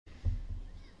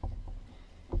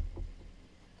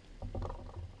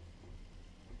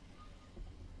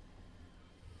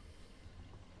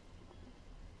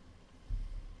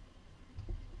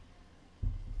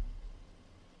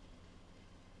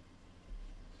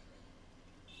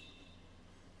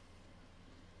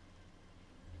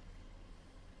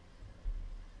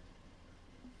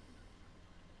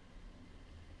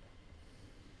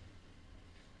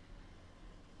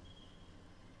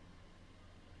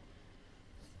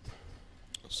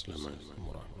السلام عليكم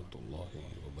ورحمة الله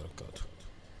وبركاته.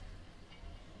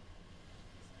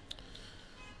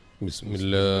 بسم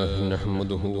الله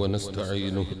نحمده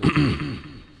ونستعينه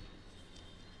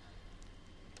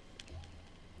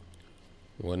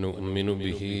ونؤمن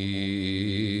به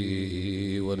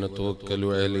ونتوكل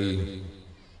عليه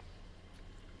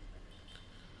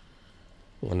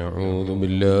ونعوذ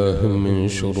بالله من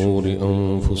شرور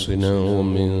أنفسنا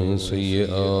ومن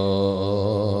سيئات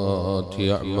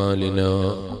أعمالنا.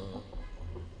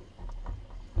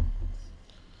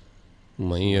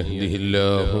 من يهده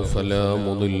الله فلا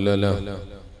مضل له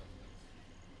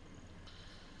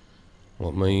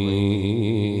ومن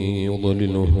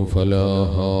يضلله فلا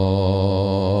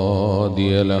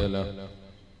هادي له.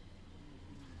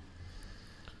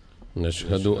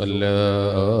 نشهد أن لا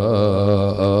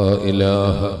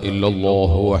إله إلا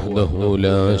الله وحده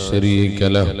لا شريك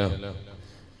له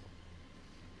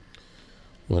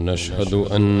ونشهد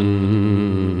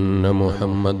أن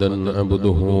محمدا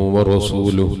عبده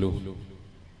ورسوله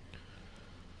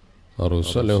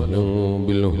أرسله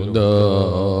بالهدى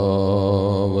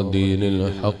ودين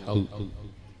الحق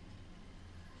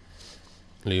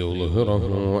ليظهره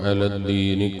على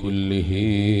الدين كله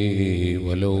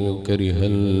ولو كره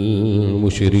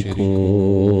المشركون.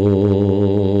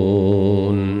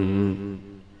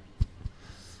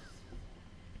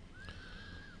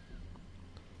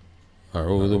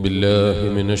 أعوذ بالله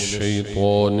من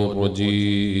الشيطان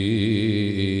الرجيم.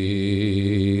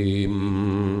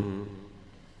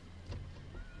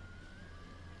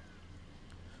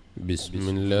 بسم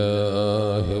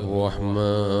الله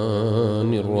الرحمن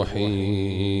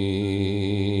الرحيم.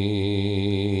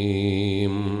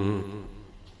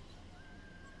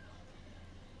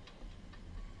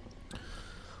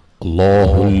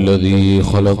 الله الذي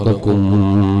خلقكم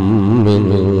من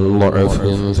ضعف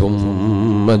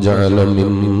ثم جعل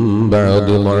من بعد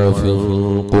ضعف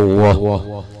قوة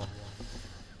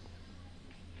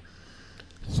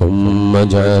ثم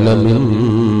جعل من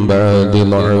بعد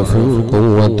ضعف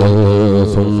قوة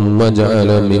ثم جعل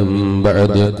من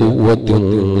بعد قوة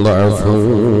ضعفا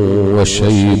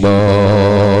وشيبا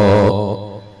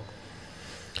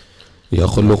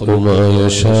يخلق ما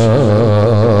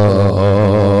يشاء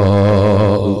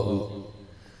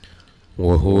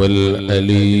وهو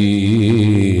العليم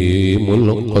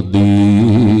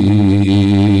القدير.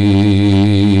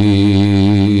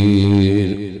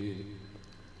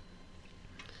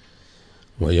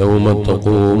 ويوم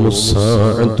تقوم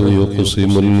الساعة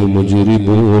يقسم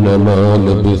المجرمون ما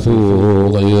لبثوا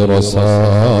غير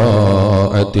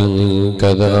ساعة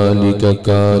كذلك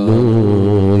كانوا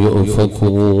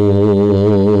يؤفكون.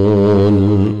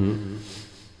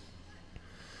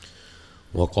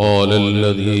 وقال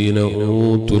الذين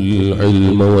أوتوا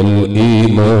العلم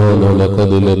والإيمان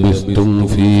لقد لبثتم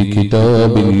في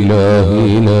كتاب الله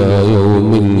إلى يوم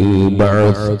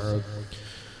البعث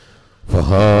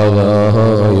فهذا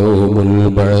يوم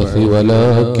البعث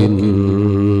ولكنكم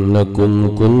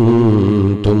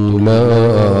كنتم لا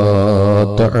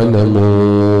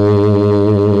تعلمون.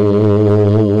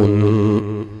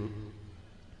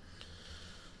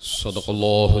 صدق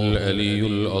الله العلي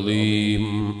العظيم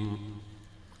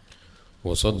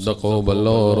وصدق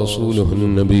وبلغ رسوله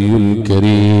النبي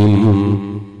الكريم.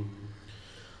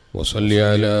 وصل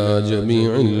على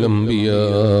جميع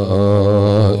الأنبياء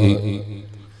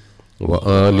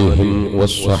وآلهم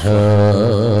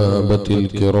والصحابة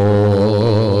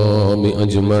الكرام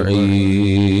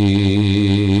أجمعين.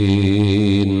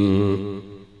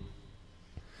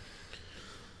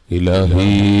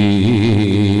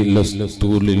 إلهي لست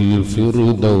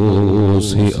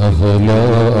للفردوس أهلا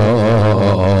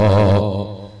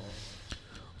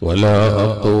ولا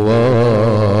أقوى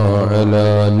على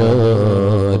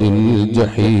نار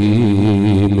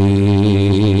الجحيم.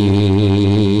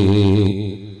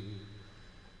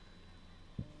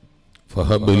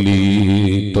 فهب لي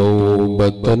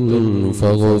توبة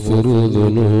فاغفر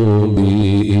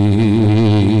ذنوبي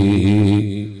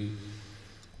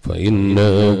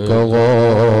فإنك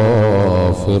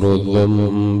غافر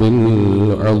الذنب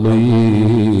العظيم.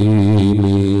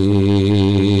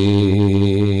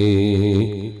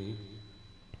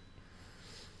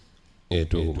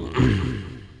 ഏറ്റവും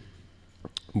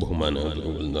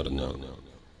ബഹുമാനാദരവുകൾ നിറഞ്ഞ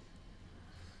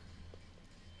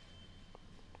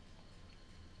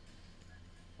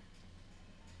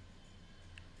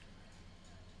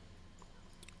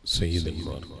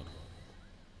സയ്യിദന്മാർ,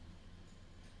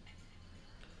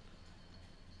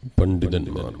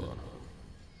 പണ്ഡിതന്മാർ,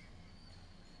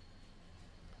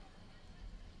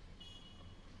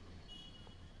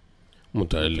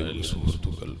 മുതഅല്ലിം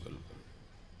സുഹൃത്തുക്കൾ,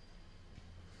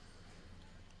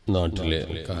 നാട്ടിലെ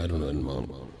കാരുണ്യന്മാർ,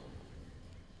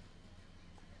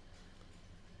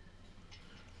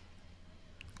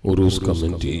 ഉറൂസ്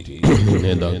കമ്മിറ്റി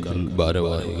നേതാക്കൾ,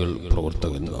 ഭാരവാഹികൾ,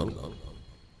 പ്രവർത്തകന്മാർ,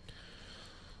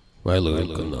 വയലു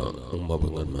കേൾക്കുന്ന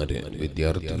ഉമ്മപെങ്ങന്മാരെ,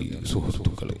 വിദ്യാർത്ഥി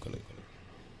സുഹൃത്തുക്കളെ,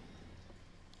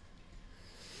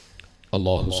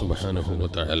 അല്ലാഹു സുബ്ഹാനഹു വ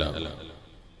തആല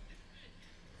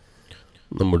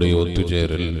നമ്മുടെ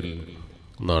ഒത്തുചേരൽ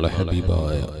നാളെ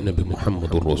ഹബീബായ നബി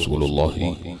മുഹമ്മദുർ റസൂലുള്ളാഹി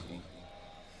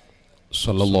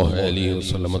സല്ലല്ലാഹു അലൈഹി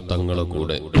വസല്ലം തങ്ങളെ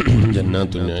കൂടെ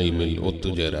ജന്നാത്തുൽ നഈമിൽ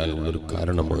ഒത്തുചേരാനുള്ള ഒരു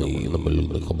കാരണമായി നമ്മൾ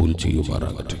കബൂൽ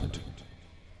ചെയ്യുമാറാകട്ടെ.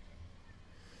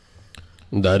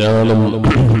 ധാരാളം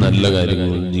നല്ല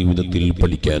കാര്യങ്ങൾ ജീവിതത്തിൽ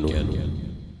പഠിക്കാനും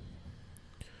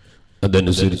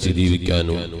അതനുസരിച്ച്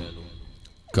ജീവിക്കാനും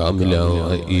കാമിലായ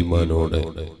ഈമാനോടെ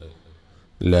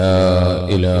ലാ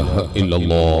ഇലാഹ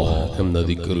ഇല്ലല്ലാഹ് എന്ന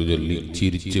ദിക്റ് ചൊല്ലി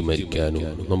ചിരിച്ച് മരിക്കാനും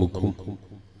നമുക്കും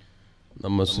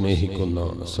നമ്മെ സ്നേഹിക്കുന്ന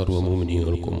സർവ്വ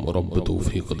മുഅ്മിനീങ്ങൾക്കും റബ്ബ്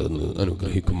തൗഫീഖ് തന്ന്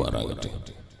അനുഗ്രഹിക്കുമാറാകട്ടെ.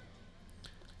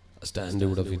 സ്റ്റാൻഡ്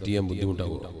ഇവിടെ ഫിറ്റ് ചെയ്യാൻ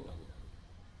ബുദ്ധിമുട്ടാവും.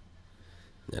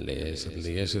 ഞാൻ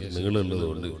ലേശം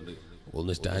നീളമുള്ളതുകൊണ്ട്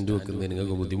ഒന്ന് സ്റ്റാൻഡ് വെക്കുന്നത്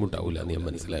നിങ്ങൾക്ക് ബുദ്ധിമുട്ടാവില്ല എന്ന് ഞാൻ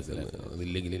മനസ്സിലാക്കുന്നത്.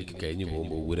 അതില്ലെങ്കിൽ എനിക്ക് കഴിഞ്ഞു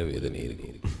പോകുമ്പോൾ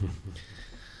ഊരവേദനയായിരിക്കും.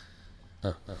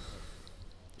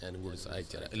 ഞാനും കൂടി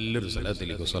സഹായിച്ചാൽ എല്ലാവരും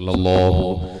സ്വലാത്തിലേക്ക് സല്ലല്ലാഹു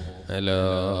അലാ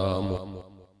മുഹമ്മദ്.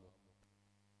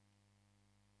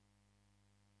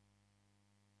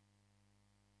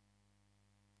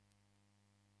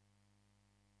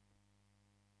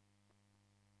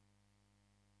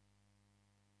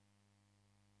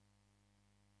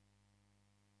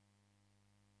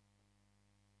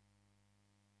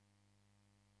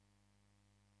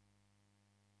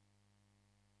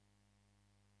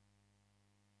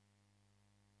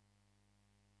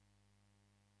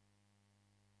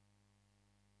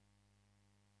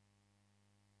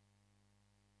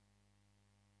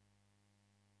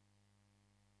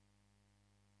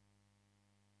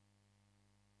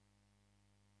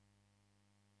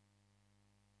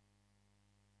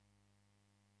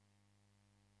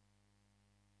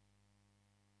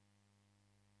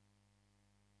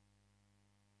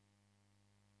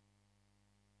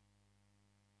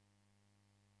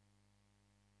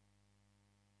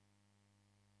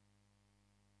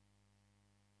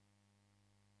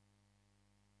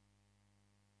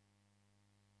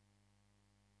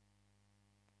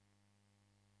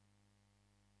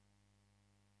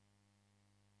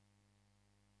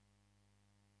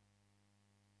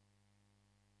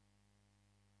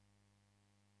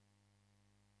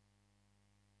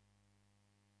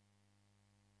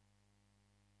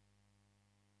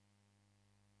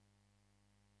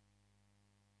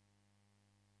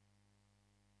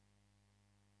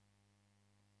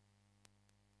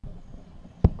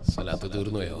 صلاة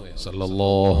دورنا صلى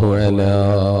الله على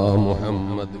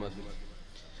محمد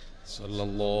صلى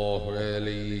الله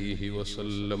عليه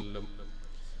وسلم.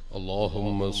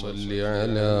 اللهم صل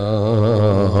على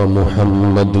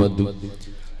محمد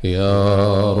يا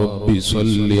رب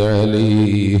صل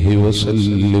عليه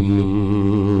وسلم.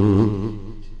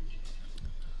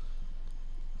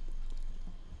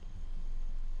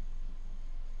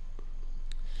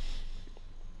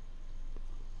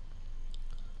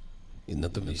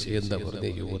 ഇന്നത്തെ വിഷയം എന്താ പറഞ്ഞ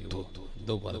യുവത്വം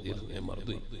എന്തോ പറഞ്ഞിരുന്നു, ഞാൻ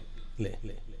മറന്നു അല്ലേ?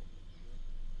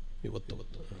 യുവത്വം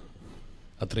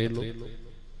അത്രയേ ഉള്ളൂ.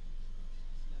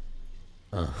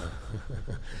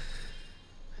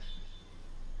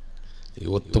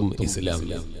 യുവത്വം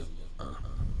ഇസ്ലാമിൽ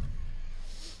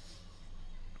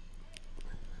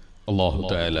അല്ലാഹു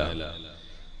തആല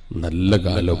നല്ല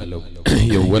കാലം,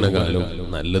 യൗവനകാലം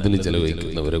നല്ലതിന്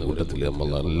ചെലവഴിക്കുന്നവരെ കൂട്ടത്തിൽ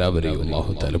നമ്മൾ എല്ലാവരെയും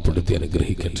അല്ലാഹു തആല പെടുത്തി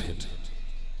അനുഗ്രഹിക്കട്ടെ.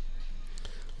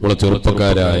 നമ്മളെ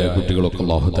ചെറുപ്പക്കാരായ കുട്ടികളൊക്കെ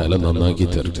അല്ലാഹു തആല നന്നാക്കി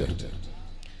തരട്ടെ.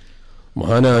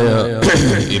 മഹാനായ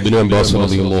ഇബ്നു അബ്ബാസ്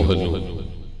റളിയല്ലാഹു അൻഹു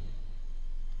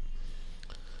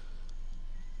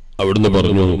അവിടുന്ന്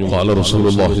പറഞ്ഞു, ഖാല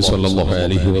റസൂലുള്ളാഹി സ്വല്ലല്ലാഹു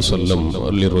അലൈഹി വസല്ലം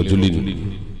ലിറജുലിൻ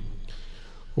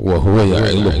വഹുവ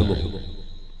യഅലഹു.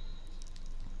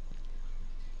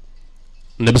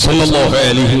 നബി സല്ലല്ലാഹു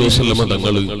അലൈഹി വസല്ലം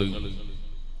തങ്ങൾ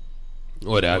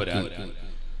ഒരാൾക്ക്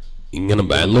ഇങ്ങനെ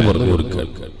ബാന്ന് പറഞ്ഞു കൊടുക്കാൻ,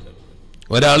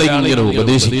 ഒരാളെ ഇങ്ങനെ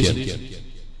ഉപദേശിക്കാൻ.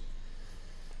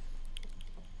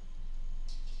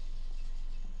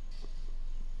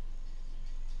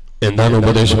 എന്താണ്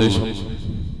ഉപദേശം?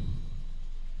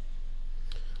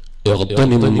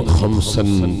 اغتنم خمسا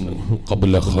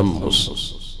قبل خمس.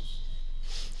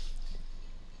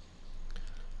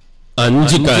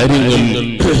 5 കാര്യങ്ങൾ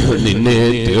നിന്നെ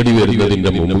തേടി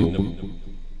വരുന്നതിന്റെ മുമ്പ്,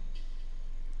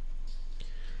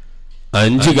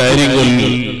 5 കാര്യങ്ങൾ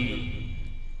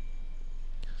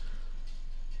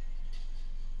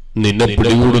നിന്നെ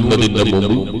പിടികൂടുന്നതിന്റെ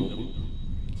മുമ്പ്,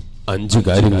 5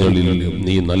 കാര്യങ്ങളിൽ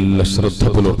നീ നല്ല ശ്രദ്ധ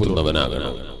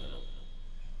പുലർത്തുന്നവനാകണം.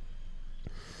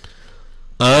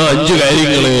 ആ 5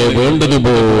 കാര്യങ്ങളെ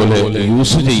വേണ്ടതുപോലെ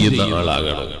യൂസ് ചെയ്യുന്ന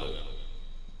ആളാകണം.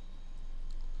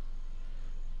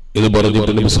 ഇത്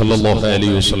പറഞ്ഞിട്ട് നബി സല്ലല്ലാഹു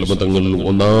അലൈഹി വസല്ലം തങ്ങൾ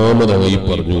ഒന്നാമതായി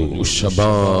പറഞ്ഞു,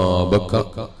 ശബാബക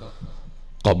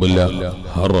ഖബ്ല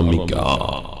ഹറമിക.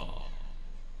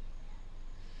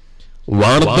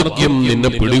 വാർദ്ധക്യം നിന്നെ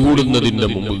പിടികൂടുന്നതിന്റെ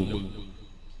മുമ്പ്,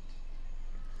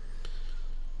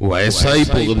 വയസ്സായി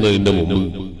പോകുന്നതിന്റെ മുമ്പ്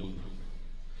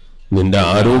നിന്റെ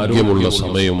ആരോഗ്യമുള്ള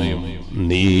സമയം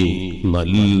നീ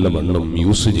നല്ല വണ്ണം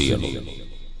യൂസ് ചെയ്യണം.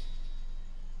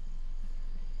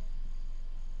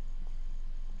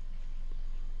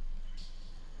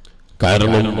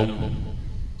 കാരണം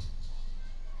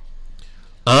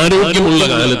ആരോഗ്യമുള്ള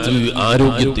കാലത്ത്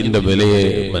ആരോഗ്യത്തിന്റെ വിലയെ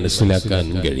മനസ്സിലാക്കാൻ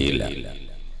കഴിയില്ല.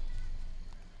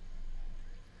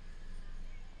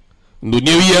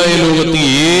 ദുനിയവിയായ ലോകത്ത്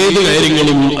ഏത്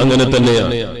കാര്യങ്ങളും അങ്ങനെ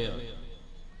തന്നെയാണ്.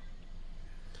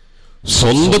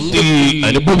 സ്വന്തത്തിൽ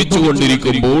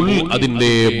അനുഭവിച്ചുകൊണ്ടിരിക്കുമ്പോൾ അതിന്റെ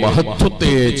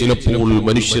മഹത്വത്തെ ചിലപ്പോൾ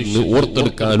മനുഷ്യന്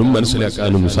ഓർത്തെടുക്കാനും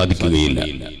മനസ്സിലാക്കാനും സാധിക്കുകയില്ല.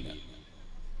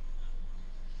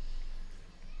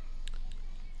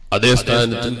 അതേ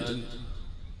സ്ഥാനത്ത്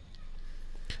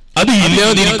അത്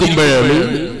ഇല്ലാതിരിക്കുമ്പോഴാണ്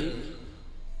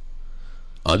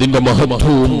അതിന്റെ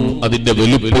മഹത്വവും അതിന്റെ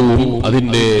വലുപ്പവും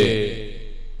അതിന്റെ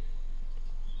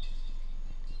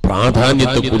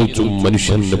പ്രാധാന്യത്തെക്കുറിച്ചും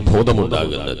മനുഷ്യന്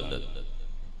ബോധമുണ്ടാകുന്നത്.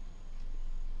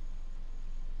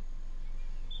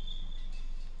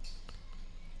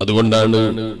 അതുകൊണ്ടാണ്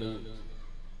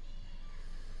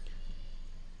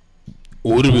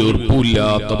ഒരു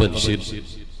വെറുപ്പില്ലാത്ത മനുഷ്യൻ,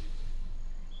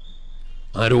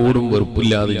 ആരോടും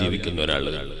വെറുപ്പില്ലാതെ ജീവിക്കുന്ന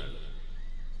ഒരാള്,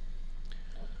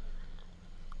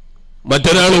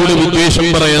 മറ്റൊരാളോട് വിദ്വേഷം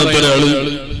പറയാത്ത ഒരാള്,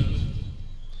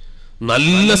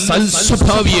 നല്ല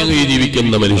സൽസ്വഭാവിയായി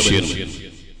ജീവിക്കുന്ന മനുഷ്യൻ,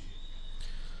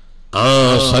 ആ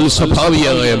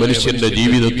സൽസ്വഭാവിയായ മനുഷ്യന്റെ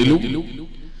ജീവിതത്തിലും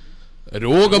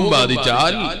രോഗം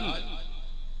ബാധിച്ചാൽ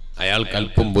അയാൾക്ക്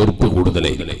അല്പം വെറുപ്പ്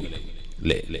കൂടുതലായിരിക്കും.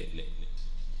 അല്ലേ?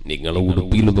 നിങ്ങളെ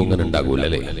ഉടുപ്പിയിലൊന്നും അങ്ങനെ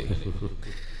ഉണ്ടാകൂലേ?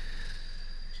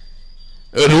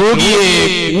 രോഗിയെ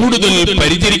കൂടുതൽ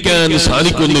പരിചരിക്കാൻ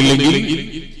സാധിക്കുന്നില്ലെങ്കിൽ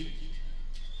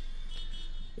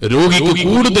രോഗിക്ക്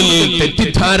കൂടുതൽ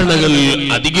തെറ്റിദ്ധാരണകൾ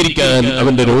അധികരിക്കാൻ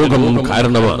അവന്റെ രോഗം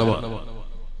കാരണമാണ്.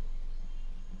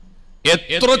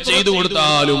 എത്ര ചെയ്തു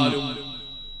കൊടുത്താലും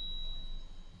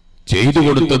ചെയ്തു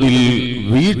കൊടുത്തതിൽ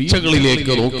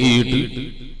വീഴ്ചകളിലേക്ക് നോക്കിയിട്ട്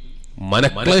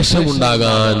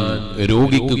മനക്ലേശമുണ്ടാകാൻ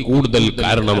രോഗിക്ക് കൂടുതൽ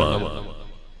കാരണമാണ്.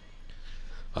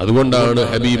 അതുകൊണ്ടാണ്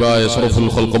ഹബീബായ അഷ്റഫുൽ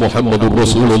ഖൽഖ് മുഹമ്മദുർ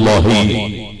റസൂലുള്ളാഹി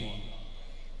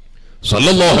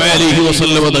സ്വല്ലല്ലാഹു അലൈഹി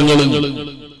വസല്ലം തങ്ങൾ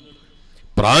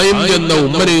പ്രായം ചെന്ന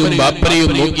ഉമ്മനെയും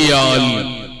ബാപ്പനെയും നോക്കിയാൽ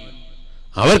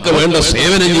അവർക്ക് വേണ്ട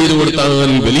സേവനം ചെയ്തു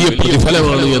കൊടുത്താൽ വലിയ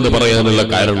പ്രതിഫലമാണ് എന്ന് പറയാനുള്ള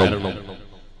കാരണം,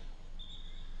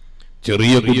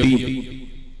 ചെറിയ കുട്ടി,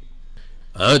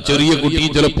 ആ ചെറിയ കുട്ടി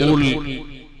ചിലപ്പോൾ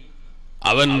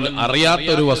അവൻ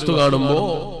അറിയാത്തൊരു വസ്തു കാണുമ്പോ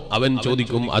അവൻ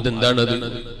ചോദിക്കും, അതെന്താണത്?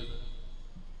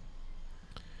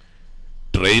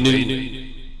 ട്രെയിനിൽ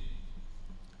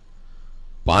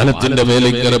പാലത്തിന്റെ മേലെ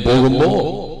ഇങ്ങനെ പോകുമ്പോ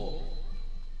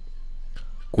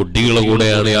കുട്ടികളെ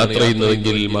കൂടെയാണ് യാത്ര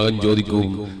ചെയ്യുന്നതെങ്കിൽ മകൻ ചോദിക്കും,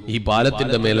 ഈ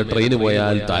പാലത്തിന്റെ മേലെ ട്രെയിന്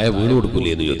പോയാൽ താഴെ വീണ്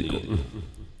കൊടുക്കൂലേ എന്ന് ചോദിക്കും.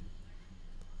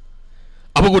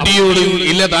 അപ്പൊ കുട്ടിയോട്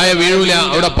ഇല്ല, താഴെ വീഴൂല,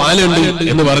 അവിടെ പാലുണ്ട്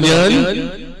എന്ന് പറഞ്ഞാൽ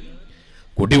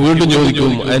കുട്ടി വീണ്ടും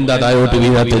ചോദിക്കും, എന്താ താഴോട്ട്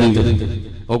വീഴാത്തത്?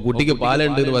 അപ്പൊ കുട്ടിക്ക്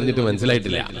പാലുണ്ട് എന്ന് പറഞ്ഞിട്ട്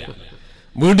മനസ്സിലായിട്ടില്ല,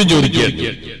 വീണ്ടും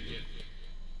ചോദിക്കുക.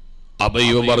 അപ്പൊ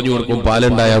ഇവൻ പറഞ്ഞു കൊടുക്കും,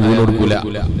 പാലുണ്ടായാൽ വീണ് കൊടുക്കൂല,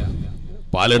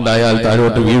 പാലുണ്ടായാൽ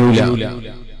താഴോട്ട് വീഴൂല.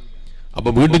 അപ്പൊ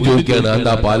വീണ്ടും ചോദിക്കുകയാണ്,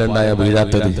 എന്താ പാലുണ്ടായാൽ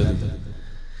വീഴാത്തത്?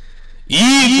 ഈ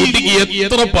കുട്ടിക്ക്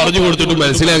എത്ര പറഞ്ഞു കൊടുത്തിട്ട്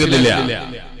മനസ്സിലാകുന്നില്ല.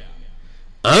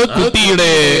 ആ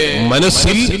കുട്ടിയുടെ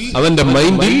മനസ്സിൽ, അവന്റെ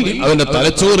മൈൻഡിൽ, അവന്റെ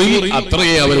തലച്ചോറിൽ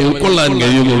അത്രയേ അവന് ഉൾക്കൊള്ളാൻ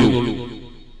കഴിയുന്നുള്ളൂ.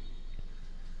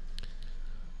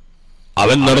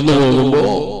 അവൻ നടന്നു പോകുമ്പോ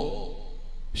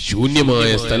ശൂന്യമായ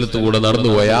സ്ഥലത്തുകൂടെ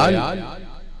നടന്നുപോയാൽ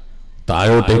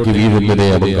താഴോട്ടേക്ക് വീഴുന്നതേ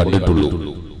അവൻ കണ്ടിട്ടുള്ളൂ.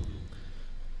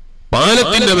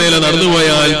 പാലത്തിന്റെ മേലെ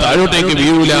നടന്നുപോയാൽ താഴോട്ടേക്ക്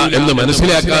വീഴൂല എന്ന്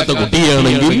മനസ്സിലാക്കാത്ത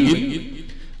കുട്ടിയാണെങ്കിൽ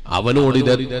അവനോട്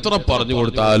ഇത് എത്ര പറഞ്ഞു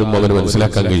കൊടുത്താലും അവന്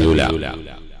മനസ്സിലാക്കാൻ കഴിയൂല.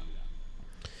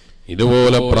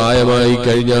 ഇതുപോലെ പ്രായമായി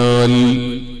കഴിഞ്ഞാൽ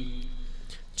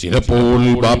ചിലപ്പോൾ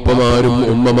ബാപ്പമാരും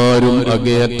ഉമ്മമാരും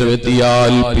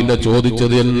അങ്ങേയറ്റമെത്തിയാൽ പിന്നെ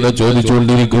ചോദിച്ചത് എന്നെ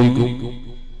ചോദിച്ചുകൊണ്ടിരിക്കും,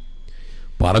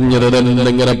 പറഞ്ഞത് തന്നെ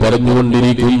ഇങ്ങനെ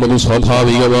പറഞ്ഞുകൊണ്ടിരിക്കുന്നത്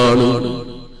സ്വാഭാവികമാണ്.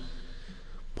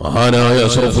 മഹാനായ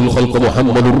അഷ്റഫുൽ ഖൽഖ്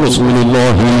മുഹമ്മദുർ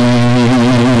റസൂലുള്ളാഹി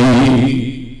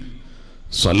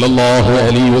സല്ലല്ലാഹു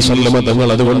അലൈഹി വസല്ലം തങ്ങൾ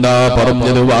അതുകൊണ്ടാ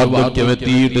പറഞ്ഞത്,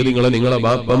 വാർദ്ധക്യമെത്തിയിട്ട് നിങ്ങളെ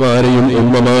ബാപ്പമാരെയും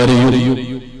ഉമ്മമാരെയും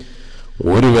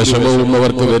ഒരു വിഷമവും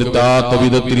അവർക്ക് വരുത്താത്ത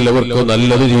വിധത്തിൽ അവർക്ക്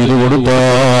നല്ലത് ചെയ്തു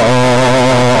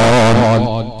കൊടുത്താൽ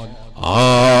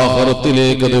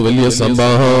ആഖിറത്തിലേക്ക് അത് വലിയ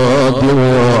സമ്പാദ്യമാണ്.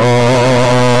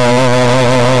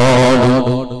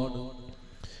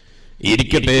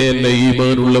 ഇരിക്കട്ടെ എന്റെ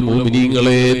ഈമാനുള്ള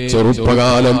മുഅ്മിനീങ്ങളെ,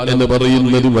 ചെറുപ്പകാലം എന്ന്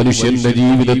പറയുന്നത് മനുഷ്യന്റെ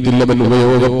ജീവിതത്തിൽ അവൻ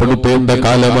ഉപയോഗപ്പെടുത്തേണ്ട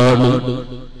കാലമാണ്.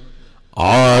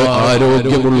 ആ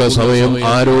ആരോഗ്യമുള്ള സമയം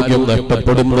ആരോഗ്യം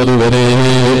നഷ്ടപ്പെടുന്നത് വരെ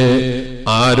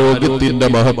ആരോഗ്യത്തിന്റെ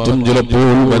മഹത്വം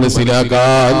ചിലപ്പോൾ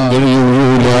മനസ്സിലാക്കാൻ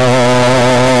കഴിയൂല.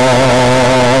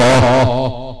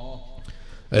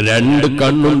 രണ്ട്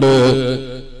കണ്ണുണ്ട്.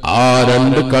 ആ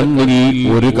രണ്ട് കണ്ണിൽ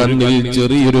ഒരു കണ്ണിൽ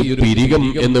ചെറിയൊരു പിരികം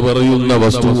എന്ന് പറയുന്ന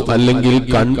വസ്തു അല്ലെങ്കിൽ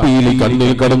കൺപീലി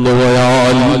കണ്ണിൽ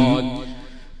കടന്നുപോയാൽ,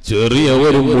 ചെറിയ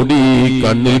ഒരു മുടി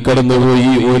കണ്ണിൽ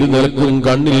കടന്നുപോയി, ഒരു നിലക്കും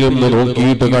കണ്ണിൽ നിന്ന്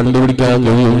നോക്കിയിട്ട് കണ്ടുപിടിക്കാൻ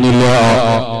കഴിയുന്നില്ല.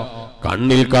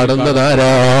 കണ്ണിൽ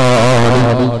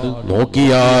കടന്നതാരാണ്?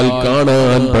 നോക്കിയാൽ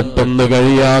കാണാൻ പെട്ടെന്ന്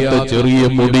കഴിയാത്ത ചെറിയ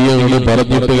മുടിയാണ്,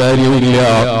 പറഞ്ഞിട്ട് കാര്യമില്ല.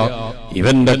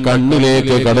 ഇവന്റെ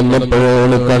കണ്ണിലേക്ക്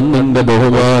കടന്നപ്പോഴാണ് കണ്ണിന്റെ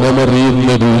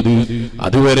ബഹുമാനമറിയുന്നത്.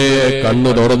 അതുവരെ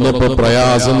കണ്ണ് തുറന്നപ്പോ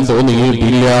പ്രയാസം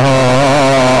തോന്നിയിട്ടില്ല,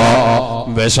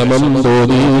 വിഷമം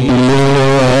തോന്നിയിട്ടില്ല.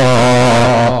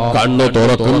 കണ്ണ്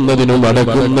തുറക്കുന്നതിനും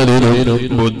അടക്കുന്നതിനും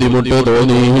ബുദ്ധിമുട്ട്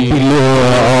തോന്നിയിട്ടില്ല.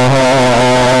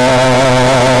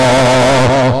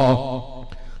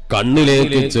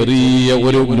 കണ്ണിലേക്ക് ചെറിയ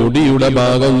ഒരു മുടിയുടെ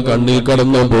ഭാഗം കണ്ണിൽ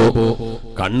കടന്നപ്പോ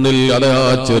കണ്ണിൽ അത് ആ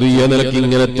ചെറിയ നിലയ്ക്ക്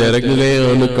ഇങ്ങനെ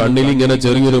തിരക്കുകയാണ്, കണ്ണിൽ ഇങ്ങനെ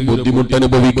ചെറിയൊരു ബുദ്ധിമുട്ട്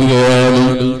അനുഭവിക്കുകയാണ്.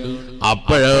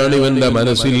 അപ്പോഴാണ് ഇവന്റെ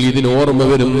മനസ്സിൽ ഇതിനോർമ്മ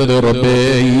വരുന്നത്, റബ്ബേ,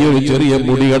 ഈ ഒരു ചെറിയ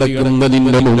മുടി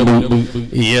കടക്കുന്നതിന്റെ മുമ്പ്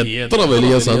എത്ര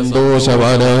വലിയ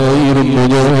സന്തോഷവാനായിരുന്നു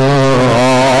ഞാൻ.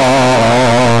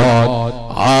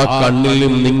 ആ കണ്ണിൽ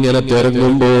നിന്നിങ്ങനെ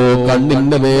തിരങ്ങുമ്പോ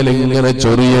കണ്ണിന്റെ മേലെ ഇങ്ങനെ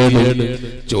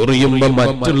ചൊറിയുമ്പോ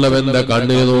മറ്റുള്ളവന്റെ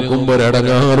കണ്ണിൽ നോക്കുമ്പോ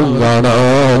ഒരടങ്ങാറും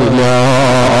കാണാനില്ല,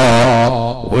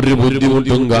 ഒരു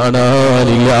ബുദ്ധിമുട്ടും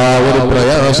കാണാനില്ല, ഒരു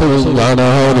പ്രയാസവും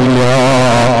കാണാനില്ല.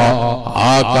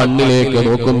 ആ കണ്ണിലേക്ക്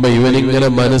നോക്കുമ്പോ ഇവനിങ്ങനെ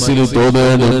മനസ്സിൽ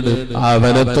തോന്നാണ്,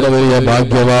 അവനെത്ര വലിയ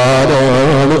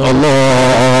ഭാഗ്യവാനാണ്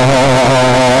അല്ലാഹ്.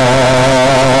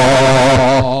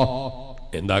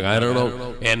 എന്താ കാരണം?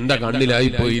 എന്റെ കണ്ണിലായി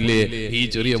പോയില്ലേ ഈ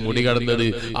ചെറിയ മുടി കടന്നത്,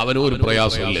 അവനൊരു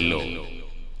പ്രയാസമില്ലല്ലോ.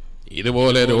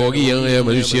 ഇതുപോലെ രോഗിയായ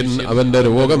മനുഷ്യൻ അവന്റെ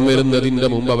രോഗം വരുന്നതിന്റെ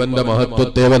മുമ്പ് അവന്റെ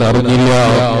മഹത്വത്തെ അവൻ അറിഞ്ഞില്ല,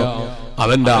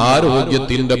 അവന്റെ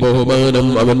ആരോഗ്യത്തിന്റെ ബഹുമാനം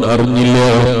അവൻ അറിഞ്ഞില്ല.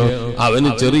 അവന്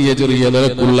ചെറിയ ചെറിയ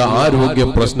നിലക്കുള്ള ആരോഗ്യ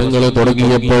പ്രശ്നങ്ങൾ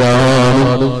തുടങ്ങിയപ്പോഴാണ്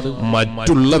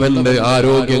മറ്റുള്ളവന്റെ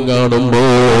ആരോഗ്യം കാണുമ്പോ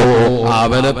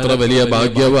അവനെത്ര വലിയ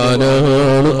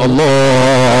ഭാഗ്യവാനാണ്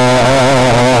അല്ലാഹ്,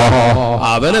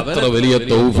 അവനെത്ര വലിയ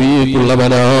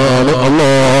തൗഫീഖുള്ളവനാണ്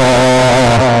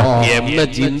അല്ലാഹ് എന്ന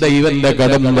ചിന്ത ഇവന്റെ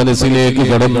മനസ്സിലേക്ക്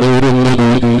കടന്നു വരുന്നത്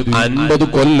 50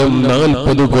 കൊല്ലം,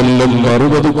 40 കൊല്ലം,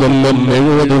 60 കൊല്ലം,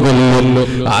 70 കൊല്ലം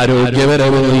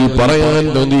ആരോഗ്യപരമായി പറയാൻ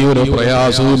തോന്നിയൊരു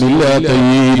പ്രയാസവുമില്ലാത്ത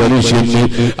ഈ മനുഷ്യന്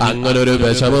അങ്ങനൊരു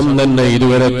വിഷമം തന്നെ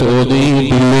ഇതുവരെ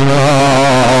തോന്നിയിട്ടില്ല.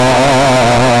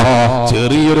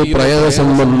 ചെറിയൊരു പ്രയാസം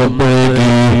വന്നപ്പോഴേക്ക്,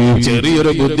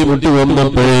 ചെറിയൊരു ബുദ്ധിമുട്ട്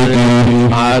വന്നപ്പോഴേക്ക്,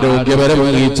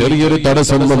 ആരോഗ്യപരമായി ചെറിയൊരു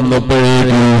തടസ്സം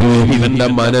വന്നപ്പോഴേക്ക് ഇവന്റെ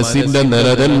മനസ്സിന്റെ നില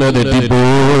തന്നെ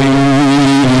തെറ്റിപ്പോയി.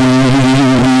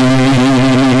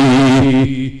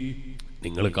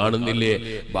 നിങ്ങൾ കാണുന്നില്ലേ,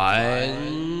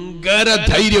 ഭയങ്കര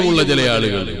ധൈര്യമുള്ള ചില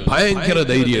ആളുകൾ, ഭയങ്കര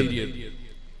ധൈര്യം.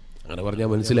 അങ്ങനെ പറഞ്ഞാൽ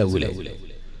മനസ്സിലാവൂലേ?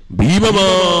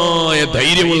 ഭീമമായ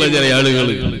ധൈര്യമുള്ള ചില ആളുകൾ,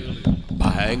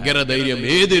 ഭയങ്കര ധൈര്യം.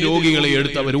 ഏത് രോഗികളെ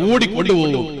എടുത്ത് അവർ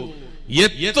ഓടിക്കൊണ്ടുപോകും.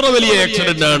 എത്ര വലിയ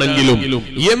ആക്സിഡന്റ് ആണെങ്കിലും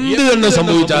എന്ത് തന്നെ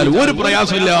സംഭവിച്ചാലും ഒരു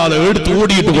പ്രയാസമില്ലാതെ എടുത്ത്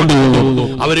ഓടിയിട്ട് കൊണ്ടുപോകും.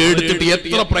 അവരെടുത്തിട്ട്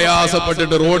എത്ര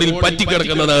പ്രയാസപ്പെട്ടിട്ട് റോഡിൽ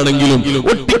പറ്റിക്കിടക്കുന്നതാണെങ്കിലും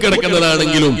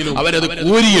ഒട്ടിക്കിടക്കുന്നതാണെങ്കിലും അവരത്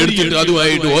കോരി എടുത്തിട്ട്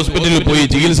അതുമായിട്ട് ഹോസ്പിറ്റലിൽ പോയി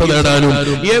ചികിത്സ നേടാനും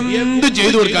എന്ത്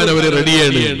ചെയ്തു കൊടുക്കാൻ അവർ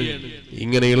റെഡിയാണ്.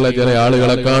 ഇങ്ങനെയുള്ള ചില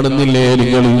ആളുകളെ കാണുന്നില്ലേ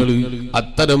നിങ്ങൾ?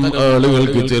 അത്തരം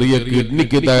ആളുകൾക്ക് ചെറിയ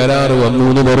കിഡ്നിക്ക് തകരാറ് വന്നു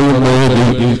എന്ന് പറയുമ്പോൾ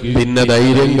പിന്നെ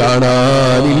ധൈര്യം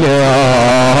കാണാനില്ല.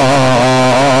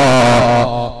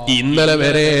 ഇന്നലെ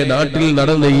വരെ നാട്ടിൽ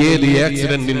നടന്ന ഏത്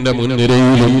ആക്സിഡന്റിന്റെ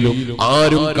മുൻനിരയിലും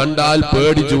ആരും കണ്ടാൽ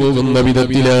പേടിച്ചു പോകുന്ന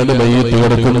വിധത്തിലാണ് മയ്യത്ത്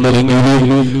കിടക്കുന്നതെങ്കിലും,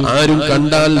 ആരും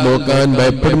കണ്ടാൽ നോക്കാൻ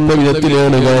ഭയപ്പെടുന്ന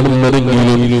വിധത്തിലാണ്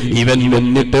കാണുന്നതെങ്കിലും ഇവൻ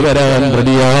മുന്നിട്ട് വരാൻ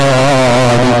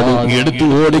റെഡിയാണ്, എടുത്തു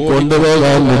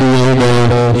ഓടിക്കൊണ്ടുപോകാൻ റെഡിയാണ്,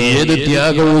 ഏത്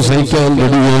ത്യാഗവും സഹിക്കാൻ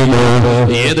റെഡിയാണ്,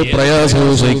 ഏത്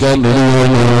പ്രയാസവും സഹിക്കാൻ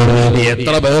റെഡിയാണ്,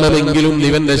 എത്ര വേണമെങ്കിലും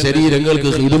ഇവന്റെ ശരീരങ്ങൾക്ക്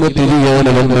ഖിദ്മത്ത് ചെയ്യാൻ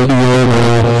അവൻ റെഡിയാണ്.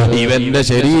 ഇവന്റെ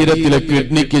ശരീരത്തിലെ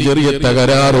കിഡ്നിക്ക് ചെറിയ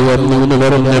തകരാറ് വന്നു എന്ന്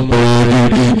പറഞ്ഞപ്പോൾ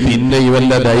പിന്നെ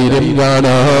ഇവന്റെ ധൈര്യം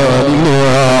കാണാനില്ല.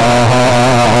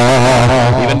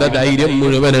 ഇവന്റെ ധൈര്യം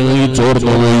മുഴുവനായി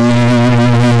ചോർന്നുപോയി.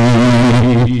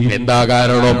 എന്താ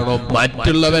കാരണം?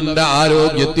 മറ്റുള്ളവന്റെ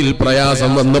ആരോഗ്യത്തിൽ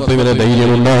പ്രയാസം വന്നപ്പോൾ ഇവന്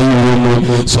ധൈര്യമുണ്ടായിരുന്നു.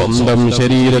 സ്വന്തം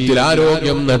ശരീരത്തിൽ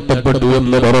ആരോഗ്യം നഷ്ടപ്പെട്ടു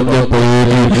എന്ന് പറഞ്ഞപ്പോൾ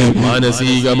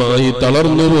മാനസികമായി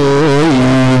തളർന്നുപോയി.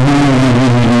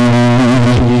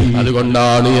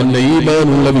 അതുകൊണ്ടാണ് എന്റെ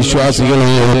ഈമാനുള്ള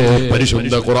വിശ്വാസികളെ,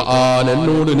 പരിശുദ്ധ ഖുർആൻ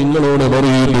എന്നോട് നിങ്ങളോട്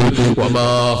പറയുന്നു, വമാ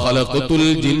ഖലഖതുൽ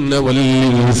ജിന്ന വൽ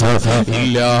ഇൻസ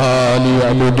ഇല്ലാ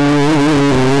ലിയഅ്ബുദൂൻ.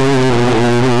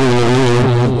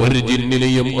 ഒരു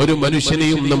ജിന്നിനെയും ഒരു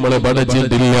മനുഷ്യനെയും നമ്മൾ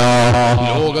പഠിച്ചിട്ടില്ല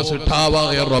ലോക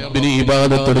സൃഷ്ടാവായ റബ്ബിനെ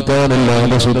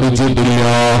ഇബാദത്തെടുക്കാനല്ലാതെ ശ്രദ്ധിച്ചിട്ടില്ല.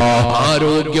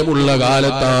 ആരോഗ്യമുള്ള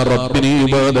കാലത്ത് ആ റബ്ബിനെ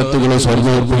ഇബാദത്തുകൾ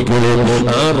സമർപ്പിക്കണം,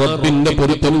 ആ റബ്ബിന്റെ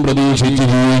പൊരുത്തം പ്രതീക്ഷിച്ച്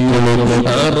ജീവിക്കണം,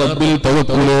 ആ റബ്ബിൽ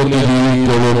തവക്കുലോട്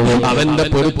ജീവിക്കണം, അവന്റെ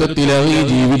പൊരുത്തത്തിലായി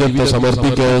ജീവിതത്തെ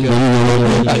സമർപ്പിക്കാൻ കഴിയണം.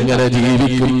 അങ്ങനെ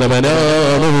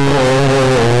ജീവിക്കുന്നവനാണോ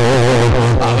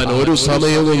അവൻ ഒരു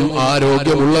സമയവും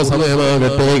ആരോഗ്യമുള്ള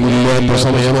സമയമാകട്ടെ ഇല്ലാത്ത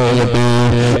സമയമാകട്ടെ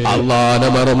അല്ലാഹനെ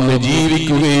മറന്ന്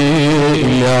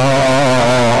ജീവിക്കുകയില്ല.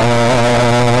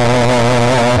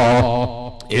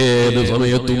 ഏത്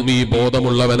സമയത്തും ഈ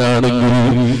ബോധമുള്ളവനാണെങ്കിൽ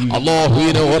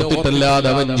അല്ലാഹുവിനെ ഓർത്തിട്ടല്ലാതെ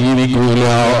അവൻ ജീവിക്കൂല,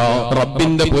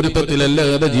 റബ്ബിന്റെ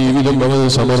പൊരുത്തത്തിലല്ലാതെ ജീവിതം അവൻ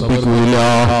സമർപ്പിക്കൂല.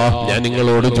 ഞാൻ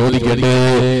നിങ്ങളോട് ചോദിക്കട്ടെ,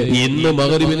 ഇന്ന്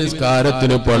മഗ്‌രിബ്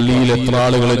നിസ്കാരത്തിന് പള്ളിയിൽ എത്ര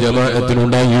ആളുകൾ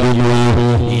ജമാഅത്തിനുണ്ടായിരുന്നു?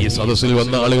 ഈ സദസ്സിൽ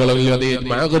വന്ന ആളുകളെങ്കിൽ അതേ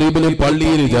മഗ്‌രിബിന്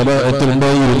പള്ളിയിൽ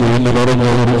ജമാഅത്തിനുണ്ടായിരുന്നു എന്ന് പറഞ്ഞു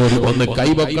ഒന്ന്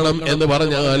കൈവക്കണം എന്ന്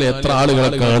പറഞ്ഞാൽ എത്ര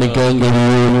ആളുകളെ കാണിക്കാൻ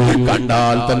കഴിയും?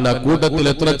 കണ്ടാൽ തന്നെ കൂട്ടത്തിൽ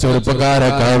എത്ര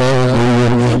ചെറുപ്പക്കാരെ കാണാൻ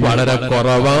കഴിയും? വളരെ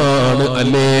കുറവാണ്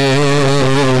അല്ലേ?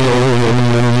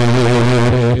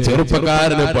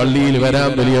 ചെറുപ്പക്കാരന് പള്ളിയിൽ വരാൻ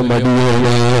വലിയ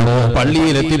മടിയാണ്,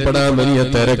 പള്ളിയിൽ എത്തിപ്പെടാൻ വലിയ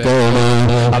തിരക്കാണ്.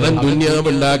 അവൻ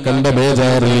ദുന്യാവുണ്ടാക്കേണ്ട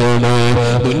ബേജാറിലാണ്,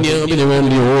 ദുന്യാവിന്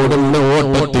വേണ്ടി ഓടുന്ന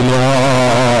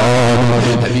ഓട്ടത്തിലാണ്.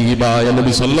 ഹബീബായ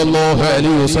നബി സല്ലല്ലാഹു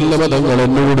അലൈഹി വസല്ലം തങ്ങൾ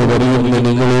എന്നോട് പറയുന്നു,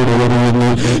 നിങ്ങളോട് പറയുന്നു,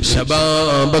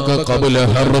 ശബാബക ഖബ്ല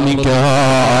ഹർമിക,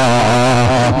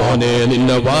 മോനെ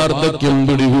നിന്നെ വാർദ്ധക്യം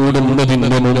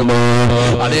പിടികൂടുന്നതിന്റെ മുമ്പ്,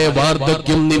 അതേ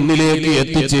വാർദ്ധക്യം നിന്നിലേക്ക്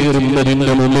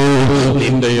എത്തിച്ചേരുന്നതിന്റെ മുമ്പ്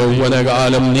നിന്റെ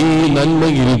യൗവനകാലം നീ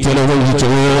നന്മയിൽ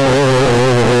ചെലവഴിച്ചോ.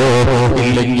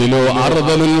 ഇല്ലെങ്കിലോ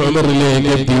അർദലുൽ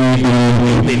ഉമറിലേക്ക് എത്തി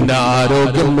നിന്റെ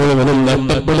ആരോഗ്യം മുഴുവനും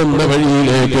നഷ്ടപ്പെടുന്ന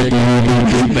വഴിയിലേക്ക് എത്തി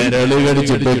വിരല്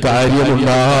കടിച്ചിട്ട്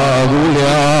കാര്യമുണ്ടാകൂല.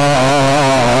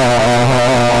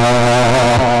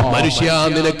 മനുഷ്യ,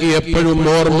 നിനക്ക് എപ്പോഴും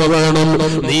ഓർമ്മ വേണം,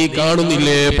 നീ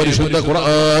കാണുന്നില്ലേ പരിശുദ്ധ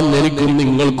ഖുർആൻ എനിക്കും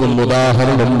നിങ്ങൾക്കും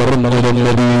ഉദാഹരണം പറഞ്ഞു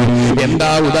തന്നത്.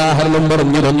 എന്താ ഉദാഹരണം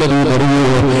പറഞ്ഞു തന്നത്?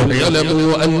 യഅലമു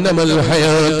അന്നമൽ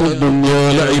ഹയാത്തുദ് ദുനിയാ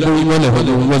ലഅബുൻ വലഹുൻ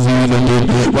വസീനത്തുൻ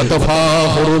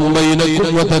വതഫാഖുറുൻ ബൈനകും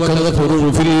വതകാസുറുൻ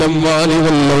ഫിൽ അംവാലി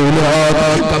വൽ ഔലാദ്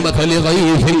കമഥലി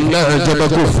ഗൈസിൻ അഅജബ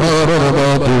കുഫാറ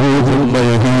റബാതുഹു ثم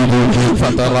يهيج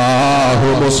فتراه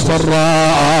مصفرا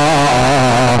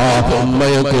ثم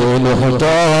يكون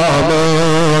حطاما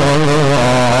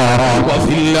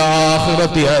وفي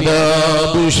الآخرة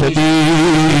عذاب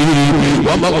شديد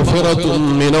ومغفرة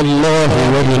من الله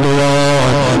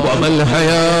ورضوان وما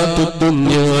الحياة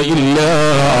الدنيا إلا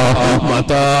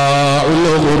متاع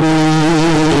الغرور.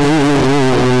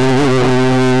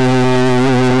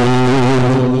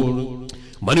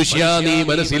 മനുഷ്യ, നീ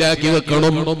മനസ്സിലാക്കി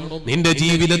വെക്കണം, നിന്റെ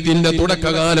ജീവിതത്തിന്റെ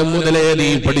തുടക്കകാലം മുതലേ നീ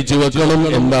പഠിച്ചു വെക്കണം.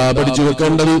 എന്താ പഠിച്ചു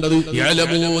വെക്കേണ്ടത്?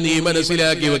 യഅലമു, നീ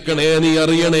മനസ്സിലാക്കി വെക്കണേ, നീ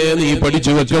അറിയണേ, നീ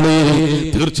പഠിച്ചു വെക്കണേ.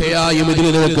 തീർച്ചയായും ഇതിന്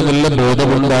നിനക്ക് നല്ല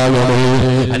ബോധമുണ്ടാകണേ.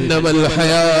 അന്നമൽ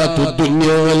ഹയാത്തുദ്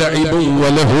ദുനിയാ ലഅബുൻ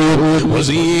വലഹു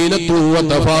വസീനത്തുൻ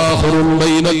വതഫാഖുറുൻ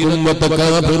ബൈനകും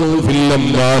വതകാസുറുൻ ഫിൽ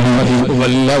അംവാലി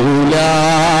വൽ ഔലാദ്.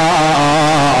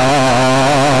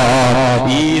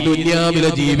 ഈ ദുനിയാവിലെ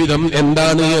ജീവിതം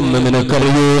എന്താണ് എന്ന്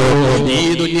നിനക്കറിയോ? ഈ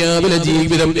ദുനിയാവിലെ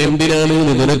ജീവിതം എന്തിനാണ്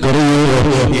എന്ന് നിനക്കറിയോ?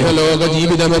 ഇഹലോക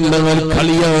ജീവിതം എന്നാൽ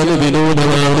കളിയാണ്,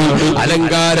 വിനോദമാണ്,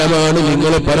 അലങ്കാരമാണ്.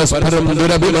 നിങ്ങൾ പരസ്പരം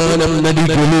ദുരഭിമാനം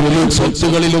നടിക്കലും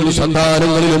സ്വത്തുകളിലും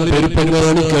സന്താനങ്ങളിലും പെരുപ്പം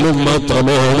കാണിക്കലും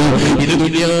മാത്രമാണ് ഇത്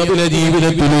ദുനിയാവിലെ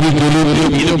ജീവിതത്തിലൊരിക്കലും.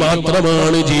 ഇത്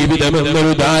മാത്രമാണ് ജീവിതം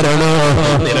എന്നൊരു ധാരണ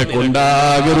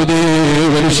നിനക്കുണ്ടാകരുതേ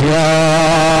മനുഷ്യ.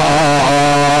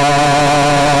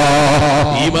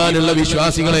 ഈമാനുള്ള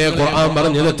വിശ്വാസികളെ ഖുർആൻ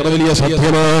പറഞ്ഞത് എത്ര വലിയ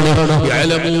സത്യമാണ്.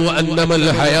 യഅലമു അന്നമൽ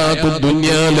ഹയാത്തുദ്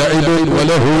ദുനിയാ ലഅബുൻ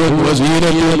വലഹുൻ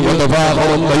വസീനത്തുൻ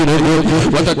വതഫാഖുറുൻ ബൈനകും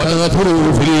വതകാസുറുൻ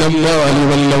ഫിൽ അംവാലി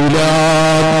വൽ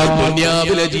ഔലാദ്.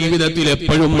 ദുനിയാവിലെ ജീവിതത്തിൽ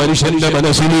എപ്പോഴും മനുഷ്യന്റെ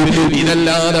മനസ്സിൽ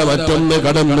ഇതല്ലാതെ മറ്റൊന്ന്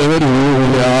കടന്നു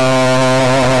വരൂല.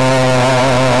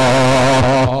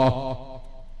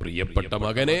 പ്രിയപ്പെട്ട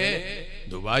മകനെ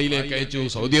ദുബായിലേക്ക് അയച്ചു,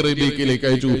 സൗദി അറേബ്യയിലേക്ക്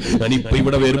അയച്ചു. ഞാനിപ്പോ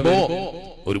ഇവിടെ വരുമ്പോ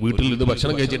ഒരു വീട്ടിൽ നിന്ന്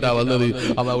ഭക്ഷണം കഴിച്ചിട്ടാ വന്നത്.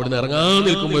 അവ അവിടുന്ന് ഇറങ്ങാൻ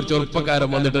നിൽക്കുമ്പോൾ ഒരു ചെറുപ്പക്കാരൻ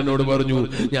വന്നിട്ട് എന്നോട് പറഞ്ഞു,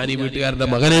 ഞാൻ ഈ വീട്ടുകാരന്റെ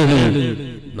മകനാണ്,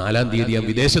 4-ാം തീയതി ഞാൻ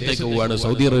വിദേശത്തേക്ക് പോവാണ്,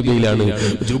 സൗദി അറേബ്യയിലാണ്,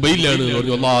 ജുബൈലിലാണ്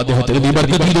പറഞ്ഞു. അദ്ദേഹത്തിന് നീ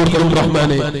ബർക്കത്ത് ചെയ്തു കൊടുക്കണം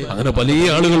റഹ്മാനെ. അങ്ങനെ പല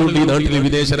ആളുകളുണ്ട് ഈ നാട്ടിൽ,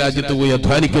 വിദേശ രാജ്യത്ത് പോയി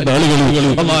അധ്വാനിക്കുന്ന ആളുകൾ.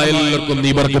 എല്ലാവർക്കും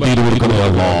നീ ബർക്കത്ത് ചെയ്തു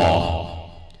കൊടുക്കണം.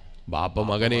 ബാപ്പ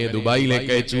മകനെ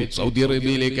ദുബായിലേക്ക് അയച്ചു, സൗദി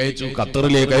അറേബ്യയിലേക്ക് അയച്ചു,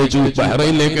 ഖത്തറിലേക്ക് അയച്ചു,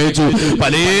 ബഹ്റൈനിലേക്ക് അയച്ചു,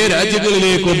 പല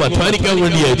രാജ്യങ്ങളിലേക്കും അധ്വാനിക്കാൻ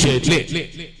വേണ്ടി അയച്ചു.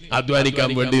 അധ്വാനിക്കാൻ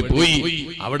വേണ്ടി പോയി.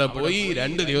 അവിടെ പോയി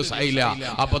 2 ദിവസമായില്ല.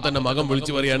 അപ്പൊ തന്നെ മകൻ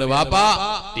വിളിച്ചു പറയാണ്, വാപ്പാ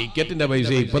ടിക്കറ്റിന്റെ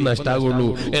പൈസ ഇപ്പൊ നഷ്ടാകുള്ളൂ,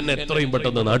 എന്നെ എത്രയും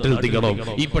പെട്ടെന്ന് നാട്ടിൽ എത്തിക്കണം,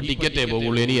 ഇപ്പൊ ടിക്കറ്റേ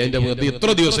പോകുള്ളൂ, ഇനി അതിന്റെ മുഖത്ത് എത്ര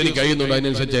ദിവസം എനിക്ക് കഴിയുന്നുണ്ട്,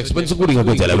 അതിനനുസരിച്ച് എക്സ്പെൻസ് കൂടി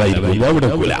ചെലവായിരിക്കും, ഞാൻ ഇവിടെ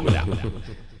പോല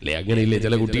അല്ലെ. അങ്ങനെയില്ലേ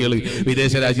ചില കുട്ടികൾ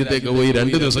വിദേശ രാജ്യത്തേക്ക് പോയി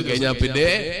 2 ദിവസം കഴിഞ്ഞാൽ പിന്നെ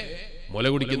മുല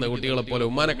കുടിക്കുന്ന കുട്ടികളെ പോലെ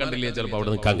ഉമ്മാനെ കണ്ടില്ലേ ചിലപ്പോൾ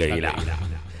അവിടെ നിൽക്കാൻ കഴിയില്ല.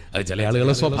 അത് ചില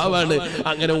ആളുകളുടെ സ്വഭാവമാണ്.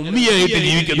 അങ്ങനെ ഉമ്മിയായിട്ട്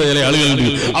ജീവിക്കുന്ന ചില ആളുകളുണ്ട്.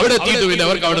 അവിടെ എത്തിയിട്ട് പിന്നെ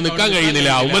അവർക്ക് അവിടെ നിൽക്കാൻ കഴിയുന്നില്ല.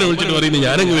 ഉമ്മനെ വിളിച്ചിട്ട് പറയുന്നത്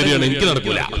ഞാനങ്ങ് വരികയാണ്, എനിക്ക്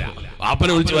നടക്കൂല.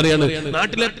 വാപ്പനെ വിളിച്ച് പറയാണ്,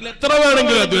 നാട്ടിൽ എത്ര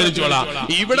വേണമെങ്കിലും അധ്വാനിച്ചോളാം,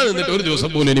 ഇവിടെ നിന്നിട്ട് ഒരു ദിവസം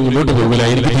പോലും ഇനി മുന്നോട്ട് പോകില്ല,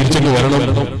 എനിക്ക് തിരിച്ചങ്ങ് വരണം.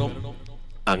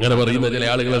 അങ്ങനെ പറയുന്ന ചില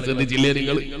ആളുകളെ ശ്രദ്ധിച്ചില്ലേ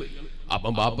നിങ്ങൾ?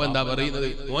 അപ്പം ബാപ്പ എന്താ പറയുന്നത്,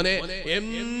 മോനെ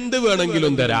എന്ത്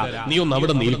വേണമെങ്കിലും തരാ, നീ ഒന്ന്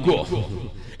അവിടെ നിൽക്കുവോ,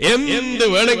 എന്ത്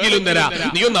വേണമെങ്കിലും തരാ,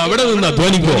 നീ ഒന്ന് അവിടെ നിന്ന്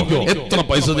അധ്വാനിക്കോ. എത്ര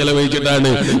പൈസ ചെലവഴിച്ചിട്ടാണ്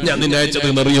ഞാൻ നിന്നെ അയച്ചത്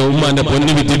എന്നറിയോ? ഉമ്മാന്റെ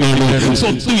പൊന്നു വിറ്റിട്ടാണ്,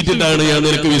 സ്വത്ത് വിറ്റിട്ടാണ് ഞാൻ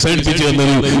നിനക്ക് വിസ അടിപ്പിച്ചു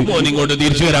തന്നത്. മോൻ ഇങ്ങോട്ട്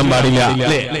തിരിച്ചു വരാൻ പാടില്ല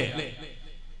അല്ലേ?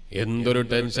 എന്തൊരു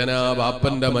ടെൻഷനാ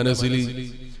ബാപ്പന്റെ മനസ്സിൽ.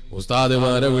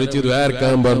 ഉസ്താദുമാരെ വിളിച്ച്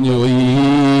ദ്വാരക്കാൻ പറഞ്ഞു പോയി,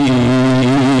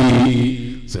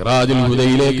 സിറാജുൽ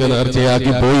ഹുദയിലേക്ക്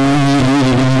നേർച്ചയാക്കി പോയി,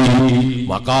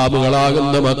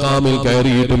 മക്കാമുകളാകുന്ന മക്കാമിൽ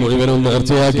കയറിയിട്ട് മുഴുവനും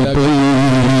നേർച്ചയാക്കി പോയി,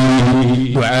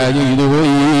 ചെയ്തു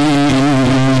പോയി.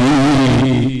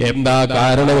 എന്താ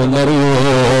കാരണമെന്നറിയോ?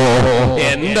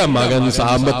 എന്റെ മകൻ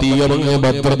സാമ്പത്തികമായ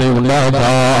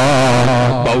ഭദ്രതയുണ്ടാകാം,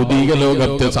 ഭൗതിക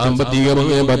ലോകത്തെ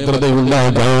സാമ്പത്തികമായ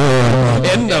ഭദ്രതയുണ്ടാകാം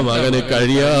എന്റെ മകന്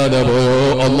കഴിയാതെ പോയോ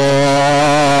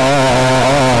അല്ലാഹ്.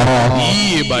 ഈ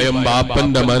ഭയം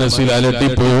ബാപ്പന്റെ മനസ്സിൽ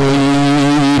അലട്ടിപ്പോയി.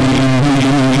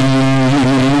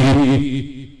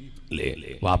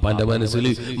 വാപ്പാന്റെ മനസ്സിൽ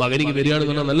മകനിക്ക് വരികയാണെന്ന്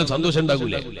പറഞ്ഞാൽ നല്ല സന്തോഷം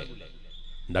ഉണ്ടാകൂലേ?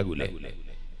 ഉണ്ടാകൂലേ?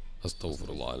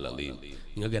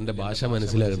 നിങ്ങൾക്ക് എന്റെ ഭാഷ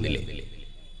മനസ്സിലാകുന്നില്ലേ?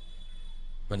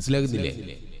 മനസ്സിലാകുന്നില്ലേ?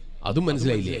 അതും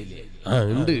മനസ്സിലായില്ലേ?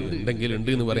 ഉണ്ടെങ്കിൽ ഉണ്ട്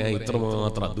എന്ന് പറയാൻ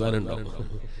ഇത്രമാത്രം അധ്വാനം ഉണ്ടാവും.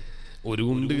 ഒരു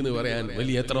ഉണ്ട് എന്ന് പറയാൻ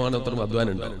വലിയ എത്രമാത്രം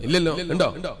അധ്വാനം ഉണ്ടാവും? ഇല്ലല്ലോ. ഉണ്ടോ?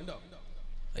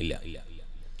 ഇല്ല.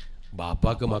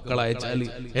 ബാപ്പാക്ക് മക്കളയച്ചാൽ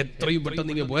എത്രയും പെട്ടെന്ന്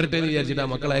നിങ്ങൾ പോരട്ടെ എന്ന് വിചാരിച്ചിട്ടാ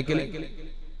മക്കളയക്കല്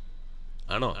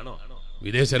ആണോ?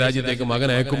 വിദേശ രാജ്യത്തേക്ക് മകൻ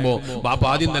അയക്കുമ്പോ ബാപ്പ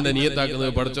ആദ്യം തന്നെ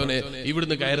നിയത്താക്കുന്നത്, പഠിച്ചോനെ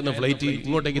ഇവിടുന്ന് കയറുന്ന ഫ്ലൈറ്റ്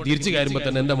ഇങ്ങോട്ടേക്ക് തിരിച്ചു കയറുമ്പോ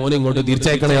തന്നെ എന്റെ മോനെ ഇങ്ങോട്ട്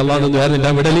തിരിച്ചയക്കണേ അല്ലാന്ന്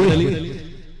വിടല്.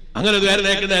 അങ്ങനെ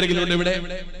അയക്കുന്ന ആരെങ്കിലും ഉണ്ട് ഇവിടെ?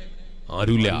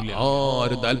 ആരുമില്ല.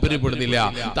 ആരും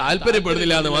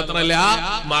താല്പര്യപ്പെടുന്നില്ല എന്ന് മാത്രമല്ല,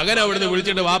 മകൻ അവിടുന്ന്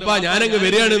വിളിച്ചിട്ട് വാപ്പ ഞാനങ്ങ്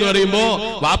വരികയാണെന്ന് പറയുമ്പോ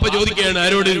വാപ്പ ചോദിക്കുകയാണ്,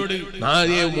 ആരോട്?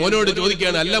 മോനോട്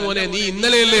ചോദിക്കുകയാണ്, അല്ല മോനെ നീ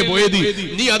ഇന്നലെയല്ലേ പോയത്,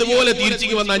 നീ അതുപോലെ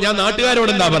തിരിച്ചു വന്നാ ഞാൻ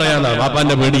നാട്ടുകാരോട് എന്താ പറയാന്നാ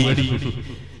വാപ്പാന്റെ പേടി.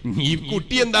 ഈ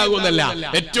കുട്ടി എന്താകുമെന്നല്ല,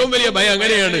 ഏറ്റവും വലിയ ഭയം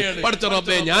അങ്ങനെയാണ്. പഠിച്ച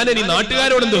റബ്ബേ ഞാനിനി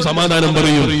നാട്ടുകാരോടെന്തോ സമാധാനം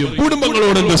പറയും,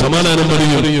 കുടുംബങ്ങളോടെന്തോ സമാധാനം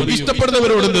പറയും,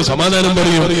 ഇഷ്ടപ്പെടുന്നവരോടെന്തോ സമാധാനം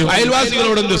പറയും,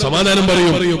 അയൽവാസികളോടെന്തോ സമാധാനം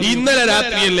പറയും. ഇന്നലെ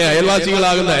രാത്രിയല്ലേ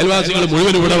അയൽവാസികളാകുന്ന അയൽവാസികൾ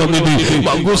മുഴുവൻ ഇവിടെ വന്നിട്ട്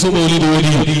മങ്കൂസ് മൗലിദ്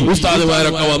ഓതി,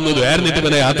 ഉസ്താദുമാരൊക്കെ വന്നത് ആയിരുന്നിട്ട്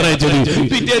ഇവനെ യാത്ര അയച്ചത്.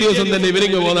 പിറ്റേ ദിവസം തന്നെ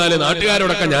ഇവരിങ്ങ് പോന്നാല്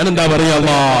നാട്ടുകാരോടൊക്കെ ഞാൻ എന്താ പറയാ?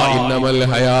 ഇന്നമൽ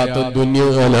ഹയാത്തു ദുനിയ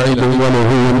ലഅബുൻ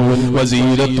വലഹൂൻ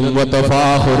വസീനത്തുൻ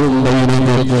വതഫാഖുറുൻ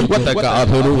ബൈനകും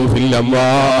വതകാഫുറുൻ ഫിൽ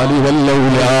അംവാലി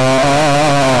വൽഔലാദ്.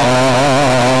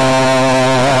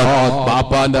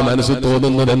 ബാപ്പാന്റെ മനസ്സിൽ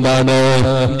തോന്നുന്നത് എന്താണ്?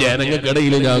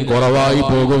 ജനങ്ങൾക്കിടയിൽ ഞാൻ കുറവായി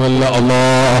പോകുമല്ല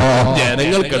അല്ലാഹ്,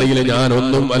 ജനങ്ങൾക്കിടയിൽ ഞാൻ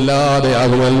ഒന്നും അല്ലാതെ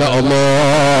ആകുമല്ല അല്ലാഹ്.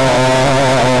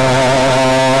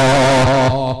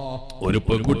 ഒരു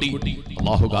പെൺകുട്ടി,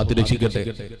 അല്ലാഹു കാത്തുരക്ഷിക്കട്ടെ.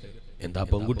 എന്താ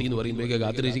പെൺകുട്ടി എന്ന് പറയുമ്പോഴേക്ക്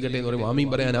കാത്തുരക്ഷിക്കട്ടെ എന്ന് പറയും. മാമിയും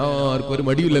പറയാൻ ആർക്കും ഒരു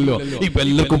മടിയില്ലല്ലോ. ഇപ്പൊ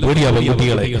എല്ലാവർക്കും പേടിയാ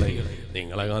പെൺകുട്ടികളെ.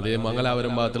 നിങ്ങളെ അതേ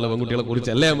മംഗലാപുരം ഭാഗത്തുള്ള പെൺകുട്ടികളെ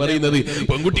കുറിച്ചല്ല ഞാൻ പറയുന്നത്.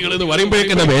 പെൺകുട്ടികൾ എന്ന്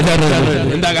പറയുമ്പോഴേക്ക് എന്താ ബേജാറാണ്?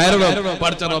 എന്താ കാരണം?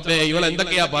 പഠിച്ച റബ്ബേ ഇവൾ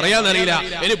എന്തൊക്കെയാ പറയാന്നറിയില്ല.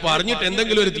 ഇനി പറഞ്ഞിട്ട്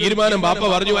എന്തെങ്കിലും ഒരു തീരുമാനം ബാപ്പ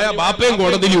പറഞ്ഞു പോയാ ബാപ്പയും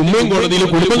കോടതിയിൽ, ഉമ്മയും കോടതിയിൽ,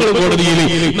 കുടുംബങ്ങളും കോടതിയിൽ.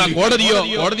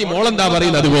 കോടതി മോളെന്താ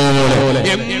പറയുന്നത്? അതുപോലെ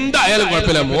എന്തായാലും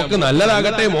കുഴപ്പമില്ല, മോക്ക്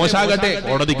നല്ലതാകട്ടെ മോശാകട്ടെ,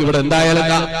 കോടതിക്ക് ഇവിടെ എന്തായാലും.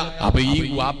 അപ്പൊ ഈ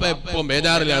ബാപ്പ എപ്പം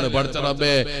ബേജാറിലാണ്. പഠിച്ച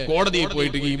റബ്ബേ കോടതിയിൽ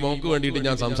പോയിട്ട് ഈ മോക്ക് വേണ്ടിയിട്ട്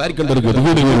ഞാൻ സംസാരിക്കേണ്ട ഒരു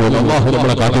ഗതികൂടി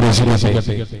നമ്മളെ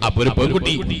കാത്തുരക്ഷിക്കട്ടെ. അപ്പൊ ഒരു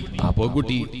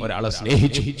പെൺകുട്ടി ഒരാളെ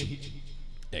സ്നേഹിച്ചു.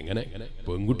 എങ്ങനെ?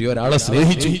 പെൺകുട്ടി ഒരാളെ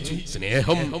സ്നേഹിച്ചു.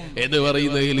 സ്നേഹം എന്ന്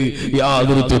പറയുന്നതിൽ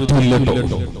യാതൊരു തെറ്റുമില്ലട്ടോ.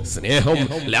 സ്നേഹം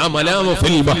ലാ മലാമ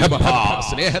ഫിൽ മഹബ്ബ.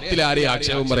 സ്നേഹത്തിൽ ആരെയും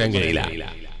ആക്ഷേപം പറയാൻ കഴിയില്ല.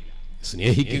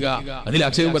 സ്നേഹിക്കുക, അതിൽ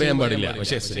ആക്ഷേപം പറയാൻ പാടില്ല.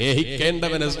 പക്ഷെ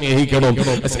സ്നേഹിക്കേണ്ടവനെ സ്നേഹിക്കണം,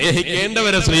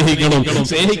 സ്നേഹിക്കേണ്ടവരെ സ്നേഹിക്കണം,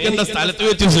 സ്നേഹിക്കേണ്ട സ്ഥലത്ത്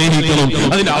വെച്ച് സ്നേഹിക്കണം,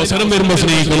 അതിന്റെ അവസരം വരുമ്പോ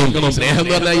സ്നേഹിക്കണം. സ്നേഹം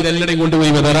എന്ന് പറഞ്ഞാൽ ഇതെല്ലാം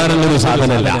കൊണ്ടുപോയി വരാറുള്ള ഒരു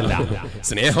സാധനമല്ല.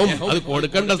 സ്നേഹം അത്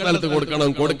കൊടുക്കേണ്ട സ്ഥലത്ത് കൊടുക്കണം,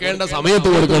 കൊടുക്കേണ്ട സമയത്ത്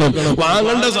കൊടുക്കണം,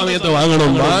 വാങ്ങേണ്ട സമയത്ത്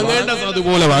വാങ്ങണം, വാങ്ങേണ്ട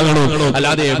അതുപോലെ വാങ്ങണം.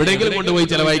 അല്ലാതെ എവിടെയെങ്കിലും കൊണ്ടുപോയി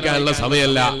ചെലവഴിക്കാനുള്ള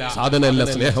സമയമല്ല, സാധനമല്ല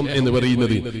സ്നേഹം എന്ന്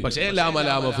പറയുന്നത്. പക്ഷേ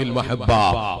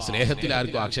സ്നേഹത്തിൽ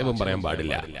ആർക്കും ആക്ഷേപം പറയാൻ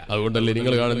പാടില്ല. അതുകൊണ്ടല്ലേ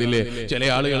നിങ്ങൾ കാണുന്നില്ലേ ചില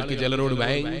ആളുകൾക്ക് ചിലരോട്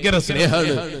ഭയങ്കര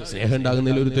സ്നേഹമാണ്. സ്നേഹം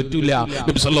ഉണ്ടാകുന്നതിൽ ഒരു തെറ്റില്ല.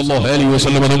 നബി സല്ലല്ലാഹു അലൈഹി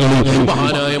വസല്ലം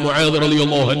മഹാനായ മുആദ്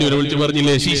റളിയല്ലാഹു അൻഹുവിനെ വിളിച്ചു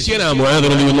പറഞ്ഞില്ലേ, ശിഷ്യനാ മുആദ്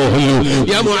റളിയല്ലാഹു അൻഹു,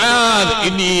 യാ മുആദ്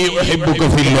ഇന്നി ഉഹിബ്ബുക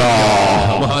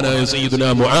ഫില്ലാഹ്. മഹാനായ സയ്യിദുനാ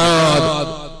മുആദ്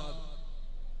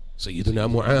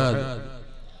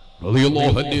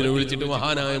റളിയല്ലാഹു അൻഹുവിനെ വിളിച്ചിട്ട്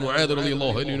മഹാനായ മുആദ്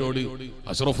റളിയല്ലാഹു അൻഹുവിനോട്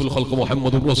അഷ്റഫുൽ ഖൽഖ്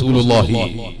മുഹമ്മദുർ റസൂലുള്ളാഹി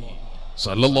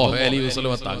സല്ലല്ലാഹു അലൈഹി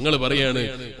വസല്ലം തങ്ങൾ പറയാണ്,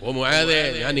 ഓ മുആദേ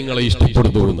ഞാൻ നിങ്ങളെ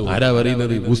ഇഷ്ടപ്പെടുന്നു. ആരാ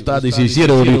പറയുന്നത്? ഉസ്താദ്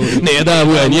ശിഷ്യരോട്,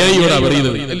 നേതാവ് അനുയായിയോടാ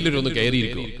പറയുന്നത്. എല്ലാവരും ഒന്ന്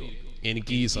കയറിയിരിക്കും.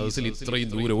 എനിക്ക് ഈ സദസ്സിൽ ഇത്രയും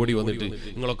ദൂരം ഓടി വന്നിട്ട്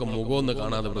നിങ്ങളൊക്കെ മുഖമൊന്ന്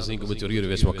കാണാതെ പ്രസംഗിക്കുമ്പോൾ ചെറിയൊരു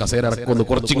വിഷമം. കസേര അടക്കമൊന്ന്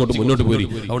കുറച്ചിങ്ങോട്ട് മുന്നോട്ട് പോരി,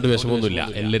 അതുകൊണ്ട് വിഷമമൊന്നുമില്ല.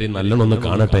 എല്ലാവരും നല്ലോണം ഒന്ന്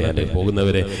കാണട്ടെ. ഞാൻ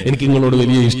പോകുന്നവരെ എനിക്ക് നിങ്ങളോട്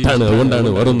വലിയ ഇഷ്ടമാണ്, അതുകൊണ്ടാണ്,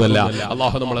 വേറൊന്നുമല്ല.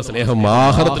 അല്ലാഹു നമ്മളെ സ്നേഹം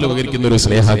ആഖിറത്തിൽ ഉപകരിക്കുന്ന ഒരു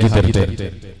സ്നേഹാക്കി തരട്ടെ.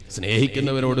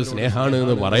 സ്നേഹിക്കുന്നവരോട് സ്നേഹാണ്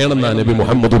എന്ന് പറയണം എന്നാണ് നബി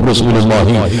മുഹമ്മദ്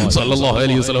റസൂലുള്ളാഹി സ്വല്ലല്ലാഹു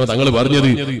അലൈഹി വസല്ലം തങ്ങൾ പറഞ്ഞത്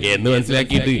എന്ന്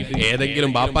മനസ്സിലാക്കിയിട്ട്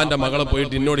ഏതെങ്കിലും ബാപ്പാന്റെ മകളെ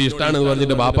പോയിട്ട് എന്നോട് ഇഷ്ടമാണ് എന്ന്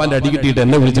പറഞ്ഞിട്ട് ബാപ്പാന്റെ അടി കിട്ടിയിട്ട്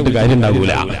എന്നെ വിളിച്ചിട്ട് കാര്യം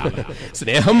ഉണ്ടാകൂല.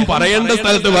 സ്നേഹം പറയേണ്ട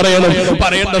സ്ഥലത്ത് പറയണം,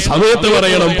 പറയേണ്ട സമയത്ത്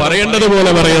പറയണം,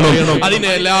 പറയേണ്ടതുപോലെ പറയണം, അതിനെ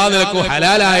എല്ലാ നിലക്കും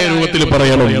ഹലാലായ രൂപത്തിൽ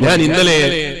പറയണം. ഞാൻ ഇന്നലെ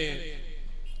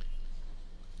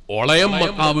ഒളയം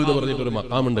മക്കാവ് എന്ന് പറഞ്ഞിട്ടൊരു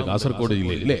മക്കാമുണ്ട് കാസർഗോഡ്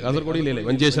ജില്ലയിൽ, കാസർഗോഡ് ജില്ലയിലെ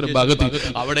മഞ്ചേശ്വരം ഭാഗത്ത്.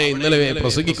 അവിടെ ഇന്നലെ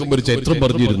പ്രസംഗിക്കുമ്പോൾ ഒരു ചരിത്രം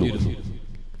പറഞ്ഞിരുന്നു.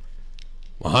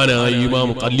 മഹാനായ ഇമാം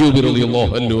ഖല്ലൂബി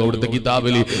റളിയല്ലാഹു അൻഹു അവിടുത്തെ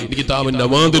കിതാബിൽ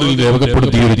നവാദിറുൽ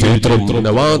രേഖപ്പെടുത്തിയ ഒരു ചരിത്രം,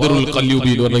 നവാദിറുൽ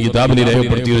ഖല്ലൂബി എന്ന് പറഞ്ഞ കിതാബിൽ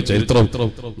രേഖപ്പെടുത്തിയ ഒരു ചരിത്രം.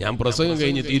 ഞാൻ പ്രസംഗം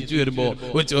കഴിഞ്ഞ് തിരിച്ചു വരുമ്പോ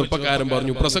ഒരു ചെറുപ്പക്കാരൻ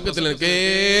പറഞ്ഞു, പ്രസംഗത്തിൽ എനിക്ക്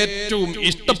ഏറ്റവും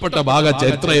ഇഷ്ടപ്പെട്ട ഭാഗം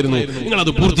ചരിത്രമായിരുന്നു, നിങ്ങൾ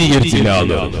അത് പൂർത്തീകരിച്ചില്ല.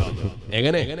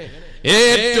 എങ്ങനെ?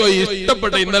 ഏറ്റവും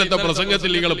ഇഷ്ടപ്പെട്ട ഇന്നലത്തെ പ്രസംഗത്തിൽ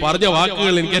നിങ്ങൾ പറഞ്ഞ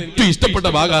വാക്കുകൾ എനിക്ക് ഏറ്റവും ഇഷ്ടപ്പെട്ട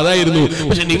ഭാഗം അതായിരുന്നു,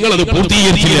 പക്ഷെ നിങ്ങൾ അത്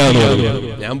പൂർത്തീകരിച്ചില്ല എന്ന് പറഞ്ഞു.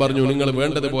 ഞാൻ പറഞ്ഞു, നിങ്ങൾ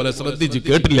വേണ്ടതുപോലെ ശ്രദ്ധിച്ച്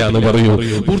കേട്ടില്ല എന്ന് പറയൂ,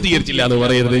 പൂർത്തീകരിച്ചില്ല എന്ന്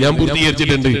പറയരുത്. ഞാൻ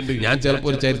പൂർത്തീകരിച്ചിട്ടുണ്ട്. ഞാൻ ചിലപ്പോൾ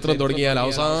ഒരു ചരിത്രം തുടങ്ങിയാൽ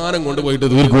അവസാനം കൊണ്ടുപോയിട്ട്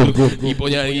തീർക്കും. ഇപ്പൊ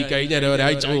ഞാൻ ഈ കഴിഞ്ഞ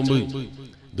ഒരാഴ്ച മുമ്പ്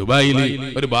ദുബായിൽ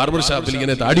ഒരു ബാർബർ ഷാപ്പിൽ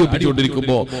ഇങ്ങനെ താടി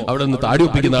ഒപ്പിച്ചുകൊണ്ടിരിക്കുമ്പോ അവിടെ നിന്ന് താടി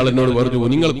ഒപ്പിക്കുന്ന ആളെന്നോട് പറഞ്ഞു,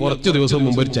 നിങ്ങൾ കുറച്ച് ദിവസം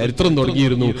മുമ്പ് ഒരു ചരിത്രം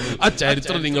തുടങ്ങിയിരുന്നു, ആ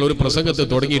ചരിത്രം നിങ്ങൾ ഒരു പ്രസംഗത്തെ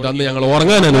തുടങ്ങിയിട്ട് അന്ന് ഞങ്ങൾ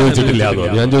ഉറങ്ങാൻ അനുവദിച്ചിട്ടില്ല എന്ന്.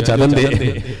 ഞാൻ ചോദിച്ചു അതെന്തേ?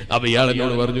 അപ്പൊ ഇയാൾ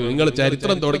എന്നോട് പറഞ്ഞു, നിങ്ങൾ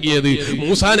ചരിത്രം തുടങ്ങിയത്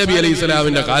മൂസാ നബി അലൈഹി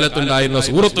സ്വലാമിന്റെ കാലത്തുണ്ടായിരുന്ന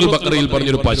സൂറത്തുൽ ബഖറയിൽ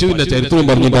പറഞ്ഞൊരു പശുവിന്റെ ചരിത്രം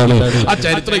പറഞ്ഞിട്ടാണ്. ആ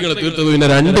ചരിത്രം നിങ്ങൾ തീർത്തത് പിന്നെ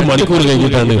 2 മണിക്കൂർ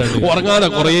കഴിഞ്ഞിട്ടാണ്. ഉറങ്ങാതെ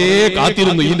കുറെ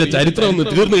കാത്തിരുന്നു, ഇതിന്റെ ചരിത്രം ഒന്ന്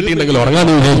തീർന്നു കിട്ടിയിട്ടുണ്ടെങ്കിൽ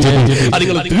ഉറങ്ങാന്ന് വിചാരിച്ചിട്ട് അത്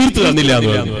നിങ്ങൾ തീർത്തു തന്നില്ല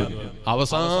എന്ന് പറഞ്ഞു.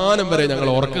 അവസാനം വരെ ഞങ്ങൾ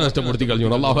ഉറക്കം നഷ്ടപ്പെടുത്തി കഴിഞ്ഞു.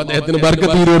 അല്ലാഹു അദ്ദേഹത്തിന്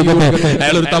ബർക്കത്ത് കൊടുക്കട്ടെ.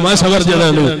 അയാൾ ഒരു തമാശ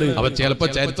പറഞ്ഞതാണ്. അപ്പൊ ചിലപ്പോ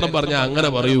ചരിത്രം പറഞ്ഞാൽ അങ്ങനെ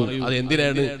പറയൂ, അത്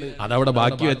എന്തിനാണ്? അതവിടെ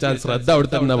ബാക്കി വെച്ചാൽ ശ്രദ്ധ അവിടെ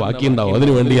തന്നെ ബാക്കി ഉണ്ടാവും,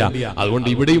 അതിനു വേണ്ടിയാ. അതുകൊണ്ട്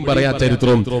ഇവിടെയും പറയാ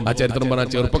ചരിത്രം. ആ ചരിത്രം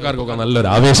പറഞ്ഞാൽ ചെറുപ്പക്കാർക്കൊക്കെ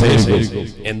നല്ലൊരു ആവേശമായിരിക്കും.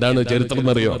 എന്താണ് ചരിത്രം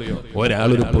എന്നറിയോ?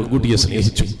 ഒരാളൊരു പെൺകുട്ടിയെ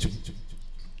സ്നേഹിച്ചു.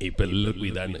 ഇപ്പൊ എല്ലാവർക്കും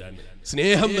ഇതാണ്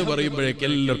സ്നേഹം എന്ന് പറയുമ്പോഴേക്ക്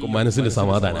എല്ലാവർക്കും മനസ്സിന്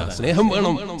സമാധാനം. സ്നേഹം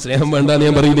വേണം, സ്നേഹം വേണ്ടെന്ന്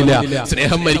ഞാൻ പറയുന്നില്ല.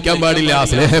 സ്നേഹം മരിക്കാൻ പാടില്ല,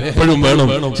 സ്നേഹം എപ്പോഴും വേണം.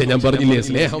 പക്ഷെ ഞാൻ പറഞ്ഞില്ലേ,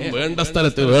 സ്നേഹം വേണ്ട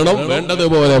സ്ഥലത്ത് വേണം,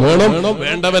 വേണ്ടതുപോലെ വേണം,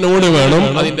 വേണ്ടവനോട് വേണം,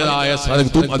 അതിൻ്റെതായ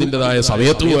സ്ഥലത്തും അതിൻ്റെതായ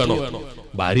സമയത്തും വേണം.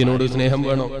 ഭാര്യനോട് സ്നേഹം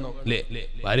വേണം, അല്ലേ?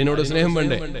 ഭാര്യനോട് സ്നേഹം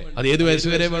വേണ്ടേ? അത് ഏത് വയസ്സ്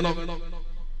വരെ വേണം?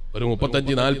 ഒരു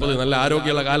 35-40 നല്ല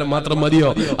ആരോഗ്യമുള്ള കാലം മാത്രം മതിയോ?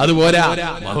 അതുപോരാ.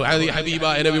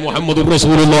 ഹബീബായ നബി മുഹമ്മദ്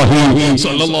റസൂലുള്ളാഹി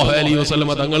സ്വല്ലല്ലാഹു അലൈഹി വസല്ലം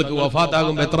തങ്ങൾക്ക്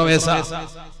വഫാത്താകുമ്പോൾ എത്ര വയസ്സാ?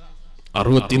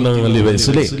 64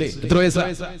 വയസ്സിലെ. എത്ര വയസ്സാ?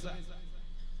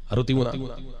 63.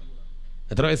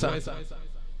 എത്ര വയസ്സാ?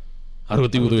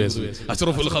 63 വയസ്സ്.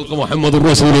 അഷ്റഫുൽ ഖൽഖ് മുഹമ്മദ്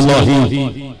റസൂലുള്ളാഹി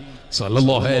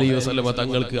സല്ലല്ലാഹു അലൈഹി വസല്ലം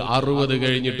തങ്ങൾക്ക് 60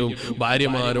 കഴിഞ്ഞിട്ടും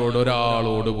ഭാര്യമാരോട്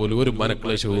ഒരാളോട് പോലും ഒരു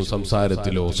മനക്ലേശവും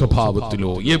സംസാരത്തിലോ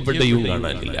സ്വഭാവത്തിലോ എവിടെയും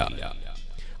കാണാനില്ല.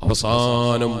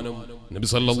 അവസാനം നബി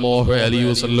സല്ലല്ലാഹു അലൈഹി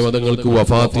വസല്ലം തങ്ങൾക്ക്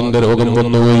വഫാത്തിന്റെ രോഗം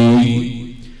വന്നുപോയി.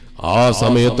 ആ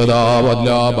സമയത്ത്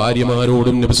എല്ലാ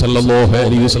ഭാര്യമാരോടും നബി സല്ലല്ലാഹു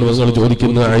അലൈഹി വസല്ലം തങ്ങൾ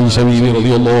ചോദിക്കുന്ന, ആയിഷ ബീവി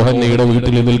റളിയല്ലാഹു അൻഹയുടെ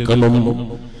വീട്ടിൽ നിൽക്കണം.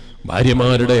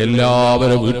 ഭാര്യമാരുടെ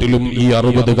എല്ലാവരുടെ വീട്ടിലും ഈ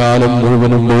 60 കാലം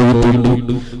മുഴുവനും പോയിട്ടുണ്ട്.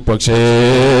 പക്ഷേ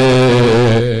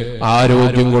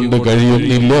ആരോഗ്യം കൊണ്ട്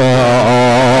കഴിയുന്നില്ല.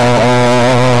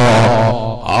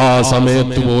 ആ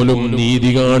സമയത്ത് പോലും നീതി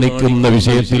കാണിക്കുന്ന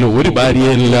വിഷയത്തിൽ ഒരു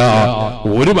ഭാര്യയല്ല,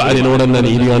 ഒരു ഭാര്യനോട് തന്നെ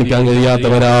നീതി കാണിക്കാൻ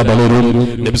കഴിയാത്തവരാ പലരും.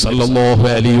 നബി സല്ലല്ലാഹു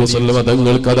അലൈഹി വസല്ലം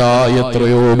തങ്ങൾക്കതാ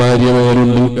എത്രയോ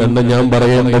ഭാര്യമാരുണ്ട് എന്ന് ഞാൻ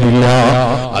പറയേണ്ടതില്ല.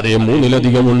 അതേ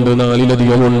 3-ലധികമുണ്ട്,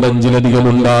 4-ലധികമുണ്ട്,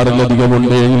 5-ലധികമുണ്ട്,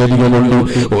 6-ലധികമുണ്ട്, 7-ലധികമുണ്ട്.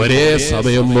 ഒരേ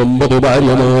സമയം 9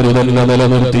 ഭാര്യമാര് തന്നെ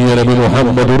നിലനിർത്തിയ നബി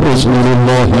മുഹമ്മദ്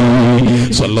റസൂലുള്ളാഹി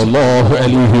സ്വല്ലല്ലാഹു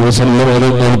അലൈഹി വസല്ലം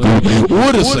തങ്ങൾക്ക്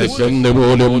ഒരു സെക്കൻഡ്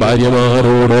പോലും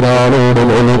ഭാര്യമാരോട് ഒരാളോട്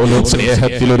പോലും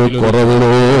സ്നേഹത്തിലൊരു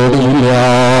കുറവിനോടില്ല.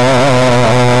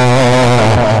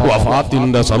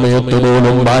 വഫാത്തിന്റെ സമയത്ത്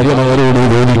പോലും ഭാര്യമാരോട്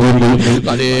ചോദിക്കുന്നു,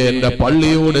 അതേ എന്റെ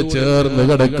പള്ളിയോട് ചേർന്ന്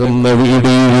കിടക്കുന്ന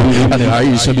വീട് അത്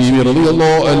ആയിഷ ബീവി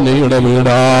റളിയല്ലാഹു അൻഹയുടെ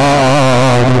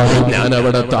വീടാണ്. ഞാൻ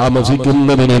അവിടെ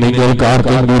താമസിക്കുന്നതിന് നിങ്ങൾക്ക്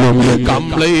ആർക്കെങ്കിലും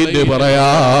കംപ്ലൈന്റ്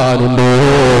പറയാനുണ്ടോ?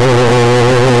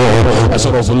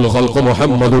 അഷ്റഫുൽ ഖൽഖ്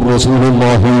മുഹമ്മദുർ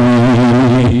റസൂലുള്ളാഹി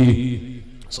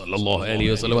സ്വല്ലല്ലാഹു അലൈഹി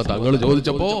വസല്ലം തങ്ങൾ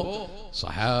ചോദിച്ചപ്പോ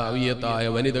സഹാബിയത്തായ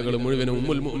വനിതകൾ മുഴുവനും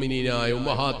ഉമ്മുൽ മുഅ്മിനീനായ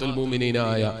ഉമ്മഹാത്തുൽ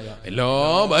മുഅ്മിനീനായ എല്ലാ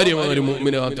ഭാര്യമാരും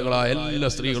മുഅ്മിനാത്തുകളായ എല്ലാ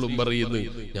സ്ത്രീകളും പറയുന്നു,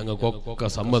 ഞങ്ങൾക്കൊക്കെ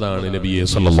സമ്മതാണ് നബിയെ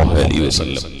സ്വല്ലല്ലാഹു അലൈഹി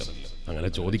വസല്ലം. അങ്ങനെ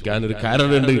ചോദിക്കാനൊരു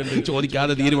കാരണമുണ്ട്.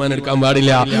 ചോദിക്കാതെ തീരുമാനം എടുക്കാൻ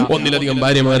പാടില്ല. 1-ലധികം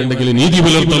ഭാര്യമാരുണ്ടെങ്കിൽ നീതി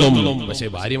പുലർത്തണം. പക്ഷെ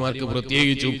ഭാര്യമാർക്ക്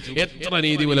പ്രത്യേകിച്ചും എത്ര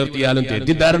നീതി പുലർത്തിയാലും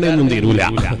തെറ്റിദ്ധാരണയൊന്നും തീരൂല.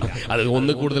 അത്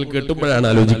ഒന്ന് കൂടുതൽ കെട്ടുമ്പോഴാണ്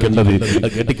ആലോചിക്കേണ്ടത്.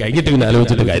 അത് കെട്ടി കഴിഞ്ഞിട്ട് പിന്നെ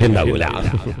ആലോചിച്ചിട്ട് കാര്യം ഉണ്ടാവൂല.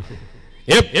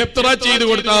 എത്ര ചെയ്തു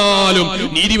കൊടുത്താലും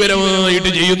നീതിപരമായിട്ട്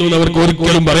ചെയ്യുന്നു എന്ന് അവർക്ക്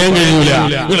ഒരിക്കലും പറയാൻ കഴിയൂല.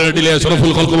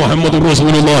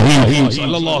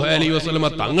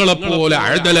 തങ്ങളെപ്പോലെ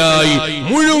അഴതലായി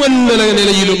മുഴുവൻ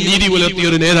നിലയിലും നീതി പുലർത്തിയ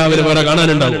ഒരു നേതാവിനെ വേറെ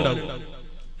കാണാനുണ്ടാവും?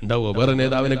 ഉണ്ടാവോ? വേറെ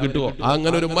നേതാവിനെ കിട്ടുവോ?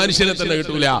 അങ്ങനെ ഒരു മനുഷ്യനെ തന്നെ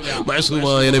കിട്ടൂല.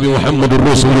 മഅ്സൂമായ നബി മുഹമ്മദ്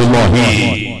റസൂലുള്ളാഹി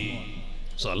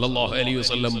സല്ലല്ലാഹു അലൈഹി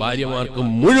വസല്ലം ഭാര്യമാർക്ക്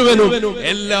മുഴുവനും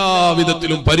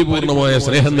എല്ലാവിധത്തിലും പരിപൂർണമായ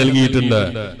സ്നേഹം നൽകിയിട്ടുണ്ട്.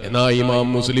 എന്നാൽ ഇമാം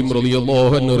മുസ്ലിം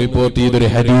റളിയല്ലാഹു അൻഹു റിപ്പോർട്ട് ചെയ്തൊരു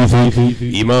ഹദീസ്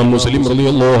ഇമാം മുസ്ലിം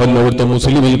റളിയല്ലാഹു അൻഹു അവിടുത്തെ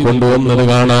മുസ്ലിമിൽ കൊണ്ടുവന്നത്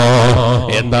കാണാം.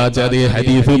 എന്താ വെച്ചാൽ ഈ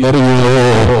ഹദീസ് അറിയോ?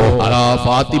 അതാ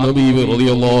ഫാത്തിമ ബീവി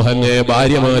റളിയല്ലാഹു അൻഹയെ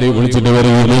ഭാര്യമാരെ വിളിച്ചിട്ട്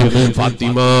പറയുന്നു,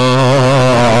 ഫാത്തിമ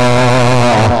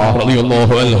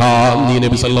റളിയല്ലാഹു അൻഹാ, നീ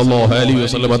നബി സല്ലല്ലാഹു അലൈഹി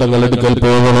വസല്ലം തങ്ങളുടെ അടുക്കൽ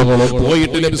പോകണം.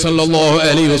 പോയിട്ട് നബി സല്ലല്ലാഹു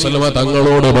അലൈഹി വസല്ലം തങ്ങളോട്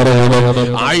പറയണം,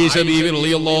 ആയിഷ ബീവി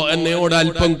റളിയല്ലാഹു അൻഹയോട്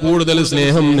അല്പം കൂടുതൽ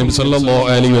സ്നേഹം നബി സല്ലല്ലാഹു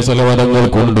അലൈഹി വസല്ലം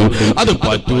തങ്ങൾക്കുണ്ട്, അത്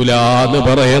പറ്റൂല എന്ന്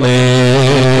പറയണേ.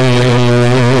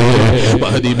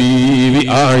 മഹദി ബീവി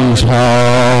ആയിഷ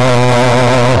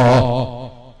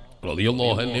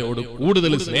റളിയല്ലാഹു അൻഹയോട്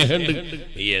കൂടുതൽ സ്നേഹമുണ്ട്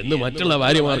എന്ന് മറ്റുള്ള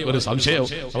ഭാര്യമാർക്ക് ഒരു സംശയം.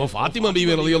 അപ്പൊ ഫാത്തിമ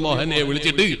ബീവി റളിയല്ലാഹു അൻഹയെ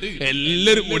വിളിച്ചിട്ട്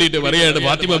എല്ലാവരും കൂടിയിട്ട് പറയാണ്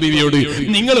ഫാത്തിമ ബീവിയോട്,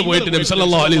 നിങ്ങൾ പോയിട്ട് നബി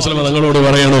സല്ലല്ലാഹു അലൈഹി വസല്ലം തങ്ങളോട്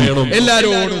പറയണം,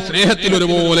 എല്ലാവരോടും സ്നേഹത്തിൽ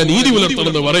ഒരുപോലെ നീതി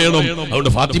പുലർത്തണമെന്ന് പറയണം.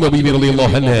 അതുകൊണ്ട് ഫാത്തിമ ബീവി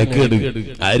റളിയല്ലാഹു അൻഹയെ കേട്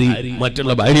ആര്?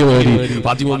 മറ്റുള്ള ഭാര്യമാര്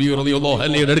ഫാത്തിമ ബീവി റളിയല്ലാഹു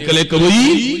അൻഹയുടെ അടുക്കലേക്ക് പോയി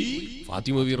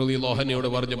ഫാത്തിമ ബീവി റളിയല്ലാഹു അൻഹയോട്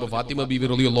പറഞ്ഞപ്പോൾ ഫാത്തിമ ബീവി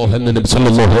റളിയല്ലാഹു അൻഹ നബി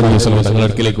സല്ലല്ലാഹു അലൈഹി വസല്ലം തങ്ങളുടെ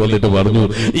അടുക്കലേക്ക് വന്നിട്ട് പറഞ്ഞു,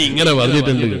 ഇങ്ങനെ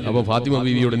പറഞ്ഞിട്ടുണ്ട്. അപ്പൊ ഫാത്തിമ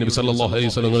ബീവിയോട് നബി സല്ലല്ലാഹു അലൈഹി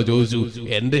വസല്ലം ചോദിച്ചു,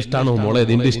 എന്റെ ഇഷ്ടാണോ മോളെ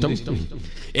നിന്റെ ഇഷ്ടം?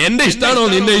 എന്റെ ഇഷ്ടാണോ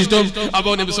നിന്റെ ഇഷ്ടം? അപ്പൊ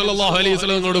നബി സല്ലല്ലാഹു അലൈഹി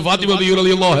വസല്ലം ഫാത്തിമ ബീവി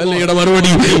റളിയല്ലാഹു അൻഹയുടെ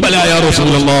മറുപടി, ബലാ യാ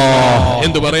റസൂലല്ലാഹ്,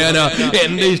 എന്ത് പറയാനാ?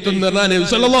 എന്റെ ഇഷ്ടം എന്ന് പറഞ്ഞാൽ നബി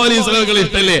സല്ലല്ലാഹു അലൈഹി വസല്ലം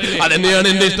ഇഷ്ടല്ലേ, അതെന്നെയാണ്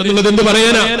എന്റെ ഇഷ്ടം എന്നുള്ളത് എന്ത്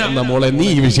പറയാനാ? എന്നാ മോളെ നീ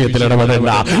ഈ വിഷയത്തിൽ ഇടപെടേണ്ട,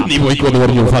 നീ പോയിക്കോന്ന്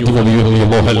പറഞ്ഞു ഫാത്തിമ ബീവി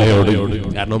റളിയല്ലാഹു അൻഹയോട്.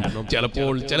 കാരണം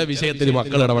ചിലപ്പോൾ ചില വിഷയത്തിൽ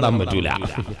മക്കൾ ഇടപെടാൻ പറ്റൂല.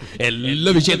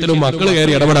 എല്ലാ വിഷയത്തിലും മക്കൾ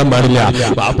കയറി ഇടപെടാൻ പാടില്ല.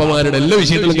 ബാപ്പമാരുടെ എല്ലാ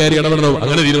വിഷയത്തിലും കയറി ഇടപെടണം,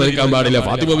 അങ്ങനെ തീരുമാനിക്കാൻ പാടില്ല.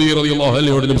 ഫാത്തിമ ബീവി റളിയല്ലാഹു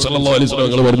അൻഹയോട് നബി സല്ലല്ലാഹു അലൈഹി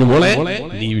വസല്ലം പറഞ്ഞു, മോളെ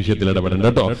നീ ഈ വിഷയത്തിൽ ഇടപെടണ്ട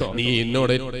കേട്ടോ, നീ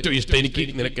എന്നോട് ഏറ്റവും ഇഷ്ടം, എനിക്ക്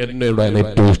നിനക്ക് എന്നോട്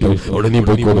ഏറ്റവും ഇഷ്ടം, അവിടെ നീ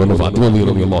പോയിക്കോന്ന് ഫാത്തിമ ബീവി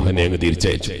റളിയല്ലാഹു അൻഹയെ അങ്ങ്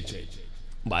തിരിച്ചയച്ചു.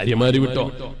 ഭാര്യമാര് വിട്ടോ?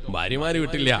 ഭാര്യമാര്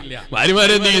വിട്ടില്ല.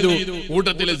 ഭാര്യമാരെന്ത് ചെയ്തു?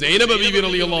 കൂട്ടത്തില് സൈനബ ബീവി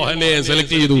റളിയല്ലാഹു അൻഹയെ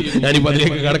സെലക്ട് ചെയ്തു. ഞാനിപ്പോ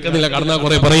അതിലേക്ക് കടക്കുന്നില്ല, കടന്നാ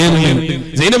കുറെ പറയാനുണ്ട്.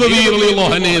 സൈനബ ബീവി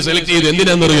റളിയല്ലാഹു അൻഹയെ സെലക്ട് ചെയ്ത്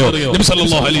എന്തിനാണെന്നറിയോ? നബി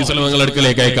സല്ലല്ലാഹു അലൈഹി വസല്ലം തങ്ങളുടെ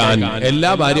അടുക്കലേക്ക് അയക്കാൻ.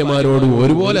 എല്ലാ ഭാര്യമാരോടും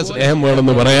ഒരുപോലെ സ്നേഹം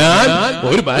വേണമെന്ന് പറയാൻ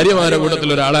ഒരു ഭാര്യമാരുടെ കൂട്ടത്തിൽ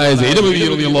ഒരാളായ സൈനബ ബീവി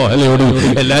റളിയല്ലാഹു അൻഹയോട്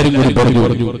എല്ലാരും കൂടി പറഞ്ഞു.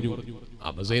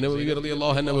 അപ്പൊ സൈനബ ബീവി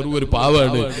റളിയല്ലാഹു അൻഹ ഒരു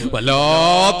പാവാണ്,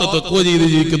 വല്ലാത്ത തഖ്വ ചെയ്ത്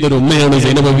ജീവിക്കുന്ന ഒരു ഉമ്മയാണ്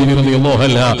സൈനബ ബീവി റളിയല്ലാഹു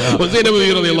അൻഹ. സൈനബ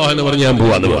ബീവി റളിയല്ലാഹു അൻഹ പറഞ്ഞു, ഞാൻ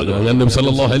പോവാന്ന് പറഞ്ഞു. അങ്ങനെ നബി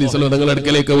സല്ലല്ലാഹു അലൈഹി വസല്ലം തങ്ങളുടെ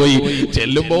അടുക്കലേക്ക് പോയി.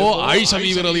 ചെല്ലുമ്പോ ആയിഷ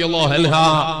ബീവി റളിയല്ലാഹു അൻഹ,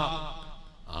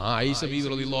 ആയിഷ ബീവി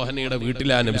റളിയല്ലാഹു അൻഹയുടെ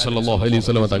വീട്ടിലാണ് നബി സല്ലല്ലാഹു അലൈഹി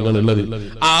വസല്ലം തങ്ങൾ ഉള്ളത്.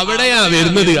 അവിടെയാ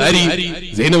വരുന്നത് ആരി?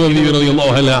 സൈനബ ബീവി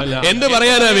റളിയല്ലാഹു അൻഹ. എന്ത്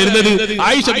പറയാനാ വരുന്നത്?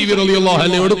 ആയിഷ ബീവി റളിയല്ലാഹു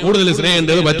അൻഹയോട് കൂടുതൽ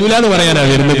സ്നേഹമുണ്ട്, പറ്റൂല എന്ന് പറയാനാ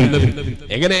വരുന്നത്.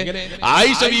 എങ്ങനെ?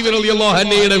 ആയിഷ ബീവി റളിയല്ലാഹു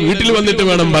അൻഹയുടെ വീട്ടിൽ വന്നിട്ട്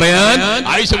വേണം പറയാൻ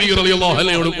ആയിഷ ബീവി റളിയല്ലാഹു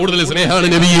അൻഹയോട് കൂടുതൽ സ്നേഹമാണ്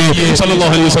നബിയെ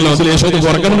സല്ലല്ലാഹു അലൈഹി വസല്ലം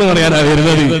കുറക്കണം എന്ന് പറയാനാ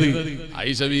വരുന്നത്.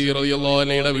 ആയിഷ ബീവി റളിയല്ലാഹു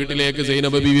അൻഹയുടെ വീട്ടിലേക്ക്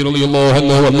സൈനബ ബീവി റളിയല്ലാഹു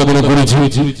അൻഹ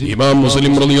വന്നതിനെക്കുറിച്ച് ഇമാം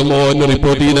മുസ്ലിം റളിയല്ലാഹു അൻഹു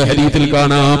റിപ്പോർട്ട് ചെയ്ത ഹദീസിൽ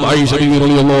കാണാം. ആയിഷ ബീവി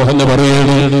റളിയല്ലാഹു അൻഹ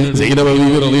പറയുന്നു, സൈനബ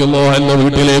ബീവി റളിയല്ലാഹു അൻഹ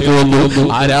വീട്ടിലേക്ക് വന്നു.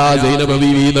 ആരാ സൈനബ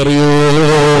ബീവി എന്നറിയോ?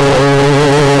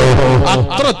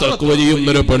 അത്ര തഖ്വ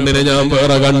ചെയ്യുന്നൊരു പെണ്ണിനെ ഞാൻ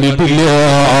വേറെ കണ്ടിട്ടില്ല.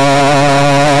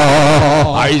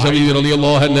 ആയിഷ ബീവി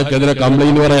റളിയല്ലാഹു അൻഹക്കെതിരെ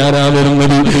കംപ്ലൈന്റ് പറയാനാ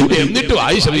വരുന്നത്. എന്നിട്ടും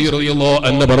ആയിഷ ബീവി റളിയല്ലാഹു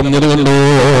അൻഹ പറഞ്ഞത് കൊണ്ട്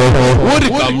ഒരു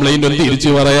കംപ്ലൈന്റും തിരിച്ചു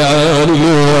പറയാനില്ല.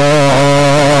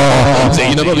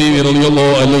 സൈനബ ബീവി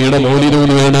റളിയല്ലാഹു അൻഹയുടെ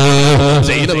മൗലിദൂലാണ്.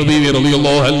 സൈനബ ബീവി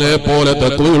റളിയല്ലാഹു അൻഹയെ പോലെ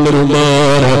തഖ്വയുള്ളൊരു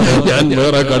ഉമ്മാനെ ഞാൻ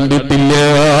വേറെ കണ്ടിട്ടില്ല.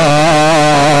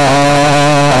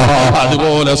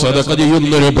 അതുപോലെ സദഖ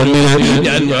ചെയ്യുന്നൊരു പെണ്ണിനെ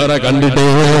ഞാൻ വേറെ കണ്ടിട്ടേ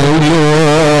ഇല്ല.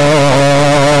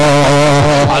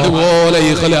 അതുപോലെ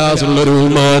ഇഖ്ലാസുള്ളൊരു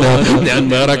ഉമ്മാനെ ഞാൻ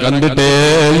വേറെ കണ്ടിട്ടേ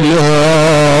ഇല്ല.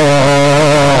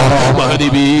 മഹദി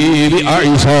ബീവി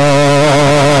ആയിഷ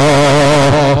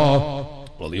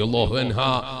റളിയല്ലാഹു അൻഹാ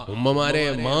ഉമ്മമാരെ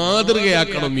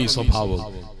മാതൃകയാക്കണം ഈ സ്വഭാവം.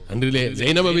 കണ്ടില്ലേ,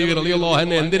 സൈനബ ബീവി റളിയല്ലാഹു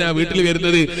അൻഹ എന്തിനാ വീട്ടിൽ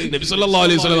വരുന്നത്? നബി സല്ലല്ലാഹു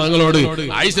അലൈഹി വസല്ലം തങ്ങളോട്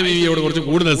ആയിഷ ബീവിയോട് കുറച്ച്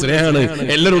കൂടുതൽ സ്നേഹമാണ്,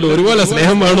 എല്ലാവരോടും ഒരുപോലെ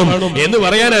സ്നേഹം വേണം എന്ന്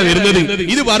പറയാനാ വരുന്നത്.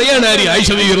 ഇത് പറയാനാരി ആയിഷ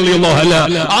ബീവി റളിയല്ലാഹു അൻഹ.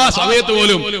 ആ സമയത്ത്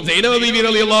പോലും സൈനബ ബീവി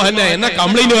റളിയല്ലാഹു അൻഹ എന്ന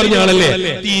കംപ്ലൈന്റ് പറഞ്ഞ ആളല്ലേ,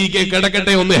 തീക്ക്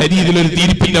കിടക്കട്ടെ ഒന്ന് ഹദീസിൽ ഒരു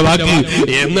തിരിപ്പിന്റെ വാക്ക്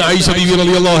എന്ന് ആയിഷ ബീവി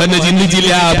റളിയല്ലാഹു അൻഹ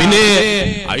ചിന്തിച്ചില്ല. പിന്നെ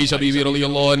ആയിഷ ബീവി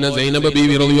റളിയല്ലാഹു അൻഹ സൈനബ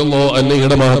ബീവി റളിയല്ലാഹു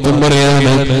അൻഹയുടെ മഹത്വം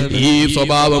പറയാണ്. ഈ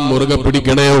സ്വഭാവം മുറുകെ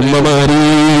പിടിക്കണേ ഉമ്മമാരി.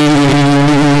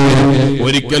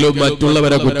 ഒരിക്കലും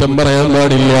മറ്റുള്ളവരെ കുറ്റം പറയാൻ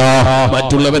പാടില്ല,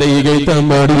 മറ്റുള്ളവരെ ഇകഴ്ത്താൻ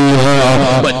പാടില്ല,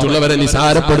 മറ്റുള്ളവരെ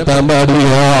നിസാരപ്പെടുത്താൻ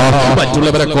പാടില്ല,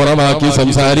 മറ്റുള്ളവരെ കുറവാക്കി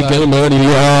സംസാരിക്കാൻ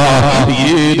പാടില്ല.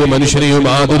 ഏത് മനുഷ്യരെയും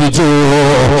ആദരിച്ചു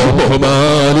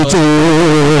ബഹുമാനിച്ചു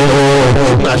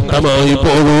നഷ്ടമായി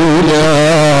പോകൂല.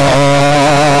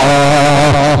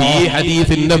 ഈ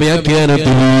ഹദീസിന്റെ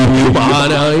വ്യാഖ്യാനത്തിൽ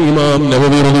മഹാനായ ഇമാം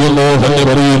നവവി റളിയല്ലാഹു അൻഹു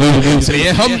പറയുന്നു,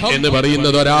 സ്നേഹം എന്ന്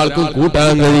പറയുന്നത് ഒരാൾക്കും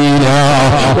കൂട്ടാൻ കഴിയില്ല,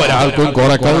 ഒരാൾക്കും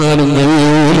കുറക്കാനും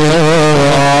കഴിയൂല.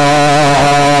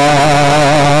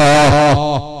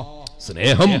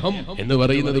 സ്നേഹം എന്ന്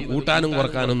പറയുന്നത് കൂട്ടാനും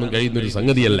കുറക്കാനൊന്നും കഴിയുന്ന ഒരു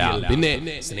സംഗതിയല്ല. പിന്നെ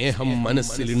സ്നേഹം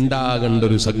മനസ്സിൽ ഉണ്ടാകേണ്ട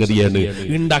ഒരു സംഗതിയാണ്,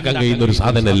 ഉണ്ടാക്കാൻ കഴിയുന്ന ഒരു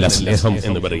സാധനമല്ല സ്നേഹം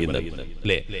എന്ന് പറയുന്നത്.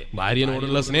 അല്ലെ,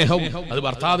 ഭാര്യനോടുള്ള സ്നേഹം അത്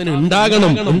ഭർത്താവിന്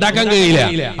ഉണ്ടാകണം, ഉണ്ടാക്കാൻ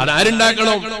കഴിയില്ല. അത്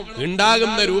ആരുണ്ടാക്കണം?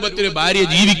 ഉണ്ടാകുന്ന രൂപത്തിൽ ഭാര്യ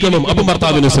ജീവിക്കണം, അപ്പം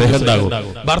ഭർത്താവിന് സ്നേഹം ഉണ്ടാകും.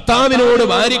 ഭർത്താവിനോട്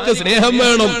ഭാര്യക്ക് സ്നേഹം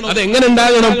വേണം, അത് എങ്ങനെ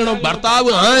ഉണ്ടാകണം?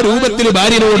 ഭർത്താവ് ആ രൂപത്തിൽ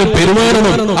ഭാര്യനോട്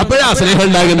പെരുമാറണം, അപ്പോഴാ സ്നേഹം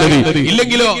ഉണ്ടാകുന്നത്.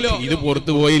 ഇല്ലെങ്കിലോ ഇത്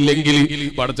പുറത്തു പോയില്ലെങ്കിൽ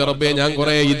പടച്ചറബേ ഞാൻ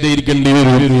കുറെ ഇദ്ദ ഇരിക്കേണ്ടി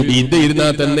വരും. ഇദ്ദ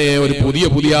ഇരുന്നാൽ തന്നെ ഒരു പുതിയ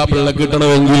പുതിയാപ്പിള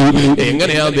കിട്ടണമെങ്കിൽ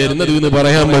എങ്ങനെയാ വരുന്നത് എന്ന്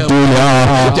പറയാൻ പറ്റൂല.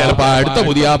 ചിലപ്പോ അടുത്ത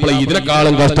പുതിയാപ്പിള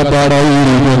ഇതിനെക്കാളും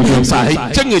കഷ്ടപ്പാടായിരിക്കും.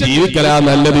 സഹിച്ചങ്ങ് ജീവിക്കലാ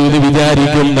നല്ലത് എന്ന്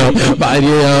വിചാരിക്കുന്ന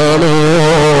ഭാര്യയാണോ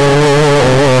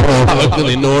അവർക്ക്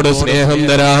നിന്നോട് സ്നേഹം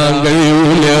തരാൻ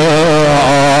കഴിയൂല.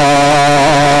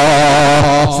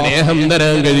 സ്നേഹം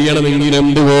തരാൻ കഴിയണമെങ്കിൽ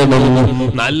എന്ത് വേണം?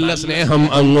 നല്ല സ്നേഹം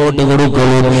അങ്ങോട്ട്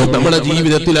കൊടുക്കണം. നമ്മുടെ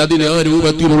ജീവിതത്തിൽ അതിന് ആ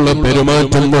രൂപത്തിലുള്ള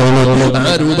പെരുമാറ്റം വേണം,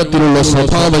 ആ രൂപത്തിലുള്ള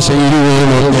സ്വഭാവ ശൈലി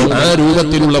വേണം, ആ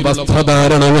രൂപത്തിലുള്ള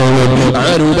വസ്ത്രധാരണ വേണം, ആ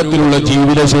രൂപത്തിലുള്ള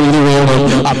ജീവിത ശൈലി വേണം.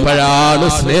 അപ്പോഴാണ്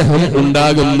സ്നേഹം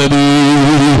ഉണ്ടാകുന്നത്.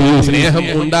 സ്നേഹം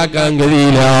ഉണ്ടാക്കാൻ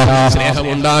കഴിയില്ല, സ്നേഹം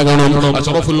ഉണ്ടാകണം.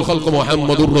 അഷ്റഫുൽ ഖൽഖ്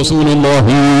മുഹമ്മദുർ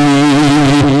റസൂലുള്ളാഹി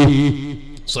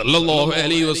സല്ലല്ലാഹു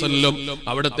അലൈഹി വസല്ലം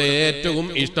അവിടുത്തെ ഏറ്റവും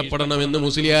ഇഷ്ടപ്പെടണമെന്ന്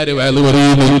മുസ്ലിയാര് വഅദ്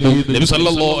പറയുന്നു. നബി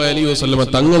സല്ലല്ലാഹു അലൈഹി വസല്ലം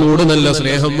തങ്ങളോട് നല്ല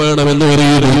സ്നേഹം വേണമെന്ന്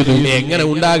പറയുന്നു. എങ്ങനെ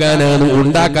ഉണ്ടാകാനാണ്?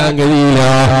 ഉണ്ടാക്കാൻ കഴിയില്ല.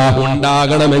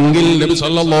 ഉണ്ടാകണമെങ്കിൽ നബി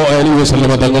സല്ലല്ലാഹു അലൈഹി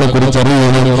വസല്ലം തങ്ങളെ കുറിച്ച്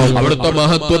അറിയണം, അവിടുത്തെ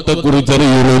മഹത്വത്തെ കുറിച്ച്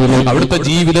അറിയണം, അവിടുത്തെ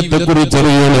ജീവിതത്തെ കുറിച്ച്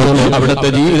അറിയണം, അവിടുത്തെ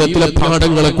ജീവിതത്തിലെ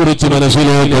പാഠങ്ങളെ കുറിച്ച്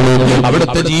മനസ്സിലാക്കണം,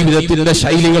 അവിടുത്തെ ജീവിതത്തിന്റെ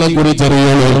ശൈലികളെ കുറിച്ച്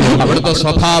അറിയണം, അവിടുത്തെ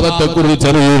സ്വഭാവത്തെ കുറിച്ച്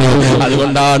അറിയണം.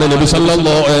 അതുകൊണ്ടാണ് നബി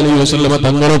സല്ലല്ലാഹു അലൈഹി വസല്ലം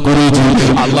തങ്ങളെ കുറിച്ച്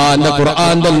അല്ലാഹുവിന്റെ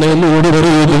ഖുർആൻ തന്നെ എന്നോട്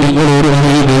പറയുന്നു, നിങ്ങളോട്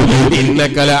പറയുന്നു,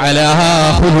 ഇന്നക ലഅലാ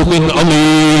ഖുലുഖിൻ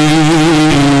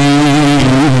അളീം.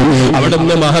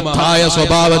 അവിടുന്ന് മഹത്തായ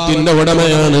സ്വഭാവത്തിന്റെ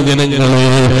ഉടമയാണ് ജനങ്ങളെ,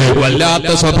 വല്ലാത്ത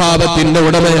സ്വഭാവത്തിന്റെ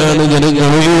ഉടമയാണ്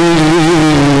ജനങ്ങളെ.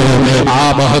 ആ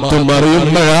മഹത്വം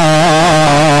അറിയുമ്പോഴാ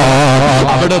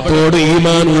അവിടത്തോട്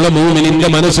ഈമാനുള്ള മൂമിനിന്റെ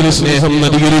മനസ്സിൽ സ്നേഹം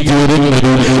അധികരിച്ചു വരുന്നത്.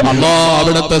 അല്ലാഹ്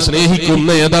അവിടത്തെ സ്നേഹിക്കുന്ന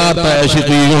യഥാർത്ഥ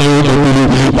ആശിഖീകളോട്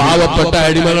പാവപ്പെട്ട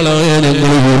അടിമകളായ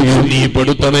ഞങ്ങൾ നീ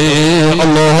പെടുത്തണേ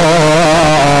അല്ലാഹ്.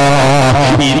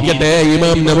 ഇരിക്കട്ടെ,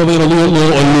 ഇമാം നബവി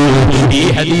റളിയല്ലാഹു അൻഹു ഈ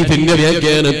ഹദീസിന്റെ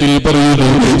വ്യാഖ്യാനത്തിൽ പറയുന്നു,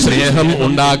 സ്നേഹം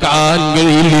ഉണ്ടാക്കാൻ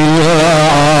കഴിയില്ല.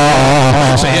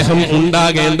 സ്നേഹം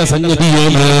ഉണ്ടാകേണ്ട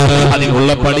സംഗതിയാണ്,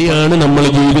 അതിനുള്ള പടിയാണ് നമ്മൾ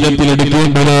ജീവിതത്തിൽ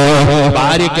എടുക്കേണ്ടത്.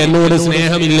 ഭാര്യയ്ക്ക് എന്നോട്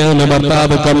സ്നേഹമില്ല എന്ന്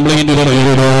ഭർത്താവ് കംപ്ലൈന്റ്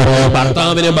പറയരുത്.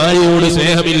 ഭർത്താവിന് ഭാര്യയോട്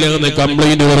സ്നേഹമില്ല എന്ന്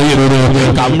കംപ്ലൈന്റ് പറയരുത്.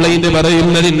 കംപ്ലൈന്റ്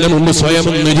പറയുന്നതിന് മുമ്പ് സ്വയം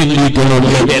ഒന്ന് ചിന്തിക്കണം.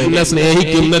 എന്നെ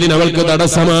സ്നേഹിക്കുന്നതിന് അവൾക്ക്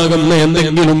തടസ്സമാകുന്ന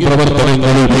എന്തെങ്കിലും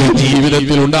പ്രവർത്തനങ്ങൾ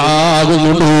ജീവിതത്തിൽ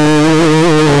ഉണ്ടാകുന്നുണ്ടോ?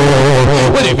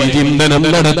 ഒരു വിചിന്തനം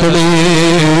നടത്തണേ.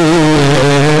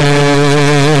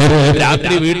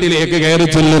 രാത്രി വീട്ടിലേക്ക് കയറി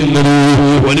ചെല്ലുന്നത്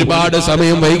ഒരുപാട്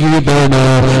സമയം വൈകിട്ടാണ്.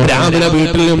 രാവിലെ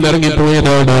വീട്ടിൽ നിന്ന്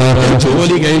ഇറങ്ങിപ്പോയതാണ്.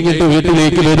 ജോലി കഴിഞ്ഞിട്ട്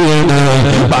വീട്ടിലേക്ക് വരികയാണ്.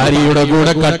 ഭാര്യയുടെ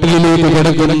കൂടെ കട്ടിലേക്ക്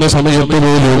കിടക്കുന്ന സമയത്ത്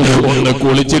പോലും ഒന്ന്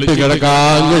കുളിച്ചിട്ട്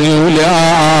കിടക്കാൻ കഴിയൂല.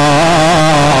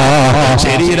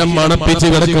 ശരീരം മണപ്പിച്ച്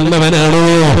കിടക്കുന്നവനാണോ?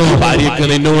 ഭാര്യക്ക്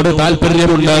നിന്നോട്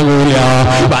താല്പര്യമുണ്ടാകൂല.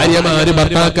 ഭാര്യമാര്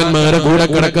ഭർത്താക്കന്മാരെ കൂടെ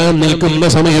കിടക്കാൻ നിൽക്കുന്ന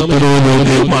സമയത്ത്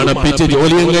പോലും മണപ്പിച്ച്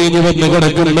ജോലിയും കഴിഞ്ഞ് വന്ന്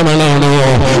കിടക്കുന്നവളാണോ?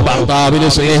 ഭർത്താവിനെ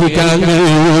സ്നേഹിക്കാൻ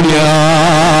കഴിയൂല.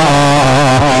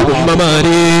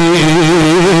 ഉമ്മമാരെ,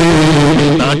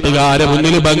 നാട്ടുകാരെ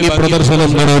മുന്നിൽ ഭംഗി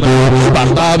പ്രദർശനം നടന്നു.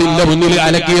 ഭർത്താവിന്റെ മുന്നിൽ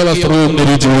അലക്കിയ വസ്ത്രവും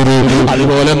ധരിച്ചു,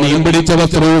 അതുപോലെ മീൻ പിടിച്ച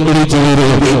വസ്ത്രവും ധരിച്ചു,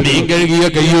 മീൻ കഴുകിയ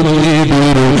കയ്യും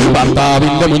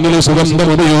ഭർത്താവിന്റെ മുന്നിൽ സുഗന്ധം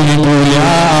ഉപയോഗിക്കൂല.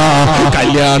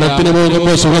 കല്യാണത്തിന്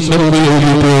പോകുമ്പോ സുഗന്ധം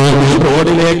ഉപയോഗിക്കൂ.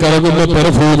 റോഡിലേക്ക് ഇറങ്ങുമ്പോ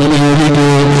പെർഫ്യൂം ഉപയോഗിക്കൂ.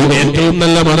 ഏറ്റവും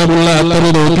നല്ല മണമുള്ള അത്തറ്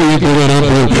നോക്കിയിട്ട് വരൂ.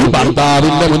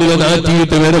 ഭർത്താവിന്റെ മുന്നിൽ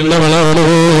നാറ്റിയിട്ട് വരുന്നവളാണോ?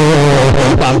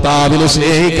 ഭർത്താവിന്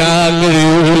സ്നേഹിക്കാൻ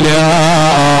കഴിയൂല.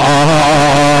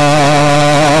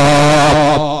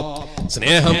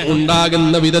 സ്നേഹം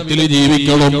ഉണ്ടാകുന്ന വിധത്തിൽ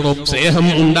ജീവിക്കണം. സ്നേഹം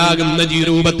ഉണ്ടാകുന്ന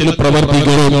രൂപത്തിൽ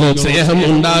പ്രവർത്തിക്കണം. സ്നേഹം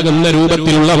ഉണ്ടാകുന്ന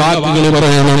രൂപത്തിലുള്ള വാക്കുകൾ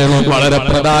പറയണം. വളരെ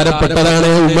പ്രധാനപ്പെട്ടതാണ്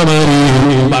ഉമ്മമാരി.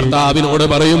 ഭർത്താവിനോട്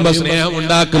പറയുമ്പോ സ്നേഹം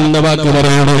ഉണ്ടാക്കുന്ന വാക്ക്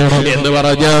പറയണം എന്ന്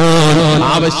പറഞ്ഞാൽ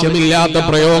ആവശ്യമില്ലാത്ത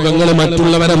പ്രയോഗങ്ങൾ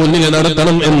മറ്റുള്ളവരെ മുന്നിൽ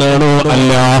നടത്തണം എന്നാണോ?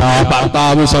 അല്ല.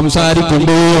 ഭർത്താവ്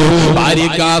സംസാരിക്കുമ്പോ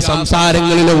ഭാര്യയ്ക്ക് ആ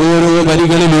സംസാരങ്ങളിലെ ഓരോ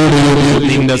വരികളിലൂടെയും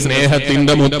നിന്റെ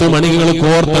സ്നേഹത്തിന്റെ മുത്തുമണികൾ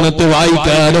കോർത്തനത്ത്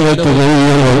വായിക്കാൻ വെക്കുക.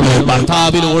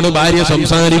 ഭർത്താവിനോട് ഭാര്യ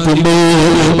സംസാരിക്കുമ്പോ,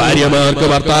 ഭാര്യമാർക്ക്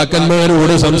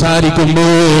ഭർത്താക്കന്മാരോട് സംസാരിക്കുമ്പോ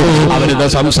അവരുടെ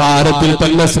സംസാരത്തിൽ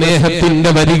തന്നെ സ്നേഹത്തിന്റെ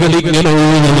വരികളിങ്ങനെ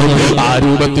ആ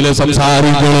രൂപത്തിൽ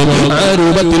സംസാരിക്കണം. ആ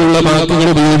രൂപത്തിലുള്ള വാക്കുകൾ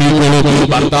ഉപയോഗിക്കണം.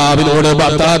 ഭർത്താവിനോട്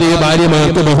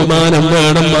ഭാര്യമാർക്ക് ബഹുമാനം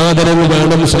വേണം, ആദരവ്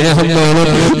വേണം, സ്നേഹം വേണം.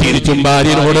 തിരിച്ചും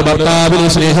ഭാര്യനോട് ഭർത്താവിന്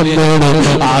സ്നേഹം വേണം,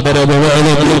 ആദരവ്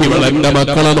വേണം. ഇവളെന്റെ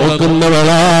മക്കളെ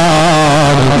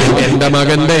നോക്കുന്നവളാണ്. എന്റെ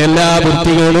മകന്റെ എല്ലാ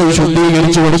വൃത്തികളും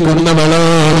ശുദ്ധീകരിച്ചു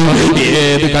കൊടുക്കുന്നവളാണ്.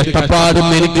 ഏത് കഷ്ടപ്പാടും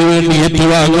എനിക്ക് വേണ്ടി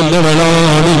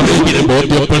ഏറ്റുവാങ്ങുന്നവളാണ്. ഇത്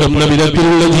ബോധ്യപ്പെടുന്ന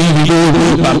വിധത്തിലുള്ള ജീവിതം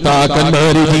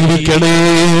ഭർത്താക്കന്മാര് ജീവിക്കണേ.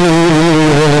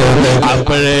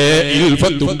 അപ്പോഴേ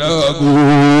ഇൽഫത്തുണ്ടാകൂ.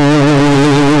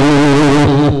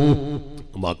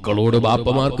 മക്കളോട്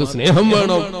ബാപ്പമാർക്ക് സ്നേഹം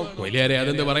വേണം. വലിയാരെ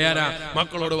അതെന്ത് പറയാനാ?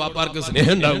 മക്കളോട് ബാപ്പാർക്ക്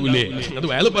സ്നേഹം ഉണ്ടാകൂലേ? അത്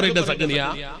വേല പറയേണ്ട സംഗതിയാ.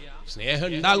 സ്നേഹം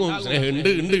ഉണ്ടാകും. സ്നേഹം ഉണ്ട്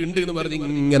ഉണ്ട് ഉണ്ട് എന്ന് പറഞ്ഞ്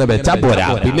ഇങ്ങനെ വെച്ചാ പോരാ.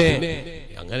 പിന്നെ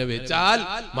അങ്ങനെ വെച്ചാൽ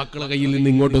മക്കളെ കയ്യിൽ നിന്ന്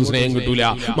ഇങ്ങോട്ടും സ്നേഹം കിട്ടൂല.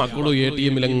 മക്കളും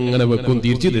ATM അങ്ങനെ വെക്കും,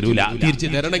 തിരിച്ചു തരൂല. തിരിച്ചു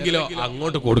തരണമെങ്കിലോ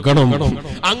അങ്ങോട്ട് കൊടുക്കണം.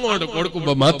 അങ്ങോട്ട്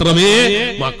കൊടുക്കുമ്പോ മാത്രമേ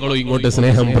മക്കളും ഇങ്ങോട്ട്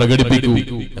സ്നേഹം പ്രകടിപ്പിക്കൂ.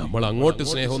 നമ്മൾ അങ്ങോട്ട്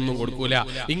സ്നേഹം ഒന്നും കൊടുക്കൂല.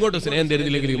 ഇങ്ങോട്ട് സ്നേഹം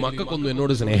തരുന്നില്ലെങ്കിൽ മക്കൾക്കൊന്നും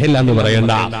എന്നോട് സ്നേഹമില്ല എന്ന്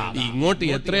പറയണ്ട. ഇങ്ങോട്ട്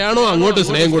എത്രയാണോ അങ്ങോട്ട്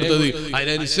സ്നേഹം കൊടുത്തത്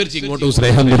അതിനനുസരിച്ച് ഇങ്ങോട്ടും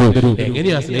സ്നേഹം തരും.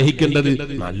 എങ്ങനെയാ സ്നേഹിക്കേണ്ടത്?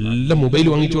 നല്ല മൊബൈൽ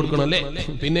വാങ്ങിച്ചു കൊടുക്കണം അല്ലേ?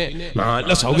 പിന്നെ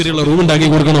നല്ല സൗകര്യമുള്ള റൂം ഉണ്ടാക്കി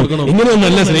കൊടുക്കണം.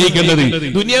 ഇങ്ങനെയൊന്നല്ല സ്നേഹിക്കേണ്ടത്.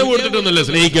 ദുനിയാവ് കൊടുത്തിട്ടൊന്നല്ല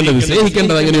സ്നേഹിക്കേണ്ടത്.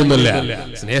 സ്നേഹിക്കേണ്ടത് അങ്ങനെയൊന്നുമല്ല.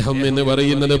 സ്നേഹം എന്ന്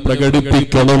പറയുന്നത്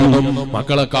പ്രകടിപ്പിക്കണം.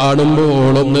 മക്കളെ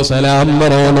കാണുമ്പോൾ ഒന്ന് സലാം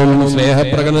പറയണം.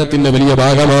 സ്നേഹപ്രകടനത്തിന്റെ വലിയ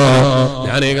ഭാഗമാണ്.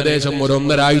 ഞാൻ ഏകദേശം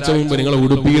 1.5 ആഴ്ച മുമ്പ് നിങ്ങളെ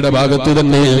ഉടുപ്പിയുടെ ഭാഗത്ത്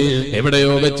തന്നെ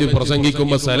എവിടെയോ വെച്ച്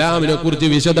പ്രസംഗിക്കുമ്പോ സലാമിനെ കുറിച്ച്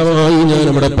വിശദമായി ഞാൻ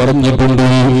ഇവിടെ പറഞ്ഞിട്ടുണ്ട്.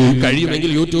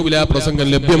 കഴിയുമെങ്കിൽ യൂട്യൂബിൽ ആ പ്രസംഗം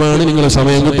ലഭ്യമാണ്. നിങ്ങൾ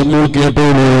സമയം കിട്ടുമ്പോൾ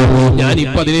കേട്ടോളൂ. ഞാൻ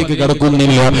ഇപ്പൊ അതിലേക്ക്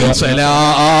കടക്കുന്നില്ല.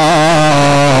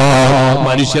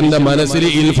 മനുഷ്യന്റെ മനസ്സിൽ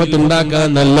ഇൽഫത്ത് ഉണ്ടാക്കാൻ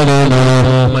നല്ലതാണ്.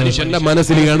 മനുഷ്യന്റെ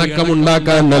മനസ്സിൽ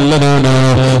ഇണക്കമുണ്ടാക്കാൻ നല്ലതാണ്.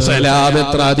 സലാം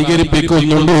എത്ര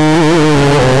അധികരിപ്പിക്കുന്നുണ്ടോ?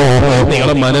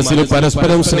 നിങ്ങളുടെ മനസ്സിൽ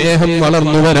പരസ്പരം സ്നേഹം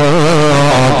വളർന്നു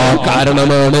വരാൻ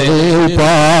കാരണമാണ്.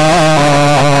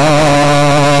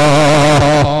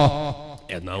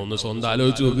 എന്നാ ഒന്ന് സ്വന്തം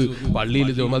ആലോചിച്ച് നോക്ക്. പള്ളിയിൽ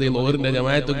ചുമതി നോറിന്റെ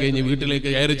ജമാഅത്തും കഴിഞ്ഞ് വീട്ടിലേക്ക്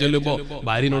കയറി ചെല്ലുമ്പോ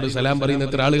ഭാര്യനോട് സലാം പറയുന്ന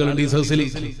എത്ര ആളുകളുണ്ട് ഈ സദസ്സിൽ?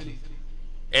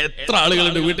 എത്ര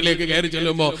ആളുകളുണ്ട്? വീട്ടിലേക്ക് കയറി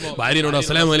ചെല്ലുമ്പോ ഭാര്യനോട്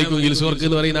അസ്സലാമു അലൈക്കും ഗിൽസ് വർക്ക്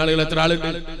എന്ന് പറയുന്ന ആളുകൾ എത്ര ആളുണ്ട്?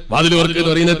 വാതിൽ വർക്ക്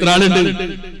എന്ന് പറയുന്ന എത്ര ആളുണ്ട്?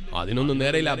 അതിനൊന്നും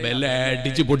നേരെയില്ല.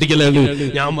 ബെല്ലടിച്ച് പൊട്ടിക്കലാണ്.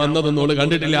 ഞാൻ വന്നതൊന്നും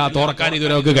കണ്ടിട്ടില്ല. തുറക്കാൻ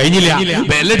ഇതുവരെ കഴിഞ്ഞില്ല.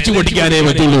 ബെല്ലടിച്ച് പൊട്ടിക്കാനേ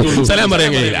പറ്റുള്ളൂ. സലാം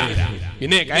പറയാൻ കഴിയില്ല.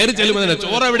 പിന്നെ കയറി ചെല്ലുമ്പോ തന്നെ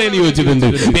ചോറ് എവിടെയെന്ന് ചോദിച്ചിട്ടുണ്ട്.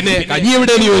 പിന്നെ കഞ്ഞി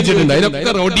എവിടെയെന്ന് ചോദിച്ചിട്ടുണ്ട്.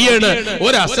 അതിനൊക്കെ റെഡിയാണ്.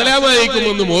 ഒരു അസ്സലാമു അലൈക്കും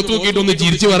ഒന്ന് മുഖത്ത് നോക്കിയിട്ട് ഒന്ന്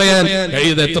ചിരിച്ചു പറയാൻ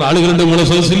കഴിയുന്നത് എത്ര ആളുകളുണ്ട് നിങ്ങളെ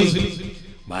സദസ്സിൽ?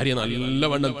 ഭാര്യ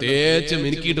നല്ലവണ്ണം തേച്ച്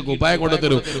മിനുക്കിയിട്ട് കുപ്പായ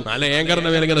കൊണ്ടുത്തരും. നല്ല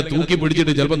ഏങ്കറിന്റെ മേലെ ഇങ്ങനെ തൂക്കി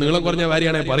പിടിച്ചിട്ട്, ചിലപ്പോ നീളം കുറഞ്ഞ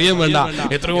ഭാര്യയാണെങ്കിൽ പറയാൻ വേണ്ട,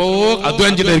 എത്രയോ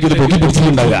അധ്വാനിച്ചിട്ടായിരിക്കും ഇത് പൊക്കി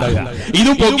പിടിച്ചിട്ടുണ്ടാവുക.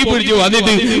 ഇതും പൊക്കി പിടിച്ചു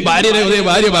വന്നിട്ട്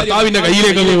ഭാര്യ ഭർത്താവിന്റെ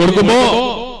കയ്യിലേക്ക് കൊടുക്കുമ്പോ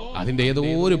അതിന്റെ ഏതോ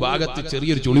ഒരു ഭാഗത്ത്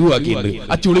ചെറിയൊരു ചുളിവാക്കിയിട്ടുണ്ട്.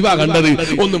 ആ ചുളിവാ കണ്ടത്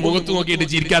ഒന്ന് മുഖത്ത് നോക്കിയിട്ട്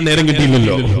ചിരിക്കാൻ നേരം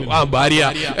കിട്ടിയില്ലല്ലോ. ആ ഭാര്യ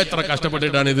എത്ര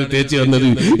കഷ്ടപ്പെട്ടിട്ടാണ് ഇത് തേച്ച് തന്നത്,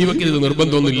 ഇവക്കിത്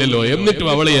നിർബന്ധമൊന്നുമില്ലല്ലോ, എന്നിട്ടും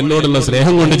അവളെ എന്നോടുള്ള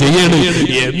സ്നേഹം കൊണ്ട് ചെയ്യണം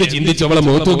എന്ന് ചിന്തിച്ച് അവളെ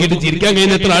മുഖത്ത് നോക്കിയിട്ട് ചിരിക്കാൻ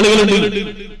കഴിയുന്ന എത്ര ആളുകളുണ്ട്.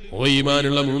 ഓ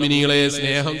ഈമാനുള്ള മുഅ്മിനീങ്ങളെ,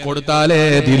 സ്നേഹം കൊടുത്താലേ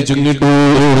തിരിച്ചും കിട്ടൂ.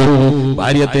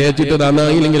 ഭാര്യ തേച്ചിട്ട്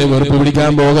നന്നായില്ലെങ്കിൽ വെറുപ്പ്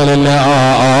പിടിക്കാൻ പോകലല്ല,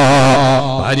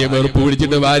 ഭാര്യ വെറുപ്പ്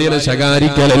പിടിച്ചിട്ട് ഭാര്യനെ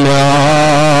ശകാരിക്കലല്ല.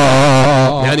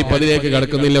 ഞാനിപ്പോ അതിലേക്ക്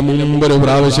കടക്കുന്നില്ല. മുമ്പൊരു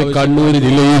പ്രാവശ്യം കണ്ണൂർ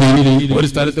ജില്ലയിൽ ഒരു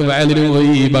സ്ഥലത്ത് വയലിന്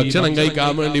പോയി ഭക്ഷണം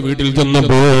കഴിക്കാൻ വേണ്ടി വീട്ടിൽ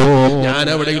ചെന്നപ്പോ ഞാൻ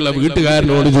അവിടെയുള്ള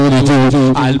വീട്ടുകാരനോട് ചോദിച്ചു,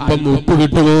 അല്പം ഉപ്പ്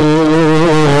കിട്ടുമോ?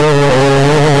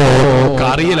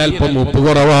 കറിയിൽ അല്പം ഉപ്പ്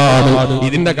കുറവാണ്,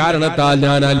 ഇതിന്റെ കാരണത്താൽ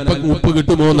ഞാൻ അല്പം ഉപ്പ്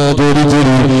കിട്ടുമോ എന്ന് ചോദിച്ചു.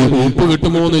 ഉപ്പ്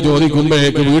കിട്ടുമോ എന്ന്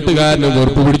ചോദിക്കുമ്പോഴേക്ക് വീട്ടുകാരന്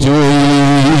വെറുപ്പ് പിടിച്ചു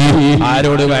പോയി.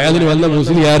 ആരോട്? വയലിന് വന്ന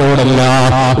മുസ്ലിയാരോടല്ല,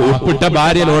 ഉപ്പിട്ട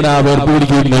ഭാര്യനോടാ വെറുപ്പ്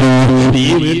പിടിക്കുന്നത്. ഈ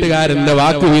വീട്ടുകാരന്റെ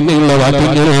വാക്ക് പിന്നെയുള്ള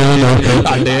വാക്കിങ്ങനെയാണ്,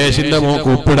 അണ്ടേശിന്റെ മോക്ക്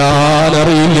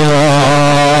ഉപ്പിടാനറിയില്ല.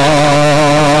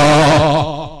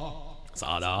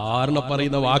 സാധാരണ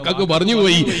പറയുന്ന വാക്കൊക്കെ പറഞ്ഞു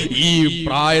പോയി. ഈ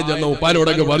പ്രായം ചെന്ന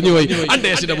ഉപ്പാനോടൊക്കെ പറഞ്ഞു പോയി,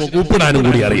 അണ്ടേശിന്റെ മോക്ക് ഉപ്പിടാനും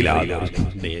കൂടി അറിയില്ല.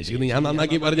 ദേശീന്ന് ഞാൻ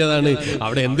നന്നാക്കി പറഞ്ഞതാണ്.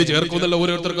 അവിടെ എന്ത് ചേർക്കുന്നുള്ള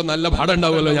ഓരോരുത്തർക്കും നല്ല പാഠം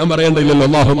ഉണ്ടാവുമല്ലോ, ഞാൻ പറയണ്ടില്ലല്ലോ.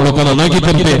 നമ്മളൊക്കെ നന്നാക്കി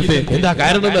തരട്ടെ. എന്താ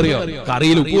കാരണം എന്നറിയോ?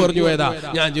 കറിയിൽ ഉപ്പ് പറഞ്ഞു പോയതാ.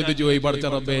 ഞാൻ ചിന്തിച്ചു പോയി, പഠിച്ച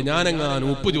റബ്ബേ, ഞാനെങ്ങാനും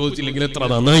ഉപ്പ് ചോദിച്ചില്ലെങ്കിൽ എത്ര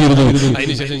നന്നായിരുന്നു.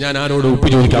 അതിനുശേഷം ഞാൻ ആരോട് ഉപ്പ്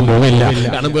ചോദിക്കാൻ പോകില്ല.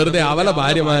 കാരണം വെറുതെ അവളെ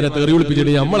ഭാര്യമാരെ തെറി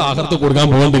വിളിപ്പിച്ചിട്ട് നമ്മൾ ആഹർത്ത് കൊടുക്കാൻ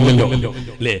പോകണ്ടില്ലല്ലോ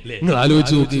അല്ലേ? നിങ്ങൾ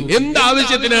ആലോചിച്ച് നോക്കി,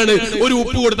 എന്താവശ്യത്തിനാണ് ഒരു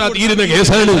ഉപ്പ് കൊടുത്താൽ തീരുന്ന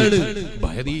കേസാണ്.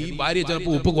 ഈ ഭാര്യ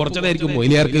ചിലപ്പോ ഉപ്പ് കുറച്ചതായിരിക്കും,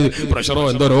 മൊയിലിയാർക്ക് പ്രഷറോ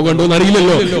എന്തോ രോഗം ഉണ്ടോ എന്ന്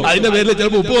അറിയില്ലല്ലോ, അതിന്റെ പേരിൽ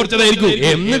ചിലപ്പോ ഉപ്പ് കുറച്ചതായിരിക്കും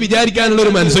എന്ന് വിചാരിക്കാനുള്ള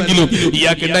ഒരു മനസ്സെങ്കിലും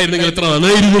ഇയാൾക്ക് ഉണ്ടായിരുന്നെങ്കിൽ എത്ര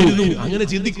നന്നായിരുന്നു. അങ്ങനെ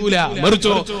ചിന്തിക്കൂല.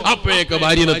 മറിച്ചോ അപ്പോഴേക്ക്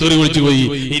ഭാര്യനെ തെറി വിളിച്ചു പോയി.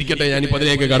 ഇരിക്കട്ടെ, ഞാനിപ്പോ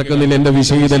അതിലേക്ക് കടക്കുന്നില്ല, എന്റെ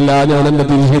വിഷയം ഇതല്ല, ഞാൻ എന്റെ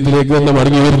വിഷയത്തിലേക്ക് തന്നെ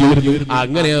മടങ്ങി വരുന്നു.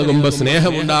 അങ്ങനെയാകുമ്പോ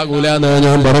സ്നേഹം ഉണ്ടാകൂല എന്നാ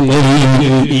ഞാൻ പറഞ്ഞത്.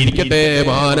 ഇരിക്കട്ടെ,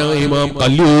 മഹാനായ ഇമാം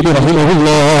കല്ലൂരി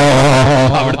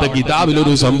റഹിമഹുല്ലാഹ് അവിടുത്തെ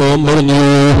കിതാബിലൊരു സംഭവം പറഞ്ഞു.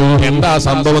 എന്താ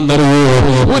സംഭവം എന്നറിയോ?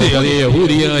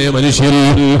 യായ മനുഷ്യൻ,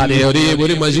 അതേ ഒരേ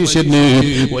ഒരു മനുഷ്യന്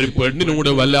ഒരു പെണ്ണിനോട്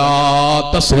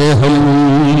വല്ലാത്ത സ്നേഹം,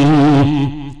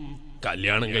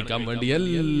 കല്യാണം കഴിക്കാൻ വേണ്ടി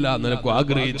എല്ലാ നിലക്കും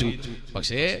ആഗ്രഹിച്ചു.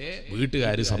 പക്ഷേ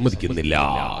വീട്ടുകാര് സമ്മതിക്കുന്നില്ല.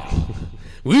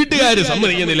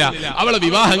 അവളെ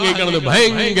വിവാഹം കഴിക്കണമെന്ന്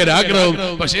ഭയങ്കര ആഗ്രഹം.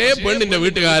 പക്ഷേ പെണ്ണിന്റെ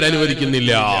വീട്ടുകാർ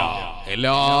അനുവദിക്കുന്നില്ല.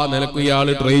 എല്ലാ നിലക്കും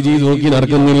ഇയാള് ട്രൈ ചെയ്ത് നോക്കി,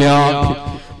 നടക്കുന്നില്ല.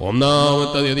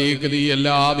 ഒന്നാമത്തെ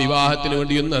എല്ലാ വിവാഹത്തിന്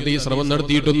വേണ്ടിയൊന്നും അതേ ശ്രമം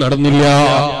നടത്തിയിട്ടും നടന്നില്ല.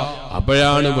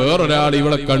 അപ്പോഴാണ് വേറൊരാൾ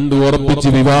ഇവളെ കണ്ടു ഉറപ്പിച്ച്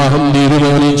വിവാഹം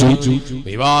തീരുമാനിച്ചു.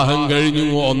 വിവാഹം കഴിഞ്ഞു.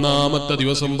 ഒന്നാമത്തെ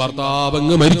ദിവസം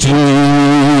ഭർത്താവങ്ങ് മരിച്ചു.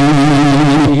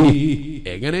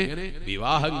 എങ്ങനെ?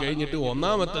 വിവാഹം കഴിഞ്ഞിട്ട്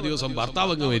ഒന്നാമത്തെ ദിവസം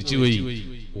ഭർത്താവങ്ങ് മരിച്ചുപോയി.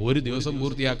 ഒരു ദിവസം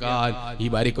പൂർത്തിയാക്കാൻ ഈ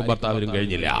ഭാര്യക്കും ഭർത്താവിനും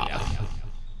കഴിഞ്ഞില്ല.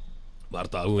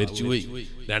 ഭർത്താവ് മരിച്ചുപോയി.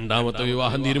 രണ്ടാമത്തെ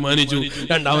വിവാഹം തീരുമാനിച്ചു.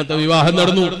 രണ്ടാമത്തെ വിവാഹം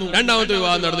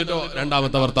നടന്നിട്ടോ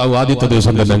രണ്ടാമത്തെ ഭർത്താവ് ആദ്യത്തെ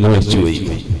ദിവസം തന്നെ അങ്ങ് മരിച്ചുപോയി.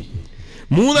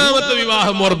 മൂന്നാമത്തെ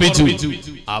വിവാഹം ഉറപ്പിച്ചു.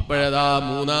 അപ്പോഴതാ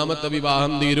മൂന്നാമത്തെ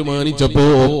വിവാഹം തീരുമാനിച്ചപ്പോ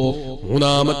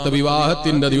മൂന്നാമത്തെ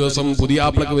വിവാഹത്തിന്റെ ദിവസം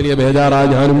പുതിയാപ്പിളക്ക് വലിയ ബേജാറാ,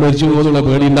 ഞാനും മരിച്ചു എന്നുള്ള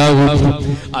പേടി ഉണ്ടാകും.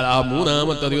 അതാ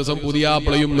മൂന്നാമത്തെ ദിവസം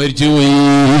പുതിയാപ്പിളയും മരിച്ചുപോയി.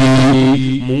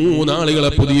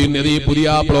 മൂന്നാളുകളെ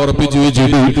പുതിയാപ്പിള ഉറപ്പിച്ചു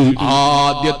വെച്ചിട്ട്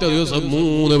ആദ്യത്തെ ദിവസം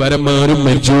 3 വരന്മാരും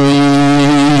മരിച്ചുപോയി.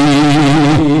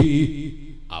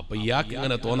 അപ്പൊ ഇയാൾക്ക്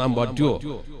ഇങ്ങനെ തോന്നാൻ പറ്റുമോ?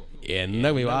 എന്നെ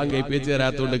വിവാഹം കഴിപ്പിച്ച്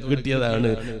തരാത്തോണ്ട് കിട്ടിയതാണ്,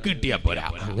 കിട്ടിയാ പോരാ.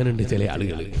 അങ്ങനെയുണ്ട് ചില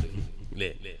ആളുകൾ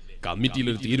അല്ലേ? കമ്മിറ്റിയിൽ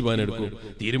ഒരു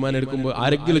തീരുമാനം എടുക്കുമ്പോൾ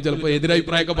ആരെങ്കിലും ചിലപ്പോൾ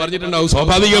എതിരഭിപ്രായമൊക്കെ പറഞ്ഞിട്ടുണ്ടാവും,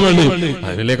 സ്വാഭാവികമാണ്.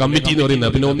 അതിനല്ലേ കമ്മിറ്റി എന്ന്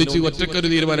പറയുന്നത്. പിന്നെ ഒന്നിച്ച് ഒറ്റക്കൊരു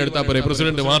തീരുമാനം എടുത്താൽ പോരെ?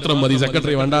 പ്രസിഡന്റ് മാത്രം മതി,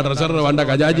 സെക്രട്ടറി വേണ്ട, ട്രഷറർ വേണ്ട,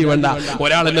 ഖജാജി വേണ്ട,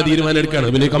 ഒരാൾ എന്നെ തീരുമാനം എടുക്കുകയാണ്.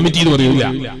 പിന്നെ കമ്മിറ്റി എന്ന് പറയൂല.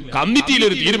 കമ്മിറ്റിയിൽ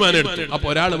ഒരു തീരുമാനം എടുത്തു, അപ്പൊ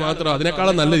ഒരാൾ മാത്രം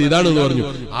അതിനേക്കാളും നല്ലത് ഇതാണെന്ന് പറഞ്ഞു.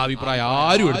 ആ അഭിപ്രായം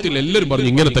ആരും എടുത്തില്ല, എല്ലാവരും പറഞ്ഞു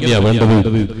ഇങ്ങനെ തന്നെയാ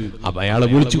വേണ്ടത്. അപ്പൊ അയാളെ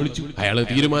വിളിച്ചു, അയാള്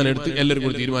തീരുമാനം എടുത്ത്, എല്ലാവരും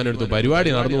കൂടി തീരുമാനം എടുത്തു. പരിപാടി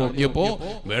നടന്നു നോക്കിയപ്പോ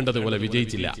വേണ്ടതുപോലെ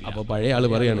വിജയിച്ചില്ല. അപ്പൊ പഴയ ആള്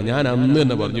പറയാണ്, ഞാൻ അന്ന്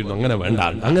തന്നെ പറഞ്ഞിരുന്നു അങ്ങനെ വേണ്ട.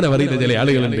 അങ്ങനെ പറയുന്ന ചില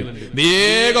ആളുകളുണ്ട്.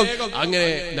 വേഗം അങ്ങനെ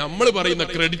നമ്മൾ പറയുന്ന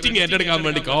ക്രെഡിറ്റിംഗ് ഏറ്റെടുക്കാൻ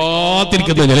വേണ്ടി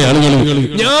കാത്തിരിക്കുന്ന ചില ആളുകൾ.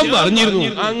 ഞാൻ പറഞ്ഞിരുന്നു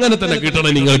അങ്ങനെ തന്നെ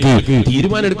കിട്ടണം നിങ്ങൾക്ക്.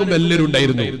 തീരുമാനം എടുക്കുമ്പോൾ എല്ലാവരും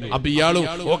ഉണ്ടായിരുന്നു. അപ്പൊ ഇയാളും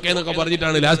ഓക്കെ എന്നൊക്കെ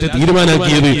പറഞ്ഞിട്ടാണ് ലാസ്റ്റ്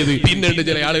തീരുമാനമാക്കിയത്. പിന്നീട്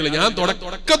ചില ആളുകൾ ഞാൻ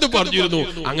തുടക്കത്തിൽ പറഞ്ഞിരുന്നു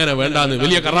അങ്ങനെ വേണ്ടാന്ന്,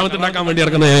 വലിയ കറാമത്തുണ്ടാക്കാൻ വേണ്ടി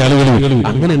ഇറക്കുന്ന ആളുകൾ.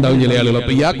 അങ്ങനെ ഉണ്ടാവും ചില ആളുകൾ.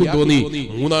 അപ്പൊ ഇയാൾക്കും തോന്നി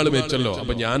 3 ആള് മരിച്ചല്ലോ,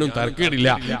 അപ്പൊ ഞാനും തർക്കേടില്ല,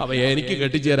 അപ്പൊ എനിക്ക്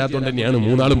കെട്ടിച്ചു തരാത്തോണ്ട് തന്നെയാണ്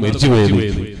 3 ആളും മരിച്ചു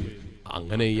പോയത്.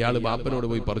 അങ്ങനെ ഇയാള് ബാപ്പനോട്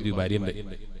പോയി പറഞ്ഞു, ഭാര്യന്റെ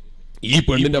ഈ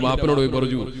പെണ്ണിന്റെ ബാപ്പനോട് പോയി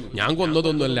പറഞ്ഞു, ഞാൻ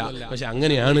കൊന്നതൊന്നുമല്ല, പക്ഷെ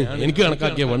അങ്ങനെയാണ്, എനിക്ക്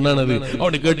കണക്കാക്കിയ പെണ്ണാണത്,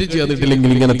 അവിടെ കെട്ടിച്ചു തന്നിട്ടില്ലെങ്കിൽ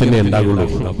ഇങ്ങനെ തന്നെ ഉണ്ടാകുള്ളൂ.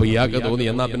 അപ്പൊ ഇയാൾക്ക് തോന്നി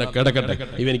എന്നാ പിന്നെ കിടക്കട്ടെ,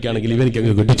 ഇവനിക്കാണെങ്കിൽ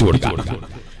ഇവനിക്കങ്ങ് കെട്ടിച്ചു കൊടുക്കാം.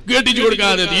 കെട്ടിച്ചു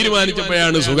കൊടുക്കാതെ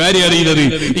തീരുമാനിച്ചപ്പോഴാണ് സ്വകാര്യ അറിയുന്നത്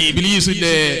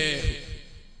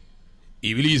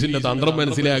ഇബ്ലീസിന്റെ തന്ത്രം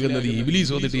മനസ്സിലാകുന്നത്.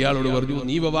 ഇബ്ലീസ് വന്നിട്ട് ഇയാളോട് പറഞ്ഞു,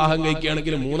 നീ വിവാഹം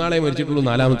കഴിക്കുകയാണെങ്കിൽ 3 ആളെ മരിച്ചിട്ടുള്ളൂ,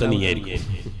 4ാമത്തെ നീയായിരിക്കും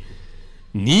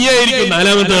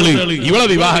 4ാമത്തെ ആള്. ഇവളെ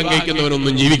വിവാഹം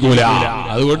കഴിക്കുന്നവനൊന്നും ജീവിക്കൂല,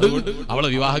 അതുകൊണ്ട് അവളെ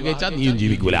വിവാഹം കഴിച്ചാൽ നീയും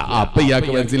ജീവിക്കൂല. അപ്പൊ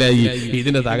ഇയാൾക്ക് മനസ്സിലായി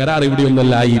ഇതിന്റെ തകരാറ്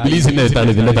ഇവിടെയൊന്നല്ല, ഇബ്ലീസിന്റെ അടുത്താണ്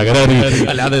ഇതിന്റെ തകരാറ്,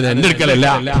 അല്ലാതെ എന്റെ അടുക്കലല്ല,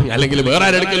 അല്ലെങ്കിൽ വേറെ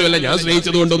ആരെടുക്കലും അല്ല, ഞാൻ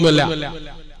സ്നേഹിച്ചത് കൊണ്ടൊന്നുമല്ല.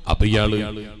 അപ്പൊ ഇയാള്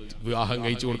വിവാഹം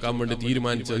കഴിച്ചു കൊടുക്കാൻ വേണ്ടി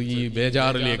തീരുമാനിച്ച ഈ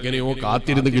ബേജാറിൽ എങ്ങനെയോ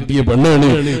കാത്തിരുന്ന് കിട്ടിയ പെണ്ണാണ്.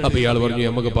 അപ്പൊ ഇയാൾ പറഞ്ഞു,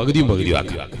 നമുക്ക് പകുതിയും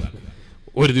ആക്കുക,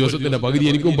 ഒരു ദിവസത്തിന്റെ പകുതി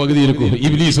എനിക്കും പകുതി എനിക്കും.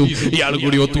 ഇബ്ലീസും ഇയാൾ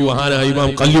കൂടി ഒത്തു. മഹാനായ ഇമാം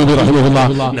ഖല്ലൂബി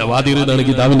റഹ്മത്തുള്ളാഹി നവാദിർ എന്നാണ്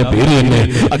കിതാബിന്റെ പേര് തന്നെ.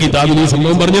 ആ കിതാബിൽ ഈ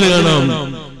സംഭവം പറഞ്ഞത് കാണാം.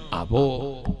 അപ്പോ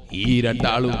ഈ 2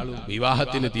 ആളും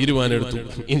വിവാഹത്തിന് തീരുമാനമെടുത്തു.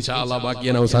 ഇൻഷാ അല്ലാഹ് ബാക്കി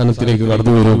ഞാൻ അവസാനത്തിലേക്ക്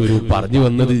കടന്നു വരും. പറഞ്ഞു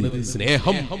വന്നത്,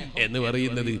 സ്നേഹം എന്ന്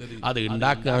പറയുന്നത് അത്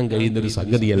ഉണ്ടാക്കാൻ കഴിയുന്നൊരു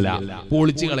സംഗതിയല്ല,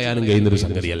 പൊളിച്ചു കളയാനും കഴിയുന്നൊരു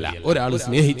സംഗതിയല്ല. ഒരാൾ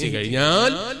സ്നേഹിച്ചു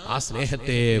കഴിഞ്ഞാൽ ആ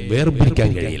സ്നേഹത്തെ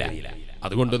വേർപിരിക്കാൻ കഴിയില്ല.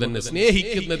 അതുകൊണ്ട് തന്നെ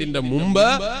സ്നേഹിക്കുന്നതിന്റെ മുമ്പ്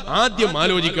ആദ്യം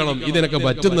ആലോചിക്കണം, ഇതിനൊക്കെ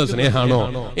പറ്റുന്ന സ്നേഹമാണോ,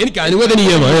 എനിക്ക്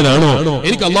അനുവദനീയമായതാണോ,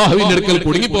 എനിക്ക് അല്ലാഹുവിന്റെ അടുക്കൽ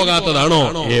കുടുങ്ങിപ്പോകാത്തതാണോ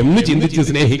എന്ന് ചിന്തിച്ച്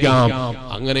സ്നേഹിക്കാം.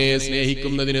 അങ്ങനെ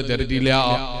സ്നേഹിക്കുന്നതിന് തെറ്റില്ല.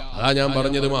 അതാ ഞാൻ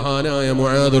പറഞ്ഞത്, മഹാനായ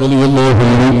മുആദ് റളിയല്ലാഹു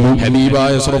അൻഹു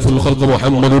ഹബീബായ അഷ്റഫുൽ ഖൽഖ്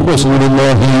മുഹമ്മദുർ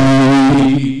റസൂലുള്ളാഹി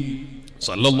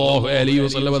സല്ലല്ലാഹു അലൈഹി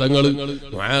വസല്ലം തങ്ങൾ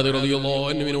മുആദ് റളിയല്ലാഹു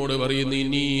അൻഹുവിനോട് പറയുന്നു,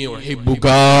 ഇന്നി ഉഹിബ്ബുക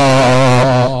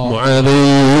മുആദ്,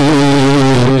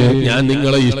 ഞാൻ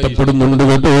നിങ്ങളെ ഇഷ്ടപ്പെടുന്നുണ്ട്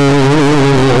കേട്ടോ.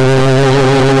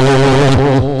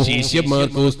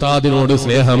 ശിഷ്യന്മാർക്ക് ഉസ്താദിനോട്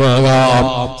സ്നേഹമാകാം,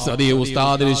 സദയ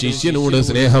ഉസ്താദിന് ശിഷ്യനോട്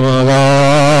സ്നേഹമാകാം,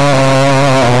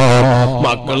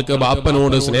 മക്കൾക്ക്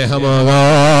ബാപ്പനോട് സ്നേഹമാകാം,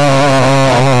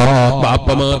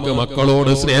 ബാപ്പമാർക്ക്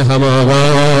മക്കളോട്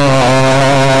സ്നേഹമാകാം.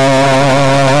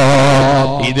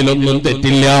 ഇതിലൊന്നും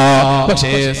തെറ്റില്ല.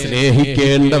 പക്ഷേ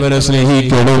സ്നേഹിക്കേണ്ടവരെ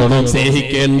സ്നേഹിക്കണം,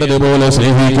 സ്നേഹിക്കേണ്ടതുപോലെ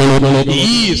സ്നേഹിക്കണം. ഈ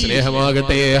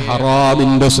സ്നേഹമാകട്ടെ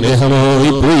ഹറാമിന്റെ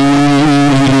സ്നേഹമായി പോയി.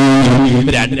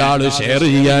 2 ആള് ഷെയർ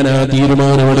ചെയ്യാനാ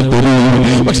തീരുമാനമെടുത്തത്,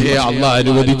 പക്ഷേ അല്ലാഹ്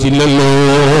അനുവദിച്ചില്ലല്ലോ.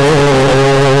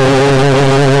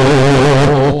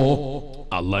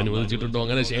 അല്ലാഹ് അനുവദിച്ചിട്ടുണ്ടോ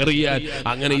അങ്ങനെ ഷെയർ ചെയ്യാൻ?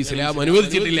 അങ്ങനെ ഇസ്ലാം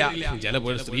അനുവദിച്ചിട്ടില്ല. ചില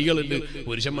സ്ത്രീകളുണ്ട്,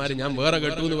 പുരുഷന്മാര് ഞാൻ വേറെ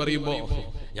കെട്ടു എന്ന് പറയുമ്പോ,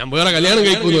 ഞാൻ വേറെ കല്യാണം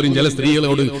കഴിക്കൂന്ന് പറയും ചില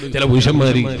സ്ത്രീകളോട് ചില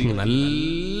പുരുഷന്മാര്.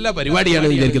 നല്ല പരിപാടിയാണ്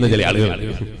വിചാരിക്കുന്ന ചില ആളുകൾ.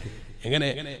 എങ്ങനെ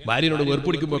ഭാര്യനോട്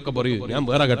വേർപിടിക്കുമ്പോ ഒക്കെ പറയും, ഞാൻ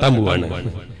വേറെ കെട്ടാൻ പോവാണ്.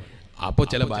 അപ്പൊ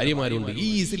ചില ഭാര്യമാരുണ്ട്, ഈ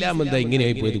ഇസ്ലാം എന്താ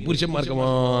ഇങ്ങനെയായി പോയത്, പുരുഷന്മാർക്ക്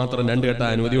മാത്രം 2 കെട്ടാൻ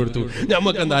അനുമതി കൊടുത്തു,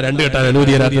 നമുക്കെന്താ 2 കെട്ടാൻ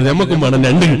അനുമതി തരാത്തത്, നമുക്കും വേണം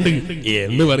 2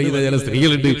 എന്ന് പറയുന്ന ചില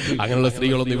സ്ത്രീകളുണ്ട്. അങ്ങനെയുള്ള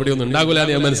സ്ത്രീകളൊന്നും ഇവിടെ ഒന്നും ഉണ്ടാകൂല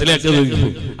എന്ന് ഞാൻ മനസ്സിലാക്കുന്നത്.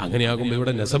 അങ്ങനെയാകുമ്പോ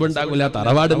ഇവിടെ നെസബ് ഉണ്ടാകൂല,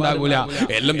 തറവാട് ഉണ്ടാകൂല,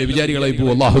 എല്ലാം വ്യഭിചാരികളായി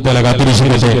പോകും. അല്ലാഹു തആല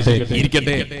കാത്തിരിക്കട്ടെ,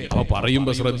 ഇരിക്കട്ടെ. അപ്പൊ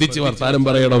പറയുമ്പോ ശ്രദ്ധിച്ച് വർത്താനം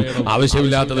പറയണം,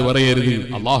 ആവശ്യമില്ലാത്തത് പറയരുത്.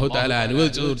 അല്ലാഹു തആല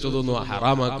അനുവദിച്ചതൊന്നും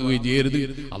ഹറാമാക്കുകയും ചെയ്യരുത്.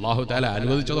 അല്ലാഹു തആല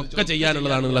അനുവദിച്ചതൊക്കെ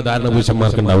ചെയ്യാനുള്ളതാണെന്നുള്ള ധാരണ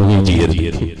പുരുഷന്മാർക്ക് ഉണ്ടാവുകയും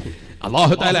ചെയ്യരുത്.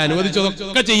 അല്ലാഹു തആല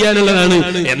അനുവദിച്ചതൊക്കെ ചെയ്യാനുള്ളതാണ്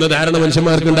എന്ന ധാരണ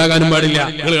മനുഷ്യന്മാർക്ക് ഉണ്ടാകാനും പാടില്ല.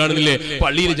 നിങ്ങൾ കാണുന്നില്ലേ,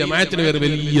 പള്ളിയിൽ ജമാഅത്തിന് വേറെ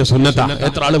വലിയ സുന്നത്താ.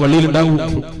 എത്ര ആള് പള്ളിയിൽ ഉണ്ടാവും?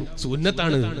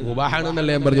 സുന്നത്താണ്, മുബാഹാണെന്നല്ല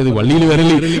ഞാൻ പറഞ്ഞത്. പള്ളിയിൽ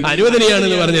വരല്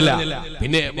അനുവദനീയാണെന്ന് പറഞ്ഞല്ല,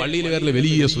 പിന്നെ പള്ളിയിൽ വരല്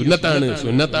വലിയ സുന്നത്താണ്.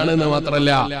 സുന്നത്താണെന്ന്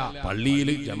മാത്രമല്ല, പള്ളിയിൽ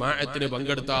ജമാഅത്തിന്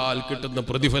പങ്കെടുത്താൽ കിട്ടുന്ന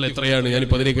പ്രതിഫലം എത്രയാണ്?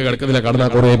 ഞാനിപ്പോ അതിലേക്ക് കിടക്കുന്നില്ല, കടന്നാ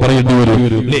കുറെ പറയേണ്ടി വരും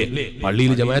അല്ലേ.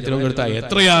 പള്ളിയിൽ ജമാഅത്തിന് പങ്കെടുത്താൽ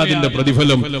എത്രയാ അതിന്റെ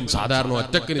പ്രതിഫലം? സാധാരണ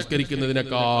ഒറ്റക്ക്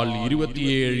നിസ്കരിക്കുന്നതിനേക്കാൾ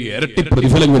 27 ഇരട്ടി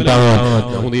പ്രതിഫലം കിട്ടാൻ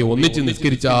ഒന്നിച്ച്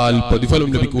നിസ്കരിച്ചാൽ പ്രതിഫലം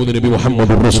ലഭിക്കുമെന്ന് നബി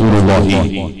മുഹമ്മദ് റസൂലുള്ളാഹി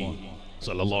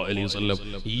സല്ലല്ലാഹു അലൈഹി വസല്ലം.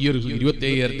 ഈ ഒരു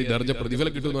 27 ഇരട്ടി ദർജ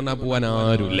പ്രതിഫലം കിട്ടുമെന്ന് പറഞ്ഞാൽ പോവാൻ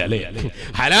ആരുമില്ല അല്ലേ.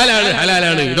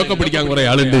 ഹലാലാണ് ഇതൊക്കെ പിടിക്കാൻ കുറെ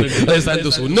ആളുണ്ട്. അതേ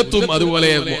സ്ഥാനത്ത് സുന്നത്തും അതുപോലെ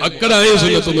മുഅക്കദായ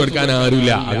സുന്നത്തൊന്നും എടുക്കാൻ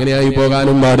ആരുമില്ല. അങ്ങനെയായി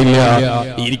പോകാനും പാടില്ല.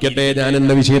 ഇരിക്കട്ടെ, ഞാൻ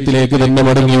എന്റെ വിഷയത്തിലേക്ക് തന്നെ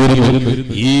മടങ്ങി വരുന്നു.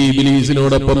 ഈ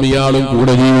ഇബ്ലീസിനോടൊപ്പം ഇയാളും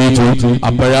കൂടെ ജീവിച്ചു.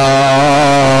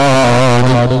 അപ്പോഴാണ്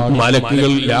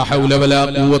മലക്കുകൾ ലാ ഹൗല വലാ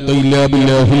ഖുവത ഇല്ലാ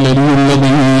ബില്ലാഹിൽ അലിയ്യുൽ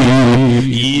അദീം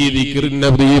ഈ ദിക്റിന്റെ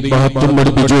മഹത്വം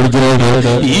പഠിപ്പിച്ചു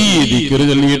കൊടുക്കുകയാണ്. ഈ ദിക്റ്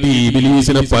ചൊല്ലിയിട്ട്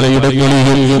ഇബ്ലീസിനെ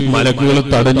പലയിടങ്ങളിലും മലക്കുകൾ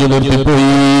തടഞ്ഞു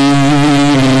നിർത്തിപ്പോയി.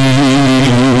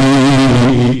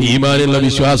 ഈമാനുള്ള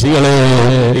വിശ്വാസികളെ,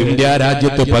 ഇന്ത്യ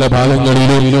രാജ്യത്ത് പല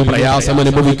ഭാഗങ്ങളിലും പ്രയാസം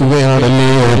അനുഭവിക്കുകയാണല്ലേ,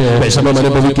 വിഷമം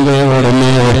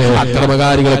അനുഭവിക്കുകയാണല്ലേ,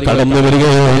 അക്രമകാരികളെ കടന്നു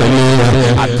വരികയാണല്ലേ,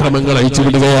 അക്രമങ്ങൾ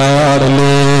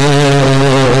അയച്ചുവിടുകയാണല്ലേ.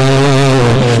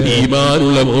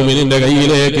 ഈമാനുള്ള മുഅ്മിനിന്റെ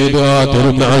കയ്യിലേക്ക്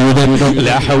തരുന്ന ആയുധം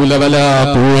ലാ ഹൗല വലാ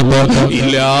ഖുവത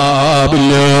ഇല്ലാ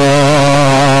ബില്ലാഹ്.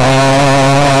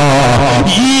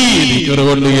 ഈ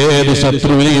ദിക്റുകൊണ്ട് ഏത്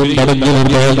ശത്രുവിനെയും തടഞ്ഞു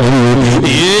നിർത്താൻ കഴിയും,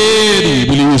 ഏത്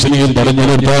ഇബ്ലീസിനെയും തടഞ്ഞു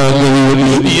നിർത്താൻ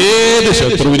കഴിയും, ഏത്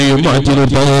ശത്രുവിനെയും മാറ്റി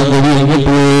നിർത്താൻ കഴിയും.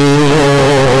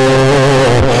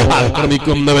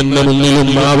 ആക്രമിക്കുന്നവന്റെ മുന്നിലും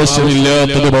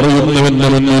ആവശ്യമില്ലാത്തത് പറയുന്നവന്റെ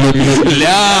മുന്നിലും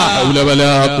ലാ ഹൗല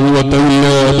വലാ ഖുവത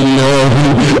ഇല്ലാ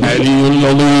ബില്ലാഹിൽ അലിയുൽ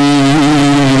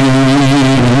അളീം.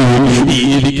 ഈ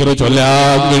ദിക്റ്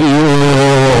ചൊല്ലാൻ കഴിയോ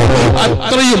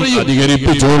അത്രയും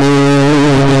അധികരിപ്പിച്ചോളൂ.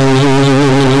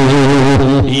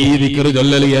 ഈ ദിക്റ്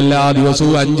ചൊല്ലൽ എല്ലാ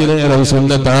ദിവസവും 5 നേരം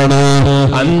സുന്നത്താണ്.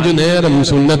 5 നേരം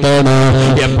സുന്നത്താണ്.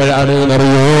 എപ്പോഴാണ്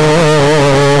എന്നറിയോ?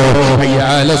 ഹയ്യ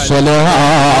അലസ് സ്വലാഹ്,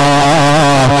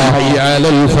 ഹയ്യ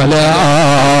അലൽ ഫലാഹ്.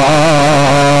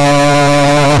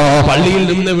 പള്ളിയിൽ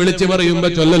നിന്ന് വിളിച്ചു പറയുമ്പോ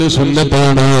ചൊല്ലൽ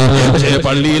സുന്നത്താണ്. പക്ഷേ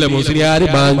പള്ളിയിലെ മുസ്ലിയാർ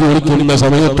ബാങ്ക് വിളിക്കുന്ന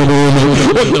സമയത്ത് പോലും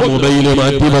ഒന്ന് മൊബൈൽ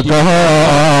മാറ്റി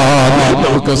വെക്കാൻ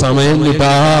നമുക്ക് സമയം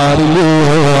കിട്ടാറില്ല.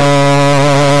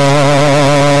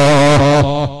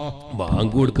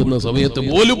 ബാങ്ക് കൊടുക്കുന്ന സമയത്ത്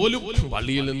പോലും,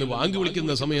 പള്ളിയിൽ നിന്ന് ബാങ്ക്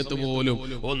വിളിക്കുന്ന സമയത്ത് പോലും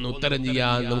ഒന്ന് ഉത്തരം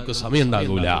ചെയ്യാൻ നമുക്ക് സമയം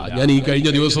ഉണ്ടാകൂല. ഞാൻ ഈ കഴിഞ്ഞ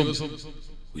ദിവസം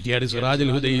കുറ്റിയാടി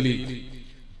സിറാജുൽ ഹുദയിൽ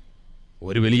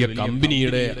ഒരു വലിയ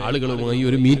കമ്പനിയുടെ ആളുകളുമായി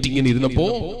ഒരു മീറ്റിംഗിന് ഇരുന്നപ്പോ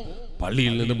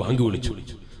പള്ളിയിൽ നിന്ന് ബാങ്ക് വിളിച്ചു.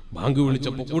 ബാങ്ക്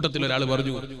വിളിച്ചപ്പോ കൂട്ടത്തിൽ ഒരാൾ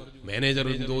പറഞ്ഞു, മാനേജർ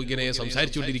ഇങ്ങനെ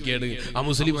സംസാരിച്ചുകൊണ്ടിരിക്കുകയാണ്, ആ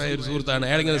മുസ്ലിമായ ഒരു സുഹൃത്താണ്,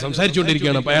 അയാൾ ഇങ്ങനെ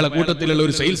സംസാരിച്ചുകൊണ്ടിരിക്കുകയാണ്. അപ്പൊ അയാളെ കൂട്ടത്തിലുള്ള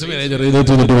ഒരു സെയിൽസ് മാനേജർ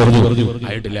പറഞ്ഞു,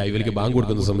 ആയിട്ടില്ല, ഇവർക്ക് ബാങ്ക്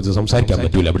കൊടുക്കുന്ന സമയത്ത് സംസാരിക്കാൻ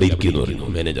പറ്റൂല, അവിടെ ഇരിക്കുന്നു പറഞ്ഞു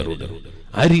മാനേജറോട്.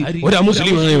 ഒരു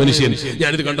അമുസ്ലിമായ മനുഷ്യൻ.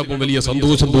 ഞാനിത് കണ്ടപ്പോൾ വലിയ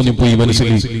സന്തോഷം തോന്നിപ്പോയി മനസ്സിൽ.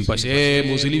 പക്ഷേ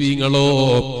മുസ്ലിമീങ്ങളോ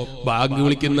ബാങ്ക്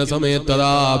വിളിക്കുന്ന സമയത്ത്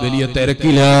അതാ വലിയ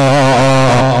തിരക്കില,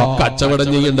 കച്ചവടം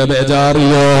ചെയ്യേണ്ട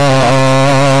ബേജാറില്ല.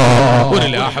 ഒരു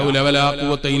ലാ ഹൗല വലാ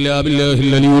ഖുവത ഇല്ലാ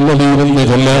ബില്ലാഹിൽ അലിയുൽ അളീം എന്ന്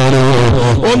ചൊല്ലാനോ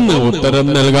ഒന്ന് ഉത്തരം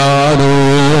നൽകാനോ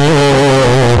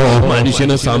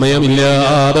മനുഷ്യന്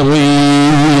സമയമില്ലാതെ പോയി.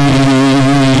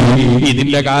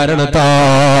 ഇതിന്റെ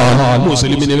കാരണത്താൽ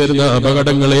മുസ്ലിമിന് വരുന്ന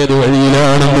അപകടങ്ങൾ ഏത്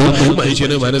വഴിയിലാണെന്ന്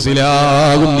മനുഷ്യന്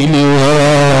മനസ്സിലാകുന്നില്ല.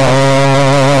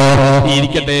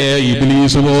 ഇരിക്കട്ടെ,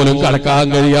 ഇബ്ലീസ് പോലും കടക്കാൻ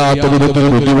കഴിയാത്ത വിധത്തിൽ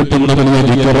ബുദ്ധിമുട്ടുന്നത്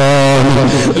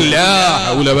ലാ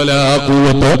ഹൗല വലാ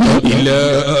ഖുവത ഇല്ലാ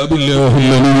ബില്ലാഹിൽ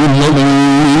അലിയുൽ അളീം.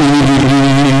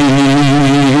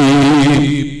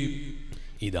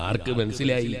 ഇതാർക്ക്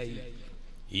മനസ്സിലായി?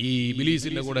 ഈ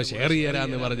ഇബ്ലീസിന്റെ കൂടെ ഷെയർ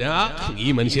ചെയ്യാന്ന് പറഞ്ഞാ ഈ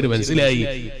മനുഷ്യര് മനസ്സിലായി.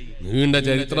 നീണ്ട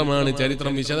ചരിത്രമാണ്,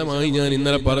 ചരിത്രം വിശദമായി ഞാൻ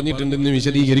ഇന്നലെ പറഞ്ഞിട്ടുണ്ടെന്ന്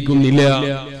വിശദീകരിക്കുന്നില്ല.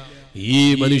 ഈ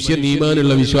മനുഷ്യൻ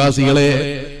ഈമാനുള്ള വിശ്വാസികളെ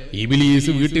ഇബ്ലീസ്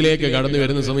വീട്ടിലേക്ക് കടന്നു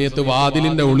വരുന്ന സമയത്ത്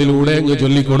വാതിലിന്റെ ഉള്ളിലൂടെ അങ്ങ്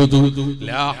ചൊല്ലിക്കൊടുത്തു,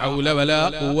 ലാ ഹൗല വലാ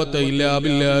ഖുവത ഇല്ലാ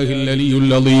ബില്ലാഹിൽ അലിയുൽ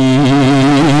അളീം.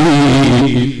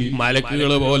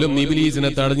 മലക്കുകൾ പോലും ഇബ്ലീസിനെ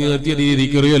തടഞ്ഞു നിർത്തിയ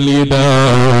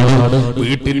രീതിക്കറിയല്ലിട്ടാണ്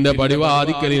വീട്ടിന്റെ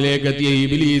പടിവാതിക്കലിലേക്ക് എത്തിയ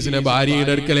ഇബ്ലീസിനെ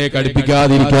ഭാര്യയുടെ അടുക്കലേക്ക്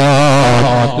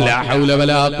അടുപ്പിക്കാതിരിക്കാൻ ലാ ഹൗല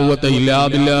വലാ ഖുവത ഇല്ലാ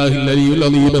ബില്ലാഹിൽ അലിയുൽ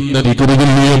അളീം എന്ന ദിക്ർ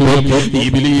ചൊല്ലിയപ്പോൾ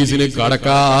ഇബ്ലീസിന്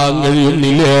കടക്കാൻ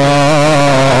കഴിയുന്നില്ല.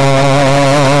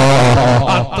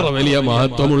 അത്ര വലിയ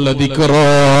മഹത്വമുള്ള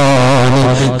ദിക്റാണ്.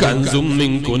 കൻസും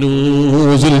മിൻ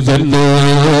കുനൂസിൽ ജന്നah.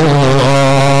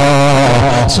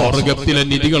 സ്വർഗ്ഗത്തിലെ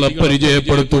നിധികളെ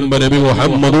പരിചയപ്പെടുത്തുമ്പോൾ നബി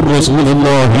മുഹമ്മദുർ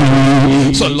റസൂലുള്ളാഹി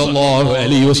സ്വല്ലല്ലാഹു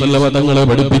അലൈഹി വസല്ലം തങ്ങളെ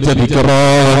പഠിപ്പിച്ച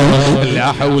ദിക്റാണ് ലാ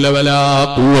ഹൗല വലാ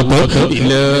ഖുവത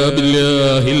ഇല്ലാ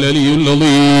ബില്ലാഹിൽ അലിയുൽ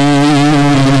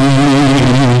അളീം.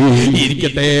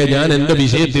 ഇരിക്കട്ടെ, ഞാൻ എന്റെ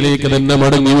വിഷയത്തിലേക്ക് തന്നെ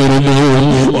മടങ്ങി വരുന്നു.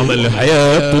 വമൽ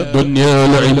ഹയാത്തുദ് ദുനിയാ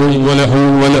ലഅബുൻ വലഹു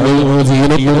വലഉ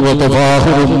സീനത്തുൻ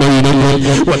വതഫാഖുറുൻ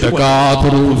ബൈനക്കും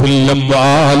വതകാതുറുൻ ഫിൽ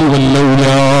അംവാലി വൽ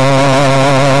ഔലാദ്.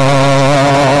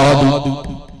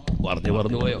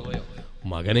 പറഞ്ഞു പോയോ?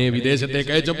 മകനെ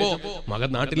വിദേശത്തേക്ക് അയച്ചപ്പോ മകൻ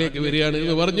നാട്ടിലേക്ക് വരികയാണ്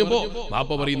എന്ന് പറഞ്ഞപ്പോ ബാപ്പ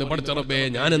പറയുന്നു, പടച്ചറബേ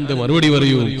ഞാൻ എന്ത് മറുപടി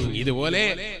പറയൂ? ഇതുപോലെ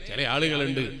ചില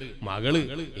ആളുകളുണ്ട്, മകള്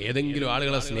ഏതെങ്കിലും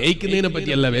ആളുകളെ സ്നേഹിക്കുന്നതിനെ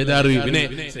പറ്റിയല്ല വേദാറ്, പിന്നെ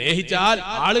സ്നേഹിച്ചാൽ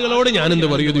ആളുകളോട് ഞാനെന്ത്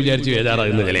പറയൂന്ന് വിചാരിച്ച്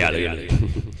വേദാറാകുന്ന ചില ആളുകൾ.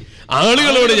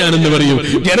 ആളുകളോട് ഞാനെന്ത് പറയും,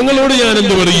 ജനങ്ങളോട്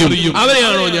ഞാനെന്ത് പറയും?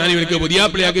 അവരെയാണോ ഞാൻ ഇവർക്ക്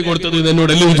പുതിയാപ്പിളിയാക്കി കൊടുത്തത്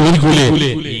എന്നോട് എല്ലാം ചോദിക്കൂലേ?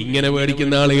 ഇങ്ങനെ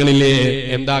മേടിക്കുന്ന ആളുകളില്ലേ?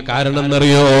 എന്താ കാരണം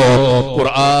എന്നറിയോ?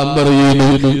 ഖുർആൻ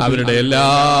പറയുന്നു, അവരുടെ എല്ലാ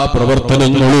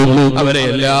പ്രവർത്തനങ്ങളും, അവരെ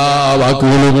എല്ലാ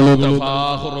വാക്കുകളും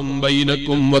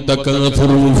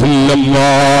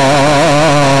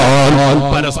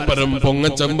പരസ്പരം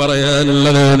പൊങ്ങച്ചം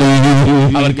പറയാനുള്ളതാണ്.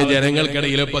 അവർക്ക്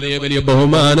ജനങ്ങൾക്കിടയിൽ പതിയെ വലിയ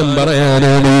ബഹുമാനം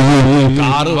പറയാനാണ്.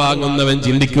 കാറ് വാങ്ങുന്നവൻ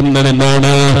ചിന്തിക്കുന്ന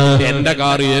എന്നാണ്, എന്റെ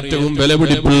കാർ ഏറ്റവും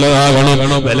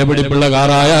വിലപിടിപ്പുള്ളതാകണം. വിലപിടിപ്പുള്ള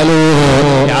കാറായാലോ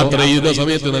യാത്ര ചെയ്ത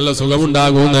സമയത്ത് നല്ല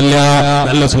സുഖമുണ്ടാകുമെന്നല്ല,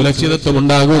 നല്ല സുരക്ഷിതത്വം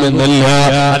ഉണ്ടാകുമെന്നല്ല.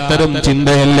 അത്തരം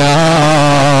ചിന്തയല്ല.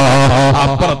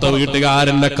 അപ്പുറത്തെ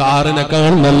വീട്ടുകാരന്റെ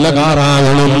കാറിനേക്കാൾ നല്ല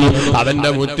കാറാകണം, അവന്റെ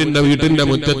വീട്ടിന്റെ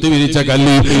മുറ്റത്ത് വിരിച്ച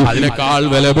കല്ല് അതിനേക്കാൾ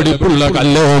വിലപിടിപ്പുള്ള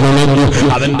കല്ലോകണം,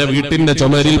 അവന്റെ വീട്ടിന്റെ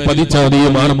ചുമരിൽ പതിച്ച ഈ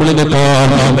മാർബിളിനേക്കാൾ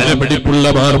വിലപിടിപ്പുള്ള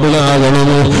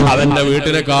മാർബിളാകണം, അവന്റെ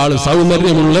വീട്ടിനേക്കാൾ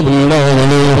സൗന്ദര്യമുള്ള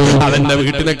വീടാകണം, അവന്റെ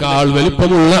വീട്ടിനേക്കാൾ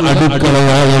വലിപ്പമുള്ള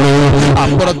അടുക്കളയാകണം,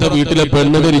 അപ്പുറത്തെ വീട്ടിലെ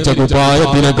പെണ്ണ് ധരിച്ച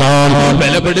കുപ്പായത്തിനേക്കാൾ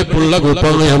വിലപിടിപ്പുള്ള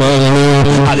കുപ്പായമാകണം,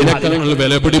 അതിനേക്കാൾ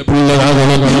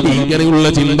വിലപിടിപ്പുള്ളതാകണം. ഇങ്ങനെയുള്ള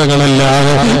ചിന്തകളല്ലാതെ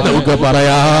നമുക്ക്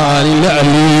പറയാനില്ല.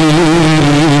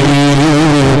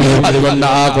 അതുകൊണ്ട്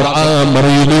ആ ഖുർആൻ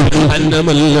പറയുന്നു,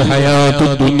 അന്നമൽ ഹയാത്തു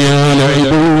ദുനിയാ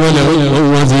ലഅബുൻ വലഹുൻ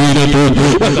വസീനത്തുൻ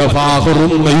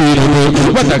വതഫാഖുറുൻ ബൈനകും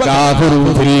വതകാഫുറുൻ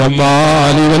ഫിൽ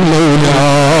അംവാലി വൽ ഔലാദ്.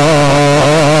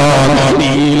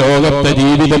 ഈ ലോകത്തെ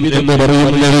ജീവിതം എന്ന്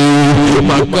പറയുന്നത്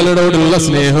മക്കളോടുള്ള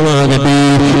സ്നേഹമാകട്ടെ,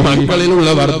 മക്കളിലുള്ള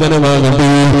വർധനമാകട്ടെ,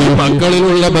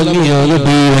 മക്കളിലുള്ള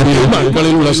ഭംഗിയാകട്ടെ,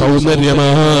 മക്കളിലുള്ള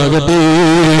സൗന്ദര്യമാകട്ടെ,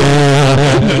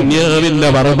 ദുനിയാവിന്റെ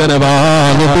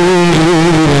വർധനമാകട്ടെ,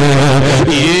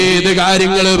 ഏത്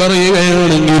കാര്യങ്ങൾ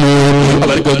പറയുകയാണെങ്കിലും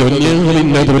അവർക്ക്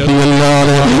ദുനിയാവിന്റെ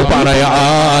തൃപ്തിയല്ലാതെ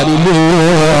പറയാനില്ല.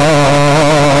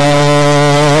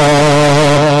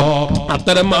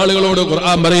 അത്തരം ആളുകളോട്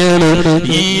ഖുർആൻ പറയാണ്,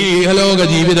 ഈ ഇഹലോക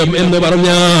ജീവിതം എന്ന്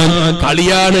പറഞ്ഞാൽ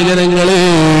കളിയാണ് ജനങ്ങളെ,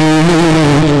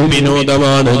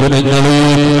 വിനോദമാണ് ജനങ്ങളെ,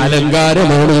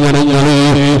 അലങ്കാരമാണ് ജനങ്ങളെ,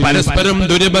 പരസ്പരം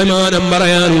ദുരഭിമാനം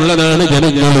പറയാനുള്ളതാണ്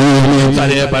ജനങ്ങളെ,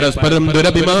 പരസ്പരം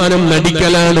ദുരഭിമാനം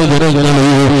നടിക്കലാണ് ജനങ്ങളെ,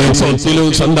 സ്വത്തിലും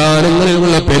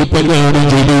സന്താനങ്ങളിലുള്ള പെരുപ്പലാണ്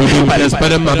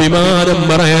പരസ്പരം അഭിമാനം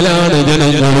പറയലാണ്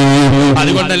ജനങ്ങളെ.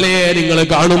 അതുകൊണ്ടല്ലേ നിങ്ങൾ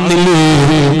കാണുന്നില്ലേ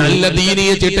നല്ല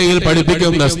ദീനീയ ചിട്ടയിൽ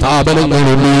പഠിപ്പിക്കുന്ന സ്ഥാപനങ്ങളുണ്ട്,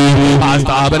 ആ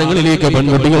സ്ഥാപനങ്ങളിലേക്ക്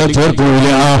പെൺകുട്ടികളെ ചേർക്കൂല.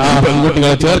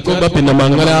 പെൺകുട്ടികളെ ചേർക്കുമ്പോ പിന്നെ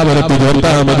മംഗലാപുരത്ത്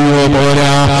ചേർത്താ മതിയോ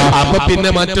പോരാ. അപ്പൊ പിന്നെ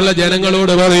മറ്റുള്ള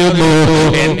ജനങ്ങളോട് പറയുന്നു,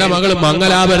 എന്റെ മകൾ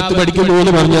മംഗലാപുരത്ത് പഠിക്കുന്നു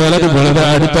എന്ന് പറഞ്ഞാൽ അത് വളരെ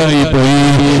അടുത്തായി പോയി.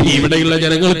 ഇവിടെയുള്ള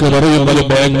ജനങ്ങൾക്ക് പറയുമ്പോൾ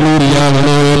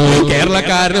ബാംഗ്ലൂരിലാകണോ,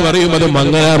 കേരളക്കാരന് പറയുമ്പോൾ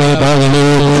മംഗലാപുരത്താകണോ,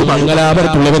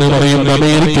 മംഗലാപുരത്തുള്ളവന് പറയും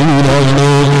അമേരിക്കയിലാകണോ.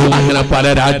 അങ്ങനെ പല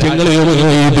രാജ്യങ്ങളിലും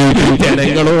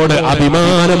ജനങ്ങളോട്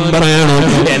അഭിമാനം പറയണം.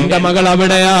 എന്റെ മകൾ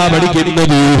അവിടെയാ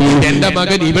പഠിക്കുന്നത്, എന്റെ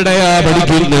മകൻ ഇവിടെയാ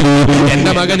പഠിക്കുന്നത്,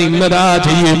 എന്റെ മകൻ ഇന്നതാ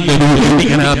ചെയ്യുന്നത്.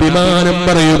 ഇങ്ങനെ അഭിമാനം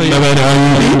പറയുന്നവരായി,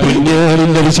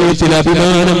 ദുനിയാവിന്റെ വിഷയത്തിൽ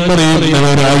അഭിമാനം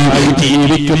പറയുന്നവരായി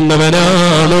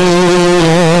ജീവിക്കുന്നവനാണോ?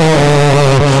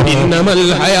 ഇന്നമൽ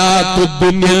ഹയാത്തു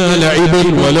ദുനിയാ ലഅബുൻ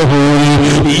വലഹൂൻ.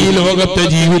 ഈ ലോകത്തെ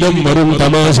ജീവിതം വെറും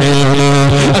തമാശയാണ്,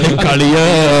 അത്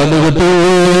കളിയാണ് കേട്ടോ.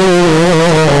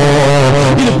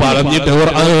 ഇത് പറഞ്ഞിട്ട്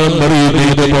ഖുർആൻ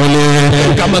പറയുന്നത് പോലെ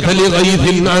കമസലി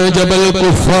ഗൈസിൻ അഅജബൽ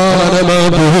കുഫാര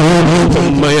മാബൂഹു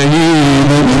ثم يهيج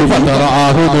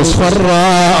فتراه മുസ്ഫറാ.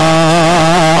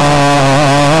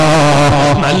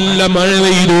 നല്ല മഴ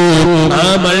പെയ്തു, ആ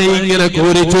മഴ ഇങ്ങനെ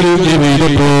കോരിച്ചൊരിഞ്ഞ്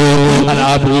പെയ്തപ്പോ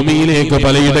ആ ഭൂമിയിലേക്ക്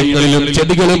പലയിടങ്ങളിലും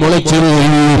ചെടികൾ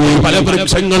മുളച്ചുപോയി, പല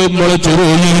വൃക്ഷങ്ങളും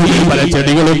മുളച്ചുപോയി, പല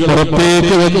ചെടികളും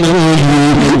പുറത്തേക്ക് വന്നുപോയി.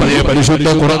 പല പരിശുദ്ധ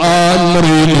ഖുർആൻ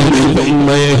പറയുന്നു, ثم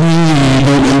يهيج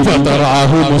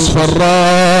فتراه مصفرا.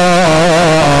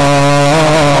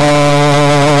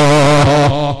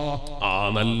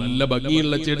 നല്ല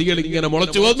ഭംഗിയുള്ള ചെടികൾ ഇങ്ങനെ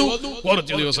മുളച്ചു വന്നു.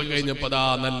 കുറച്ചു ദിവസം കഴിഞ്ഞപ്പോ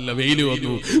നല്ല വെയില്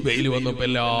വന്നു. വെയില് വന്നപ്പോ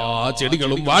എല്ലാ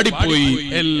ചെടികളും വാടിപ്പോയി,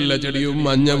 എല്ലാ ചെടിയും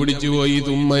മഞ്ഞ പിടിച്ചു പോയി.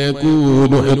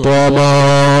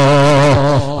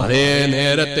 അതേ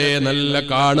നേരത്തെ നല്ല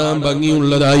കാണാൻ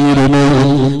ഭംഗിയുള്ളതായിരുന്നു,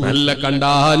 നല്ല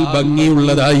കണ്ടാൽ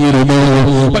ഭംഗിയുള്ളതായിരുന്നു.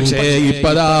 പക്ഷേ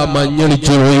ഇപ്പതാ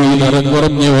മഞ്ഞളിച്ചു പോയി, നിറം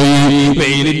കുറഞ്ഞു പോയി,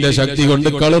 വെയിലിന്റെ ശക്തി കൊണ്ട്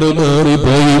കളറ്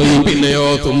മാറിപ്പോയി. പിന്നെയോ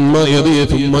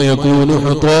തുമ്മയക്കൂനു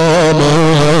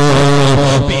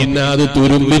പിന്നെ അത്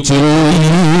തുരുമ്പിച്ചു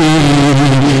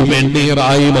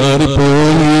വെണ്ണീറായി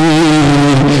മാറിപ്പോയി,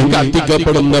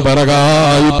 കത്തിക്കപ്പെടുന്ന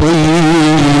പറകായി പോയി.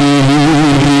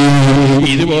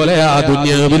 ഇതുപോലെ ആ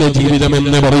ദുന്യാവിലെ ജീവിതം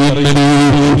എന്ന് പറയുന്നത്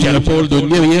ചിലപ്പോൾ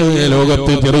ദുന്യവിയ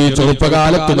ലോകത്ത് ചെറിയ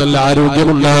ചെറുപ്പകാലത്ത് നല്ല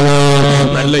ആരോഗ്യമുണ്ടാകാം,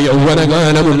 നല്ല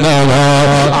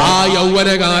യൗവനകാലമുണ്ടാകാം. ആ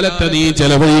യൗവനകാലത്ത് നീ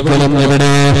ചെലവഴിക്കണം,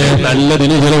 എവിടെ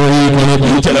നല്ലതിന് ചെലവഴിക്കണം.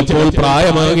 ചിലപ്പോൾ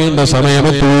പ്രായമാകേണ്ട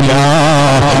സമയമെത്തൂല,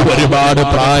 ഒരുപാട്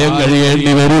പ്രായം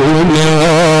കഴിയേണ്ടി വരൂല.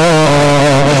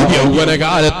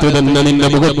 യൗവനകാലത്ത് തന്നെ നിന്റെ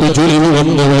മുഖത്ത് ചുളിവ്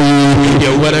വന്നുപോയി,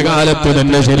 യൗവനകാലത്ത്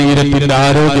തന്നെ ശരീരത്തിന്റെ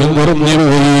ആരോഗ്യം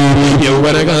കുറഞ്ഞുപോയി,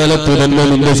 യൗവനകാലത്ത് തന്നെ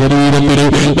നിന്റെ ശരീരത്തിന്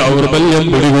ദൗർബല്യം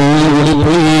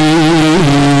പിടികൂടിപ്പോയി.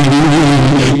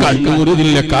 കണ്ണൂര്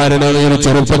ജില്ലക്കാരനായ ഒരു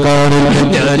ചെറുപ്പക്കാരൻ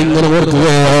ഞാനിങ്ങനെ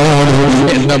ഓർക്കുകയാണ്,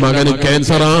 എന്റെ മകന്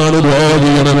ക്യാൻസറാണ്,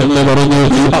 രോഗിയണമെന്ന് പറഞ്ഞു.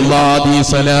 അല്ലാഹു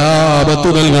സലാമത്ത്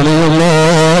നൽകണമല്ലോ.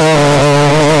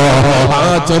 ആ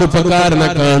ചെറുപ്പക്കാരനെ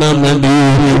കാണാൻ വേണ്ടി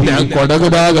ഞാൻ കൊടക്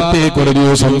ഭാഗത്തേക്ക് ഒരു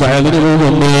ദിവസം വയലിന്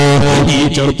പോകുന്നു. ഈ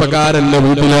ചെറുപ്പക്കാരന്റെ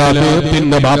വീട്ടിൽ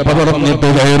അദ്ദേഹത്തിന്റെ ബാപ്പ പറഞ്ഞിട്ട്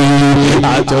കയറി.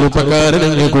 ആ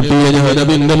ചെറുപ്പക്കാരനെ കുട്ടിയെ ഞാൻ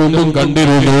അതിന്റെ മുമ്പും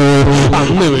കണ്ടിരുന്നു.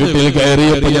 അന്ന് വീട്ടിൽ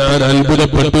കയറിയപ്പോ ഞാൻ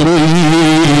അത്ഭുതപ്പെട്ടുപോയി.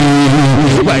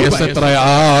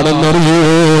 വയസ്സെത്രയാണെന്നറിയോ?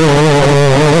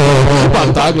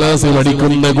 10ാം ക്ലാസ്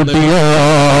പഠിക്കുന്ന കുട്ടിയാ.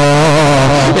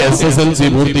 SSLC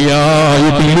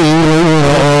പൂർത്തിയായിട്ടില്ല.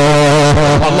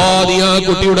 അല്ലാഹു ആ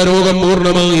കുട്ടിയുടെ രോഗം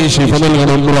പൂർണ്ണമായി ശിഫ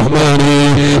നൽകണം റഹ്മാനേ.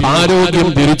 ആരോഗ്യം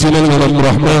തിരിച്ചു നൽകണം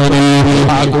റഹ്മാനേ.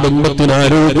 ആ കുടുംബത്തിന്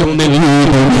ആരോഗ്യം നൽകി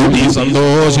നീ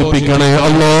സന്തോഷിപ്പിക്കണേ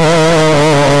അല്ലാഹ്.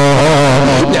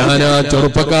 ഞാൻ ആ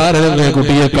ചെറുപ്പക്കാരനെ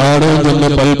കുട്ടിയെ കാണാൻ ചെന്ന്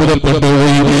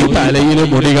അത്ഭുതപ്പെട്ടുപോയി. തലയിൽ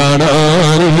മുടി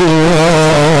കാണാനില്ല,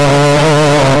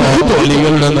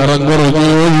 തൊലികളുടെ നിറം കുറഞ്ഞു,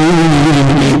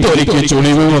 തൊലിക്ക്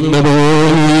ചുളിവ്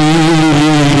വന്നുപോയി.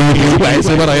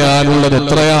 വയസ്സ് പറയാനുള്ളത്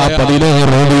എത്രയാ?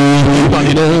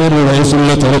 16 വയസ്സുള്ള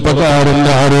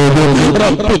ചെറുപ്പക്കാരന്റെ ആരോഗ്യം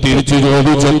റബ്ബ് തിരിച്ചു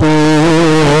ചോദിച്ചപ്പോ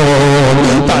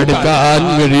തടുക്കാൻ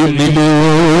കഴിയുന്നില്ല.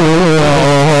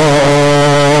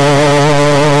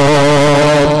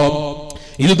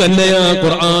 ഇത് തന്നെയാ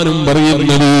ഖുർആനും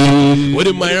പറയുന്നത്.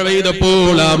 ഒരു മഴ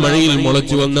പെയ്തപ്പോൾ ആ മഴയിൽ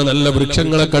മുളച്ചു വന്ന നല്ല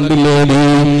വൃക്ഷങ്ങളെ കണ്ടില്ലേ?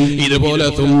 ഇതുപോലെ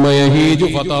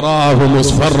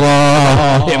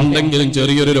എന്തെങ്കിലും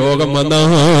ചെറിയൊരു രോഗം വന്നാ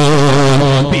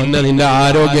പിന്നെ നിന്റെ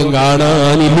ആരോഗ്യം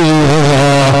കാണാനില്ല,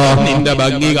 നിന്റെ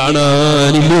ഭംഗി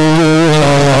കാണാനില്ല,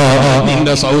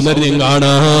 നിന്റെ സൗന്ദര്യം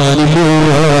കാണാനില്ല,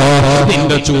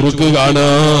 നിന്റെ ചുറുക്ക്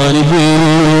കാണാനില്ല.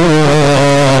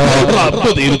 റബ്ബ്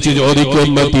തിരിച്ചു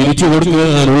ചോദിക്കുമ്പോ തിരിച്ചു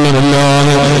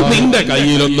കൊടുക്കാനുള്ളതല്ലാതെ നിന്റെ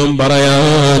കയ്യിലൊന്നും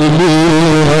പറയാനില്ല.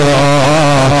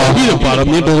 ഇത്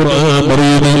പറഞ്ഞിട്ട്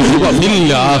പറയുന്നു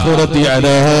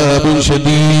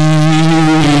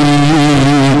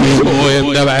ഓ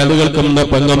എന്റെ വയല് കേൾക്കുന്ന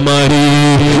പെങ്ങന്മാരെ,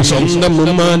 സ്വന്തം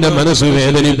ഉമ്മാന്റെ മനസ്സ്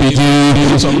വേദനിപ്പിച്ച്,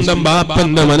 സ്വന്തം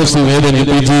ബാപ്പന്റെ മനസ്സ്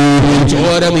വേദനിപ്പിച്ച്,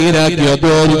 ചോര നീരാക്കി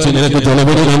അധ്വാനിച്ച് നിനക്ക്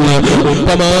ചെലവിടുന്ന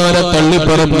ഉപ്പമാരെ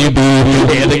തള്ളിപ്പറഞ്ഞിട്ട്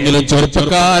ഏതെങ്കിലും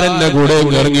ചെറുപ്പക്കാരന്റെ കൂടെ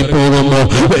ഇറങ്ങിപ്പോകുമ്പോ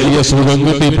വലിയ സുഖം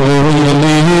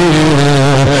കിട്ടിപ്പോകുന്നേ.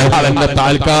 അവന്റെ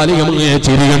താൽക്കാലികമായ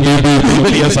ചിരി കണ്ടിട്ട്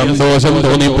വലിയ സന്തോഷം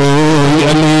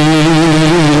തോന്നിപ്പോയല്ലേ.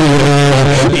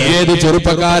 ഏത്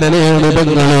ചെറുപ്പക്കാരനെയാണ്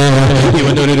പെങ്ങള്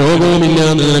ഇവനൊരു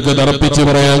രോഗവുമില്ലാന്ന് നിനക്ക് തറപ്പിച്ച്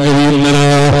പറയാൻ കഴിയുന്നത്?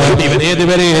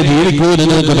 ഇവനേതുവരെ ജീവിക്കൂന്ന്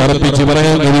നിനക്ക് തറപ്പിച്ച്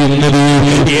പറയാൻ കഴിയുന്നത്?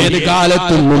 ഏത്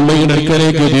കാലത്തും ഉമ്മയുടെ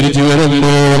അടുക്കലേക്ക് തിരിച്ചു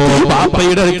വരുമ്പോ,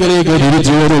 പാപ്പയുടെ അടുക്കലേക്ക്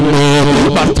തിരിച്ചു വരുമ്പോ,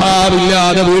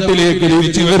 ഭർത്താവില്ലാതെ വീട്ടിലേക്ക്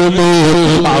തിരിച്ചു വരുമ്പോ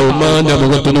ആ ഉമ്മാന്റെ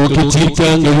മുഖത്ത് നോക്കി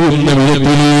ചിരിക്കാൻ കഴിയുന്ന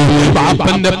വിധത്തിൽ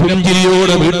പാപ്പന്റെ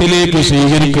പുഞ്ചിരിയോടെ വീട്ടിലേക്ക്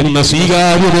സ്വീകരിക്കുന്ന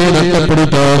സ്വീകാര്യതയെ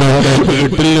നഷ്ടപ്പെടുത്താൻ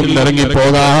വീട്ടിൽ നിന്ന്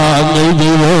ഇറങ്ങിപ്പോകാൻ കഴിഞ്ഞു.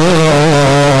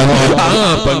 ആ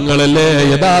പെങ്ങളല്ലേ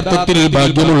യഥാർത്ഥത്തിൽ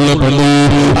ഭാഗ്യമുള്ള പെണ്ണ്.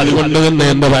 അതുകൊണ്ട് തന്നെ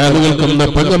എന്റെ വയറ് കേൾക്കുന്ന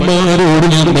പെങ്ങന്മാരോട്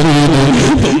ഞാൻ പറയുന്നു,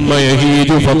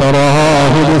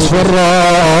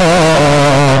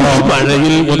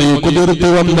 മഴയിൽ മുതൽ കുതിർത്തു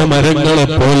വന്ന മരങ്ങളെ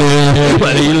പോലെ,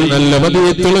 മഴയിൽ നല്ല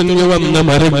മതിയെ തുളഞ്ഞു വന്ന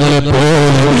മരങ്ങളെ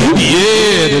പോലെ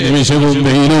ഏത് നിമിഷവും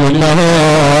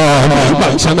വെയിലുണ്ടാകാം.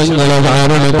 ഭക്ഷണങ്ങളെ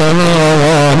കാരണത്താൽ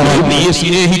നീ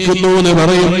സ്നേഹിക്കുന്നു എന്ന്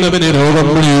പറയുന്നവന് രോഗം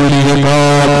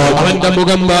പിടികൂടിയേക്കാം, അവന്റെ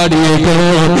മുഖം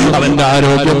പാടിയേക്കാം, അവന്റെ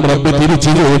ആരോഗ്യം റബ്ബ്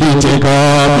തിരിച്ചു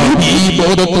ചോദിച്ചേക്കാം. ഈ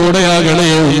ബോധത്തോടെയാകണേ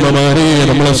ഉമ്മമാരെ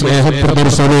നമ്മളെ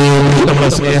സ്നേഹപ്രദർശനം, നമ്മളെ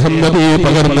സ്നേഹം നദിയെ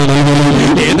പകർന്നു നൽകണം.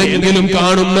 ഏതെങ്കിലും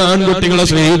കാണുന്ന ആൺകുട്ടികളെ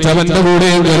സ്നേഹിച്ച് അവന്റെ കൂടെ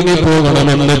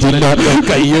ഇറങ്ങിപ്പോകണമെന്ന ചിന്ത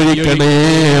കൈയൊഴിക്കണേ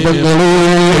പെങ്ങളേ.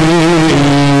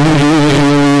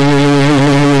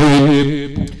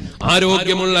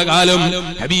 ആരോഗ്യമുള്ള കാലം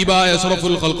ഹബീബായ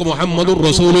അഷ്റഫുൽ ഖൽഖ് മുഹമ്മദുർ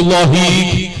റസൂലുള്ളാഹി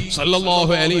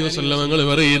സ്വല്ലല്ലാഹു അലൈഹി വസല്ലം തങ്ങൾ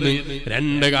പറയുന്നു,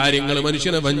 2 കാര്യങ്ങൾ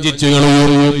മനുഷ്യനെ വഞ്ചിച്ചു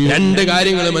കളയും, 2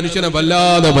 കാര്യങ്ങൾ മനുഷ്യനെ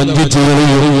വല്ലാതെ വഞ്ചിച്ചു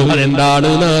കളയും.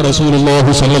 അതെന്താണ്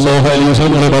റസൂലുള്ളാഹി സ്വല്ലല്ലാഹു അലൈഹി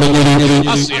വസല്ലം പറഞ്ഞത്?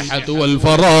 അസ്ഹഹതു വൽ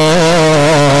ഫറാഗ്.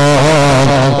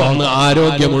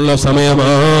 ആരോഗ്യമുള്ള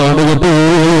സമയമാണ് കേട്ടോ,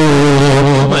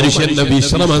 മനുഷ്യന്റെ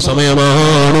വിശ്രമ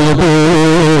സമയമാണ് കേട്ടോ.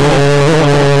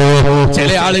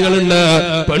 ചില ആളുകളുണ്ട്,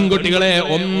 പെൺകുട്ടികളെ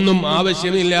ഒന്നും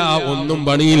ആവശ്യമില്ല, ഒന്നും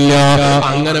പണിയില്ല,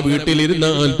 അങ്ങനെ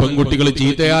വീട്ടിലിരുന്നാൽ പെൺകുട്ടികൾ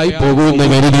ചീത്തയായി പോകുന്ന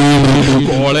കരുതി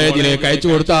കോളേജിലേക്ക് അയച്ചു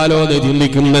കൊടുത്താലോ എന്ന്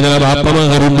ചിന്തിക്കുന്ന ചില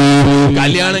ബാപ്പമാരുണ്ട്.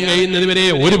 കല്യാണം കഴിയുന്നത് വരെ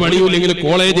ഒരു പണിയില്ലെങ്കിൽ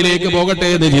കോളേജിലേക്ക് പോകട്ടെ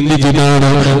എന്ന് ചിന്തിച്ചിട്ടാണ്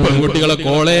പെൺകുട്ടികളെ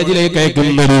കോളേജിലേക്ക്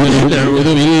അയക്കുന്നത്.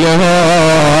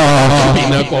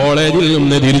 പിന്നെ കോളേജിൽ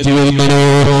നിന്ന് തിരിച്ചു വരുന്നതോ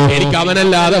എനിക്ക്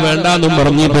അവനല്ലാതെ വേണ്ടാന്നും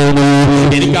പറഞ്ഞിട്ടാണ്,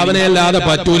 എനിക്ക് അവനെ അല്ലാതെ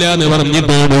പറ്റൂല എന്ന്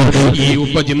പറഞ്ഞിട്ടാണ് ഈ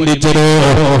ഉപ്പ ചിന്തിച്ചതോ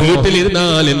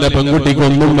വീട്ടിലിരുന്നാൽ എന്റെ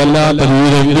പെൺകുട്ടിക്കൊന്നും വല്ലാത്ത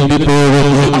ദൂരം കിട്ടിപ്പോകും,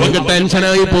 അവർക്ക്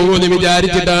ടെൻഷനായി പോകുമെന്ന്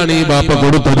വിചാരിച്ചിട്ടാണ് ഈ ബാപ്പ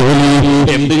കൊടുത്ത ജോലി.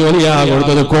 എന്ത് ജോലിയാ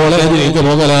കൊടുത്തത്? കോളേജിലേക്ക്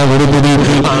പോകലാ കൊടുത്തത്.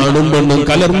 ആണും പെണ്ണും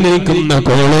കലർന്നിരിക്കുന്ന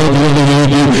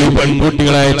കോളേജുകളിലേക്ക്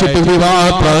പെൺകുട്ടികളെ അയച്ചിട്ട്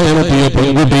വിവാഹപ്രായമെത്തിയ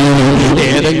പെൺകുട്ടികൾ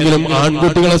ഏതെങ്കിലും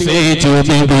ആൺകുട്ടികളെ സ്നേഹിച്ചു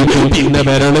പിന്നെ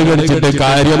വിരള് കടിച്ചിട്ട്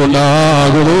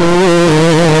കാര്യമുണ്ടാകുമോ?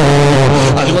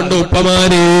 അതുകൊണ്ട്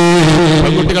ഉപ്പമാരെ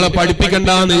പെൺകുട്ടികളെ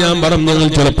പഠിപ്പിക്കണ്ടെന്ന് ഞാൻ പറഞ്ഞു.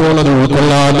 ചിലപ്പോൾ അത്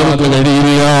ഉൾക്കൊള്ളാൻ നമുക്ക്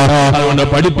കഴിയില്ല. അതുകൊണ്ട്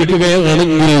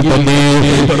പഠിപ്പിക്കുകയാണെങ്കിൽ തന്നെ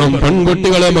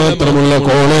പെൺകുട്ടികളെ മാത്രമുള്ള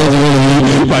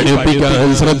കോളേജുകളിൽ പഠിപ്പിക്കാൻ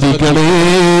ശ്രദ്ധിക്കണേ.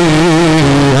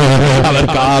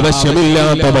 അവർക്ക്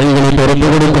ആവശ്യമില്ലാത്ത വഴികൾ തുറന്നു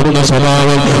കൊടുക്കുന്ന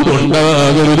സ്വഭാവം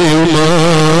ഉണ്ടാകരുതേ.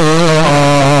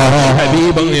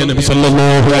 നബി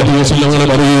സല്ലല്ലാഹു അലൈഹി വസല്ലം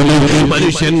പറയുന്നു,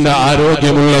 മനുഷ്യന്റെ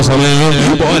ആരോഗ്യമുള്ള സമയം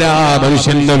പോരാ,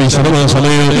 മനുഷ്യന്റെ വിശ്രമ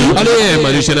സമയം അതേ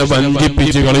മനുഷ്യനെ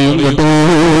വഞ്ചിപ്പിച്ച് കളയും കേട്ടോ.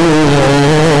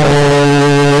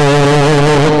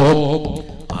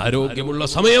 ആരോഗ്യമുള്ള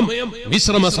സമയം,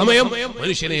 വിശ്രമ സമയം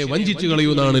മനുഷ്യനെ വഞ്ചിച്ചു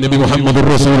കളയുന്നതാണ് നബി മുഹമ്മദ്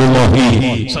റസൂലുള്ളാഹി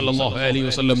സ്വല്ലല്ലാഹു അലൈഹി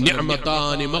വസല്ലം.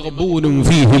 നിഅമതാനി മഗ്ബൂനും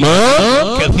ഫീഹിമാ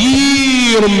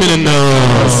കസീറുൻ മിനൻ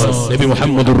നാസ്. നബി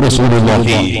മുഹമ്മദ്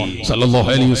റസൂലുള്ളാഹി സ്വല്ലല്ലാഹു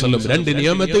അലൈഹി വസല്ലം രണ്ട്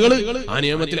നിയമത്തുകൾ, ആ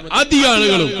നിയമത്തിൽ അധിക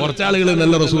ആളുകളും, കുറച്ച് ആളുകൾ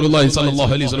നല്ല റസൂലുള്ളാഹി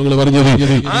സ്വല്ലല്ലാഹു അലൈഹി വസല്ലം പറഞ്ഞത്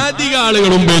അധിക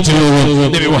ആളുകളും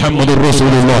നബി മുഹമ്മദ്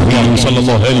റസൂലുള്ളാഹി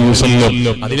സ്വല്ലല്ലാഹു അലൈഹി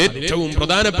വസല്ലം. അതിലേറ്റവും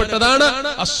പ്രധാനപ്പെട്ടതാണ്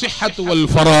അസ്സിഹ്ഹത്തു വൽ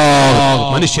ഫറാഗ്,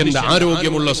 മനുഷ്യന്റെ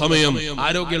ആരോഗ്യമുള്ള സമയം.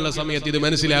 ആരോഗ്യമുള്ള സമയത്ത് ഇത്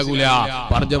മനസ്സിലാകൂല,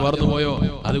 മറന്നുപോയോ?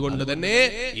 അതുകൊണ്ട് തന്നെ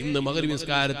ഇന്ന് മഗ്‌രിബ്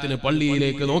നിസ്കാരത്തിന്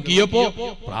പള്ളിയിലേക്ക് നോക്കിയപ്പോ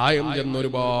പ്രായം ചെന്ന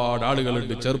ഒരുപാട്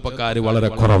ആളുകളുണ്ട്, ചെറുപ്പക്കാര് വളരെ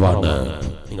കുറവാണ്.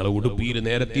 നിങ്ങളെ ഉടുപ്പിയിൽ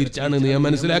നേരെ തിരിച്ചാണ് ഞാൻ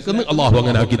മനസ്സിലാക്കുന്നത്. അള്ളാഹു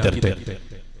അങ്ങനെ ആക്കി തരട്ടെ.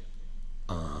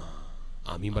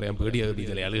 ആമീൻ പറയാൻ പേടിയാകും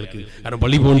ചില ആളുകൾക്ക്, കാരണം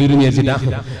പള്ളി പോകേണ്ടിയിരുന്നു വിചാരിച്ചിട്ടാ.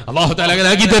 അള്ളാഹു തആല അങ്ങനെ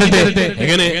ആക്കി തരട്ടെ.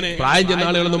 എങ്ങനെ? പ്രായം ചെന്ന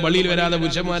ആളുകളൊന്നും പള്ളിയിൽ വരാതെ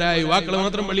പുരുഷന്മാരായ യുവാക്കൾ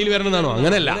മാത്രം പള്ളിയിൽ വരണമെന്നാണോ?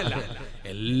 അങ്ങനെയല്ല,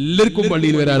 എല്ലാവർക്കും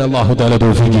പള്ളിയിൽ വരാൻ അല്ലാഹു തആല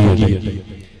തൗഫീഖ് ചെയ്യട്ടെ.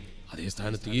 അതേ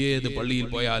സ്ഥാനത്ത് ഏത് പള്ളിയിൽ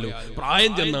പോയാലും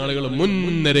പ്രായം ചെന്ന ആളുകൾ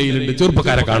മുൻനിരയിലുണ്ട്,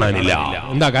 ചെറുപ്പക്കാരെ കാണാനില്ല.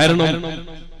 എന്താ കാരണം?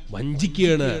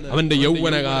 വഞ്ചിക്കുകയാണ്. അവന്റെ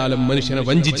യൗവനകാലം മനുഷ്യനെ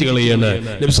വഞ്ചിച്ചു കളയാണ്.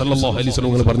 നബി സല്ലല്ലാഹു അലൈഹി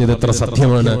വസല്ലം പറഞ്ഞത് എത്ര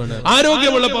സത്യമാണ്.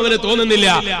 ആരോഗ്യമുള്ളപ്പോ അവനെ തോന്നുന്നില്ല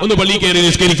ഒന്ന് പള്ളി കയറി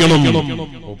നിസ്കരിക്കണം.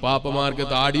 ഉപ്പാപ്പമാർക്ക്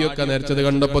താടിയൊക്കെ നരച്ചത്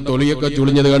കണ്ടപ്പോ, തൊളിയൊക്കെ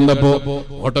ചുളിഞ്ഞത് കണ്ടപ്പോ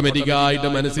ഓട്ടോമാറ്റിക്കായിട്ട്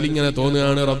മനസ്സിൽ ഇങ്ങനെ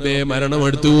തോന്നുകയാണ്, റബ്ബേ മരണം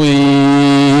അടുത്തുപോയി.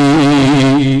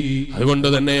 അതുകൊണ്ട്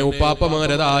തന്നെ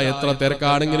ഉപ്പാപ്പമാരതാ എത്ര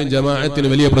തിരക്കാണെങ്കിലും ജമാഅത്തിന്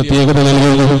വലിയ പ്രത്യേകത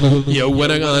നൽകുന്നു.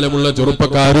 യൗവനകാലമുള്ള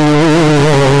ചെറുപ്പക്കാരോ,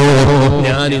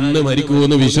 ഞാൻ ഇന്ന്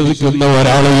മരിക്കുമെന്ന് വിശ്വസിക്കുന്ന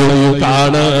ഒരാളെയും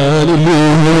കാണാനില്ല.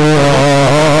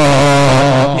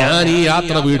 ഞാൻ ഈ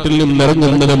യാത്ര വീട്ടിൽ നിന്ന്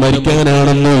ഇറങ്ങുന്നത്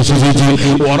മരിക്കാനാണെന്ന് വിശ്വസിച്ച്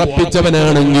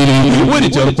ഉറപ്പിച്ചവനാണെങ്കിൽ ഒരു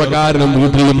ചെറുപ്പക്കാരനും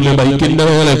വീട്ടിൽ നിന്ന് ബൈക്കിന്റെ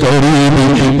മേലെ കയറി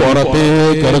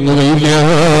പുറത്തേക്ക് ഇറങ്ങുകയില്ല.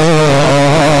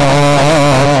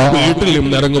 വീട്ടിൽ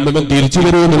നിന്ന് ഇറങ്ങുന്നവൻ തിരിച്ചു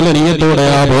വരുമെന്നുള്ള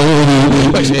നിയത്തോടെയാ പോയത്.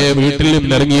 പക്ഷേ വീട്ടിൽ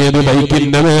നിന്ന് ഇറങ്ങിയത്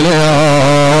ബൈക്കിന്റെ മേലെയാ.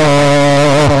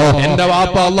 എന്റെ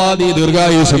വാപ്പ അല്ലാഹ് നീ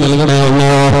ദീർഘായുസ്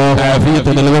നൽകണമല്ലോ,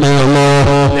 ആഫിയത്ത് നൽകണമല്ലോ.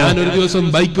 ഞാനൊരു ദിവസം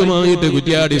ബൈക്കുമായിട്ട്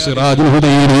കുറ്റ്യാടി സിറാജുൽ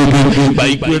ഹുദയിലേക്ക്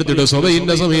ബൈക്ക് എടുത്തിട്ട്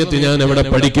സുബഹിന്റെ സമയത്ത് ഞാൻ അവിടെ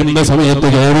പഠിക്കുന്ന സമയത്ത്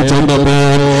കയറി ചെന്നപ്പോ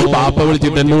പാപ്പ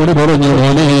വിളിച്ചിട്ട് എന്നോട് പറഞ്ഞു,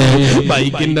 മോനെ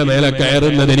ബൈക്കിന്റെ മേലെ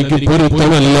കയറുന്നത് എനിക്ക്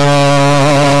പൊരുത്തമല്ല.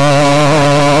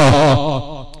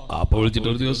 വിളിച്ചിട്ട്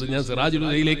ഒരു ദിവസം ഞാൻ സിറാജുൽ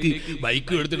ഹുദയിലേക്ക്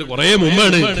ബൈക്ക് എടുത്തിട്ട് കുറെ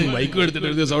മുമ്പാണ് ബൈക്ക് എടുത്തിട്ട്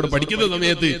ഒരു ദിവസം അവിടെ പഠിക്കുന്ന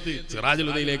സമയത്ത് സിറാജുൽ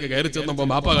ഹുദയിലേക്ക് കയറി ചെന്നപ്പോ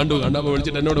ബാപ്പ കണ്ടപ്പോ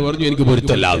വിളിച്ചിട്ട് എന്നോട് പറഞ്ഞു, എനിക്ക്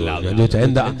പൊരുത്തല്ല. ഞാൻ ചോദിച്ചാ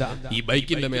എന്താ? ഈ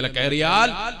ബൈക്കിന്റെ മേലെ കയറിയാൽ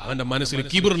അവന്റെ മനസ്സിൽ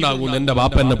കിബിറുണ്ടാകും. എന്റെ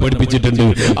ബാപ്പ എന്നെ പഠിപ്പിച്ചിട്ടുണ്ട്,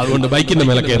 അതുകൊണ്ട് ബൈക്കിന്റെ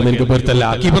മേലെ കയറുന്ന എനിക്ക് പൊരുത്തല്ല.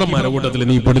 കിബിറന്മാരുടെ കൂട്ടത്തിൽ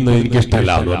നീ പെടുന്നത് എനിക്ക്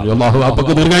ഇഷ്ടമല്ല. അല്ലാഹു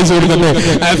ബാപ്പക്ക് ദീർഘായുസ്സ് കൊടുക്കട്ടെ,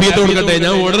 ആഫിയത്ത് കൊടുക്കട്ടെ.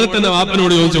 ഞാൻ ഉടനെ തന്നെ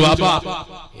ബാപ്പനോട് ചോദിച്ചു, ബാപ്പ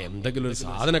എന്തെങ്കിലും ഒരു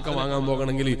സാധനമൊക്കെ വാങ്ങാൻ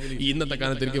പോകണമെങ്കിൽ ഇന്നത്തെ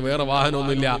കാലത്ത് എനിക്ക് വേറെ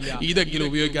വാഹനമൊന്നുമില്ല, ഇതെങ്കിലും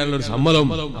ഉപയോഗിക്കാനുള്ള ഒരു സമ്മതം.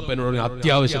 അപ്പൊ എന്നോട്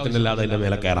അത്യാവശ്യത്തിനല്ലാതെ എന്റെ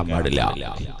മേലെ കയറാൻ പാടില്ല.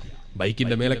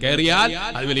 ബൈക്കിന്റെ മേലെ കയറിയാൽ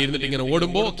അതുപോലെ ഇരുന്നിട്ട് ഇങ്ങനെ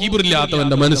ഓടുമ്പോ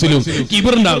കിബിറില്ലാത്തവന്റെ മനസ്സിലും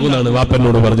കിബിറുണ്ടാകുന്നതാണ്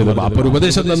വാപ്പനോട് പറഞ്ഞത്. വാപ്പ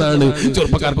ഉപദേശം തന്നാണ്,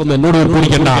 ചെറുപ്പക്കാർക്കൊന്നും എന്നോട്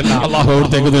കുടിക്കണ്ട. അള്ളാഹു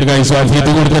അവിടത്തേക്ക് ദീർഘായുസ്സ്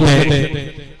കൊടുക്കട്ടെ.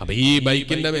 അപ്പൊ ഈ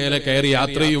ബൈക്കിന്റെ മേലെ കയറി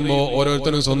യാത്ര ചെയ്യുമ്പോ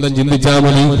ഓരോരുത്തരും സ്വന്തം ചിന്തിച്ചാൽ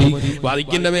മതി.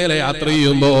 ബൈക്കിന്റെ മേലെ യാത്ര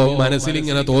ചെയ്യുമ്പോ മനസ്സിൽ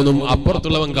ഇങ്ങനെ തോന്നും,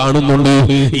 അപ്പുറത്തുള്ളവൻ കാണുന്നുണ്ട്,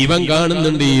 ഇവൻ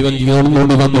കാണുന്നുണ്ട്, ഇവൻ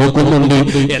കാണുന്നുണ്ട്, ഇവൻ നോക്കുന്നുണ്ട്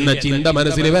എന്ന ചിന്ത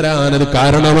മനസ്സിൽ വരാനത്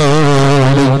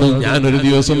കാരണമാണ്. ഞാനൊരു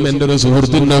ദിവസം എന്റെ ഒരു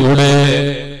സുഹൃത്തിന്റെ കൂടെ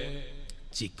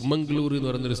ചിക്മംഗ്ലൂർ എന്ന്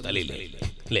പറയുന്നൊരു സ്ഥലമില്ലേ,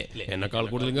 അല്ലെ? എന്നെക്കാൾ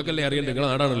കൂടുതൽ നിങ്ങൾക്കല്ലേ അറിയണ്ട, നിങ്ങളുടെ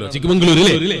നാടാണല്ലോ ചിക്മംഗ്ലൂർ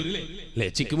അല്ലേ?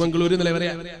 ചിക്മംഗ്ലൂർ എന്നല്ലേ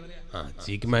പറയാ?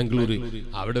 ചീക്ക്മാംഗ്ലൂർ.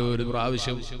 അവിടെ ഒരു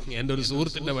പ്രാവശ്യം എന്റെ ഒരു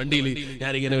സുഹൃത്തിന്റെ വണ്ടിയിൽ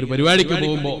ഞാനിങ്ങനെ ഒരു പരിപാടിക്ക്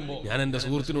പോകുമ്പോ ഞാൻ എന്റെ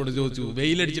സുഹൃത്തിനോട് ചോദിച്ചു,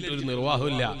 വെയിലടിച്ചിട്ട് ഒരു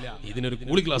നിർവാഹമില്ല, ഇതിനൊരു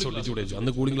കൂളിംഗ് ക്ലാസ് ഒട്ടിച്ചുകൂടെ ചോദിച്ചു.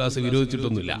 അന്ന് കൂളിംഗ് ക്ലാസ്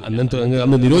വിരോധിച്ചിട്ടൊന്നുമില്ല,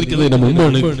 അന്ന് നിരോധിക്കുന്നതിന്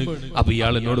മുമ്പാണ്. അപ്പൊ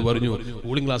ഇയാൾ എന്നോട് പറഞ്ഞു,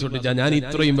 കൂളിംഗ് ക്ലാസ് ഒട്ടിച്ചാൽ ഞാൻ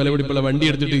ഇത്രയും വിലപിടിപ്പുള്ള വണ്ടി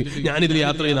എടുത്തിട്ട് ഞാനിതിൽ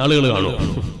യാത്ര ചെയ്യുന്ന ആളുകൾ കാണും.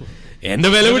 എന്റെ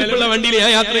വിലപിടിപ്പുള്ള വണ്ടിയിൽ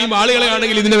ഞാൻ യാത്ര ചെയ്യുമ്പോൾ ആളുകളെ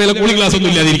ആണെങ്കിൽ ഇതിന്റെ വില കൂളിംഗ് ക്ലാസ് ഒന്നും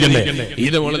ഇല്ലാതിരിക്കണ്ടേ?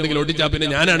 ഇത് മോളെന്തെങ്കിലും ഒട്ടിച്ചാ പിന്നെ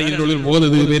ഞാനാണ് ഇതിന്റെ ഉള്ളിൽ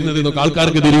പോകുന്നത് വരുന്നത് എന്നൊക്കെ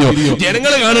ആൾക്കാർക്ക് തിരിയോ?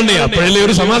 ജനങ്ങളെ കാണണ്ടേ? അപ്പോഴല്ലേ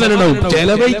ഒരു സമാധാനം ഉണ്ടാവും.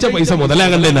 ചെലവഴിച്ച പൈസ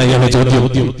മുതലാകണ്ടേ എന്നാണ്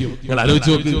ചോദ്യം. നിങ്ങൾ ആലോചിച്ച്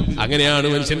നോക്ക്. അങ്ങനെയാണ്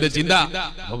മനുഷ്യന്റെ ചിന്ത.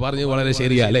 അപ്പൊ പറഞ്ഞു വളരെ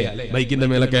ശരിയാ അല്ലെ? ബൈക്കിന്റെ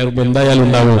മേലെ കയറുമ്പോൾ എന്തായാലും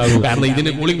ഉണ്ടാവും. കാരണം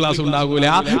ഇതിന് കൂളിംഗ് ക്ലാസ് ഉണ്ടാകൂല,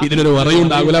 ഇതിനൊരു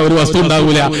വറയുണ്ടാകൂല, ഒരു വസ്തു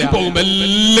ഉണ്ടാകൂല. പോകുമ്പോൾ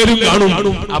എല്ലാവരും കാണും.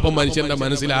 അപ്പൊ മനുഷ്യന്റെ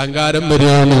മനസ്സിൽ അഹങ്കാരം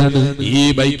വരികയാണ്. ഈ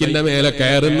ബൈക്കിന്റെ മേലെ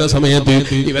കയറുന്ന സമയത്ത്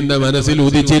ഇവന്റെ മനസ്സിൽ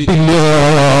ഉദിച്ചിട്ടില്ല,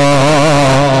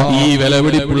 ഈ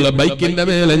വിലപിടിപ്പുള്ള ബൈക്കിന്റെ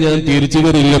മേലെ ഞാൻ തിരിച്ചു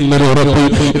വരില്ലെന്നൊരു ഉറപ്പ്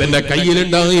ഇവന്റെ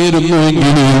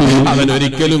കയ്യിലുണ്ടായിരുന്നുവെങ്കിൽ അവൻ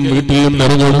ഒരിക്കലും വീട്ടിൽ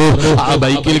നിറഞ്ഞുകൊണ്ട് ആ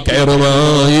ബൈക്കിൽ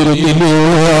കയറുമായിരുന്നില്ല.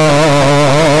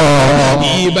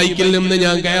 ഈ ബൈക്കിൽ നിന്ന്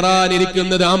ഞാൻ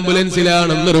കയറാനിരിക്കുന്നത്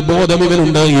ആംബുലൻസിലാണെന്നൊരു ബോധം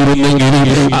ഇവനുണ്ടായിരുന്നെങ്കിൽ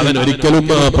അവൻ ഒരിക്കലും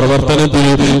ആ പ്രവർത്തനത്തിൽ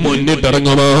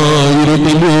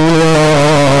മുന്നിട്ടിറങ്ങുമായിരുന്നില്ല.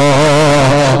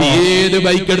 ഏത്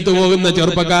ബൈക്ക് എടുത്തു പോകുന്ന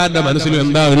ചെറുപ്പക്കാരന്റെ മനസ്സിലും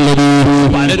എന്താ ഉള്ളത്?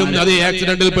 പലരും അതേ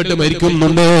ആക്സിഡന്റിൽ പെട്ട്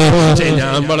മരിക്കുന്നുണ്ട്. പക്ഷെ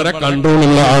ഞാൻ വളരെ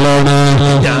കൺട്രോളുള്ള ആളാണ്,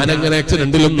 ഞാനങ്ങനെ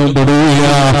ആക്സിഡന്റിലൊന്നും പെടൂല,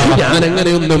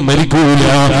 ഞാനങ്ങനെയൊന്നും മരിക്കൂല,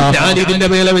 ഞാൻ ഇതിന്റെ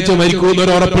മേലെ വെച്ച്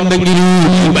മരിക്കൂന്നൊരു ഉറപ്പുണ്ടെങ്കിൽ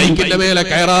ബൈക്കിന്റെ മേലെ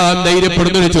കയറാൻ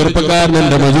ധൈര്യപ്പെടുന്ന ഒരു ചെറുപ്പക്കാരൻ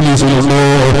എന്റെ മജ്‌ലിസിലുണ്ട്.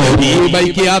 ഈ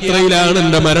ബൈക്ക് യാത്രയിലാണ്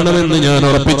എന്റെ മരണമെന്ന് ഞാൻ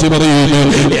ഉറപ്പിച്ചു പറയുന്നു.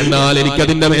 എന്നാൽ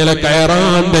എനിക്കതിന്റെ മേലെ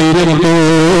കയറാൻ ധൈര്യമുണ്ടോ?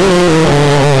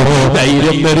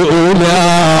 ധൈര്യം വരൂല.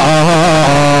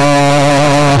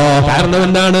 കാരണം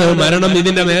എന്താണ്? മരണം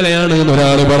ഇതിന്റെ മേലെയാണ്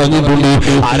എന്നൊരാൾ പറഞ്ഞിട്ടുണ്ട്.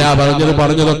 ആരാ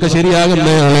പറഞ്ഞതൊക്കെ ശരിയാകുന്ന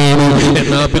ആളാണ്.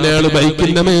 എന്നാ പിന്നെ അയാൾ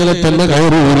ബൈക്കിന്റെ മേലെ തന്നെ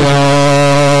കയറൂല.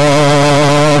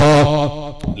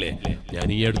 അല്ലേ? ഞാൻ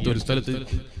ഈ അടുത്തൊരു സ്ഥലത്ത്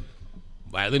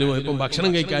വയതിന് പോയപ്പോ ഭക്ഷണം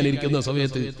കഴിക്കാനിരിക്കുന്ന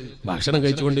സമയത്ത് ഭക്ഷണം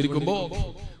കഴിച്ചുകൊണ്ടിരിക്കുമ്പോ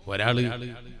ഒരാള്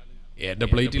എന്റെ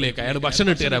പ്ലേറ്റിലേക്ക് അയാൾ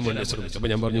ഭക്ഷണം ഇട്ട് തരാൻ വേണ്ടി ശ്രമിച്ചപ്പോ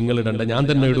ഞാൻ പറഞ്ഞു, നിങ്ങൾ ഇടണ്ട, ഞാൻ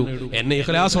തന്നെ ഇടൂ, എന്നെ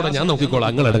ഇഖ്ലാസോടെ ഞാൻ നോക്കിക്കോളാം,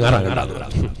 നിങ്ങൾ ഇടങ്ങാറാകണ്ട.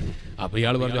 അപ്പൊ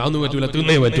ഇയാൾ പറഞ്ഞു, അതൊന്നും പറ്റൂല,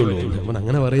 തിന്നേ പറ്റുള്ളൂ.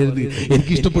 അങ്ങനെ പറയരുത്,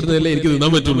 എനിക്ക് ഇഷ്ടപ്പെടുന്നതല്ലേ എനിക്ക്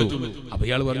തിന്നാൻ പറ്റുള്ളൂ. അപ്പൊ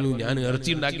ഇയാൾ പറഞ്ഞു, ഞാൻ ഇറച്ചി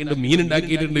ഉണ്ടാക്കിയിട്ടുണ്ട്, മീൻ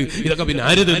ഉണ്ടാക്കിയിട്ടുണ്ട്, ഇതൊക്കെ പിന്നെ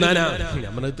ആര് തിന്നാനാ?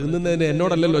 ഞാൻ തിന്നുന്നതിന്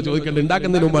എന്നോടല്ലല്ലോ ചോദിക്കേണ്ടത്,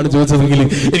 ഉണ്ടാക്കുന്നതിന് മുമ്പാണ് ചോദിച്ചതെങ്കിൽ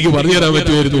എനിക്ക് പറഞ്ഞു തരാൻ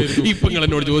പറ്റുമായിരുന്നു. ഇപ്പൊ നിങ്ങൾ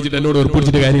എന്നോട് ചോദിച്ചിട്ട് എന്നോട്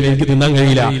ഉറപ്പിച്ചിട്ട് കാര്യമില്ല, എനിക്ക് തിന്നാൻ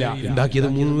കഴിയില്ല, ഉണ്ടാക്കിയത്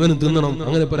മുഴുവനും തിന്നണം,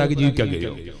 അങ്ങനെ ഇപ്പൊ ഒരാൾക്ക് ജീവിക്കാൻ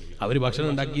കഴിയും. അവര് ഭക്ഷണം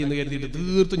ഉണ്ടാക്കി എന്ന് കരുതിയിട്ട്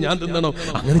തീർത്തും ഞാൻ തിന്നണം,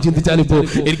 അങ്ങനെ ചിന്തിച്ചാലിപ്പോ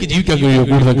എനിക്ക് ജീവിക്കാൻ കഴിയുമോ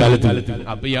കൂടുതൽ കാലത്ത്?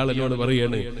 അപ്പൊ ഇയാൾ എന്നോട്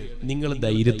പറയാണ്, നിങ്ങൾ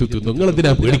ധൈര്യത്തിൽ തിന്നു, നിങ്ങൾ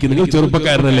എന്തിനാ പേടിക്കുന്നത്, നിങ്ങൾ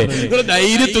ചെറുപ്പക്കാരനല്ലേ, നിങ്ങൾ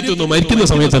ധൈര്യത്തിൽ തിന്നു, മരിക്കുന്ന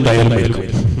സമയത്ത് എന്തായാലും മരിക്കും.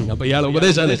 അപ്പൊ ഇയാൾ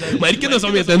ഉപദേശമാണ്, മരിക്കുന്ന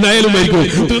സമയത്ത് എന്തായാലും മരിക്കും,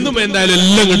 തിന്നുമ്പോ എന്തായാലും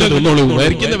എല്ലാം കണ്ട് തിന്നോളൂ,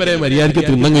 മരിക്കുന്നവരെ മര്യാദയ്ക്ക്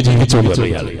തിന്നങ്ങ് ജീവിച്ചോളൂ.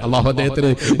 അള്ളാഹു അദ്ദേഹത്തിന്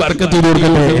ബർക്കത്ത്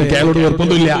കൊടുക്കട്ടെ. എനിക്ക് അയാളോട്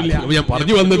കുഴപ്പമൊന്നുമില്ല. അപ്പൊ ഞാൻ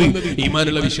പറഞ്ഞു വന്നത്,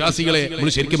 ഈമാനുള്ള വിശ്വാസികളെ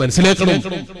നമ്മൾ ശരിക്കും മനസ്സിലാക്കണം.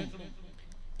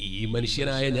 ഈ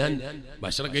മനുഷ്യനായ ഞാൻ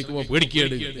ഭക്ഷണം കഴിക്കുമ്പോൾ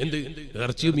പേടിക്കുകയാണ്. എന്ത്?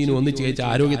 ഇറച്ചിയും മീനും ഒന്നിച്ച് കഴിച്ച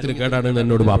ആരോഗ്യത്തിന് കേടാണെന്ന്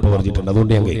എന്നോട് ബാപ്പ പറഞ്ഞിട്ടുണ്ട്,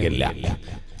 അതുകൊണ്ട് ഞാൻ കഴിക്കില്ല.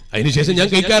 അതിനുശേഷം ഞാൻ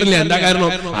കഴിക്കാറില്ല. എന്താ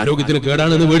കാരണം? ആരോഗ്യത്തിന്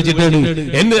കേടാണെന്ന് പേടിച്ചിട്ടാണ്.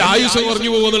 എന്റെ ആയുസ്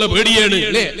കുറഞ്ഞു പോകുന്നുള്ള പേടിയാണ്.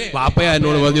 അല്ലേ? ബാപ്പയ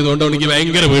എന്നോട് പറഞ്ഞതുകൊണ്ട് എനിക്ക്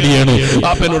ഭയങ്കര പേടിയാണ്.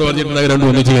 ബാപ്പ എന്നോട് പറഞ്ഞിട്ടുണ്ട് രണ്ടും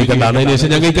ഒന്നിച്ച് കഴിക്കണ്ടാണ്. അതിനുശേഷം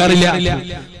ഞാൻ കഴിക്കാറില്ല.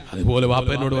 അതുപോലെ വാപ്പ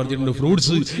എന്നോട് പറഞ്ഞിട്ടുണ്ട്,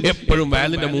 ഫ്രൂട്ട്സ് എപ്പോഴും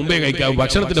വയലിന്റെ മുമ്പേ കഴിക്കാം,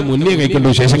 ഭക്ഷണത്തിന്റെ മുന്നേ കഴിക്കണ്ടു,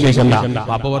 ശേഷം കഴിക്കണ്ട.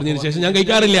 വാപ്പ പറഞ്ഞതിന് ശേഷം ഞാൻ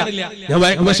കഴിക്കാറില്ല. ഞാൻ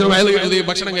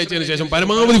ഭക്ഷണം കഴിച്ചതിന് ശേഷം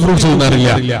പരമാവധി ഫ്രൂട്ട്സ് തിന്നാറില്ല.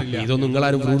 ഇതൊന്നും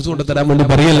നിങ്ങളാരും ഫ്രൂട്ട്സ് കൊണ്ട് തരാൻ വേണ്ടി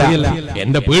പറയല്ല,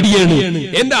 എന്റെ പേടിയാണ്.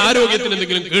 എന്റെ ആരോഗ്യത്തിന്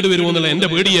എന്തെങ്കിലും കേടുവരുമോ എന്നുള്ള എന്റെ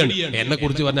പേടിയാണ്. എന്നെ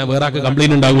കുറിച്ച് പറഞ്ഞാൽ വേറെ ആൾക്ക്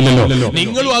കംപ്ലൈന്റ് ഉണ്ടാവില്ലല്ലോ.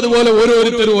 നിങ്ങളും അതുപോലെ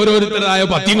ഓരോരുത്തരായ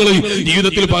പത്യങ്ങൾ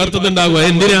ജീവിതത്തിൽ പകർത്തുന്നുണ്ടാവുക.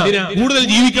 എന്തിനാ? കൂടുതൽ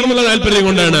ജീവിക്കണം എന്നുള്ള താല്പര്യം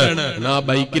കൊണ്ടാണ്. ആ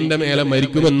ബൈക്കിന്റെ മേലെ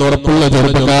മരിക്കുമെന്നുറപ്പുള്ള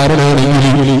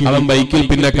ചെറുപ്പക്കാരനാണെങ്കിൽ അവൻ ബൈക്കിൽ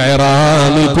പിന്നെ കയറാൻ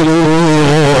നിൽക്കുന്നു.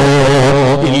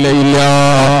 ഇല്ല.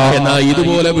 എന്നാ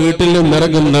ഇതുപോലെ വീട്ടിൽ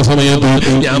നിന്നിറങ്ങുന്ന സമയത്ത്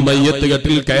ഞാൻ മയ്യത്ത്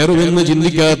കട്ടിൽ കയറുമെന്ന്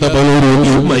ചിന്തിക്കാത്ത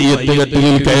പലരും മയ്യത്ത്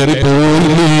കട്ടിലിൽ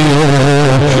കയറിപ്പോയില്ലേ,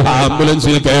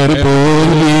 ആംബുലൻസിൽ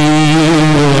കയറിപ്പോയില്ലേ.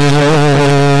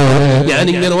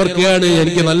 ഞാനിങ്ങനെ ഓർക്കുകയാണ്,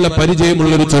 എനിക്ക് നല്ല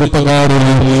പരിചയമുള്ളൊരു ചെറുപ്പക്കാരൻ,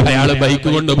 അയാള് ബൈക്ക്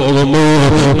കൊണ്ട് പോകുമ്പോ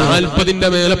 40ന്റെ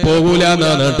മേലെ പോകൂല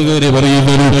എന്നാ നാട്ടുകാര്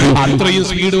പറയുന്നത്. അത്രയും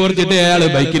സ്പീഡ് കുറച്ചിട്ട് അയാള്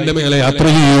ബൈക്കിന്റെ മേലെ യാത്ര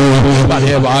ചെയ്യൂ.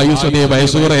 അതേ വായുസമയ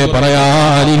വയസ്സുറെ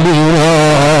പറയാനില്ല.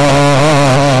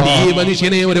 ഈ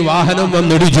മനുഷ്യനെ ഒരു വാഹനം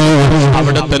വന്നിടിച്ചു,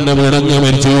 അവിടെ തന്നെ വിടഞ്ഞു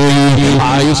മരിച്ചുപോയി.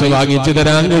 ആയുസ് വാങ്ങിച്ചു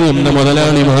തരാൻ കഴിയുന്ന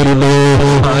മുതലാളിമാരുണ്ടോ?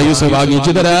 ആയുസ്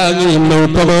വാങ്ങിച്ചു തരാൻ കഴിയുന്ന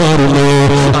ഉപ്പമാരുണ്ടോ?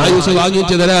 ആയുസ്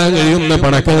വാങ്ങിച്ചു തരാൻ കഴിയുന്ന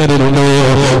പണക്കാരനുണ്ടോ?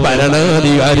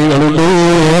 ഭരണാധികാരികളുണ്ടോ?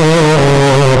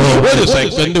 ഒരു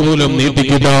സെക്കൻഡ് പോലും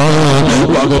നീട്ടിക്കിട്ടാൻ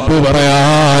വകുപ്പ്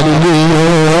പറയാനില്ല.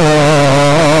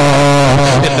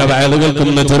 എന്റെ വയല്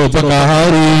കേൾക്കുന്ന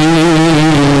ചെറുപ്പക്കാരി,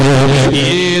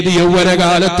 ഏത്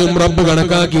യൗവനകാലത്തും റബ്ബ്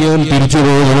കണക്കാക്കിയാൽ തിരിച്ചു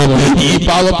പോകണം. ഈ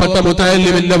പാവപ്പെട്ട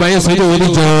മുത്തഅല്ലിമിന്റെ വയസ്സ്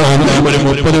ചോദിച്ചാൽ ഒരു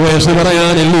 30 വയസ്സ്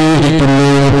പറയാനല്ലേ ഇരിക്കുള്ളൂ.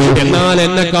 എന്നാൽ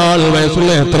എന്നെക്കാൾ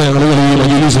വയസ്സുള്ള എത്ര ആളുകൾ ഈ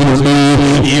മജ്‌ലിസിലുണ്ട്?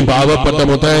 ഈ പാവപ്പെട്ട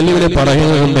മുത്തഅല്ലിമിനെ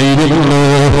പറയാൻ ധൈര്യമുള്ളൂ.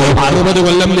 60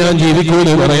 കൊല്ലം ഞാൻ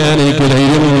ജീവിക്കൂന്ന് പറയാൻ എനിക്ക്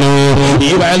ധൈര്യമുള്ളൂ. ഈ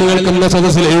വയല് കേൾക്കുന്ന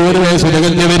സദസ്സിൽ 70 വയസ്സ്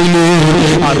തികഞ്ഞവരില്ലേ,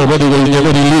 60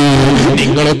 കഴിഞ്ഞവരില്ലേ?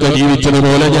 നിങ്ങളൊക്കെ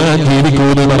ജീവിച്ചതുപോലെ ഞാൻ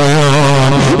ജീവിക്കൂന്ന് പറയാൻ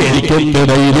എനിക്കെന്ത്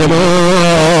ധൈര്യമാ?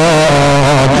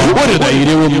 ഒരു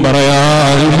ധൈര്യവും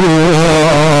പറയാനില്ല.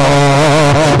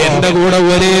 എന്റെ കൂടെ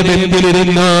ഒരേ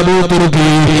ബെഞ്ചിലിരുന്ന അബൂതുർക്കി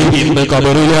ഇന്ന്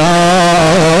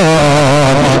ഖബറിലാണ്.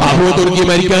 അബൂതുർക്കി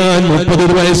മരിക്കാൻ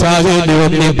 30 വയസ്സാകേണ്ടി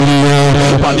വന്നിട്ടില്ല.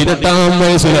 18-ാം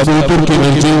വയസ്സിൽ അബൂതുർക്കി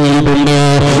മരിച്ചു പോയിട്ടുണ്ട്.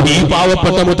 ഈ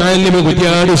പാവപ്പെട്ട മുത്തഅല്ലിം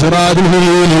കുറ്റ്യാടി സിറാജുൽ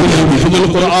ഹിഫ്ദുൽ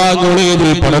ഖുർആൻ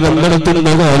കോളേജിൽ പഠനം നടത്തുന്ന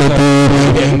കാലത്ത്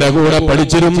എന്റെ കൂടെ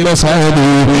പഠിച്ചിരുന്ന സഅദ്,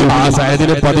 ആ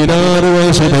സഅദിന് 16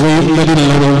 വയസ്സ്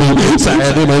തികയുന്നതിലുണ്ട്.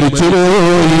 സഅദ്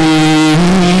മരിച്ചുപോയി.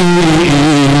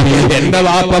 എന്റെ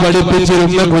വാപ്പ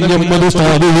പഠിപ്പിച്ചിരുന്ന കുഞ്ഞമ്മദ്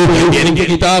ഉസ്താദ് എനിക്ക്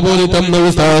കിതാബ് ഓതി തന്ന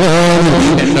ഉസ്താദാണ്.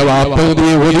 എന്റെ വാപ്പ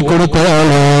ഓതിക്കൊടുത്ത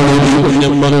ആളാണ്.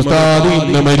 കുഞ്ഞമ്മദ് ഉസ്താദ്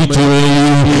ഇന്ന് മരിച്ചുപോയി.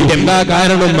 എന്താ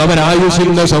കാരണം?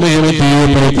 അവരായുസിന്റെ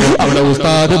സമയമെത്തിയപ്പോൾ അവിടെ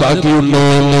ഉസ്താദ് ബാക്കിയുണ്ടോ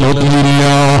എന്ന് നോക്കിയില്ല,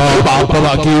 വാപ്പ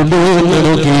ബാക്കിയുണ്ടോ എന്ന്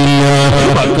നോക്കിയില്ല,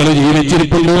 മക്കള്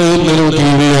ജീവിച്ചിരിപ്പുണ്ടോ എന്ന്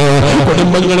നോക്കിയില്ല,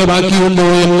 കുടുംബങ്ങള് ബാക്കിയുണ്ടോ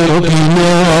എന്ന് നോക്കിയില്ല.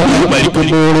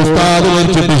 മരിക്കുമ്പോൾ ഉസ്താദ്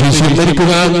മരിച്ചിട്ട് ശിഷ്യം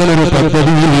മരിക്കുക അങ്ങനൊരു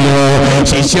പദ്ധതിയില്ല.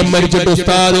 ശിഷ്യം മരിച്ചിട്ട്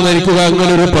ഉസ്താദ് മരിക്കുക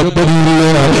അങ്ങനൊരു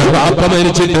പദ്ധതിയില്ല. ബാപ്പ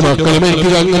മരിച്ചിട്ട് മക്കൾ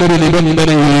മരിക്കുക അങ്ങനൊരു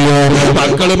നിബന്ധനയില്ല.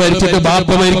 മക്കള് മരിച്ചിട്ട് ബാപ്പ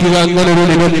മരിക്കുക അങ്ങനൊരു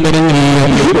നിബന്ധനയില്ല.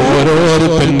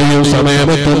 ഓരോരുത്തന്റെയും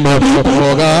സമയമെത്തുമ്പോ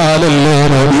പോകാനല്ലേ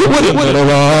ഒരു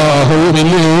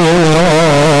നിർവാഹവുമില്ല.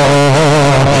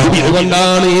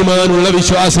 ഇതുകൊണ്ടാണ് ഈമാനുള്ള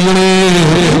വിശ്വാസികളെ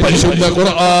പരിശുദ്ധ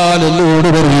ഖുർആൻ എന്നോട്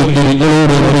പറയുന്നു,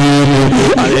 നിങ്ങളോട് പറയുന്നു,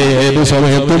 ഏത്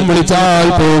സമയത്തും വിളിച്ചാൽ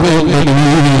പോകേണ്ടത്,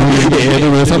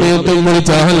 ഏത് സമയത്തും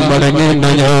വിളിച്ചാൽ മടങ്ങേണ്ട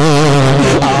ഞാൻ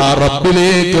ആ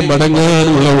റബ്ബിലേക്ക്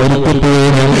മടങ്ങാനുള്ള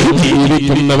ഒരുക്കത്തോടെ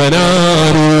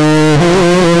ജീവിക്കുന്നവനാരോ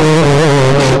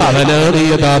അവനാണ്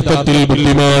യഥാർത്ഥത്തിൽ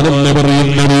ബുദ്ധിമാനെന്ന്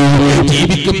പറയുന്നത്.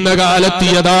 ജീവിക്കുന്ന കാലത്ത്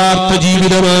യഥാർത്ഥ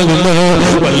ജീവിതമാകുന്ന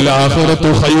വല്ലാഖിറത്തു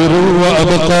ഖൈറുൻ വ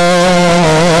അബ്ഖാ,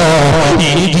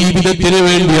 ഈ ജീവിതത്തിന്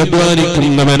വേണ്ടി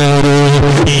അധ്വാനിക്കുന്നവനാരോ,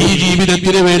 ഈ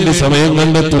ജീവിതത്തിന് വേണ്ടി സമയം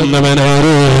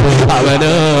കണ്ടെത്തുന്നവനാരോ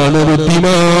അവനാണ്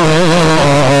ബുദ്ധിമാൻ.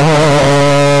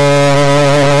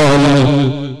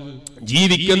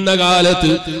 ജീവിക്കുന്ന കാലത്ത്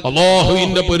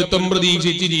അല്ലാഹുവിന്റെ പൊരുത്തം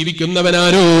പ്രതീക്ഷിച്ച്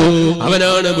ജീവിക്കുന്നവനാരോ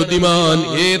അവനാണ് ബുദ്ധിമാൻ.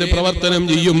 ഏത് പ്രവർത്തനം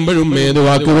ചെയ്യുമ്പോഴും, ഏത്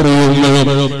വാക്ക്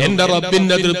പറയുമ്പോഴും എന്റെ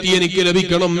റബ്ബിന്റെ തൃപ്തി എനിക്ക്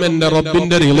ലഭിക്കണം, എന്റെ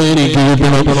റബ്ബിന്റെ റിള എനിക്ക്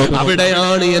കിട്ടണം,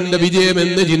 അവിടെയാണ് എന്റെ വിജയം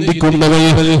എന്ന് ചിന്തിക്കുന്നവൻ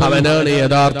അവനാണ്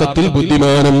യഥാർത്ഥത്തിൽ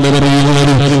ബുദ്ധിമാനെന്ന്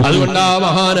പറയുന്നത്. അതുകൊണ്ട് ആ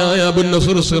മഹാനായ അബൂ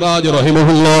നസ്ർ സിറാജ്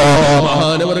റഹിമഹുല്ലാഹ്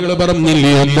മഹാനവറുകൾ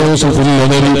പറഞ്ഞില്ലേ,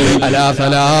 അലാ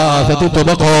സലാസതി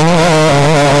തുബഖാ,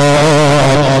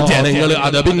 ജനങ്ങൾ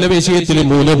അദബിന്റെ വിഷയത്തിൽ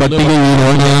 3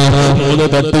 പട്ടികയിലാണ്, 3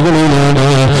 തട്ടുകളിലാണ്.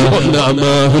 ഒന്ന്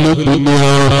അമാഹുലു ദുനിയ,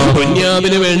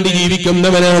 ദുനിയാവിന് വേണ്ടി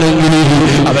ജീവിക്കുന്നവനാണെങ്കിൽ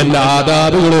അവന്റെ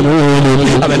ആദാബുകൾ പോലും,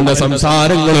 അവന്റെ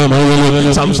സംസാരങ്ങൾ പോലും,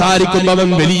 സംസാരിക്കുമ്പോൾ അവൻ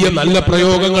വലിയ നല്ല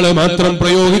പ്രയോഗങ്ങൾ മാത്രം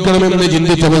പ്രയോഗിക്കണമെന്ന്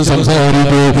ചിന്തിച്ചവൻ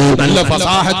സംസാരിക്കും. നല്ല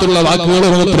ഫസാഹത്തുള്ള വാക്കുകൾ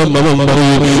മാത്രം അവൻ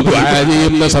പറയും.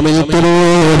 ചെയ്യുന്ന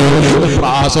സമയത്തിനോട്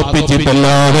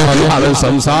പ്രാസപ്പിച്ചിട്ടല്ലാതെ അവൻ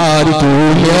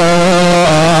സംസാരിക്കൂല.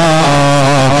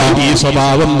 ഈ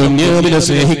സ്വഭാവം ദുനിയാവിനെ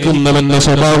സ്നേഹിക്കുന്നവന്റെ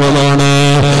സ്വഭാവമാണ്.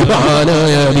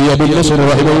 മഹാനായ അബൂ നസ്ർ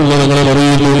റഹിമഹുല്ലാഹ്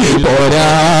പറയുന്നു, പോരാ,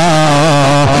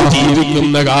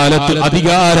 ജീവിക്കുന്ന കാലത്ത്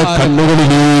അധികാര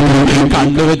കണ്ണുകളിലേക്ക്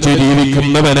കണ്ണുവെച്ച്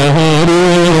ജീവിക്കുന്നവനാണ്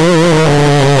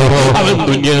അവൻ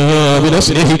ദുനിയാവിനെ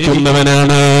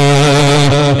സ്നേഹിക്കുന്നവനാണ്.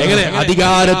 എങ്ങനെ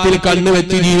അധികാരത്തിൽ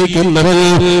കണ്ണുവെച്ച് ജീവിക്കുന്നവൻ?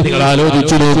 നിങ്ങൾ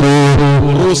ആലോചിച്ചു നോക്കൂ.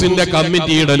 ഉറൂസിന്റെ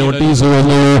കമ്മിറ്റിയുടെ നോട്ടീസ്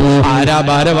വന്നു, ആരാ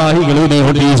ഭാരവാഹികളുടെ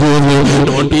നോട്ടീസ് വന്നു.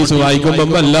 നോട്ടീസ് വായിക്കുമ്പം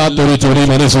വല്ലാത്തൊരു ചൊറി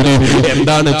മനസ്സിന്.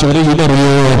 എന്താണ് ചൊറി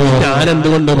എന്നറിയോ?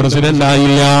 ഞാനെന്തുകൊണ്ട് പ്രസിഡന്റ്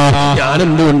ആയില്ല,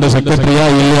 ഞാനെന്തുകൊണ്ട് സെക്രട്ടറി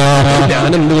ആയില്ല,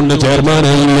 ഞാനെന്തുകൊണ്ട് ചെയർമാൻ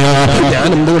ആയില്ല,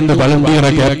 ഞാനെന്തുകൊണ്ട് വളണ്ടിയർ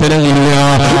ക്യാപ്റ്റനായില്ല,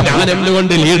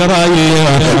 ഞാനെന്തുകൊണ്ട് ലീഡറായില്ല,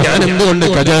 ഞാനെന്തുകൊണ്ട്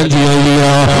ഖജാൻജി ആയില്ല,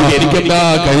 എനിക്കെന്താ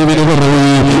കഴിവിന് കുറവ്,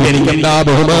 എനിക്കെന്താ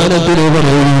ബഹുമാനം ബഹുമാനത്തിന്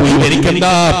പറയും,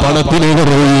 എനിക്കെന്താ പണത്തിന്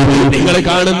പറയും. നിങ്ങൾ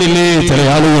കാണുന്നില്ലേ ചില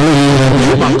ആളുകൾ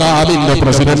മക്കാമിന്റെ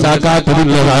പ്രസിഡന്റ്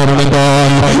ആക്കാത്തതില്ല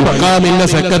കാരണത്താൽ, മക്കാമിന്റെ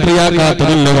സെക്രട്ടറി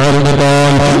ആക്കാത്തതില്ല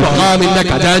കാരണത്താൽ, മക്കാമിന്റെ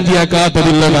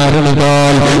ഖജാൻജിയാക്കാത്തതില്ല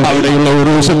കാരണത്താൽ അവിടെയുള്ള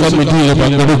ഉറൂസ് കമ്മിറ്റിയിൽ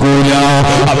പങ്കെടുക്കൂല,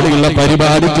 അവിടെയുള്ള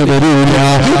പരിപാടിക്ക് വരൂല,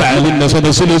 അതിന്റെ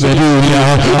സദസ്സിൽ വരൂല,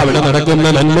 അവിടെ നടക്കുന്ന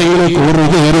നന്മയിൽ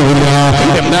കൂറുകയറൂല.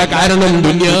 എന്താ കാരണം?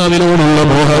 ദുനിയാവിനോടുള്ള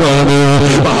മോഹമാണ്.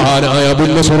 മഹാനായ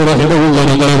ബുല്ലസുറഹിമുള്ള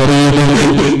നിങ്ങൾ പറയുന്നു,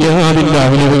 ദുനിയാവിന്റെ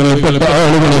അഭിനയങ്ങളിൽപ്പെട്ട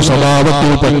ആളുകളുടെ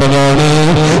സ്വഭാവത്തിൽപ്പെട്ടതാണ്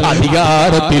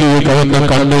അധികാരത്തിലേക്ക് വന്ന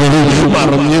കണ്ണുകൾ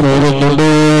മറഞ്ഞു പോകുന്നുണ്ട്.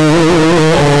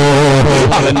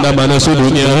 അവന്റെ മനസ്സ്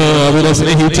ദുനിയാവിനെ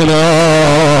സ്നേഹിച്ചതാ.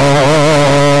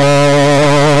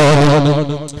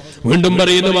 വീണ്ടും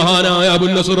പറയുന്ന മഹാനായ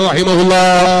അബൂൻ നസ്ർ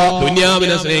റഹിമഹുല്ലാഹ്,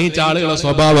 ദുനിയാവിനെ സ്നേഹിച്ച ആളുകളുടെ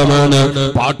സ്വഭാവമാണ്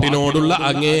പാട്ടിനോടുള്ള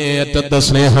അങ്ങേയറ്റത്തെ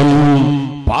സ്നേഹം.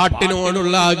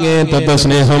 പാട്ടിനോടുള്ള അങ്ങേയറ്റത്തെ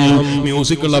സ്നേഹം.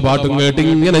 മ്യൂസിക്കുള്ള പാട്ടും കേട്ട്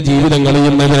ഇങ്ങനെ ജീവിതം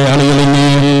കളിയുന്ന ആളുകളില്ലേ?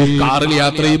 കാറിൽ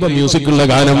യാത്ര ചെയ്യുമ്പോ മ്യൂസിക്കുള്ള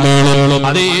ഗാനം വേണം,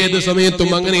 അതേത് സമയത്തും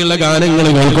അങ്ങനെയുള്ള ഗാനങ്ങൾ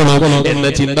കേൾക്കണം എന്ന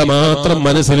ചിന്ത മാത്രം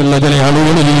മനസ്സിലുള്ള ചില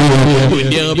ആളുകളിൽ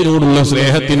ദുനിയാവിനോടുള്ള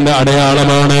സ്നേഹത്തിന്റെ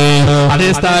അടയാളമാണ്. അതേ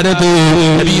സ്ഥാനത്ത്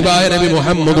ഹബീബായ നബി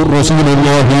മുഹമ്മദുർ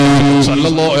റസൂലുള്ളാഹി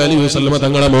സല്ലല്ലാഹു അലൈഹി വസല്ലം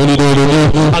തങ്ങളെ മൗലിദോടുന്നു,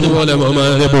 അതുപോലെ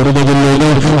മുഹമ്മദ് ബുർദുന്നു,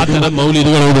 അത്തരം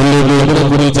മൗലിദുകളോടുള്ള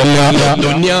കുറിച്ചല്ല.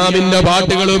 ദുനിയാവിന്റെ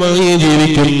പാട്ടുകളുമായി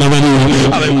ജീവിക്കുന്നവന്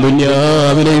അവൻ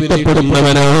ദുനിയാവിനെ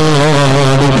ഇഷ്ടപ്പെടുന്നവനാണ്.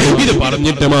 ഇത്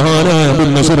പറഞ്ഞിട്ട് മഹാനായ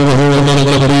അബൂൻ നസ്ർ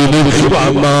റഹിമഹുല്ലാഹ് പറയുന്നു,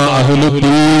 വഅമ്മാ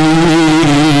അഹ്ലുദ്ദീൻ,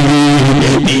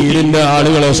 ദീനിന്റെ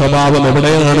ആളുകളെ സ്വഭാവം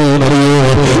എവിടെയാണ് അറിയോ?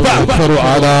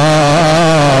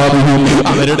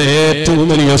 അവരുടെ ഏറ്റവും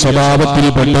വലിയ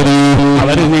സ്വഭാവത്തിൽപ്പെട്ടത്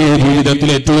അവരുടെ ജീവിതത്തിൽ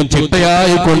ഏറ്റവും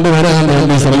ചിട്ടയായി കൊണ്ടുവരാൻ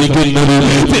വേണ്ടി ശ്രമിക്കുന്നത്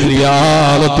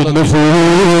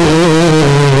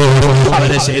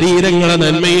അവരുടെ ശരീരങ്ങളെ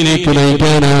നന്മയിലേക്ക്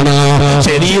നയിക്കാനാണ്,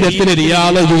 ശരീരത്തിന്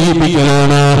റിയാദ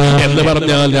ജീവിപ്പിക്കലാണ്. എന്ന്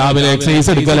പറഞ്ഞാൽ രാവിലെ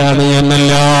എക്സസൈസ് എടുക്കലാണ്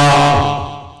എന്നല്ല.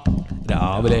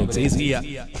 രാവിലെ എക്സസൈസ് ചെയ്യാ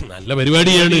നല്ല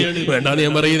പരിപാടിയാണ്, വേണ്ടാന്ന്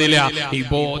ഞാൻ പറയുന്നില്ല.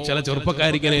 ഇപ്പോ ചില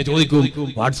ചെറുപ്പക്കാരിങ്ങനെ ചോദിക്കും,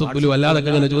 വാട്സപ്പിലും അല്ലാതൊക്കെ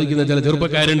അങ്ങനെ ചോദിക്കുന്ന ചില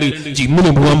ചെറുപ്പക്കാരുണ്ട്,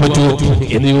 ജിമ്മിന് പോകാൻ പറ്റുമോ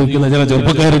എന്ന് ചോദിക്കുന്ന ചില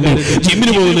ചെറുപ്പക്കാരുണ്ട്,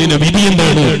 ജിമ്മിന് പോകുന്നതിന്റെ വിധി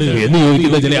എന്താണ് എന്ന്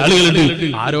ചോദിക്കുന്ന ചില ആളുകളുണ്ട്.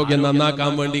 ആരോഗ്യം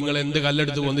നന്നാക്കാൻ വേണ്ടി നിങ്ങൾ എന്ത്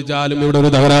കല്ലെടുത്ത് പൊന്തിച്ചാലും ഇവിടെ ഒരു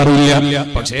തകരാറില്ല.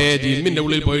 പക്ഷേ ജിമ്മിന്റെ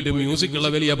ഉള്ളിൽ പോയിട്ട് മ്യൂസിക്കുള്ള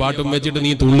വലിയ പാട്ടും വെച്ചിട്ട്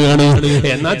നീ തുള്ളുകയാണ്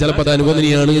എന്നാൽ ചിലപ്പോൾ അത്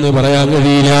അനുവദനീയാണ് എന്ന് പറയാൻ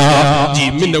കഴിയില്ല.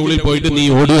 ജിമ്മിന്റെ ഉള്ളിൽ പോയിട്ട് നീ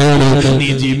ഓടുകയാണ്, നീ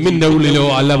ജിമ്മിന്റെ ഉള്ളിലോ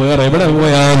അല്ല വേറെ എവിടെ പോയാലും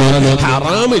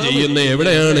ഹറാമ് ചെയ്യുന്ന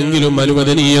എവിടെയാണെങ്കിലും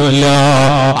അനുവദനീയമല്ല.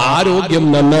 ആരോഗ്യം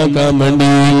നന്നാക്കാൻ വേണ്ടി,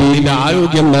 നിന്റെ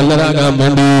ആരോഗ്യം നല്ലതാകാൻ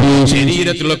വേണ്ടി,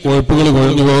 ശരീരത്തിലുള്ള കൊഴുപ്പുകൾ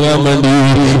കൊഴിഞ്ഞു പോകാൻ വേണ്ടി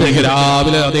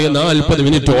രാവിലെ അതേ 40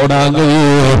 മിനിറ്റ് ഓടാൻ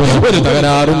കഴിയുമോ? ഒരു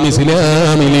തകരാറും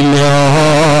ഇസ്ലാമിലില്ല.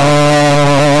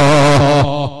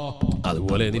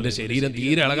 അതുപോലെ നിന്റെ ശരീരം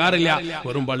തീരെ ഇളകാറില്ല.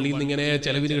 വെറും പള്ളിയിൽ നിന്ന് ഇങ്ങനെ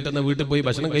ചെലവിന് കിട്ടുന്ന വീട്ടിൽ പോയി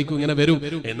ഭക്ഷണം കഴിക്കും, ഇങ്ങനെ വരും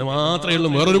എന്ന് മാത്രമേ ഉള്ളൂ,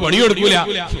 വേറൊരു പണിയും എടുക്കൂല.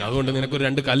 അതുകൊണ്ട് നിനക്കൊരു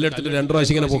 2 കല്ലെടുത്തിട്ട് 2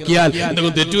 പ്രാവശ്യം ഇങ്ങനെ പൊക്കിയാൽ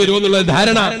എന്തെങ്കിലും തെറ്റു വരുമോ എന്നുള്ള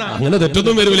ധാരണ. അങ്ങനെ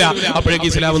തെറ്റൊന്നും വരില്ല. അപ്പോഴേക്ക്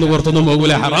ഇസ്ലാം ഒന്നും പുറത്തൊന്നും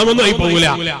പോകൂല, ഹറാമൊന്നും ആയി പോകൂല.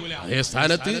 അതേ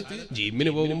സ്ഥാനത്ത്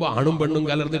ജിമ്മിന് പോകുമ്പോ ആണും പെണ്ണും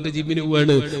കലർന്നിട്ട് ജിമ്മിന്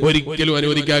പോവാണ്, ഒരിക്കലും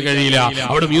അനുവദിക്കാൻ കഴിയില്ല.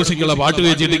 അവിടെ മ്യൂസിക്കുള്ള പാട്ട്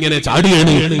വെച്ചിട്ട് ഇങ്ങനെ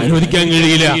ചാടുകയാണ്, അനുവദിക്കാൻ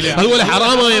കഴിയില്ല. അതുപോലെ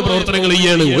ഹറാമായ പ്രവർത്തനങ്ങൾ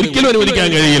ചെയ്യാണ്, ഒരിക്കലും അനുവദിക്കാൻ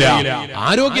കഴിയില്ല.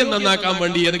 ആരോഗ്യം നന്നാക്കാൻ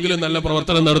വേണ്ടി ഏതെങ്കിലും നല്ല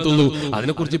പ്രവർത്തനം നടത്തുന്നു,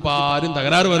 അതിനെക്കുറിച്ച് ഇപ്പൊ ആരും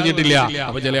തകരാറ് പറഞ്ഞിട്ടില്ല.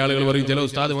 അപ്പൊ ചില ആളുകൾ പറയും, ചില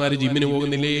ഉസ്താദുമാര് ജിമ്മിന്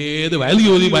പോകുന്നില്ലേ, ഏത്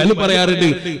വയൽ പറയാറുണ്ട്.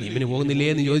 ജിമ്മിന് പോകുന്നില്ലേ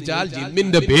എന്ന് ചോദിച്ചാൽ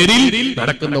ജിമ്മിന്റെ പേരിൽ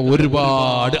നടക്കുന്ന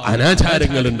ഒരുപാട്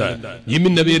അനാചാരങ്ങളുണ്ട്.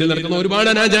 ജിമ്മിന്റെ പേരിൽ നടക്കുന്ന ഒരുപാട്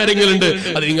അനാചാരങ്ങളുണ്ട്.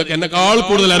 അത് നിങ്ങൾക്ക് എന്നെക്കാൾ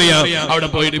കൂടുതൽ അറിയാം. അവിടെ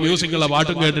പോയിട്ട് മ്യൂസിക്കുള്ള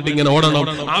പാട്ടും കേട്ടിട്ട് ഇങ്ങനെ ഓടണം,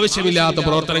 ആവശ്യമില്ലാത്ത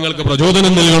പ്രവർത്തനങ്ങൾക്ക്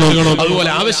പ്രചോദനം നൽകണം,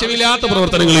 അതുപോലെ ആവശ്യമില്ലാത്ത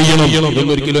പ്രവർത്തനങ്ങൾ ചെയ്യണം,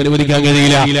 ഇതൊന്നും ഒരിക്കലും അനുവദിക്കാൻ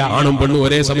കഴിയില്ല. ആണും പെണ്ണും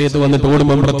ഒരേ സമയത്ത് വന്നിട്ട്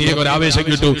ഓടുമ്പോൾ പ്രത്യേക ഒരു ആവേശം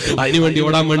കിട്ടും, അതിനുവേണ്ടി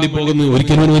ഓടാൻ വേണ്ടി പോകുന്നു,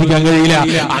 ഒരിക്കലും അനുവദിക്കാൻ കഴിയില്ല.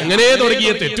 അങ്ങനെ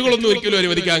തുടങ്ങിയ തെറ്റുകളൊന്നും ഒരിക്കലും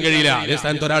അനുവദിക്കാൻ കഴിയില്ല. അതേ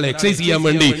സ്ഥാനത്ത് ഒരാൾ എക്സസൈസ് ചെയ്യാൻ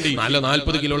വേണ്ടി നല്ല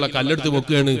 40 കിലോ ഉള്ള കല്ലെടുത്ത്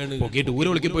പൊക്കുകയാണ്, പൊക്കിയിട്ട് ഊര്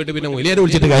വിളിക്ക് പോയിട്ട് പിന്നെ മുയലേരെ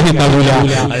വിളിച്ചിട്ട് കാര്യം ഉണ്ടാവില്ല.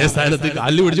 അതേ സ്ഥാനത്ത്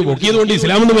കല്ല് പിടിച്ച് പൊക്കിയത് കൊണ്ട്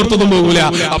ഇസ്ലാമൊന്നും പുറത്തൊന്നും പോകൂല,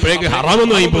 അപ്പോഴേക്ക്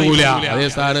ഹറാമൊന്നും ആയി പോകൂല. അതേ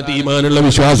സ്ഥാനത്ത് ഈമാനുള്ള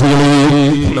വിശ്വാസികളെ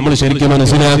നമ്മൾ ശരിക്കും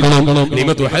മനസ്സിലാക്കണം.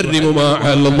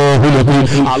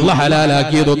 അല്ലാഹു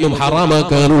ഹലാലാക്കിയതൊന്നും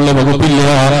ഹറാമാക്കാനുള്ള വകുപ്പില്ല.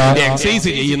 എക്സസൈസ്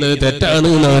ചെയ്യുന്നത് തെറ്റാണ്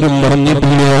ആരും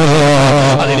പറഞ്ഞിട്ടില്ല.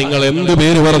 അത് നിങ്ങൾ എന്ത്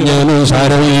പേര് പറഞ്ഞാലും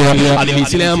സാരമില്ല. അതിൽ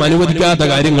ഇസ്ലാം അനുവദിക്കാത്ത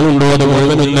കാര്യങ്ങളുണ്ടോ അത്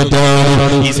മുഴുവനും തെറ്റാണ്.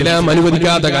 ഇസ്ലാം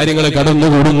അനുവദിക്കാത്ത കാര്യങ്ങൾ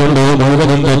കടന്നുകൂടുന്നുണ്ടോ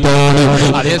മുഴുവനും തെറ്റാണ്.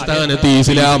 അതേ സ്ഥാനത്ത്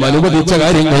ഇസ്ലാം അനുവദിച്ച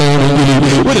കാര്യങ്ങളാണെങ്കിൽ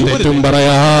ഒരു തെറ്റും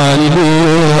പറയാനില്ല.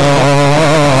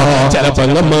 ചില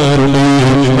പെങ്ങന്മാരുണ്ട്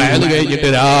വയത് കഴിഞ്ഞിട്ട്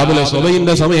രാവിലെ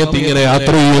സുബഹിന്റെ സമയത്ത് ഇങ്ങനെ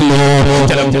യാത്ര ചെയ്യുന്നു.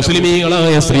 ചില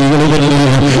മുസ്ലിമീങ്ങളായ സ്ത്രീകൾ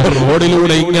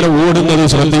റോഡിലൂടെ ഇങ്ങനെ ഓടുന്നത്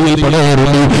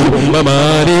ശ്രദ്ധയിൽപ്പെടാറുണ്ട്.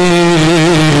 ഉമ്മമാരെ,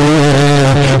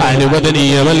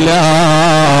 അനുവദനീയമല്ല.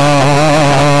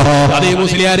 അതേ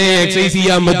മുസ്ലിയാരെ എക്സസൈസ്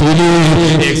ചെയ്യാൻ പറ്റൂലേ?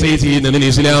 എക്സസൈസ് ചെയ്യുന്നതിന്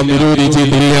ഇസ്ലാം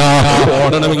വിരോധിച്ചിട്ടില്ല.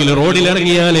 ഓടണമെങ്കിൽ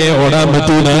റോഡിലിറങ്ങിയാലേ ഓടാൻ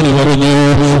പറ്റൂന്നാണ് പറഞ്ഞു.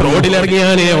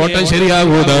 റോഡിലിറങ്ങിയാലേ ഓട്ടം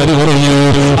ശരിയാകൂന്നാണ് പറഞ്ഞു.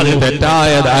 അത്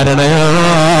തെറ്റായ ധാരണയാണ്.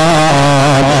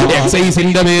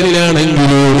 എക്സസൈസിന്റെ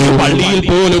പേരിലാണെങ്കിലും പള്ളിയിൽ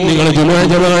പോലും നിങ്ങൾ ജുമുഅ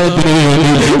ജമാഅത്തിന്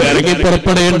വേണ്ടി ഇറങ്ങി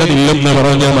പുറപ്പെടേണ്ടതില്ലെന്ന്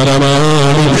പറഞ്ഞ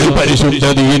മതമാണ് പരിശുദ്ധ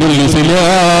ദീനുൽ ഇസ്ലാം.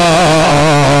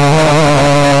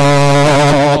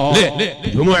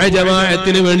 ജുമുഅ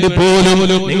ജമാഅത്തിന് വേണ്ടി പോലും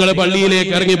നിങ്ങൾ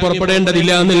പള്ളിയിലേക്ക് ഇറങ്ങി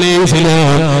പുറപ്പെടേണ്ടതില്ല എന്നല്ലേ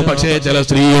ഇസ്ലാം. പക്ഷേ ചില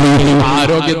സ്ത്രീകൾ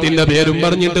ആരോഗ്യത്തിന്റെ പേരും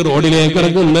പറഞ്ഞിട്ട് റോഡിലേക്ക്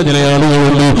ഇറങ്ങുന്ന ചില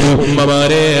ആളുകളുണ്ട്.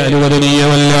 ഉമ്മമാരെ,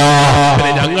 അനുവദനീയമല്ല.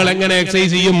 ഞങ്ങൾ എങ്ങനെ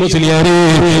എക്സസൈസ് ചെയ്യും മുസ്ലിയാരെ?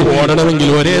 ഓടണമെങ്കിൽ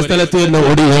ഒരേ സ്ഥലത്ത് തന്നെ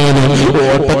ഓടിയാണ്.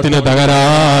 ഓട്ടത്തിന്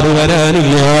തകരാറ്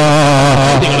വരാനില്ല.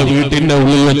 നിങ്ങൾ വീട്ടിന്റെ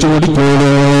ഉള്ളിൽ വെച്ച്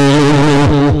ഓടിക്കോളൂ.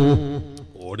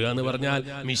 ഓടുക എന്ന് പറഞ്ഞാൽ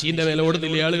മെഷീന്റെ മേലെ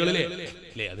ഓടുന്നില്ലേ ആളുകളിലെ?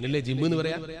 അല്ലേ? അതിനല്ലേ ജിമ്മ് എന്ന്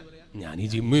പറയാ. ഞാൻ ഈ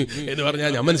ജിമ്മ് എന്ന്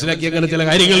പറഞ്ഞാൽ ഞാൻ മനസ്സിലാക്കിയ അങ്ങനെ ചില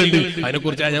കാര്യങ്ങളുണ്ട്.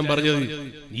 അതിനെക്കുറിച്ചാണ് ഞാൻ പറഞ്ഞത്.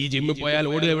 ഈ ജിമ്മിൽ പോയാൽ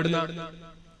ഓടുക എവിടുന്ന?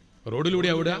 റോഡിലൂടെ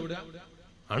ഓടുക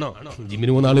ആണോ?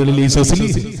 ജിമ്മിന് പോകുന്ന ആളുകളിൽ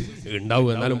ഉണ്ടാവും,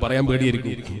 എന്നാലും പറയാൻ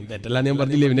പേടിയായിരിക്കും. തെറ്റെല്ലാം ഞാൻ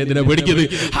പറഞ്ഞില്ലേ, പിന്നെ എന്തിനാ പേടിക്കുന്നത്?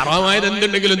 ഹറാമായത്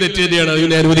എന്തുണ്ടെങ്കിലും തെറ്റ് തന്നെയാണ്.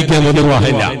 അതിനെ അനുവദിക്കാൻ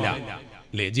നിർവാഹമില്ല.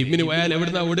 അല്ലേ? ജിമ്മിന് പോയാൽ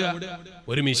എവിടുന്നാ ഓടുക?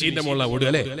 ഒരു മെഷീന്റെ മുകളിലാ ഓടുക.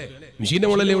 അല്ലെ? മെഷീന്റെ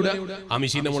മുകളിലല്ലേ ഓടുക? ആ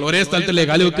മെഷീന്റെ മുകളിൽ ഒരേ സ്ഥലത്തല്ലേ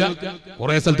കാല് വെക്കുക?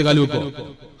 കുറെ സ്ഥലത്ത് കാല് വെക്കോ?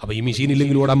 അപ്പൊ ഈ മെഷീൻ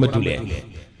ഇല്ലെങ്കിൽ ഓടാൻ പറ്റൂലേ?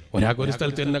 ഒരാൾക്ക് ഒരു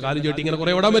സ്ഥലത്ത് തന്നെ കാല് ചേട്ടി ഇങ്ങനെ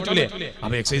കുറെ ഓടാൻ പറ്റൂലേ?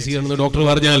 അപ്പൊ എക്സസൈസ് ചെയ്യണമെന്ന് ഡോക്ടർ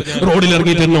പറഞ്ഞാൽ റോഡിൽ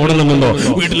ഇറങ്ങിയിട്ട് തന്നെ ഓടണമെന്നുണ്ടോ?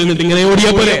 വീട്ടിൽ നിന്നിട്ട് ഇങ്ങനെ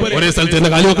ഓടിയാ പോലെ ഒരേ സ്ഥലത്ത് തന്നെ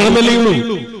കാല് വെക്കണമെന്നല്ലേ ഉള്ളൂ.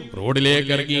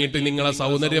 റോഡിലേക്ക് ഇറങ്ങിയിട്ട് നിങ്ങളെ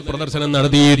സൗന്ദര്യ പ്രദർശനം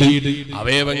നടത്തിയിട്ട്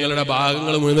അവയവങ്ങളുടെ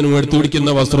ഭാഗങ്ങൾ മുഴുവനും എടുത്തു പിടിക്കുന്ന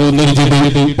വസ്ത്രവും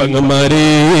ധരിച്ചിട്ട് പെങ്ങന്മാരെ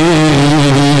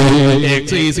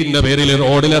എക്സസൈസിന്റെ പേരിൽ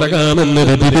റോഡിലിറങ്ങാമെന്ന്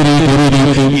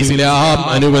ഇസ്ലാം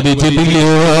അനുവദിച്ചിട്ടില്ല.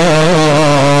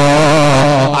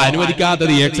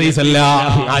 അനുവദിക്കാത്തത് എക്സസൈസ് അല്ല.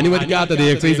 അനുവദിക്കാത്തത്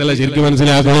എക്സസൈസ് അല്ല. ശരിക്കും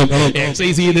മനസ്സിലാക്കണം.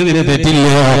 എക്സസൈസ് ചെയ്തതിന് തെറ്റില്ല.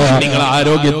 നിങ്ങൾ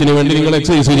ആരോഗ്യത്തിന് വേണ്ടി നിങ്ങൾ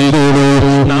എക്സസൈസ് ചെയ്തോളൂ.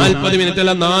 40 മിനിറ്റ്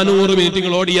അല്ല 400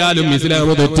 മിനിറ്റുകൾ ഓടിയാലും ഇസ്ലാം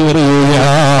തെറ്റ് പറയൂല.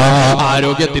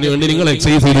 ആരോഗ്യത്തിന് വേണ്ടി നിങ്ങൾ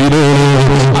എക്സസൈസ് ചെയ്തോളൂ.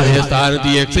 അതേ സ്ഥാനത്ത്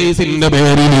ഈ എക്സസൈസിന്റെ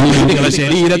പേരിൽ നിങ്ങളുടെ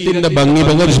ശരീരത്തിന്റെ ഭംഗി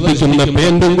പ്രദർശിപ്പിക്കുന്ന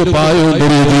പേന്റും കുപ്പായവും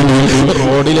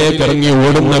റോഡിലേക്ക് ഇറങ്ങി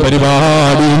ഓടുന്ന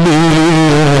പരിപാടി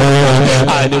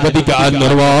അനുവദിക്കാൻ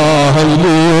നിർവാഹമില്ല.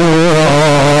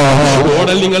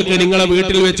 ഓടൽ നിങ്ങൾക്ക് നിങ്ങളെ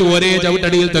വീട്ടിൽ വെച്ച് ഒരേ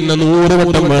ചവിട്ടടിയിൽ തന്നെ 100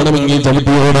 വട്ടം വേണമെങ്കിൽ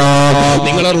ചവിട്ടിയോടാം.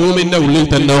 നിങ്ങളെ റൂമിന്റെ ഉള്ളിൽ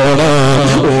തന്നെ ഓടാം.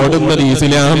 ഓടുന്നത്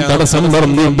ഇസ്ലാം തടസ്സം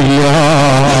പറഞ്ഞിട്ടില്ല.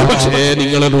 പക്ഷേ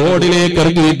നിങ്ങൾ റോഡിലേക്ക്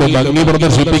ഇറങ്ങിയിട്ട് ഭംഗി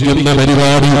പ്രദർശിപ്പിക്കുന്ന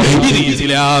പരിപാടി ഇത്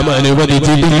ഇസ്ലാം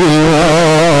അനുവദിച്ചിട്ടില്ല.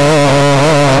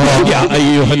 يا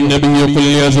أيها النبي قل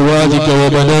لأزواجك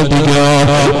وبناتك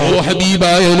ഓ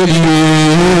ഹബീബായ നബിയേ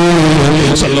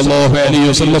സല്ലല്ലാഹു അലൈഹി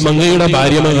വസല്ലം അങ്ങയുടെ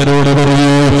ഭാര്യമാരോട്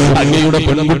പറയൂ, അങ്ങയുടെ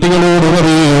പെൺകുട്ടികളോട്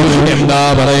പറയൂ. എന്താ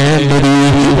പറയേണ്ടത്?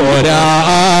 ഓരാ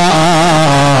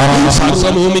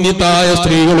സർവ്വമൂമിനിത്തായ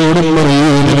സ്ത്രീകളോടും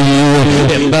പറയൂ നബിയേ.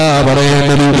 എന്താ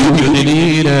പറയേണ്ടത്?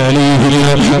 യുദ്നീന അലൈഹിന്ന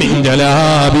മിൻ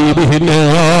ജലാബീബിഹിന്ന.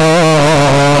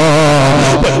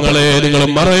 പെങ്ങളെ, നിങ്ങൾ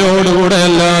മറയോടുകൂടെ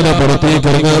അല്ലാതെ പുറത്തേക്ക്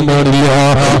ഇറങ്ങാൻ പാടില്ല.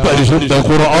 പരിശുദ്ധ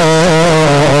ഖുർആൻ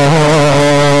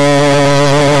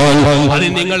അത്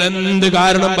നിങ്ങൾ എന്ത്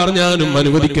കാരണം പറഞ്ഞാലും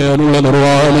അനുവദിക്കാനുള്ള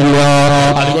നിർവാഹമില്ല.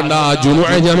 അതുകൊണ്ട് ആ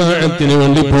ജുമുഅ ജമാഅത്തിന്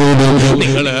വേണ്ടി പോലും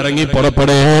നിങ്ങൾ ഇറങ്ങി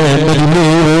പുറപ്പെടേണ്ടതില്ല.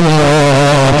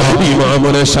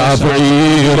 ഇമാമുന ശാഫിഈ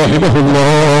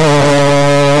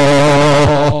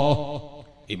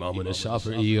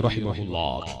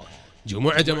റഹിമഹുല്ലാഹ്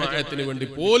ജുമുഅ ജമാഅത്തിന് വേണ്ടി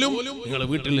പോലും നിങ്ങൾ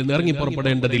വീട്ടിൽ നിന്ന് ഇറങ്ങി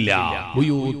പുറപ്പെടേണ്ടതില്ല.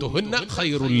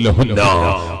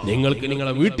 നിങ്ങൾക്ക്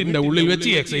നിങ്ങളെ വീട്ടിന്റെ ഉള്ളിൽ വെച്ച്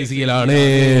എക്സസൈസ് ചെയ്യലാണ്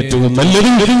ഏറ്റവും നല്ലത്.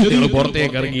 നിങ്ങൾ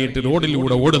പുറത്തേക്ക് ഇറങ്ങിയിട്ട്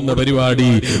റോഡിലൂടെ ഓടുന്ന പരിപാടി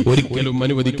ഒരിക്കലും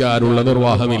അനുവദിക്കാനുള്ള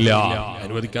നിർവാഹമില്ല.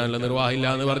 അനുവദിക്കാനുള്ള നിർവാഹമില്ല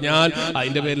എന്ന് പറഞ്ഞാൽ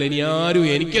അതിന്റെ പേരിൽ ഇനി ആരും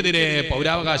എനിക്കെതിരെ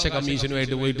പൗരാവകാശ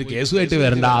കമ്മീഷനുമായിട്ട് പോയിട്ട് കേസുമായിട്ട്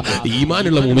വരണ്ട.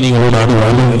 ഈമാനുള്ള മുഅ്മിനീങ്ങളോടാണ്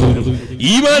വേണ്ടത്.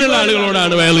 ഈമാനുള്ള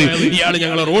ആളുകളോടാണ് വേണ്ടത്. ഇയാൾ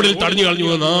ഞങ്ങളെ റോഡിൽ തടഞ്ഞു കളഞ്ഞു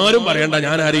എന്ന് ആരും പറയണ്ട.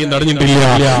 ഞാൻ ആരെയും തടഞ്ഞിട്ടില്ല.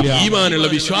 ഈമാനുള്ള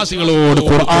വിശ്വാസികളോട്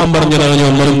ഖുർആൻ പറഞ്ഞതാണ്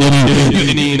ഞാൻ പറഞ്ഞത്.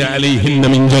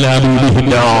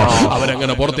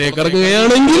 അവരങ്ങനെ പുറത്തേക്ക്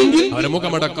ഇറങ്ങുകയാണെങ്കിൽ അവരെ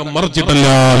മുഖമടക്കം മറച്ചിട്ടല്ല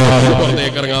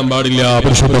പുറത്തേക്ക് ഇറങ്ങാൻ പാടില്ല.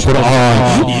 പരിശുദ്ധ ഖുർആൻ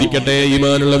ഇരിക്കട്ടെ.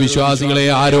 ഈമാനുള്ള വിശ്വാസികളെ,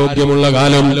 ആരോഗ്യമുള്ള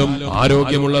കാലം,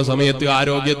 ആരോഗ്യമുള്ള സമയത്ത്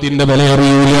ആരോഗ്യത്തിന്റെ വില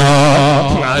അറിയൂല.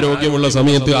 ആരോഗ്യമുള്ള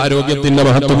സമയത്ത് ആരോഗ്യത്തിന്റെ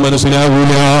മഹത്വം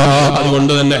മനസ്സിലാവൂല.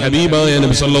 അതുകൊണ്ട് തന്നെ ഹബീബായ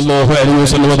നബി സല്ലല്ലാഹു അലൈഹി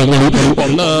വസല്ലം തങ്ങൾ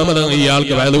ഒന്നാമത്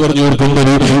ഇയാൾക്ക് വഅദ് പറഞ്ഞു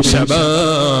കൊടുക്കുന്നത്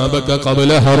ശബാബക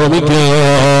ഖബ്ല ഹറമിക.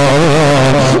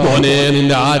 മോനെ,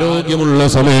 നിന്റെ ആരോഗ്യമുള്ള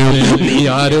സമയം, നീ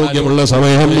ആരോഗ്യമുള്ള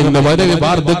സമയം, നിന്റെ വരവ്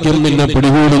വാർദ്ധക്യം നിന്നെ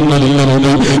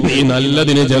പിടികൂടുന്നതില്ലെന്ന് നീ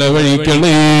നല്ലതിന്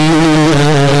ചെലവഴിക്കണേ.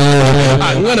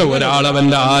 അങ്ങനെ ഒരാൾ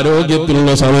അവന്റെ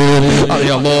ആരോഗ്യത്തിലുള്ള സമയം അത്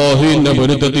അല്ലാഹുവിന്റെ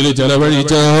പൊരുത്തത്തിൽ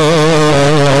ചെലവഴിച്ചാൽ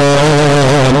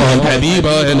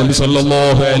ഹബീബായ നബി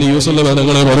സല്ലല്ലാഹു അലൈഹി വസല്ലം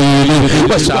തങ്ങൾ പറയുന്നു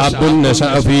വശാബുൻ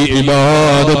നശഅ ഫീ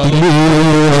ഇബാദത്തില്ലാഹ്.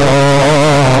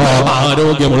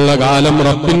 ആരോഗ്യമുള്ള കാലം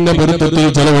റബ്ബിന്റെ പൊരുത്തത്തിൽ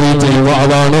ചെലവഴിച്ച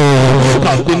യുവാവാണ്,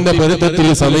 റബ്ബിന്റെ പൊരുത്തത്തിൽ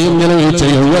സമയം ചെലവഴിച്ച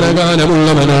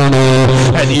യൗവനകാലമുള്ളവനാണ്.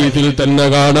 ഹദീസിൽ തന്നെ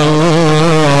കാണാം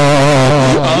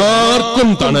ആർക്കും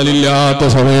തണലില്ലാത്ത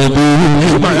സമയത്ത്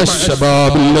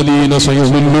മഅശ്ശബാബില്ലദീന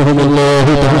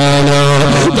സയദില്ലുഹുമുല്ലാഹു തആല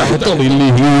തഹത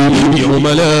ദില്ലിഹി യൗമ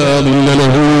ലാ ദില്ല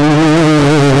ലഹു.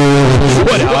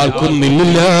 ഒരാൾക്കും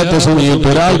നിന്നില്ലാത്ത സമയത്ത്,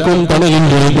 ഒരാൾക്കും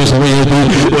തണലില്ലാത്ത സമയത്ത്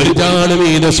ഒരു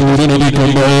ജാണമീന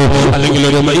സൂര്യനുദിക്കുമ്പോ അല്ലെങ്കിൽ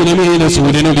ഒരു മൈനമീന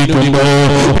സൂര്യനുദിക്കുമ്പോ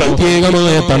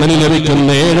പ്രത്യേകമായ തണൽ ലഭിക്കുന്ന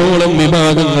 7ഓളം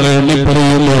വിഭാഗങ്ങൾ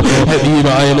എണ്ണിപ്പറയുന്നു.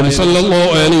 ഹബീബായ നബി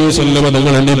സല്ലല്ലാഹു അലൈഹി വസല്ലം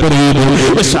തങ്ങൾ എണ്ണിപ്പറയുന്നു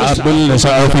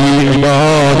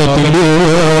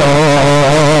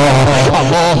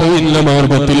അല്ലാഹുവിന്റെ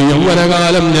മാർഗത്തിൽ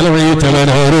യൗവനകാലം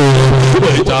ചെലവഴിച്ചവനാണ്.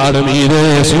 ഒരു ചാടുമീനെ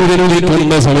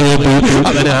സൂര്യനുദിക്കുന്ന സമയത്ത്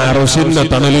അവന് അർശിന്റെ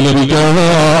തണൽ ലഭിക്കാൻ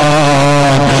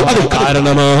അത്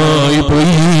കാരണമായി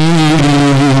പോയി.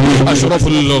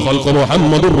 അഷ്റഫുൽ ഖൽഖ്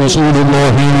മുഹമ്മദുർ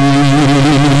റസൂലുള്ളാഹി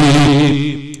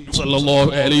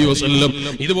സല്ലല്ലാഹു അലൈഹി വസല്ലം.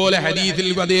 ഇതുപോലെ ഹദീസിൽ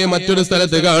അതേ മറ്റൊരു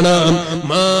സ്ഥലത്ത് കാണാം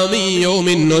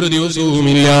മാമിയൗമിൻ, ഒരു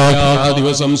ദിവസവുമില്ല ആ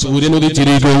ദിവസം സൂര്യൻ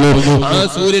ഉദിച്ചിരിക്കുന്നു, ആ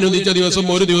സൂര്യൻ ഉദിച്ച ദിവസം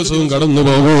ഒരു ദിവസവും കടന്നു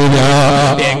പോകൂല.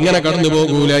 എങ്ങനെ കടന്നു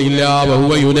പോകൂല? ഇല്ലാ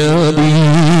വഹുവ യുനാദി.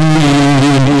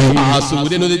 ആ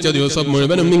സൂര്യൻ ഉദിച്ച ദിവസം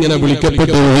മുഴുവനും ഇങ്ങനെ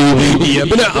വിളിക്കപ്പെട്ടു,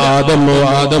 യബ്ന ആദം,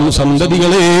 ആദം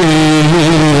സന്തതികളെ,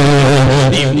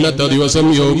 ഇന്നത്തെ ദിവസം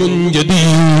യൗമുൻ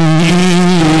ജദീദ്,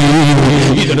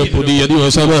 ഇതൊരു പുതിയ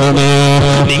ദിവസമാണ്.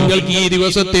 നിങ്ങൾക്ക് ഈ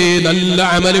ദിവസത്തെ നല്ല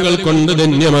അമലുകൾ കൊണ്ട്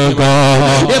ധന്യമാക്കാം.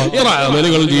 എത്ര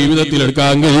അമലുകൾ ജീവിതത്തിൽ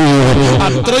എടുക്കാൻ കഴിയും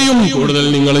അത്രയും കൂടുതൽ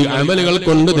നിങ്ങൾ അമലുകൾ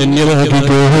കൊണ്ട്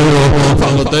ധന്യമാക്കിക്കോ.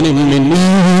 ഫഖ്തനിം മിന്നീ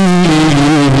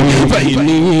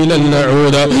ഫഇന്നീ ലൻ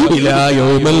നഊദ ഇലാ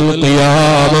യൗമിൽ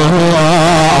ഖിയാമഹ.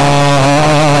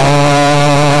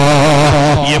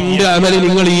 എന്റെ അമല്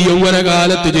നിങ്ങൾ ഈ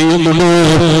യൗവനകാലത്ത് ചെയ്യുന്നുള്ളൂ,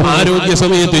 ആരോഗ്യ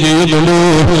സമയത്ത് ചെയ്യുന്നുള്ളൂ,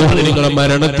 അത് നിങ്ങളുടെ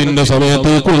മരണത്തിന്റെ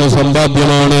സമയത്തേക്കുള്ള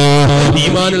സമ്പാദ്യമാണ്.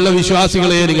 ഈമാനുള്ള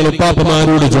വിശ്വാസികളെ നിങ്ങൾ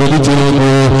ഉപ്പാപ്പമാരോട് ചോദിച്ചു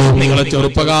നോക്കൂ, നിങ്ങളെ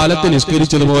ചെറുപ്പകാലത്ത്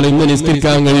നിസ്കരിച്ചതുപോലെ ഇന്ന്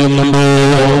നിസ്കരിക്കാൻ കഴിയുന്നുണ്ടോ?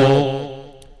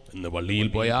 ഇന്ന് പള്ളിയിൽ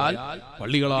പോയാൽ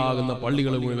പള്ളികളാകുന്ന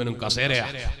പള്ളികൾ മുഴുവനും കസേരയാ,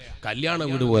 കല്യാണ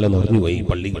വീട് പോലെ നിറഞ്ഞുപോയി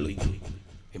പള്ളികൾ.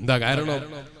 എന്താ കാരണം?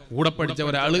 കൂടെ പഠിച്ച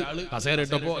ഒരാള് കസേര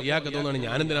ഇട്ടപ്പോ ഇയാൾക്ക് തോന്നാണ്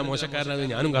ഞാനെന്തിനാ മോശക്കാരനാണ്,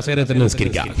 ഞാനും കസേര തന്നെ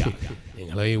നിസ്കരിക്കാം.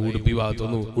 നിങ്ങളെ ഈ ഉടുപ്പി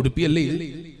ഭാഗത്തൊന്നും, ഉടുപ്പിയല്ലേ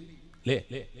അല്ലേ,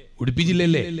 ഉടുപ്പി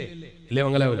ജില്ലയല്ലേ അല്ലേ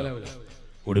മംഗലാപുരം?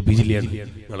 ഉടുപ്പി ജില്ലയാണ്.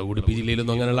 നിങ്ങളെ ഉടുപ്പി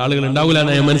ജില്ലയിലൊന്നും അങ്ങനെയുള്ള ആളുകൾ ഉണ്ടാവില്ല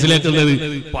ഞാൻ മനസ്സിലാക്കുന്നത്.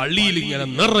 പള്ളിയിൽ ഇങ്ങനെ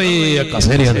നിറയെ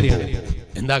കസേരയാണ്.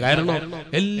 എന്താ കാരണം?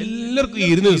 എല്ലാവർക്കും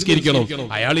ഇരുന്ന് നിസ്കരിക്കണം.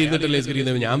 അയാൾ ഇരുന്നിട്ടല്ലേ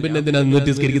നിസ്കരിക്കുന്നത്, ഞാൻ പിന്നെ എന്തിനാ നിന്നിട്ട്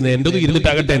നിസ്കരിക്കുന്നത്? എന്റെ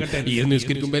ഇരുന്നിട്ടാകട്ടെ. ഇരുന്ന്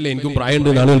നിസ്കരിക്കുമ്പോ എനിക്കും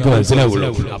പ്രായമുണ്ട് ആളുകൾക്ക് മനസ്സിലാവുള്ളൂ,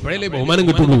 അപ്പോഴല്ലേ ബഹുമാനം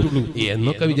കിട്ടുള്ളൂ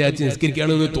എന്നൊക്കെ വിചാരിച്ച്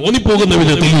നിസ്കരിക്കുകയാണെന്ന് തോന്നിപ്പോകുന്ന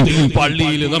വിധത്തിൽ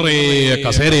പള്ളിയിൽ നിറയെ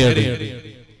കസേരയാണ്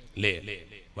അല്ലേ.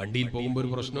 വണ്ടിയിൽ പോകുമ്പോ ഒരു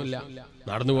പ്രശ്നമില്ല,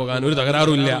 നടന്നു പോകാൻ ഒരു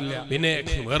തകരാറുമില്ല. പിന്നെ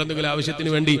വേറെന്തെങ്കിലും ആവശ്യത്തിന്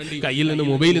വേണ്ടി കയ്യിൽ നിന്ന്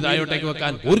മൊബൈൽ താഴോട്ടേക്ക്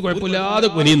വെക്കാൻ ഒരു കുഴപ്പമില്ലാതെ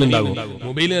കുനിയുന്നുണ്ടാകും.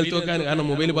 മൊബൈൽ നിലത്ത് വെക്കാൻ, കാരണം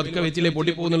മൊബൈൽ പതുക്കെ വെച്ചില്ലേ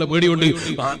പൊട്ടിപ്പോകുന്നുള്ള പേടിയുണ്ട്,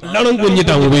 നല്ലോണം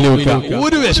കുഞ്ഞിട്ടാ മൊബൈൽ വെക്കുക.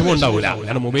 ഒരു വിഷമം ഉണ്ടാവില്ല,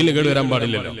 കാരണം മൊബൈലിന് കേട് വരാൻ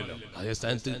പാടില്ലല്ലോ. അതേ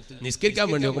സ്ഥാനത്ത് നിസ്കരിക്കാൻ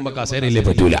വേണ്ടി നോക്കുമ്പോ കസേരയില്ലേ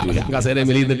പറ്റൂല, കസേര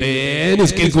മെലിന്നിട്ടേ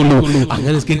നിസ്കരിക്കുള്ളൂ.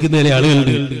 അങ്ങനെ നിസ്കരിക്കുന്നതിലെ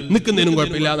ആളുകളുണ്ട്. നിൽക്കുന്നതിനും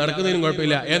കുഴപ്പമില്ല, നടക്കുന്നതിനും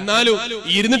കുഴപ്പമില്ല, എന്നാലും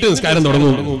ഇരുന്നിട്ട് നിസ്കാരം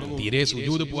തുടങ്ങും. തീരെ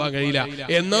സുജൂദ് പോകാൻ കഴിയില്ല,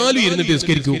 എന്നാലും ഇരുന്നിട്ട്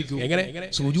നിസ്കരിക്കും. എങ്ങനെ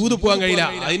സുജൂദ് പോകാൻ കഴിയില്ല?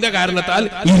 അതിന്റെ കാരണത്താൽ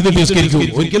ഇരുന്നിട്ട് നിസ്കരിക്കും.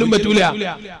 ഒരിക്കലും പറ്റൂല,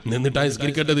 നിന്നിട്ടാണ്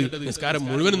നിസ്കരിക്കേണ്ടത്. നിസ്കാരം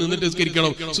മുഴുവൻ നിന്നിട്ട്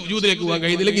നിസ്കരിക്കണം. സുജൂദിലേക്ക് പോകാൻ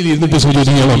കഴിയുന്നില്ലെങ്കിൽ ഇരുന്നിട്ട് സുജൂദ്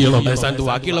ചെയ്യണം. അതേ സ്ഥാനത്ത്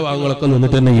ബാക്കിയുള്ള ഭാഗങ്ങളൊക്കെ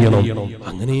നിന്നിട്ട് തന്നെ ചെയ്യണം.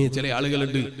 അങ്ങനെ ചില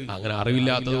ആളുകളുണ്ട്. അങ്ങനെ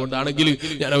അറിവില്ലാത്തത് കൊണ്ടാണെങ്കിൽ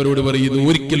ഞാൻ അവരോട് പറയുന്നു,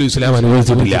 ഒരിക്കലും ഇസ്ലാം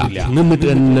അനുവദിച്ചിട്ടില്ല. നിന്നിട്ട്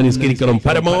തന്നെ നിസ്കരിക്കണം,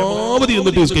 പരമാവധി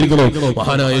നിന്നിട്ട് നിസ്കരിക്കണം.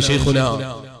 മഹാനായ ശൈഖുനാ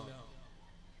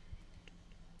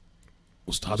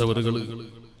ഉസ്താദ് അവറുകൾ,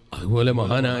 അതുപോലെ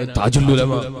മഹാനായ താജുൽ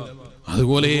ഉലമ,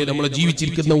 അതുപോലെ നമ്മളെ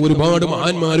ജീവിച്ചിരിക്കുന്ന ഒരുപാട്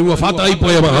മഹാന്മാരും വഫാത്തായി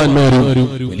പോയ മഹാന്മാരും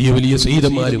വലിയ വലിയ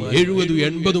സയ്യിദന്മാരും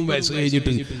 70-80 വയസ്സ്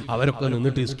കഴിഞ്ഞിട്ട് അവരൊക്കെ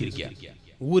നിന്നിട്ട് നിസ്കരിക്കുക.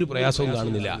 ഒരു പ്രയാസവും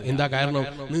കാണുന്നില്ല. എന്താ കാരണം?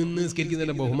 നിന്ന്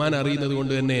നിസ്കരിക്കുന്നതിന്റെ ബഹുമാനം അറിയുന്നത്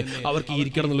കൊണ്ട് തന്നെ അവർക്ക്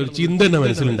ഇരിക്കണം എന്നുള്ളൊരു ചിന്ത തന്നെ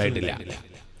മനസ്സിലുണ്ടായിട്ടില്ല.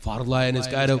 ഫർളായ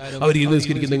നിസ്കാരം അവർ ഇരുന്ന്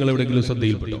നിസ്കരിക്കുന്ന നിങ്ങൾ എവിടെയെങ്കിലും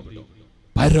ശ്രദ്ധയിൽപ്പെട്ടോ?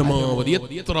 പരമാവധി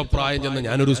എത്ര പ്രായം ചെന്ന,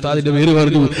 ഞാനൊരു ഉസ്താദിന്റെ പേര്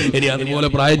പറഞ്ഞു, ഇനി അതുപോലെ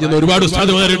പ്രായം ചെന്ന ഒരുപാട്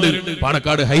ഉസ്താദുമാരുണ്ട്.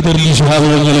 പാണക്കാട് ഹൈദരലി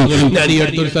ഞാൻ ഈ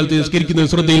അടുത്തൊരു സ്ഥലത്ത് നിസ്കരിക്കുന്നത്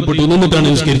ശ്രദ്ധയിൽപ്പെട്ടു. നിന്നിട്ടാണ്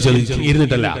നിസ്കരിച്ചത്,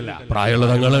 ഇരുന്നിട്ടല്ല. പ്രായമുള്ള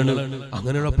തങ്ങളാണ്.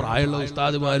 അങ്ങനെയുള്ള പ്രായമുള്ള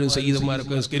ഉസ്താദുമാരും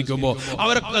സയ്യിദന്മാരൊക്കെ നിസ്കരിക്കുമ്പോ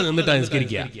അവരൊക്കെ നിന്നിട്ടാണ്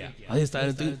നിസ്കരിക്കുക. അതേ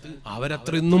സ്ഥാനത്ത്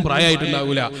അവരത്രയൊന്നും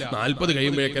പ്രായമായിട്ടുണ്ടാവൂല. 40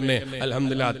 കഴിയുമ്പോഴേക്കന്നെ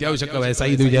അൽഹംദുലില്ലാ അത്യാവശ്യമൊക്കെ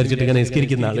വയസ്സായി എന്ന് വിചാരിച്ചിട്ട് ഇങ്ങനെ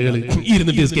നിസ്കരിക്കുന്ന ആളുകൾ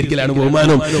ഇരുന്നിട്ട് നിസ്കരിക്കലാണ്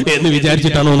ബഹുമാനം എന്ന്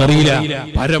വിചാരിച്ചിട്ടാണോ എന്നറിയില്ല.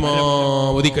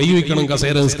 പരമാവധി കൈ വയ്ക്കണം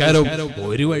കസേര നിസ്കാരം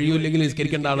ഒരു വഴിയില്ലെങ്കിൽ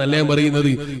നിസ്കരിക്കേണ്ടാണല്ലേ ഞാൻ പറയുന്നത്.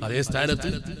 അതേ സ്ഥാനത്ത്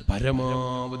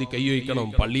പരമാവധി കൈവയ്ക്കണം.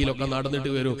 പള്ളിയിലൊക്കെ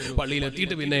നടന്നിട്ട് വരും,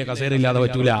 പള്ളിയിലെത്തിയിട്ട് പിന്നെ കസേര ഇല്ലാതെ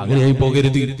പറ്റൂല, അങ്ങനെയായി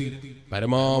പോകരുത്.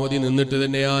 പരമാവധി നിന്നിട്ട്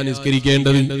തന്നെയാ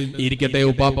നിസ്കരിക്കേണ്ടത്. ഇരിക്കട്ടെ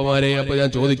ഉപ്പാപ്പമാരെ, അപ്പൊ ഞാൻ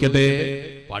ചോദിക്കട്ടെ,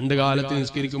 പണ്ട് കാലത്ത്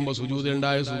നിസ്കരിക്കുമ്പോ സുജൂദ്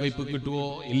ഉണ്ടായ സുഖയിപ്പ് കിട്ടുവോ?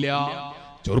 ഇല്ല.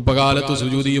 ചെറുപ്പകാലത്ത്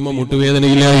സുജൂദ് ചെയ്യുമ്പോ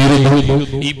മുട്ടുവേദനയില്ലായിരുന്നു.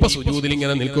 ഇപ്പൊ സുജൂദിൽ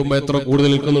ഇങ്ങനെ നിൽക്കുമ്പോ എത്ര കൂടുതൽ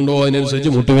നിൽക്കുന്നുണ്ടോ അതിനനുസരിച്ച്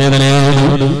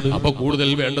മുട്ടുവേദനയാണ്. അപ്പൊ കൂടുതൽ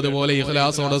വേണ്ടതുപോലെ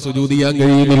ഇഖ്ലാസോടെ സുജൂദ് ചെയ്യാൻ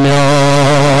കഴിയുന്നില്ല.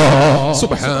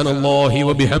 സുബ്ഹാനല്ലാഹി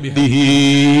വബിഹംദിഹി,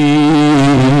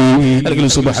 അല്ലെങ്കിൽ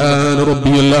സുബ്ഹാന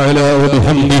റബ്ബിയൽ അഅ്ലാ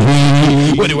വബിഹംദിഹി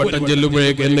ഒരു വട്ടം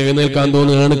ചെല്ലുമ്പോഴേക്ക് എന്നെ എഴുന്നേൽക്കാൻ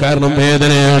തോന്നുകയാണ്, കാരണം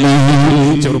വേദനയാണ്.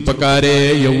 ചെറുപ്പക്കാരെ,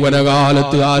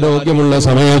 യൗവനകാലത്ത് ആരോഗ്യമുള്ള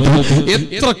സമയത്ത്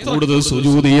എത്ര കൂടുതൽ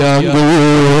സുജൂദ് ചെയ്യാൻ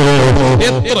കഴിയുമോ,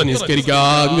 എത്ര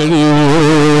നിസ്കരിക്കാൻ കഴിയുമോ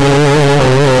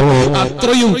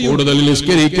അത്രയും കൂടുതൽ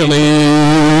നിസ്കരിക്കണേ.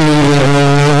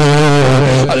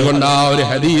 അതുകൊണ്ട് ആ ഒരു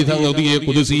ഹദീസ്,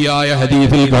 ഖുദ്സിയായ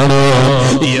ഹദീസിൽ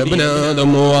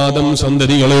കാണാം, ആദം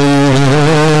സന്തതികളെ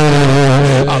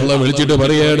അല്ലാഹു വിളിച്ചിട്ട്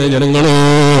പറയാണ്, ജനങ്ങളെ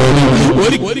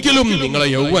ഒരിക്കലും നിങ്ങളെ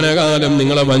യൗവനകാലം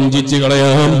നിങ്ങളെ വഞ്ചിച്ച്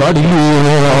കളയാൻ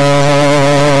പാടില്ല.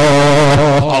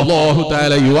 അല്ലാഹു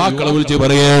തആല യുവാക്കളെ വിളിച്ച്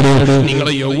പറയാണ്,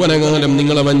 നിങ്ങളെ യൗവനകാലം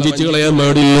നിങ്ങളെ വഞ്ചിച്ച് കളയാൻ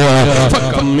പാടില്ല.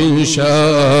 ഫകം മിൻ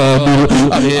ശാബ്,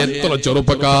 എത്ര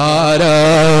ചെറുപ്പക്കാരാ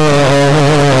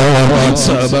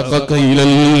സബഖക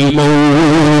ഇലൽ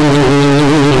മൗത്ത്,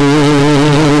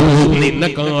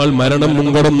 നിന്നെക്കാൾ മരണം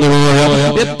മുൻകടന്നു പോയ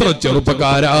എത്ര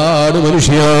ചെറുപ്പക്കാരാണ്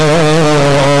മനുഷ്യ.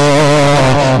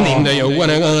 നിന്റെ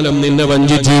യൗവനകാലം നിന്നെ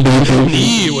വഞ്ചിച്ചിട്ട് നീ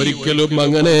ഒരിക്കലും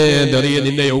അങ്ങനെ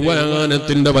നിന്റെ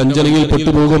യൗവനകാലത്തിന്റെ വഞ്ചനയിൽ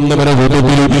പെട്ടുപോകുന്നവരെ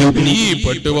നീ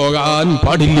പെട്ടുപോകാൻ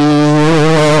പാടില്ല.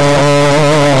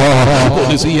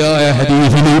 ഖുദ്സിയായ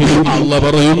ഹദീസിൽ അല്ലാഹു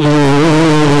പറയുന്നു,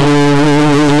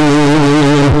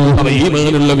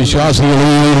 ഈമാനുള്ള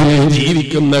വിശ്വാസികളെ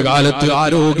ജീവിക്കുന്ന കാലത്ത്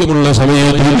ആരോഗ്യമുള്ള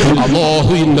സമയത്ത്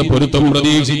അല്ലാഹുവിന്റെ പൊരുത്തം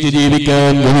പ്രതീക്ഷിച്ച്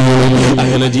ജീവിക്കാൻ കഴിയും.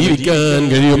 അങ്ങനെ ജീവിക്കാൻ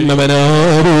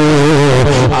കഴിയുന്നവനാണ്,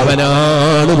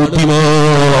 അവനാണ് ബുദ്ധിമാൻ.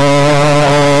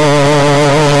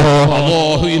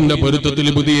 അല്ലാഹുവിന്റെ പൊരുത്തത്തിൽ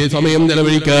പുതിയ സമയം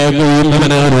ചെലവഴിക്കാൻ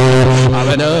കഴിയുന്നവനാണ്,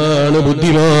 അവനാണ്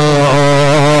ബുദ്ധിമാൻ.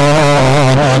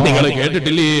 നിങ്ങൾ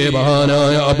കേട്ടിട്ടില്ലേ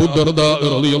മഹാനായ അബൂ ദർദാ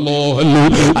റളിയല്ലാഹു അൻഹു,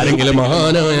 അല്ലെങ്കിൽ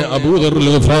മഹാനായ അബൂ ദർ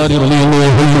ഗിഫാരി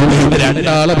റളിയല്ലാഹു അൻഹു,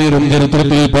 രണ്ടാളെ പേരും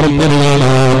ചരിത്രത്തിൽ പറഞ്ഞതാണ്.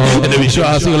 എന്റെ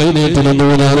വിശ്വാസികളെ നേരിടുന്നു,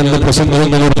 ഞാൻ എന്റെ പ്രസംഗം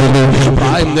നടത്തുന്നു.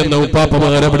 പ്രായം ചെന്ന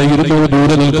ഉപ്പാപ്പമാർ അവിടെ ഇരുന്നു,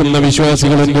 ദൂരെ നിൽക്കുന്ന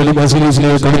വിശ്വാസികൾ എന്റെ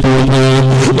മജ്‌ലിസിലേക്ക് അടുത്തുവന്ന്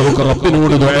നമുക്ക്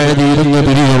റബ്ബിനോട് ദുആ ചെയ്യുന്ന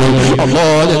പിരിയണം.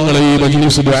 അല്ലാഹ് ഞങ്ങളെ ഈ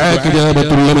മജ്‌ലിസ് ദുആക്ക്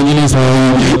ഇജാബത്തുള്ള മജ്‌ലിസായി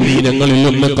നീ ഞങ്ങളിൽ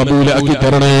നിന്ന് കബൂലാക്കി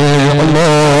തരണേ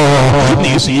അല്ലാഹ്,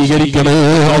 നീ സ്വീകരിക്കണേ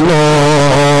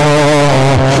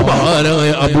മഹാനായ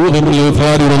അബൂ ദർ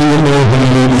ഗിഫാരി റളിയല്ലാഹു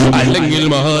അൻഹു, അല്ലെങ്കിൽ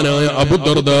മഹാനായ അബൂ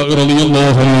ദർദാ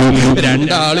റളിയല്ലാഹു അൻഹു,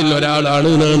 രണ്ടാളിൽ ഒരാളാണ്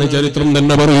എന്നാണ് ചരിത്രം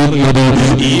തന്നെ പറയുന്നത്.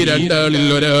 ഈ രണ്ടാളിൽ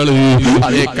ഒരാള്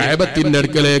അതേ കഅബത്തിന്റെ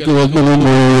അടുക്കലേക്ക് വന്നു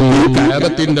നിന്നു.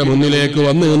 കഅബത്തിന്റെ മുന്നിലേക്ക്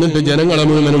വന്നു നിന്നിട്ട് ജനങ്ങളെ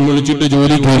മുഴുവനും വിളിച്ചിട്ട്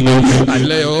ചോദിക്കുന്നു,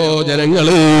 അല്ലയോ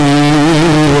ജനങ്ങള്,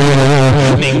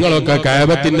 നിങ്ങളൊക്കെ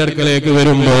കഅബത്തിന്റെ അടുക്കലേക്ക്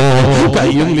വരുമ്പോ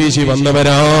കയ്യും വീശി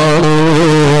വന്നവരാണോ?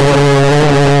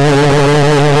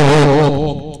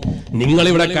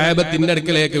 നിങ്ങളിവിടെ കഅബത്തിന്റെ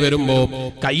അടുക്കലേക്ക് വരുമ്പോ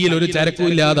കയ്യിൽ ഒരു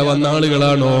ചരക്കുമില്ലാതെ വന്ന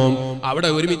ആളുകളാണോ? അവിടെ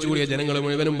ഒരുമിച്ച് കൂടിയ ജനങ്ങൾ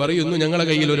മുഴുവനും പറയുന്നു, ഞങ്ങളുടെ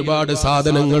കയ്യിൽ ഒരുപാട്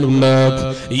സാധനങ്ങളുണ്ട്.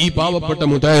 ഈ പാവപ്പെട്ട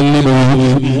മുതഅല്ലിമ്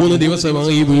 3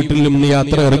 ദിവസമായി വീട്ടിൽ നിന്ന്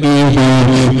യാത്ര ഇറങ്ങിയിട്ട്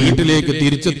വീട്ടിലേക്ക്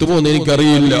തിരിച്ചെത്തുമോന്ന്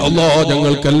എനിക്കറിയില്ല. അല്ലാഹ്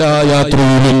ഞങ്ങൾക്കെല്ലാ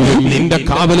യാത്രയിലും നിന്റെ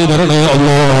കാവല് തരണേ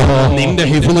അല്ലാഹ്, നിന്റെ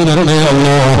ഹിഫ്ള് തരണേ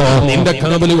അല്ലാഹ്, നിന്റെ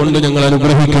കാവല് കൊണ്ട് ഞങ്ങൾ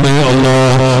അനുഗ്രഹിക്കണേ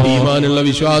അല്ലാഹ്. ഈമാനുള്ള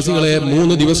വിശ്വാസികളെ,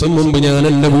 3 ദിവസം മുമ്പ് ഞാൻ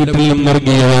എന്റെ വീട്ടിൽ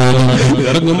നിന്ന്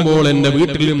ഇറങ്ങുമ്പോൾ എന്റെ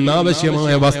വീട്ടിൽ നിന്ന്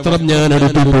ആവശ്യമായ വസ്ത്രം ഞാൻ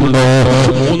എടുത്തിട്ടുണ്ട്.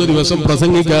 3 ദിവസം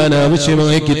പ്രസംഗിക്കാൻ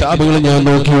ആവശ്യമായ കിതാബുകൾ ഞാൻ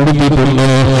നോക്കി എടുത്തിട്ടുണ്ട്.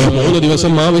 3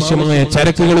 ദിവസം ആവശ്യമായ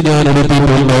ചരക്കുകൾ ഞാൻ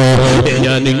എടുത്തിട്ടുണ്ട്.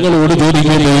 ഞാൻ നിങ്ങളോട്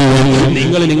ചോദിക്കുന്നു,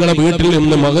 നിങ്ങൾ നിങ്ങളുടെ വീട്ടിൽ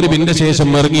നിന്ന് മഗ്‌രിബിന്റെ ശേഷം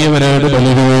ഇറങ്ങിയവരാണ്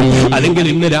പലരും, അല്ലെങ്കിൽ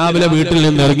ഇന്ന് രാവിലെ വീട്ടിൽ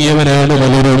നിന്ന് ഇറങ്ങിയവരാണ്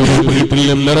പലരും. വീട്ടിൽ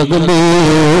നിന്നിറങ്ങുമ്പോ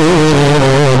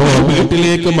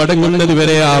വീട്ടിലേക്ക് മടങ്ങുന്നത്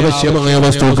വരെ ആവശ്യമായ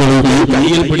വസ്തുക്കൾ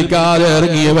കയ്യിൽ പിടിക്കാതെ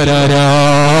ഇറങ്ങിയവരാരാ?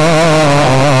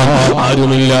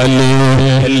 ആരുമില്ല അല്ലേ?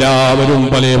 എല്ലാവരും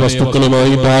പല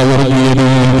വസ്തുക്കളുമായിട്ടാണ് ഇറങ്ങിയത്.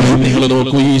 നിങ്ങൾ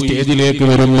നോക്കൂ, ഈ സ്റ്റേജിലേക്ക്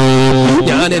വരുന്നു,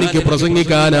 എനിക്ക്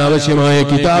പ്രസംഗിക്കാൻ ആവശ്യമായ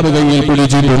കിതാബ് കയ്യിൽ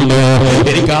പിടിച്ചിട്ടുണ്ട്.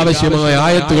 എനിക്ക് ആവശ്യമായ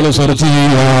ആയത്തുകൾ സെർച്ച്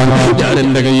ചെയ്യാൻ ഞാൻ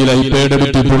എന്റെ കയ്യിൽ ഐപാഡ്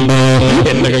എടുത്തിട്ടുണ്ട്.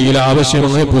 എന്റെ കയ്യിൽ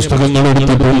ആവശ്യമായ പുസ്തകങ്ങൾ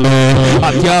എടുത്തിട്ടുണ്ട്.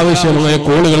 അത്യാവശ്യമായ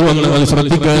കോളുകൾ വന്നാൽ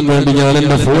ശ്രദ്ധിക്കാൻ വേണ്ടി ഞാൻ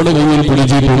എന്റെ ഫോൺ കയ്യിൽ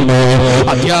പിടിച്ചിട്ടുണ്ട്.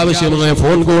 അത്യാവശ്യമായ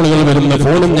ഫോൺ കോളുകൾ വരുന്ന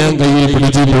ഫോണും ഞാൻ കയ്യിൽ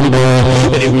പിടിച്ചിട്ടുണ്ട്.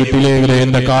 വീട്ടിലേക്ക്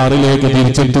എന്റെ കാറിലേക്ക്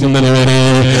തിരിച്ചെത്തുന്നതിന് വരെ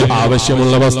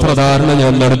ആവശ്യമുള്ള വസ്ത്രധാരണ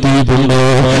ഞാൻ നടത്തിയിട്ടുണ്ട്.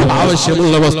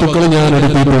 ആവശ്യമുള്ള വസ്തുക്കൾ ഞാൻ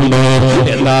എടുത്തിട്ടുണ്ട്.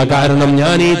 എന്താ കാരണം?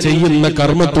 ഞാൻ ഈ ചെയ്യുന്ന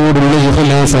കർമ്മത്തോടുള്ള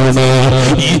ഇഖ്ലാസാണ്,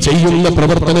 ഈ ചെയ്യുന്ന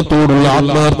പ്രവർത്തനത്തോടുള്ള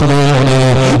ആത്മാർത്ഥതയാണ്.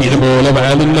 ഇതുപോലെ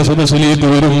വഅലിന്റെ സദസ്സിലേക്ക്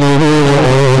വരുന്നു.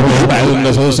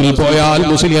 വഅലിന്റെ സദസ്സിൽ പോയാൽ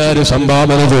മുസ്ലിയാര്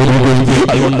സംഭാവന ചോദിക്കും.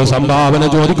 അതുകൊണ്ട് സംഭാവന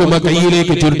ചോദിക്കുമ്പോ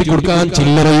കയ്യിലേക്ക് ചുരുട്ടി കൊടുക്കാൻ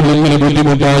ചില്ലറയില്ലെങ്കിൽ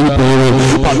ബുദ്ധിമുട്ടായി പോകും.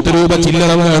 10 രൂപ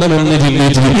ചില്ലറ വേണമെന്ന്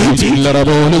ചിന്തിച്ച് ചില്ലറ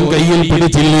പോലും കയ്യിൽ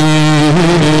പിടിച്ചില്ലേ.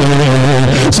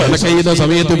 സദഖ ചെയ്ത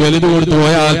സമയത്ത് വലുത് കൊടുത്തു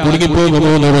പോയാൽ കുടുങ്ങിപ്പോകുമോ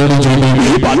എന്ന് പേടിച്ചു.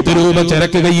 10 രൂപ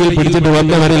ചരക്ക് കയ്യിൽ പിടിച്ചിട്ട്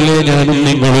വന്നവരല്ലേ ഞാനും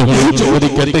നിങ്ങളും.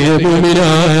 ചോദിക്കട്ടെ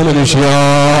മുഅ്മിനായ മനുഷ്യ,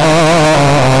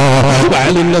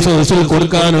 വഅലിന്റെ സദസ്സിൽ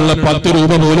കൊടുക്കാനുള്ള 10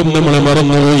 രൂപ പോലും നമ്മൾ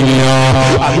മറന്നുപോയില്ല.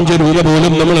 5 രൂപ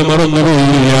പോലും നമ്മൾ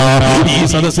മറന്നുപോയില്ല. ഈ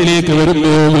സദസ്സിലേക്ക്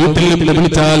വരുന്നു, വീട്ടിൽ നിന്ന്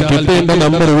വിളിച്ചാൽ കിട്ടേണ്ട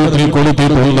നമ്പർ വീട്ടിൽ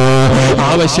കൊടുത്തിട്ടുണ്ട്.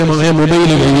 ആവശ്യമായ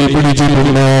മൊബൈൽ കയ്യിൽ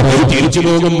പിടിച്ചിട്ടുണ്ട്. തിരിച്ചു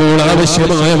പോകുമ്പോൾ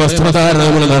ആവശ്യമായ വസ്ത്രധാരണ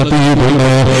നമ്മൾ നടത്തിയിട്ടുണ്ട്.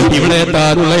 ഇവിടെ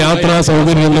എത്താനുള്ള യാത്രാ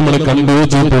സൗകര്യം നമ്മൾ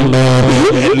കണ്ടുവച്ചിട്ടുണ്ട്.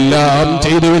 എല്ലാം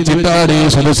ചെയ്തു വെച്ചിട്ടാണ് ഈ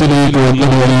സദസ്സിലേക്ക്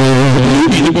വന്നതല്ലേ.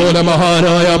 ഇതുപോലെ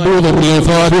മഹാനായ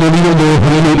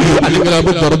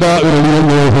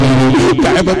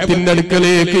കഅബത്തിന്റെ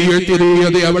അടുക്കലേക്ക്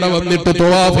എഴുത്തിരിയത് അവിടെ വന്നിട്ട്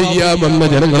തവാഫ് ചെയ്യാൻ വന്ന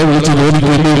ജനങ്ങളെ വിളിച്ചു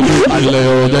ചോദിക്കുന്നു,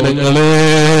 അല്ലയോ ജനങ്ങളെ,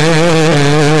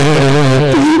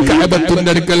 കഅബത്തിന്റെ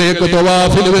അടുക്കലേക്ക്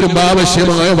തവാഫിൽ വരുമ്പോ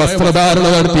ആവശ്യമായ വസ്ത്രധാരണ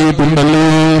നടത്തിയിട്ടുണ്ടല്ലോ.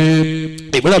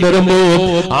 ഇവിടെ വരുമ്പോ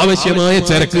ആവശ്യമായ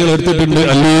ചരക്കുകൾ എടുത്തിട്ടുണ്ട്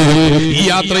അല്ലേ? ഈ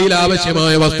യാത്രയിൽ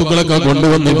ആവശ്യമായ വസ്തുക്കളൊക്കെ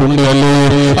കൊണ്ടുവന്നിട്ടുണ്ട് അല്ലേ?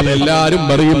 അതെല്ലാരും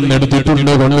പറയും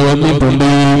എടുത്തിട്ടുണ്ട്, കൊണ്ടുവന്നിട്ടുണ്ട്.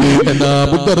 എന്നാ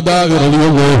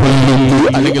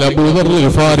അല്ലെങ്കിൽ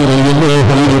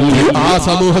ആ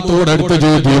സമൂഹത്തോടടുത്ത്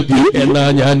ചോദ്യം, എന്നാ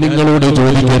ഞാൻ നിങ്ങളോട്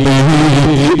ചോദിക്കട്ടെ,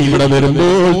 ഇവിടെ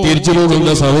വരുമ്പോൾ തിരിച്ചു പോകുന്ന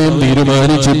സമയം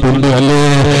തീരുമാനിച്ചിട്ടുണ്ട് അല്ലേ?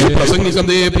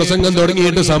 പ്രസംഗം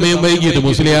തുടങ്ങിയിട്ട് സമയം വൈകിട്ട്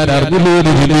മുസ്ലിയാർ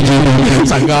അറിഞ്ഞില്ലേന്ന് ചിന്തിച്ചു.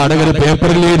 സംഘാടകർ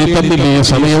പേപ്പറിലേടി തന്നില്ലേ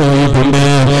സമയമായിട്ടുണ്ട്.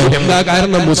 എന്താ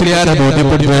കാരണം? മുസ്ലിയാരെ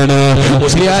ബോധ്യപ്പെടുകയാണ്.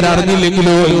 മുസ്ലിയാർ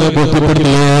അറിഞ്ഞില്ലെങ്കിലോ എന്ന്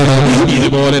ബോധ്യപ്പെടുകയാണ്.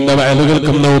 ഇതുപോലെ എന്റെ വയലു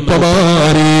കേൾക്കുന്ന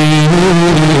ഉപ്പമാരെ,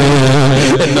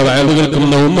 എന്റെ വയലു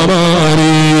കേൾക്കുന്ന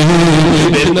ഉമ്മമാരെ,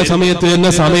 വരുന്ന സമയത്ത്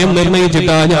എന്നെ സമയം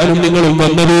നിർണയിച്ചിട്ടാ ഞാനും നിങ്ങളും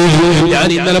വന്നത്. ഞാൻ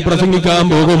ഇന്നലെ പ്രസംഗിക്കാൻ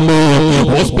പോകുമ്പോ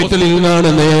ഹോസ്പിറ്റലിൽ നിന്നാണ്,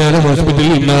 നേരെ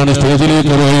ഹോസ്പിറ്റലിൽ നിന്നാണ്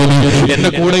സ്റ്റേജിലേക്ക് പോയത്. എന്റെ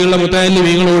കൂടെയുള്ള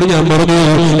മുത്താലിമീങ്ങളോട് ഞാൻ പറഞ്ഞു,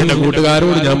 എന്റെ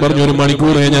കൂട്ടുകാരോട് ഞാൻ പറഞ്ഞു, 1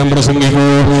 മണിക്കൂറേ ഞാൻ പ്രസംഗിക്കൂ,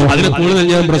 അതിന് കൂടുതൽ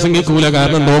ഞാൻ പ്രസംഗിക്കൂല.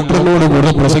 കാരണം ഡോക്ടറിനോട്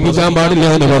കൂടെ പ്രസംഗിക്കാൻ പാടില്ല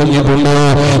എന്ന് പറഞ്ഞിട്ടുണ്ട്.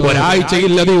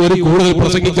 ഒരാഴ്ചയിൽ അത് ഒരു കൂടുതൽ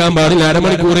പ്രസംഗിക്കാൻ പാടില്ല, 1/2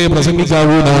 മണിക്കൂറേ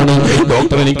പ്രസംഗിക്കാവൂന്നാണ്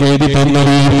ഡോക്ടർ എനിക്ക് എഴുതി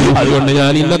തന്നത്. അതുകൊണ്ട്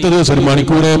ഞാൻ ഇന്നത്തെ ദിവസം 1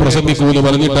 മണിക്കൂറേ പ്രസംഗിക്കൂ എന്ന്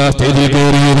പറഞ്ഞിട്ട് ആ സ്റ്റേജിൽ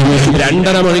കയറി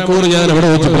 2.5 മണിക്കൂർ ഞാൻ അവിടെ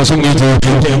വെച്ച് പ്രസംഗിച്ചു.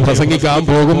 പ്രസംഗിക്കാൻ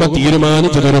പോകുമ്പോ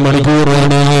തീരുമാനിച്ചത് 1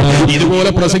 മണിക്കൂറാണ്. ഇതുപോലെ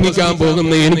പ്രസംഗിക്കാൻ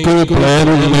പോകുന്ന എനിക്ക്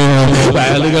പ്ലാനുണ്ട്,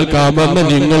 വയലുകൾക്കാൻ വന്ന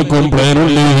നിങ്ങൾക്കും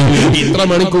പ്ലാനുണ്ട്. ഇത്ര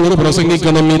മണിക്കൂർ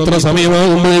പ്രസംഗിക്കണം, ഇത്ര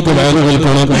സമയമാകുമ്പോഴേക്ക് വയലു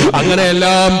കേൾക്കണം. അങ്ങനെ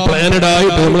എല്ലാം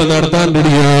പ്ലാനഡായിട്ട് നമ്മൾ നടത്താൻ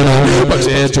റെഡിയാണ്.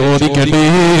 പക്ഷേ ചോദിക്കട്ടെ,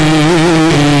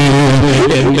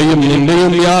 എന്റെയും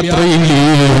നിന്റെയും യാത്രയിൽ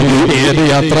ഏത്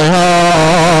യാത്രയാ?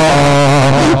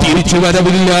 തിരിച്ചു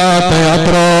വരവില്ലാത്ത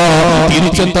യാത്ര,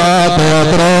 തിരിച്ചെത്താത്ത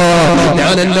യാത്ര.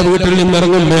 ഞാൻ എന്റെ വീട്ടിൽ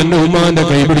നിന്നിറങ്ങുമ്പോ എന്റെ ഉമ്മാന്റെ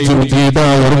കൈ പിടിച്ചു ചീതാ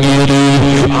ഉറങ്ങിയത്.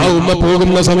 ആ ഉമ്മ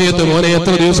പോകുന്ന സമയത്ത് മോനെ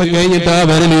എത്ര ദിവസം കഴിഞ്ഞിട്ടാ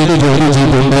വരലേത്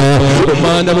ചോദിച്ചിട്ടുണ്ട്.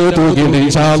 ഉമ്മാന്റെ മുഖത്ത് നോക്കിയിട്ട്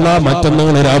ഇൻഷാ അല്ലാഹ്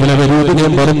മറ്റന്നാൾ രാവിലെ വരൂന്ന്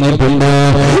ഞാൻ പറഞ്ഞിട്ടുണ്ട്.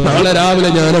 നാളെ രാവിലെ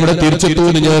ഞാൻ അവിടെ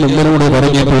തിരിച്ചെത്തൂന്ന് ഞാൻ ഉമ്മനോട്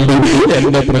പറഞ്ഞിട്ടുണ്ട്.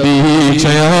 എന്റെ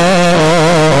പ്രതീക്ഷയാ,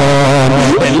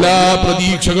 എല്ലാ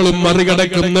പ്രതീക്ഷകളും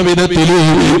മറികടക്കുന്ന വിധത്തിൽ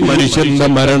മനുഷ്യന്റെ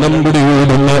മരണം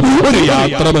പിടികൂടുന്ന ഒരു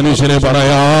യാത്ര മനുഷ്യനെ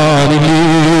പറയാനില്ലേ.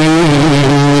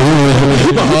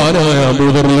 മഹാനായ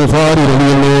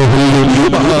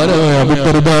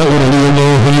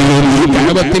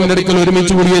കഅബത്തിന്റെ അടുക്കൽ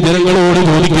ഒരുമിച്ച് കൂടിയ ജനങ്ങളോട്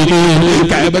ചോദിക്കുകയും,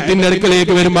 കഅബത്തിന്റെ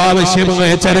അടുക്കലേക്ക് വരുമ്പോൾ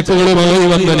ആവശ്യമായ ചരക്കുകളുമായി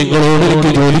വന്ന നിങ്ങളോട്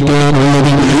എനിക്ക്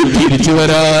ചോദിക്കാനുള്ളത്, തിരിച്ചു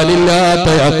വരാനില്ലാത്ത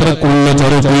യാത്രക്കുള്ള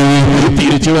ചരക്ക്,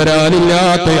 തിരിച്ചു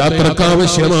വരാനില്ലാത്ത യാത്രക്ക്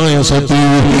ആവശ്യമായ സ്വത്ത്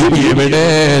എവിടെ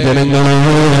ജനങ്ങളെ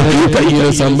കയ്യിൽ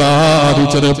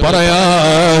സമ്പാദിച്ചത്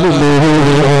പറയാനുള്ളൂ.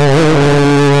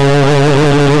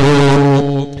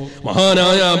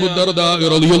 മഹാനായ അബൂദർദാഇ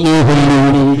റളിയല്ലാഹു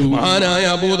അൻഹു, മഹാനായ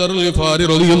അബൂദർ ഗിഫാരി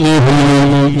റളിയല്ലാഹു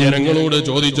അൻഹു ജനങ്ങളോട്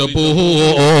ചോദിച്ചപ്പോ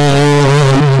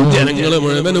ജനങ്ങൾ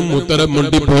മുഴുവനും ഉത്തരം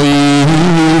മുണ്ടിപ്പോയി.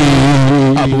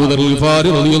 അബൂദർ ഗിഫാരി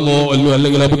റളിയല്ലാഹു അൻഹു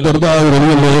അല്ലെങ്കിൽ അബൂ ദർദാ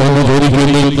റളിയല്ലാഹു അൻഹു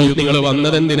ചോദിക്കുന്നു, നിങ്ങൾ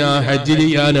വന്നതെന്തിനാ? ഹജ്ജ്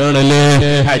ചെയ്യാനാണല്ലേ?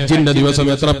 ഹജ്ജിന്റെ ദിവസം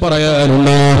എത്ര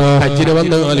പറയാനുണ്ട്? ഹജ്ജിന്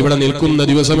വന്നാൽ ഇവിടെ നിൽക്കുന്ന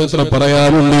ദിവസം എത്ര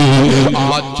പറയാനുണ്ട്? ആ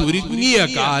ചുരുങ്ങിയ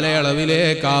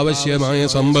കാലയളവിലേക്ക് ആവശ്യമായ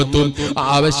സമ്പത്തും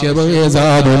ആവശ്യമായ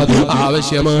സാധും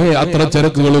ആവശ്യമായ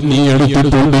യാത്രച്ചരക്കുകളും നീ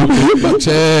എടുത്തിട്ടുണ്ട്.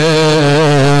 പക്ഷേ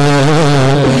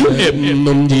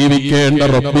എന്നും ജീവിക്കേണ്ട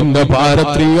റബ്ബിന്റെ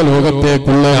പാരത്രിക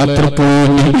ലോകത്തേക്കുള്ള യാത്രക്ക്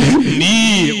വേണ്ടി നീ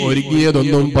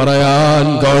ഒരുങ്ങിയതൊന്നും പറയാൻ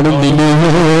കാണുന്നില്ല.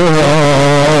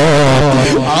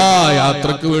 ആ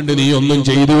യാത്രക്ക് വേണ്ടി നീ ഒന്നും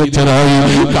ചെയ്തു വെച്ചതായി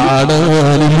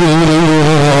കാണാനില്ല.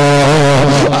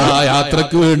 ആ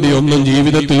യാത്രക്ക് വേണ്ടി ഒന്നും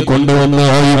ജീവിതത്തിൽ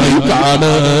കൊണ്ടുവന്നായി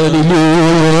കാണാനില്ല.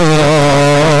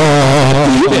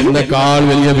 എന്നെക്കാൾ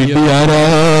വലിയ വിഡ്ഢിയാരാ?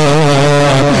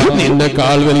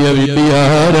 നിന്നെക്കാൾ വലിയ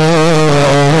വിഡ്ഢിയാരാ?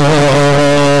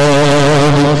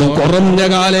 കുറഞ്ഞ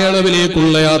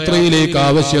കാലയളവിലേക്കുള്ള യാത്രയിലേക്ക്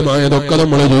ആവശ്യമായതൊക്കെ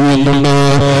നമ്മൾ ചെയ്യുന്നുണ്ട്.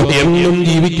 എന്നും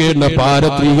ജീവിക്കേണ്ട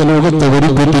പാരത്രിക ലോകത്തെ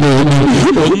ഒരുക്കത്തിന്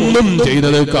ഒന്നും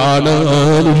ചെയ്തത്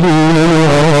കാണാനില്ല.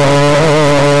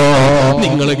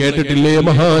 നിങ്ങൾ കേട്ടിട്ടില്ലേ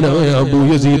മഹാനായ അബൂ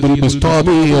യസീദുൽ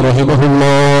ബിസ്താമി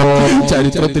റഹിമഹുല്ലാഹ്?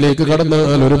 ചരിത്രത്തിലേക്ക്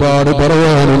കടന്നാൽ ഒരുപാട്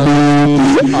പറയാനുണ്ട്.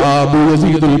 അബൂ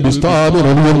യസീദുൽ ബിസ്താമി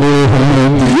റളിയല്ലാഹു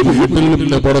അൻഹു വീട്ടിൽ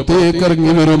നിന്ന് പുറത്തേക്ക്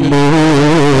ഇറങ്ങി വരുമ്പോ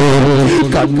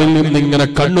കണ്ണിൽ നിന്ന് ഇങ്ങനെ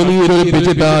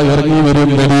കണ്ണുനീരൊലിപ്പിച്ചിട്ടാ ഇറങ്ങി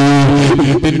വരുന്നത്.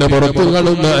 വീട്ടിന്റെ പുറത്ത്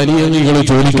കാണുന്ന അനിയനികൾ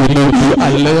ചോദിക്കുന്നു,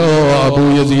 അല്ലയോ അബൂ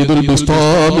യസീദുൽ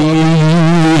ബിസ്താമി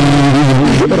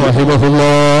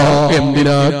റഹിമഹുല്ലാഹ്,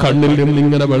 എന്തിനാ കണ്ണിൽ നിന്ന്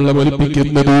ഇങ്ങനെ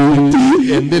വെള്ളമൊലിപ്പിക്കുന്നത്?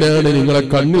 എന്തിനാണ് നിങ്ങളെ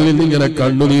കണ്ണിൽ നിന്ന് ഇങ്ങനെ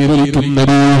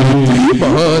കണ്ണുനീരൊലിക്കുന്നത്?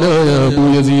 മഹാനായ അബൂ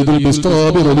യസീദുൽ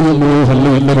ബിസ്താമി റളിയല്ലാഹു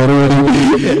അൻഹു എന്ന മറുപടി,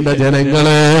 എന്റെ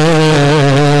ജനങ്ങളെ,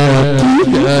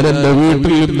 ഞാൻ എന്റെ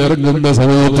വീട്ടിൽ നിന്നിറങ്ങുന്ന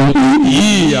സമയത്ത് ഈ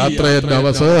യാത്ര എന്റെ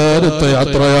അവസാനത്തെ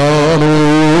യാത്രയാണ്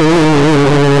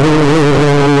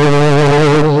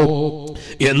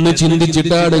എന്ന്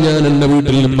ചിന്തിച്ചിട്ടാണ് ഞാൻ എന്റെ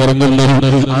വീട്ടിൽ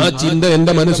നിന്നിറങ്ങുന്നത്. ആ ചിന്ത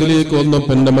എന്റെ മനസ്സിലേക്ക്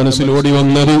വന്നപ്പോ എന്റെ മനസ്സിലോടി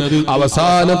വന്നത്,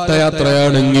 അവസാനത്തെ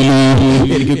യാത്രയാണെങ്കിൽ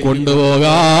എനിക്ക്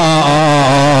കൊണ്ടുപോകാൻ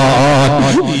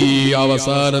ഈ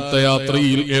അവസാനത്തെ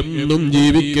യാത്രയിൽ എന്നും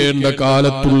ജീവിക്കേണ്ട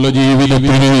കാലത്തുള്ള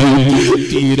ജീവിതത്തിന്,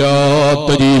 തീരാത്ത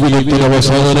ജീവിതത്തിന്,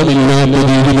 അവസാനമില്ലാത്ത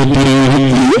ജീവിതത്തിന്,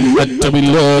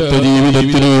 അറ്റമില്ലാത്ത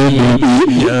ജീവിതത്തിന്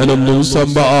ഞാനൊന്നും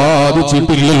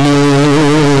സമ്പാദിച്ചിട്ടില്ലല്ലോ,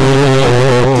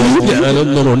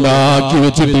 ഞാനൊന്നും ഉണ്ടാക്കി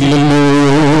വെച്ചിട്ടില്ലല്ലോ.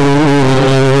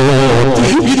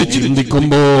 ഇത്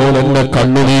ചിന്തിക്കുമ്പോൾ എന്റെ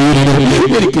കണ്ണുനീരിൽ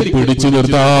എനിക്ക് പിടിച്ചു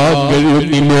നിർത്താൻ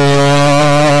കഴിയുന്നില്ല.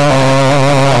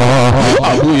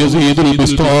 അബൂ യസീദുൽ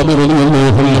ബിസ്താമി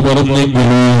റളിയല്ലാഹു അൻഹു പറഞ്ഞെങ്കിൽ,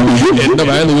 എന്റെ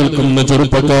വയല് കേൾക്കുന്ന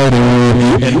ചെറുപ്പക്കാര്,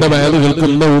 എന്റെ വയല്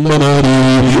കേൾക്കുന്ന ഉമ്മമാര്,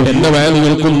 എന്റെ വയല്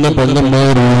കേൾക്കുന്ന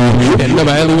പെണ്ണന്മാര്, എന്റെ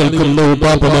വയല് കേൾക്കുന്ന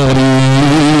ഉപ്പാപ്പമാര്,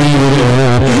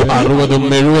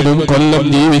 60-70 കൊല്ലം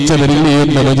ജീവിച്ചവരില്ലേ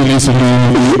എന്റെ മജ്‌ലിസിൽ?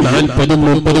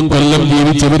 40-30 കൊല്ലം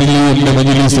ജീവിച്ചവരില്ലേ എന്റെ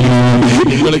മജ്‌ലിസിൽ?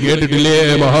 നിങ്ങൾ കേട്ടിട്ടില്ലേ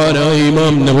മഹാനായ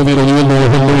ഇമാം നബവി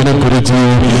റളിയല്ലാഹു അൻഹുവിനെ കുറിച്ച്?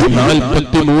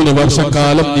 43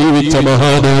 വർഷക്കാലം ജീവിച്ച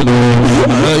മഹാനാണ്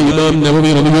ആ ഇമാം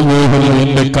നബവി റളിയല്ലാഹു അൻഹു.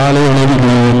 എന്റെ കാലയളവിൽ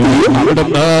അവിടെ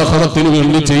ആഖിറത്തിന്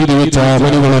വേണ്ടി ചെയ്തു വെച്ച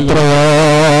അമലുകൾ എത്രയാ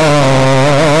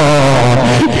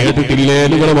കേട്ടിട്ടില്ലേ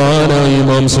നിങ്ങൾ? മഹാനായ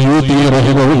ഇമാം സുയൂത്തി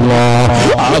റഹിമഹുല്ലാഹ്,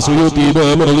 ആ സുയൂത്തി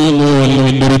ഇമാം റളിയല്ലാഹു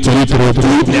അൻഹുവിന്റെ ഒരു ചരിത്രം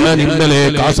ഞാൻ ഇന്നലെ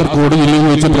കാസർഗോഡ് ജില്ലയിൽ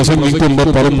വെച്ച് പ്രസംഗിക്കുമ്പോൾ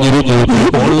പറഞ്ഞിരുന്നു.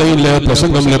 ഓൺലൈനിലെ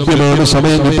പ്രസംഗം ലഭ്യമാണ്,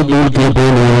 സമയം കിട്ടുമ്പോൾ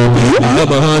കേട്ടോളൂ. ആ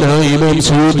മഹാനായ ഇമാം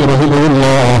സുയൂത്തി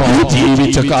റഹിമഹുല്ലാഹ്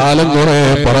ജീവിച്ച കാലം കുറെ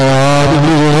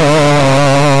പറയാനില്ല.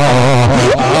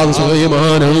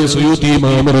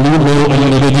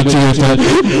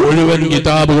 മുഴുവൻ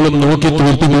കിതാബുകളും നോക്കി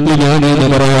തീർത്തുകൊണ്ട് ഞാൻ എന്ന്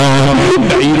പറയാം.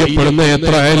 ധൈര്യപ്പെടുന്ന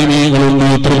എത്ര ആലിമീങ്ങളുണ്ട്,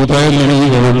 എത്ര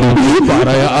മുതാലിമീങ്ങളുണ്ട്,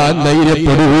 പറയാൻ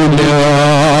ധൈര്യപ്പെടൂല.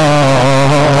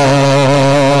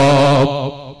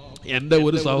 എന്റെ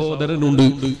ഒരു സഹോദരനുണ്ട്,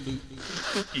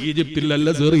 ഈജിപ്തിൽ അൽ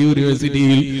അസ്ഹർ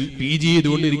യൂണിവേഴ്സിറ്റിയിൽ PG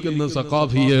ചെയ്തുകൊണ്ടിരിക്കുന്ന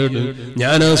സഖാഫിയാണ്.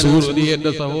 ഞാൻ ആ സുഹൃത്തി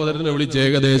എന്റെ സഹോദരനെ വിളിച്ച്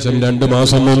ഏകദേശം 2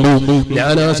 മാസം മുമ്പ്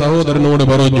ഞാൻ ആ സഹോദരനോട്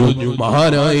പറഞ്ഞു,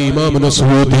 മഹാനായ ഇമാമുന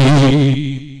സുയൂത്തി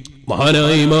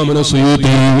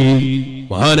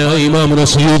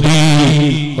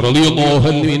റളിയല്ലാഹു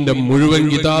അൻഹുവിന്റെ മുഴുവൻ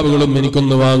കിതാബുകളും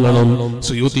എനിക്കൊന്ന് വാങ്ങണം.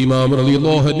 സുയൂത്തി ഇമാം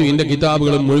റളിയല്ലാഹു അൻഹുവിന്റെ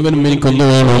കിതാബുകളും മുഴുവനും എനിക്കൊന്ന്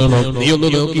വേണം. നീ ഒന്ന്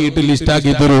നോക്കിയിട്ട്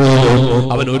ലിസ്റ്റാക്കി തരുമോ?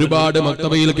 അവൻ ഒരുപാട്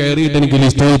മക്തബയിൽ കയറിയിട്ട് എനിക്ക്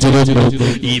ലിസ്റ്റ് അയച്ചു തന്നു.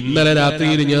 ഇന്നലെ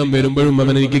രാത്രിയിൽ ഞാൻ വരുമ്പോഴും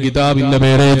അവൻ എനിക്ക് കിതാബിന്റെ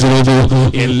പേരെ ചോദിച്ചു.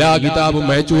 എല്ലാ കിതാബും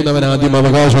അയച്ചു എന്നവൻ ആദ്യം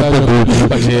അവകാശപ്പെട്ടു.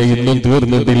 പക്ഷേ ഇന്നും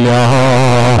തീർന്നിട്ടില്ല.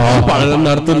 പഠനം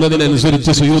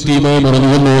നടത്തുന്നതിനനുസരിച്ച് സുയൂത്തി ഇമാം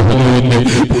റളിയല്ലാഹു അൻഹുവിന്റെ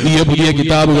പുതിയ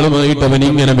കിതാബുകളുമായിട്ട് അവൻ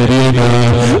ഇങ്ങനെ വരികയാണ്.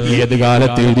 ഏത്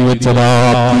കാലത്ത് കാലത്ത് എഴുതി വെച്ചതാ.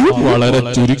 വളരെ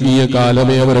ചുരുങ്ങിയ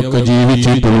കാലമേ അവരൊക്കെ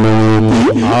ജീവിച്ചിട്ടുള്ളൂ.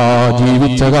 ആ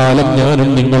ജീവിച്ച കാലം ഞാനും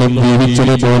നിങ്ങളും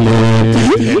ജീവിച്ചതുപോലെ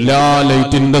എല്ലാ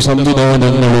ലൈറ്റിന്റെ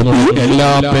സംവിധാനങ്ങളും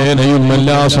എല്ലാ പേനയും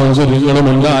എല്ലാ സൗകര്യങ്ങളും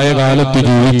ഉണ്ടായ കാലത്ത്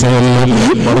ജീവിച്ചതല്ല.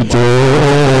 മറിച്ചോ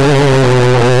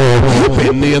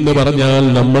പെണ്ണ് എന്ന് പറഞ്ഞാൽ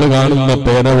നമ്മൾ കാണുന്ന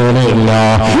പേന പോലെയല്ല.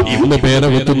 ഇന്ന് പേന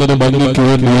വെക്കുന്നത് ഭംഗിക്ക്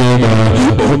വേണ്ടിയാണ്,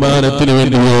 ബഹുമാനത്തിന്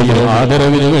വേണ്ടിയാണ്,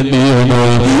 ആദരവിന് വേണ്ടിയാണ്.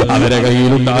 അവരെ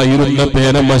കയ്യിലുണ്ടായിരുന്ന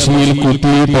പേന മഷിയിൽ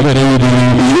കുത്തിയിട്ടവരെഴുതി.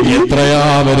 എത്രയാ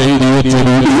അവരെഴുതി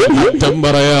വെച്ചത് അറ്റം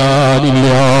പറയാനില്ല.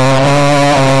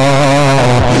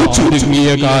 ചുരുങ്ങിയ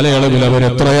കാലയളവിൽ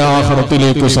അവരെത്രയാ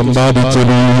ആഖിറത്തിലേക്ക്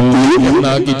സമ്പാദിച്ചത്.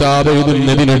 എന്നാ കിതാബ്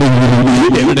എഴുതുന്നതിനിടയിൽ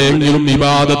എവിടെയെങ്കിലും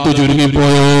ഇബാദത്ത്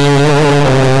ചുരുങ്ങിപ്പോയോ?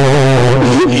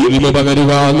 ഇൽമ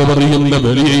പകരുക എന്ന് പറയുന്ന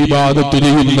വലിയ ഇബാദത്ത്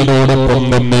ചെയ്യുന്നതോടൊപ്പം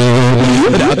തന്നെ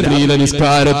രാത്രിയിലെ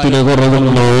നിസ്കാരത്തിന്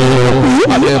കുറവുണ്ടോ?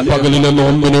 അതേ പകലിലെ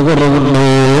നോമ്പിന് കുറവുണ്ടോ?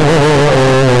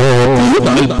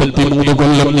 43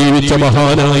 കൊല്ലം ജീവിച്ച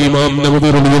മഹാനായ ഇമാം നബവി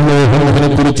റളിയല്ലാഹു അൻഹുവിനെ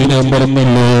കുറിച്ച് ഞാൻ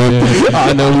പറഞ്ഞില്ലേ? ആ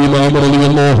നബവി ഇമാം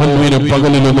റളിയല്ലാഹു അൻഹുവിന്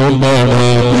പകലിലെ നോമ്പാണ്,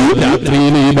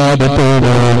 രാത്രിയിലെ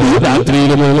ഇബാദത്താണ്,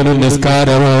 രാത്രിയിലെ മുഴുവനും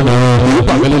നിസ്കാരമാണ്,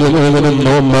 പകലിലെ മുഴുവനും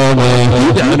നോമ്പാണ്.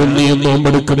 ഞാനും നീയും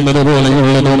നോമ്പെടുക്കുന്നത്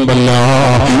പോലെയുള്ള നോമ്പല്ല.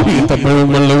 ഈത്തപ്പഴവും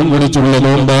വെള്ളവും കുടിച്ചുള്ള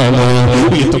നോമ്പാണ്.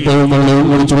 ഈത്തപ്പഴവും വെള്ളവും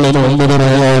കുടിച്ചുള്ള നോമ്പ്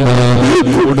പറയാന്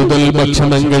കൂടുതൽ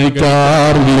ഭക്ഷണം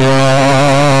കഴിക്കാറില്ല.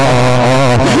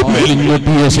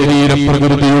 മെലിഞ്ഞൊട്ടിയ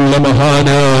ശരീരപ്രകൃതിയുള്ള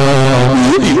മഹാനാ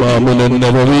ഇമാമുൻ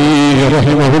നബവി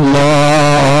റഹിമഹുല്ലാഹ്.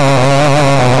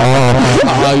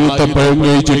 ആയുത്തപ്പഴം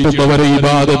കഴിച്ചിട്ടും അവരെ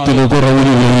ഇബാദത്തിന്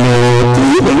കുറവില്ലല്ലോ.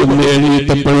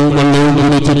 ഈത്തപ്പഴവും വെള്ളവും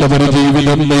കുടിച്ചിട്ട് അവരെ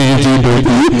ജീവിതം നയിച്ചിട്ട്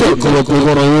തഖ്വക്ക്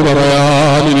കുറവ്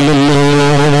പറയാനില്ലല്ലോ.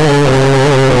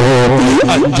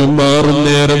 5ഉം 6ഉം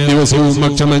നേരം ദിവസവും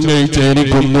ഭക്ഷണം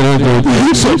കഴിച്ചേരിക്കുന്നു.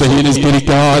 സുബഹി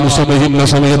നിസ്കരിക്കാൻ സുബഹിന്റെ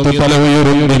സമയത്ത് തല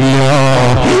ഉയരുന്നില്ല.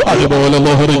 അതുപോലെ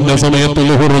ളുഹറിന്റെ സമയത്ത്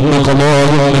ളുഹറിന്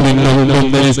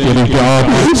നിസ്കരിക്കാൻ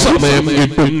സമയം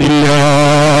കിട്ടുന്നില്ല.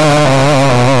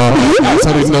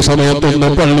 അസറിന്റെ സമയത്തൊന്ന്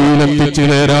പള്ളിയിൽ എത്തിച്ചു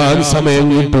നേരാൻ സമയം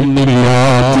കിട്ടുന്നില്ല.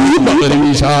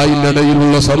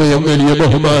 ഇശായിനിടയിലുള്ള സമയം വലിയ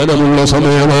ബഹുമാനമുള്ള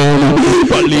സമയമാണ്.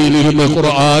 പള്ളിയിലിരുന്ന്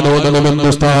ഖുർആൻ ഓതണമെന്ന്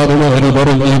ഉസ്താദുമാര്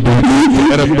പറഞ്ഞിട്ട്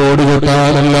നേരമ്പോട്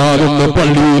കൊട്ടാനല്ലാതൊന്ന്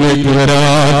പള്ളിയിലേക്ക്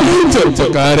വരാൻ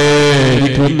ചെറുപ്പക്കാരെ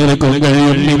എനിക്കും നിനക്കും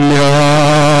കഴിയുന്നില്ല.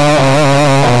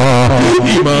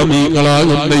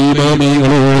 ഇമാമികളാകുന്ന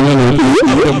ഇമാമികളോട്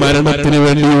അവര് മരണത്തിന്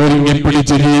വേണ്ടി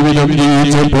ഒരുങ്ങിപ്പിടിച്ച് ജീവിതം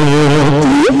ജീവിച്ചപ്പോ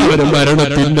അവര്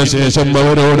മരണത്തിന്റെ ശേഷം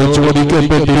അവരോട്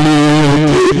ചോദിക്കപ്പെട്ടില്ലേ,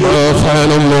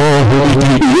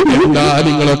 എന്താ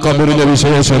നിങ്ങളെ ഖബറിലെ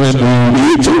വിശേഷമെന്ന്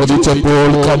ചോദിച്ചപ്പോൾ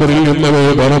ഖബറിൽ നിന്നവർ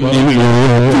പറഞ്ഞില്ലേ,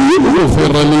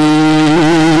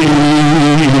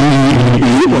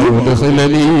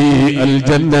 അൽ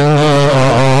ജന്ന,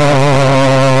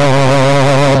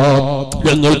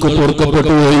 ഞങ്ങൾക്ക്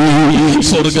പൊറുക്കപ്പെട്ടു പോയി,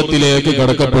 സ്വർഗത്തിലേക്ക്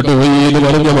കടക്കപ്പെട്ടു പോയി എന്ന്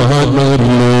പറഞ്ഞ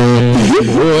മഹാന്മാരില്ലേ.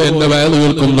 ഓ എന്റെ വേദ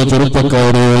കേൾക്കുന്ന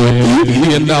ചെറുപ്പക്കാരെ, ഇനി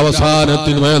എന്റെ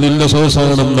അവസാനത്തിന് വേദിന്റെ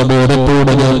സോസാണെന്ന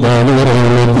ബോധത്തോടെ ഞാൻ വേദ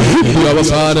പറയുള്ളൂ. ഈ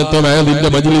അവസാനത്തെ വേദിന്റെ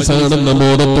മജ്‌ലിസാണെന്ന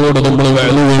ബോധത്തോടെ നമ്മൾ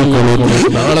വേദ കേൾക്കുള്ളൂ.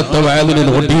 നാളത്തെ വേദിന്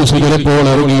നോട്ടീസ് ചിലപ്പോൾ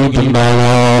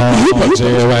ഇറങ്ങിയിട്ടുണ്ടാവാം.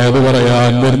 പക്ഷേ വേദ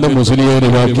പറയാൻ വരുന്ന മുസ്ലിം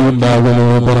ബാക്കി ഉണ്ടാകുമോ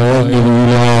പറയാൻ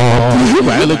കഴിയില്ല.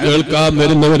 വേദ കേൾക്കാൻ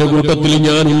വരുന്നവരുടെ കൂട്ടത്തിൽ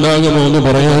ഞാൻ ഉണ്ടാകുമോ എന്ന്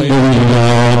പറയാൻ കഴിയില്ല.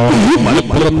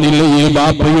 മലപ്പുറം ജില്ലയിൽ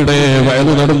ബാപ്പയുടെ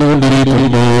വയല്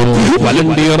നടന്നുകൊണ്ടിരിക്കുന്നു.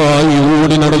 വളണ്ടിയറായി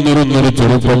ഓടി നടന്നിരുന്നൊരു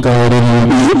ചെറുപ്പക്കാരൻ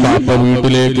ബാപ്പ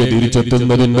വീട്ടിലേക്ക്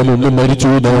തിരിച്ചെത്തുന്നതിന് മുമ്പ് മരിച്ചു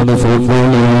എന്നാണ് ഫോൺ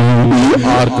കോളിൽ.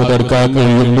 ആർക്ക് തടുക്കാൻ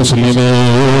കഴിയും മുസ്ലിമേ?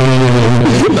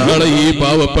 നാളെ ഈ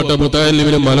പാവപ്പെട്ട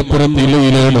മുത്തല്ലിമിന് മലപ്പുറം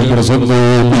ജില്ലയിലാണ്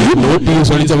പ്രസംഗം.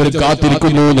 നോട്ടീസ് അടിച്ചവർ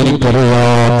കാത്തിരിക്കുന്നു എന്ന്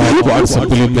എനിക്കറിയാം.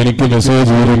 വാട്സപ്പിൽ എനിക്ക്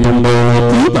മെസ്സേജ് ചെയ്തിട്ടുണ്ട്.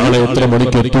 നാളെ എത്ര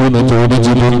മണിക്ക് എത്തുമെന്ന്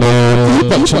ചോദിച്ചിട്ടുണ്ട്.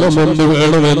 ഭക്ഷണം എന്ത്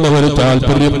വേണമെന്നവർ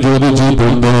താല്പര്യം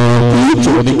ചോദിച്ചിട്ടുണ്ട്.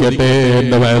 ചോദിക്കട്ടെ,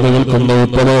 എന്റെ വേദകൾക്കൊന്ന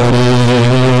ഉത്തരവാണ്.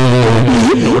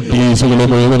 നോട്ടീസുകൾ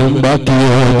മുഴുവനും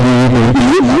ബാക്കിയാക്കി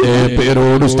അതേ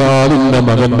പേരോട് ഉസ്താദിന്റെ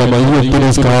മകന്റെ മയ്യത്ത്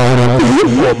നിസ്കാരം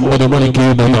 9 മണിക്ക്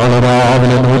നാളെ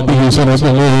രാവിലെ നോട്ടീസ്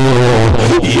ഇറങ്ങുമോ?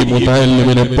 ഈ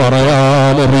മുതല്ലിമിനെ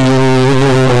പറയാനറിയോ?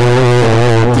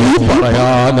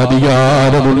 പറയാൻ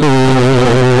അധികാരമുണ്ടോ?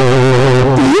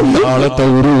 നാളത്തെ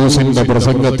ഉറൂസിന്റെ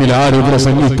പ്രസംഗത്തിൽ ആര്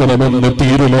പ്രസംഗിക്കണമെന്ന്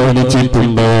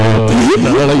തീരുമാനിച്ചിട്ടുണ്ടോ?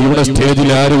 നാളെ ഇവിടെ സ്റ്റേജിൽ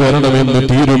ആര് വരണമെന്ന്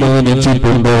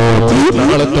തീരുമാനിച്ചിട്ടുണ്ടോ?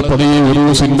 നാളത്തെ പതിയെ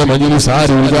ഉറൂസിന്റെ മജ്‌ലിസ്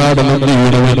ആര് ഉദ്ഘാടനം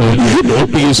ചെയ്യണമെന്ന്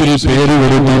നോട്ടീസിൽ പേര്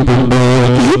കൊടുത്തിട്ടുണ്ടോ?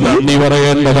 നന്ദി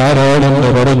പറയേണ്ടതാരാണെന്ന്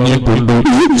പറഞ്ഞിട്ടുണ്ട്.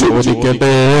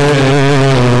 ചോദിക്കട്ടെ,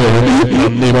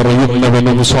 നന്ദി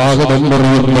പറയുന്നവനും സ്വാഗതം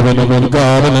പറയുന്നവനും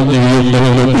ഉദ്ഘാടനം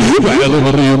ചെയ്യുന്നവനും വയത്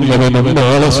പറയുന്നവനും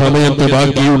നാളെ സമയത്ത്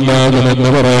ബാക്കിയുണ്ടാകുമെന്ന്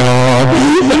പറയാം.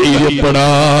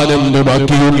 ധൈര്യപ്പെടാൻ എന്ത്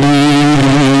ബാക്കിയുണ്ട്?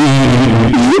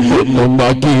 ഒന്നും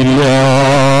ബാക്കിയില്ല.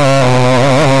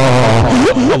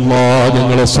 അല്ലാഹ്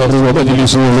ഞങ്ങളെ സർവ്വ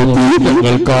മജ്‌ലിസുകളും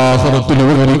ഞങ്ങൾക്ക് ആഖിറത്തിൽ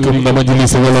ഉപകരിക്കുന്ന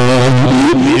മജ്‌ലിസുകളായി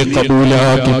നീ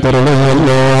ഖബൂലാക്കി തരണേ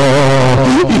അല്ലാഹ്.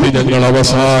 ഇത് ഞങ്ങൾ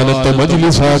അവസാനത്തെ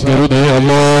മജ്‌ലിസാക്കരുതേ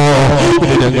അല്ലാഹ്.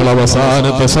 ഇത് ഞങ്ങൾ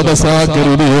അവസാനത്തെ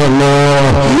സദസ്സാക്കരുതേ അല്ലാഹ്.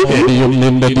 ഇനിയും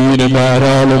നിന്റെ ദീന്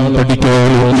ധാരാളം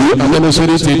പഠിക്കാനും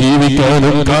അതനുസരിച്ച്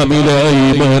ജീവിക്കാനും കാമിലായ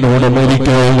ഈമാനോടെ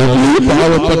മരിക്കാനും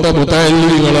പാവപ്പെട്ട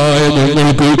മുതഅല്ലികളായ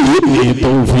ഞങ്ങൾക്ക് നീ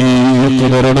തൗഫീഖ്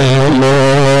തരണേ അല്ലാഹ്.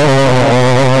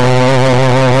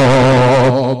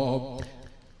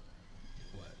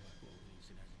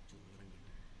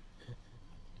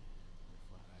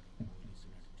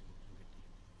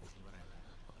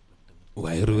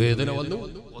 വയറുവേദന വന്നു,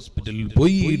 ഹോസ്പിറ്റലിൽ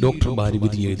പോയി, ഡോക്ടർമാർ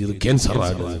വിധി എഴുതിയത്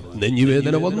ക്യാൻസറാണ്.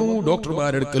 നെഞ്ഞുവേദന വന്നു,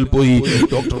 ഡോക്ടർമാരെടുക്കൽ പോയി,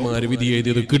 ഡോക്ടർമാർ വിധി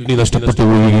എഴുതിയത് കിഡ്നി നഷ്ടപ്പെട്ടു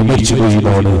പോയി,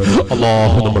 മരിച്ചുപോയിന്നാണ്.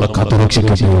 അല്ലാഹു നമ്മളെ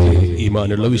കാത്തുരക്ഷിക്കട്ടെ.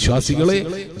 ഈമാനുള്ള വിശ്വാസികളെ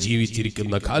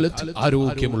ജീവിച്ചിരിക്കുന്ന കാലത്ത്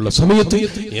ആരോഗ്യമുള്ള സമയത്ത്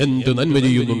എന്ത് നന്മ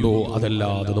ചെയ്യുന്നുണ്ടോ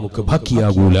അതല്ലാതെ നമുക്ക്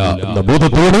ബാക്കിയാകൂല എന്ന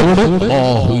ബോധത്തോടെ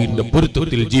അല്ലാഹുവിന്റെ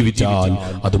പൊരുത്തത്തിൽ ജീവിച്ചാൽ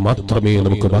അത് മാത്രമേ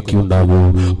നമുക്ക് ബാക്കിയുണ്ടാകൂ.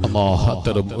 അല്ലാഹു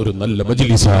അത്തരം ഒരു നല്ല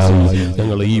മജ്‌ലിസായി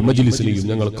ഞങ്ങൾ ഈ മജ്‌ലിസിനെയും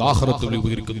ഞങ്ങൾക്ക് ആഖിറത്തിൽ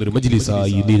ഉപകരിക്കുന്ന ഒരു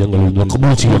മജ്‌ലിസായി നീ ഞങ്ങൾ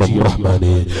ഖബൂൽ ചെയ്യണം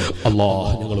റഹ്മാനേ.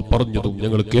 അല്ലാഹ് ഞങ്ങൾ പറഞ്ഞതും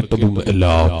ഞങ്ങൾ കേട്ടതും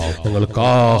എല്ലാം ഞങ്ങൾക്ക്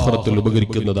ആഖിറത്തിൽ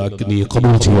ഉപകരിക്കുന്നതാക്കി നീ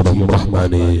ഖബൂൽ ചെയ്യണം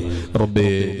റഹ്മാനേ. റബ്ബേ,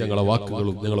 ഞങ്ങളുടെ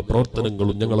വാക്കുകളും ഞങ്ങളുടെ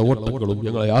പ്രവർത്തനങ്ങളും ഞങ്ങളുടെ ഓട്ടങ്ങളും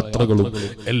ഞങ്ങളുടെ യാത്രകളും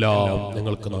എല്ലാം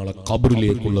ഞങ്ങൾക്ക് നാളെ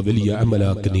ഖബറിലേക്കുള്ള വലിയ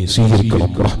അമലാക്കി നീ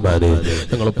സ്വീകരിക്കണം റഹ്മാനേ.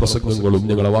 ഞങ്ങളുടെ പ്രസംഗങ്ങളും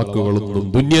ഞങ്ങളുടെ വാക്കുകളും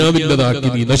ദുനിയാവിൻ്റെതാക്കി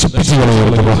നീ നശിപ്പിച്ചു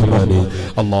കളയണം റഹ്മാനേ.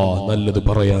 അല്ലാഹ് നല്ലത്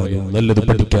പറയാനും നല്ലത്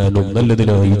പഠിക്കാനും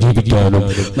നല്ലതിനായി ജീവിക്കാനും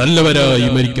നല്ലവരായി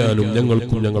മരിക്കാനും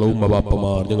ഞങ്ങൾക്കും ഞങ്ങളുടെ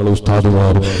ഉമ്മബാപ്പമാർ ഞങ്ങളുടെ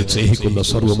ഉസ്താദുമാർ സ്നേഹിക്കുന്ന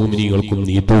സർവ്വ മുഅ്മിനീങ്ങൾക്കും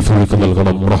നീ തൗഫീഖ്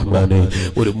നൽകണം റഹ്മാനേ.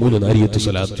 ഒരു 3 നാരിയത്ത്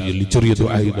സ്വലാത്ത് ചൊല്ലി ചെറിയ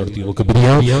ദുആ നടത്തി നമുക്ക്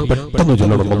പിരിയാം. പെട്ടെന്ന്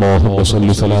ചൊല്ലണം. അല്ലാഹുമ്മ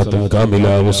സ്വല്ലി സ്വലാത്തൻ കാമില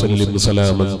വസല്ലിം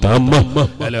സലാമൻ തമ്മ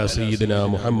അലാ സയ്യിദിനാ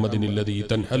മുഹമ്മദിൻ الذي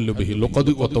تنحل به اللقد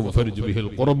وتنفرج به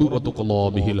القرب وتقضى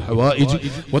به الحوائج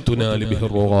وتنال به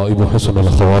الرغائب وحسن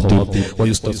الخواتم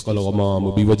ويستسقى الغمام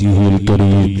بوجهه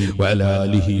الكريم وعلى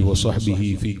آله وصحبه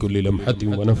في كل لمحة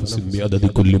ونفس بعدد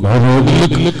كل معلوم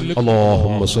لك.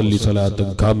 اللهم صل صلاة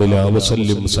كاملة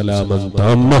وسلم سلاما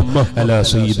تاما على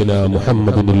سيدنا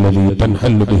محمد الذي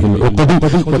تنحل به العقد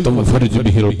وتنفرج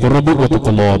به القرب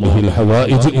وتقضى به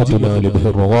الحوائج وتنال به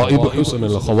الرغائب حسن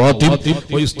الخواتم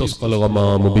ويستسقى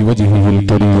الغمام بوجهه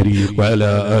الكريم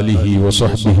وعلى آله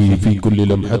وصحبه في كل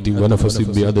لمحة ونفس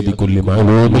بعدد كل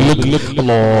معلوم لك.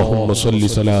 اللهم صل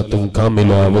صلاة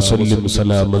كاملة وسلم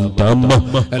سلاما تاما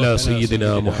على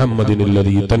سيدنا محمد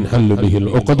الذي تنحل به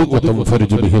العقد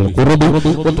وتنفرج به القرب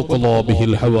وتقضى به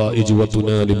الحوائج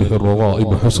وتنال به الرغائب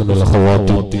حسن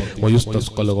الخواتم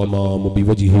ويستسقى الغمام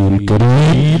بوجهه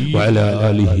الكريم وعلى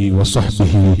آله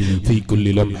وصحبه في كل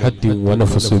لمحة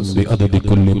ونفس بعدد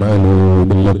كل معلوم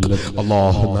لك.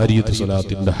 الله നാരിയത്ത്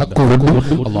സ്വലാത്തിന്റെ ഹക്ക് കൊണ്ട്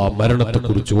അല്ലാഹ്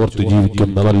മരണത്തെക്കുറിച്ച് ഓർത്ത്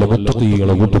ജീവിക്കുന്ന നല്ല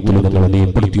മുത്തഖീകളെ കൂട്ടത്തിൽ ഞങ്ങളെ നീ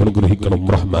പെടുത്തി അനുഗ്രഹിക്കണം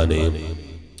റഹ്മാനേ.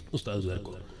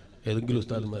 ഉസ്താദുമാർക്കോ ഏതെങ്കിലും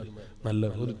ഉസ്താദുമാർ നല്ല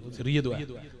ഒരു ചെറിയ ദുആ.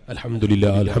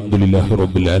 അൽഹംദുലില്ലാഹി അൽഹംദുലില്ലാഹി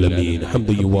റബ്ബിൽ ആലമീൻ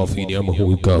ഹംദൻ യുവാഫി നിഅമഹു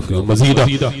വകാഫി മസീദ.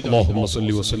 അല്ലാഹുമ്മ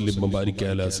സ്വല്ലി വസല്ലിം വബാരിക്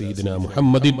അലാ സയ്യിദിനാ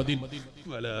മുഹമ്മദിൻ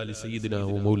വഅലാ ആലി സയ്യിദിനാ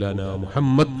വമൗലാനാ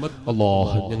മുഹമ്മദ്.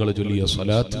 അല്ലാഹ് ഞങ്ങളെ ചൊല്ലിയ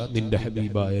സ്വലാത്ത് നിന്റെ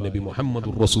ഹബീബായ നബി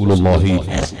മുഹമ്മദുർ റസൂലുള്ളാഹി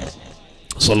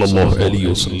സല്ലല്ലാഹു അലൈഹി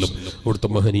വസല്ലം അവിടുത്തെ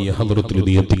മഹനീയ ഹദ്റത്തിൽ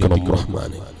നീ എത്തിക്കണം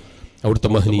റഹ്മാനേ. അവിടുത്തെ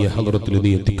മഹനീയ ഹദ്റത്തിൽ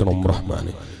നീ എത്തിക്കണം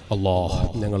റഹ്മാനേ. അല്ലാഹ്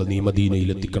ഞങ്ങളെ നീ മദീനയിൽ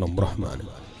എത്തിക്കണം റഹ്മാനേ.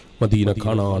 മദീന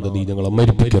കാണാതെ നീ ഞങ്ങളെ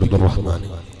മരിപ്പിക്കരുത് റഹ്മാനേ.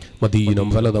 മദീന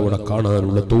പലതവണ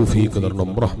കാണാനുള്ള തൗഫീഖ്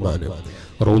തരണം റഹ്മാനേ.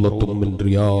 റൗളത്തും മിൻ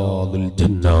റിയാദിൽ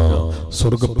ജന്ന,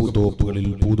 സ്വർഗ്ഗപൂന്തോപ്പുകളിൽ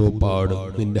പൂന്തോപ്പാട്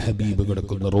നിന്റെ ഹബീബ്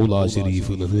കിടക്കുന്ന റൗള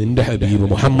ശരീഫ് നിന്റെ ഹബീബ്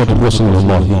മുഹമ്മദ്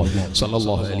റസൂലുള്ളാഹി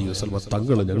സ്വല്ലല്ലാഹു അലൈഹി വസല്ലം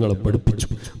തങ്ങളെ ഞങ്ങളെ പഠിപ്പിച്ചു.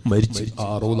 മരിച്ച് ആ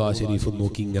റൗള ശരീഫ്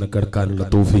നോക്കി ഇങ്ങനെ കിടക്കാനുള്ള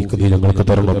തൗഫീഖ് നീ ഞങ്ങൾക്ക്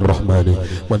തരണം റഹ്മാനേ.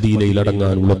 മദീനയിൽ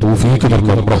അടങ്ങാനുള്ള തൗഫീഖ്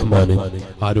തരണം റഹ്മാനേ.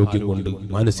 ആരോഗ്യം കൊണ്ട്,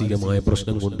 മാനസികമായ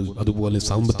പ്രശ്നം കൊണ്ട്, അതുപോലെ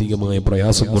സാമ്പത്തികമായ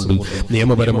പ്രയാസം കൊണ്ട്,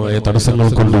 നിയമപരമായ തടസ്സങ്ങൾ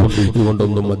കൊണ്ട്,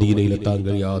 ഇതുകൊണ്ടൊന്നും മദീനയിലെത്താൻ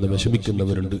കഴിയാതെ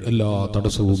വിഷമിക്കുന്നവരുണ്ട്. എല്ലാ തടസ്സവും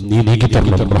നീ നീക്കി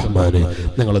തരണം റഹ്മാനേ.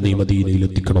 ഞങ്ങളെ നീ മദീനയിൽ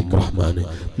എത്തിക്കണം റഹ്മാനേ.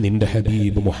 നിന്റെ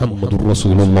ഹബീബ് മുഹമ്മദുർ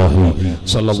റസൂലുള്ളാഹി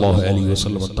സ്വല്ലല്ലാഹു അലൈഹി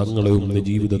വസല്ലം തങ്ങളെയും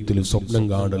ജീവിതത്തിൽ സ്വപ്നം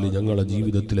കാണൽ ഞങ്ങളുടെ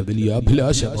ജീവിതത്തിലെ വലിയ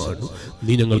അഭിലാഷമാണ്.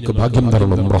 നീ ഞങ്ങൾക്ക് ഭാഗ്യം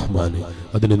തരണം റഹ്മാനേ.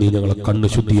 അതിന് നീ ഞങ്ങളെ കണ്ണ്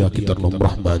ശുദ്ധിയാക്കി തരണം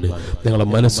റഹ്മാനേ. ഞങ്ങളെ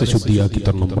മനസ്സ് ശുദ്ധിയാക്കി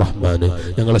തരണം റഹ്മാനേ.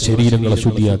 ഞങ്ങളെ ശരീരങ്ങളെ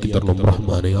ശുദ്ധിയാക്കി തരണം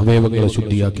റഹ്മാനേ. അവയവങ്ങളെ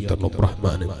ശുദ്ധിയാക്കി തരണം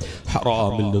റഹ്മാനേ.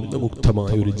 ഹറാമിൽ നിന്ന്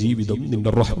മുക്തമായ ഒരു ജീവിതം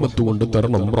നിന്റെ റഹ്മത്ത് കൊണ്ട്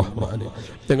തരണം റഹ്മാനേ.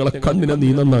 ഞങ്ങളെ കണ്ണിനെ നീ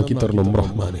നന്നാക്കി തരണം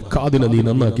റഹ്മാനെ, കാതിനെ നീ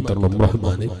നന്നാക്കി തരണം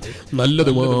റഹ്മാനെ.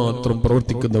 നല്ലത് മാത്രം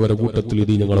പ്രവർത്തിക്കുന്നവരെ കൂട്ടത്തിൽ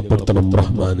നീ ഞങ്ങളെ പെടുത്തണം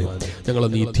റഹ്മാനെ. ഞങ്ങളെ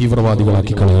നീ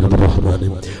തീവ്രവാദികളാക്കി കളയരുത് റഹ്മാനെ.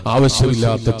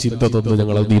 ആവശ്യമില്ലാത്ത ചിന്ത തന്ന്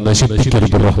ഞങ്ങളെ നീ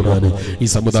നശിപ്പിക്കരുത് റഹ്മാനെ. ഈ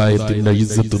സമുദായത്തിന്റെ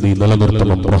ഇസ്സത്ത് നീ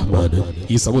നിലനിർത്തണം റഹ്മാനെ.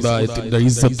 ഈ സമുദായത്തിന്റെ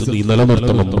ഇസ്സത്ത് നീ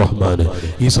നിലനിർത്തണം റഹ്മാനെ.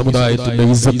 ഈ സമുദായത്തിന്റെ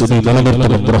ഇസ്സത്ത് നീ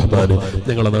നിലനിർത്തണം റഹ്മാനെ.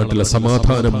 ഞങ്ങളുടെ നാട്ടിലെ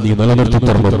സമാധാനം നീ നിലനിർത്തി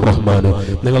തരണം റഹ്മാനെ.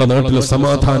 ഞങ്ങളുടെ നാട്ടിലെ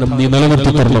സമാധാനം നീ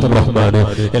നിലനിർത്തി തരണം റഹ്മാനെ.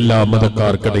 എല്ലാ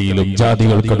മതക്കാർക്കിടയിലും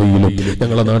ജാതികൾക്കിടയിലും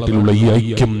ഞങ്ങളുടെ നാട്ടിലുള്ള ഈ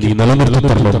ഐക്യം നീ നിലനിർത്തി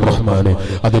തരണം റഹ്മാനെ.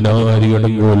 അതിനാര്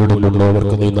ഇടങ്ങളിടുന്നുണ്ടോ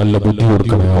അവർക്ക് നീ നല്ല ബുദ്ധി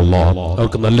കൊടുക്കണേ അല്ലാഹ്,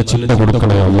 അവർക്ക് നല്ല ചിന്ത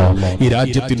കൊടുക്കണേ അല്ലാഹ്. ഈ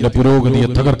രാജ്യത്തിന്റെ പുരോഗതിയെ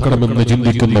തകർക്കണമെന്ന്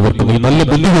ചിന്തിക്കുന്നവർക്ക് നീ നല്ല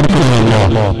ബുദ്ധി കൊടുക്കണേ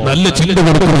അല്ലാഹ്, നല്ല ചിന്ത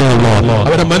കൊടുക്കണേ അല്ലാഹ്.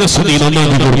 അവരുടെ മനസ്സ് നീ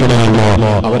നന്നാക്കി കൊടുക്കണേ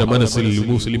അല്ലാഹ്. അവരുടെ മനസ്സിൽ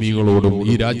മുസ്ലിമീങ്ങളോടും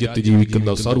ഈ രാജ്യത്ത് ജീവിക്കുന്ന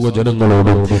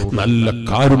സർവ്വജനങ്ങളോടും നല്ല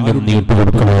കാരുണ്യം നീ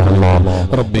ഇട്ടുകൊടുക്കണേ അല്ലാഹ്.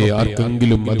 റബ്ബേ,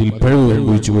 ആർക്കെങ്കിലും അതിൽ പിഴവ്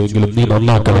അനുഭവിച്ചുവെങ്കിലും നീ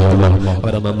നന്നാക്കണേ അല്ലാഹ്.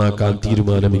 അവരെ നന്നാക്കാൻ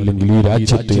തീരുമാനമില്ലെങ്കിൽ ഈ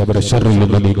രാജ്യത്തെ അവരെ ശർറിൽ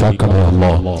നിന്ന് നീ കാക്കണേ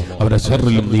അല്ലാഹ്. അവരെ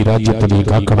ശർറിലും നീ രാജ്യത്തെ നീ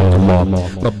കാക്കണേ അല്ലാഹ്.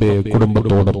 റബ്ബേ,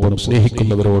 കുടുംബത്തോടൊപ്പം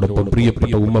സ്നേഹിക്കുന്നവരോടൊപ്പം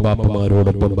പ്രിയപ്പെട്ട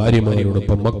ഉമ്മബാപ്പമാരോടൊപ്പം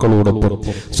ഭാര്യമാരോടൊപ്പം മക്കളോടൊപ്പം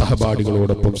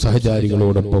സഹപാഠികളോടൊപ്പം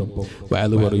സഹചാരികളോടൊപ്പം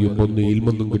വയല് പറയുമ്പോൾ ഒന്ന്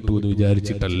ഇൽമൊന്നും കിട്ടുമെന്ന്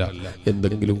വിചാരിച്ചിട്ടല്ല,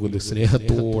 എന്തെങ്കിലും ഒരു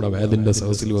സ്നേഹത്തോടെ വേദിന്റെ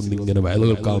സദസ്സിൽ വന്ന് ഇങ്ങനെ വയല്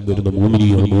കേൾക്കാൻ വരുന്ന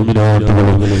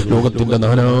മൂമിനാട്ടുകളും ലോകത്തിന്റെ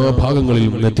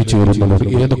നാനാഭാഗങ്ങളിലും എത്തിച്ചേരുന്നവർ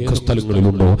ഏതൊക്കെ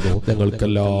സ്ഥലങ്ങളിലുണ്ടോ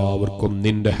ഞങ്ങൾക്കെല്ലാവർക്കും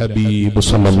നിന്റെ ഹബീബ്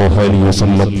സല്ലല്ലാഹു അലൈഹി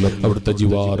വസല്ലം അവിടുത്തെ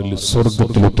ജിവാറിൽ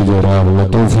സ്വർഗ്ഗത്തിൽ എത്തിച്ചേരാനുള്ള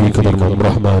തൗഫീഖ് തരണം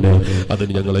റഹ്മാനെ.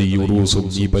 അതിന് ഞങ്ങളെ ഈ ഉറൂസും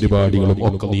ഈ പരിപാടികളും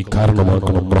ഒക്കെ നീ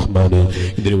കാരണമാക്കണം റഹ്മാനെ.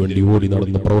 ഇതിനുവേണ്ടി ഓടി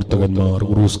നടന്ന പ്രവർത്തകന്മാർ,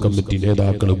 ഉറൂസ് കമ്മിറ്റി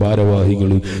നേതാക്കൾ,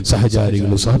 ഭാരവാഹികൾ,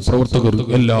 സഹചാരികൾ, സഹപ്രവർത്തകർ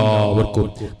എല്ലാവർക്കും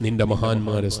നിന്റെ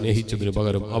മഹാന്മാരെ സ്നേഹിച്ചതിന്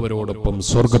പകരം അവരോടൊപ്പം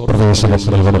സ്വർഗ്ഗപ്രവേശനം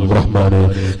നൽകണം റഹ്മാനെ.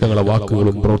 ഞങ്ങളെ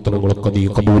വാക്കുകളും പ്രവർത്തനങ്ങളൊക്കെ നീ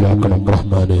കബൂലാക്കണം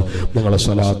റഹ്മാനെ. ഞങ്ങളെ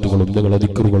സ്വലാത്തുകളും ഞങ്ങളെ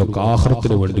ദിക്റുകളൊക്കെ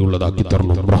ആഖിറത്തിന് വേണ്ടിയുള്ളതാക്കി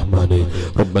തരണം റഹ്മാനെ.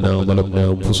 റബ്ബനാ ളലംനാ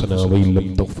അൻഫുസനാ വഇല്ലം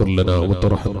തഗ്ഫിർ ലനാ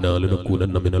വതർഹംനാ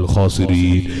ലനകൂനന്ന മിനൽ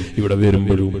ഖാസിരീൻ. ഇവിടെ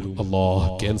വരുമ്പോഴും അല്ലാഹ്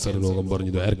ക്യാൻസർ രോഗം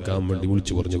പറഞ്ഞു ദ്വാരക്കാൻ വേണ്ടി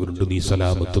വിളിച്ചു പറഞ്ഞവരുണ്ട്, നീ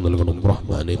സലാമത്ത് നൽകണം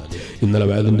റഹ്മാനെ. ഇന്നലെ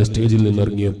വേദന്റെ സ്റ്റേജിൽ നിന്ന്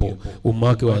ഇറങ്ങിയപ്പോൾ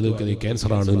ഉമ്മാക്ക് വേദക്ക് നീ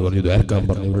ക്യാൻസർ ആണ് എന്ന് പറഞ്ഞു ദ്വാരക്കാൻ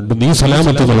പറഞ്ഞവരുണ്ട്, നീ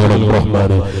സലാമത്ത് നൽകണം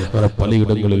റഹ്മാനെ. അങ്ങനെ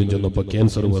പലയിടങ്ങളിലും ചെന്നപ്പോൾ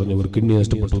ക്യാൻസർ പറഞ്ഞവർ, കിഡ്നി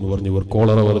നഷ്ടപ്പെട്ടു എന്ന് പറഞ്ഞവർ,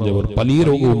 കോളറ പറഞ്ഞവർ, പല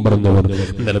രോഗവും പറഞ്ഞവർ.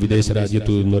 ഇന്നലെ വിദേശ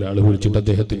രാജ്യത്ത് നിന്ന് ഒരാൾ വിളിച്ചിട്ട്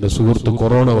അദ്ദേഹത്തിന്റെ സുഹൃത്ത്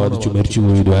കൊറോണ ബാധിച്ചു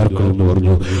മരിച്ചുപോയി ദ്വാരക്കണമെന്ന്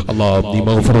പറഞ്ഞു. അല്ലാഹ് നീ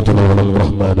മഗ്ഫിറത്ത് നൽകണം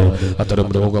റഹ്മാനെ. അത്തരം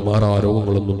രോഗമാറാ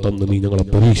രോഗങ്ങളൊന്നും തന്ന് നീ ഞങ്ങളെ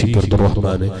പരീക്ഷിക്കരുത്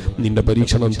റഹ്മാനെ. നിന്റെ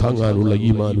പരീക്ഷണം താങ്ങാനുള്ള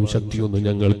ഈമാനും ശക്തിയൊന്നും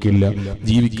ഞങ്ങൾക്കില്ല.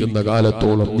 ജീവിക്കുന്ന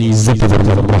കാലത്തോളം നീ ഇസ്സത്ത്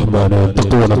തരണം റഹ്മാനെ,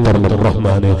 തഖ്വ തരണം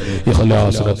റഹ്മാനെ,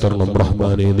 ഇഖ്ലാസ് തരണം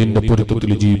റഹ്മാനെ. നിന്റെ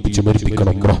പൊരുത്തത്തിൽ ജീവിപ്പിച്ച്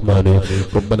മരിപ്പിക്കണം റഹ്മാനെ.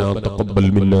 റബ്ബനാ തഖബ്ബൽ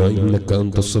മിന്നാ ഇന്നക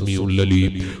അൻതസ് സമീഉൽ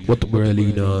അലീം വതുബ്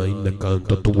അലൈനാ ഇന്നക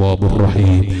അൻത തവ്വാബുർ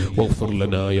റഹീം വഗ്ഫിർ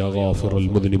ലനാ യാ ഗാഫിറൽ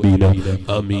മുദ്നിബീന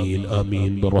ആമീൻ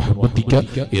ആമീൻ ബിറഹ്മതിക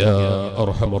യാ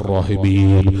അർഹമർ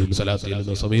റഹീമീൻ. സലാത്ത്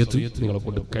ചൊല്ലുന്ന സമയത്ത് നിങ്ങളെ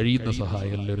കൊണ്ട് കഴിയുന്ന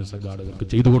സഹായം എല്ലാവരും സംഘാടകർക്ക്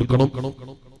ചെയ്തു കൊടുക്കണം.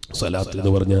 സലാത്ത്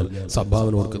എന്ന് പറഞ്ഞാൽ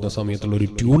സംഭാവന കൊടുക്കുന്ന സമയത്തുള്ള ഒരു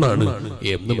ട്യൂണാണ്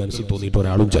എന്ന് മനസ്സിൽ തോന്നിയിട്ട്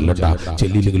ഒരാളും ചെല്ലണ്ട,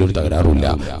 ചെല്ലിയില്ലെങ്കിൽ ഒരു തകരാറുമില്ല.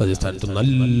 അതേ സ്ഥാനത്ത്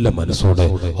നല്ല മനസ്സോടെ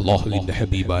അല്ലാഹുവിന്റെ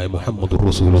ഹബീബായ മുഹമ്മദ്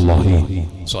റസൂലുള്ളാഹി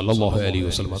സ്വല്ലല്ലാഹു അലൈഹി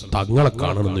വസല്ലം തങ്ങളെ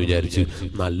കാണണമെന്ന് വിചാരിച്ച്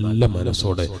നല്ല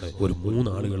മനസ്സോടെ ഒരു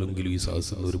 3 ആളുകളെങ്കിലും ഈ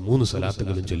സദസ്സിൽ ഒരു 3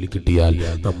 സലാത്തുകളും ചൊല്ലിക്കിട്ടിയാൽ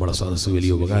നമ്മളെ സദസ്സ്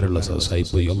വലിയ ഉപകാരമുള്ള സദസ്സായി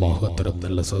പോയി. അല്ലാഹു അത്തരം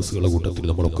നല്ല സദസ്സുകളെ കൂട്ടത്തിൽ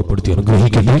നമ്മളൊക്കെ പെടുത്തി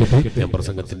അനുഗ്രഹിക്കട്ടെ. ഞാൻ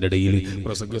പ്രസംഗത്തിന്റെ ഇടയിൽ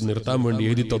പ്രസംഗം നിർത്താൻ വേണ്ടി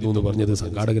എഴുതി തന്നു എന്ന് പറഞ്ഞത്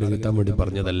സംഘാടകർ എഴുതാൻ വേണ്ടി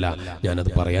പറഞ്ഞതല്ല. ഞാനത്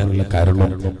പറയാനുള്ള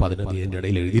കാരണം അതിനകത്ത് എന്റെ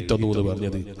ഇടയിൽ എഴുതി തന്നു എന്ന്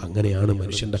പറഞ്ഞത് അങ്ങനെയാണ്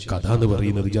മനുഷ്യന്റെ കഥ എന്ന്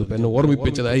പറയുന്നത്. ചിലപ്പോൾ എന്നെ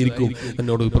ഓർമ്മിപ്പിച്ചതായിരിക്കും,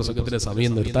 എന്നോട് പ്രസംഗത്തിന്റെ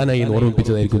സമയം നിർത്താനായി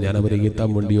ഓർമ്മിപ്പിച്ചതായിരിക്കും. ഞാൻ അവരെ എത്താൻ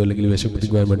വേണ്ടിയോ അല്ലെങ്കിൽ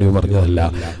വിശപ്പിക്കാൻ വേണ്ടിയോ പറഞ്ഞതല്ല.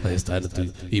 അതേ സ്ഥാനത്ത്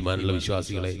ഈമാനുള്ള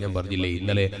വിശ്വാസികളെ ഞാൻ പറഞ്ഞില്ലേ,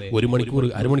 ഇന്നലെ 1 മണിക്കൂർ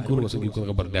അരമണിക്കൂർ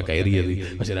പ്രസംഗിക്കുന്നൊക്കെ പറഞ്ഞാൽ കയറിയത്,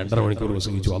 പക്ഷെ 2.5 മണിക്കൂർ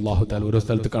പ്രസംഗിച്ചു. അല്ലാഹു തആല ഓരോ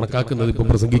സ്ഥലത്ത് കണക്കാക്കുന്നത് ഇപ്പം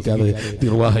പ്രസംഗിക്കാതെ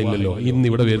നിർവാഹമില്ലല്ലോ. ഇന്ന്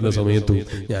ഇവിടെ വരുന്ന സമയത്തും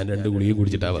ഞാൻ 2 ഗുളിക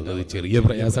കുടിച്ചിട്ടാണ് വന്നത്. ചെറിയ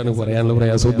പ്രയാസമാണ്, പറയാനുള്ള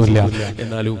പ്രയാസമൊന്നുമില്ല.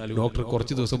 എന്നാലും ഡോക്ടർ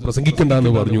കുറച്ച് ദിവസം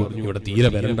പ്രസംഗിക്കണ്ടെന്ന് പറഞ്ഞു. ഇവിടെ തീരെ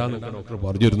വരണ്ടെന്ന് ഡോക്ടർ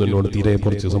പറഞ്ഞിരുന്നു എന്നോട്. തീരെ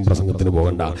കുറച്ച് ദിവസം പ്രസംഗത്തിന്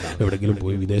പോകണ്ട, എവിടെയെങ്കിലും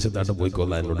പോയി വിദേശത്തായിട്ട്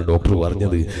പോയിക്കൊള്ളാൻ എന്നോട് ഡോക്ടർ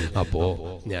പറഞ്ഞത്. അപ്പോ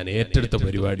ഞാൻ ഏറ്റെടുത്ത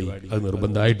പരിപാടി അത്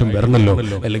നിർബന്ധമായിട്ടും വരണല്ലോ,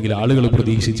 അല്ലെങ്കിൽ ആളുകൾ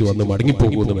പ്രതീക്ഷിച്ച് വന്ന്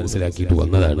മടങ്ങിപ്പോകുമെന്ന് മനസ്സിലാക്കിയിട്ട്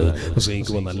വന്നതാണ്.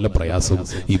 പ്രസംഗിക്കുമ്പോൾ നല്ല പ്രയാസം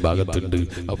ഈ ഭാഗത്തുണ്ട്.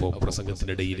 അപ്പോൾ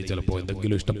പ്രസംഗത്തിനിടയിൽ ചിലപ്പോൾ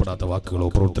എന്തെങ്കിലും ഇഷ്ടപ്പെടാത്ത വാക്കുകളോ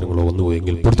പ്രവർത്തനങ്ങളോ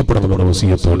വന്നുപോയെങ്കിൽ പൊരുത്തപ്പെടണമെന്ന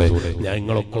വസിയത്തോടെ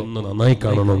ഞങ്ങളൊക്കെ ഒന്ന് നന്നായി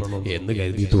കാണണം എന്ന്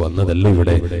കരുതിയിട്ട് വന്നതല്ല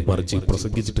ഇവിടെ, മറിച്ച്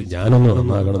പ്രസംഗിച്ചിട്ട് ഞാനൊന്ന്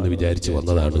നന്നാകണമെന്ന് വിചാരിച്ച്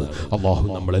വന്നതാണ്. അല്ലാഹു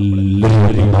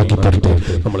നമ്മളെല്ലാവരെയും ആക്കി തരട്ടെ.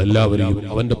 നമ്മളെല്ലാവരെയും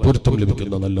അവന്റെ പൊരുത്തം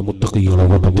ലഭിക്കുന്ന നല്ല മുത്തഖീകളുടെ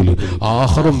കൂട്ടത്തിൽ,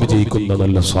 ആഖിറം വിജയിക്കുന്ന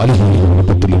നല്ല സാലിഹീങ്ങളുടെ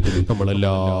കൂട്ടത്തിൽ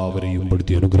നമ്മളെല്ലാവരെയും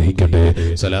പെടുത്തി അനുഗ്രഹിക്കട്ടെ.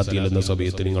 സലാത്ത് എന്ന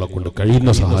സമയത്ത് നിങ്ങളെ കൊണ്ട്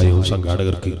കഴിയുന്ന സഹായവും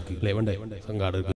സംഘാടകർക്ക്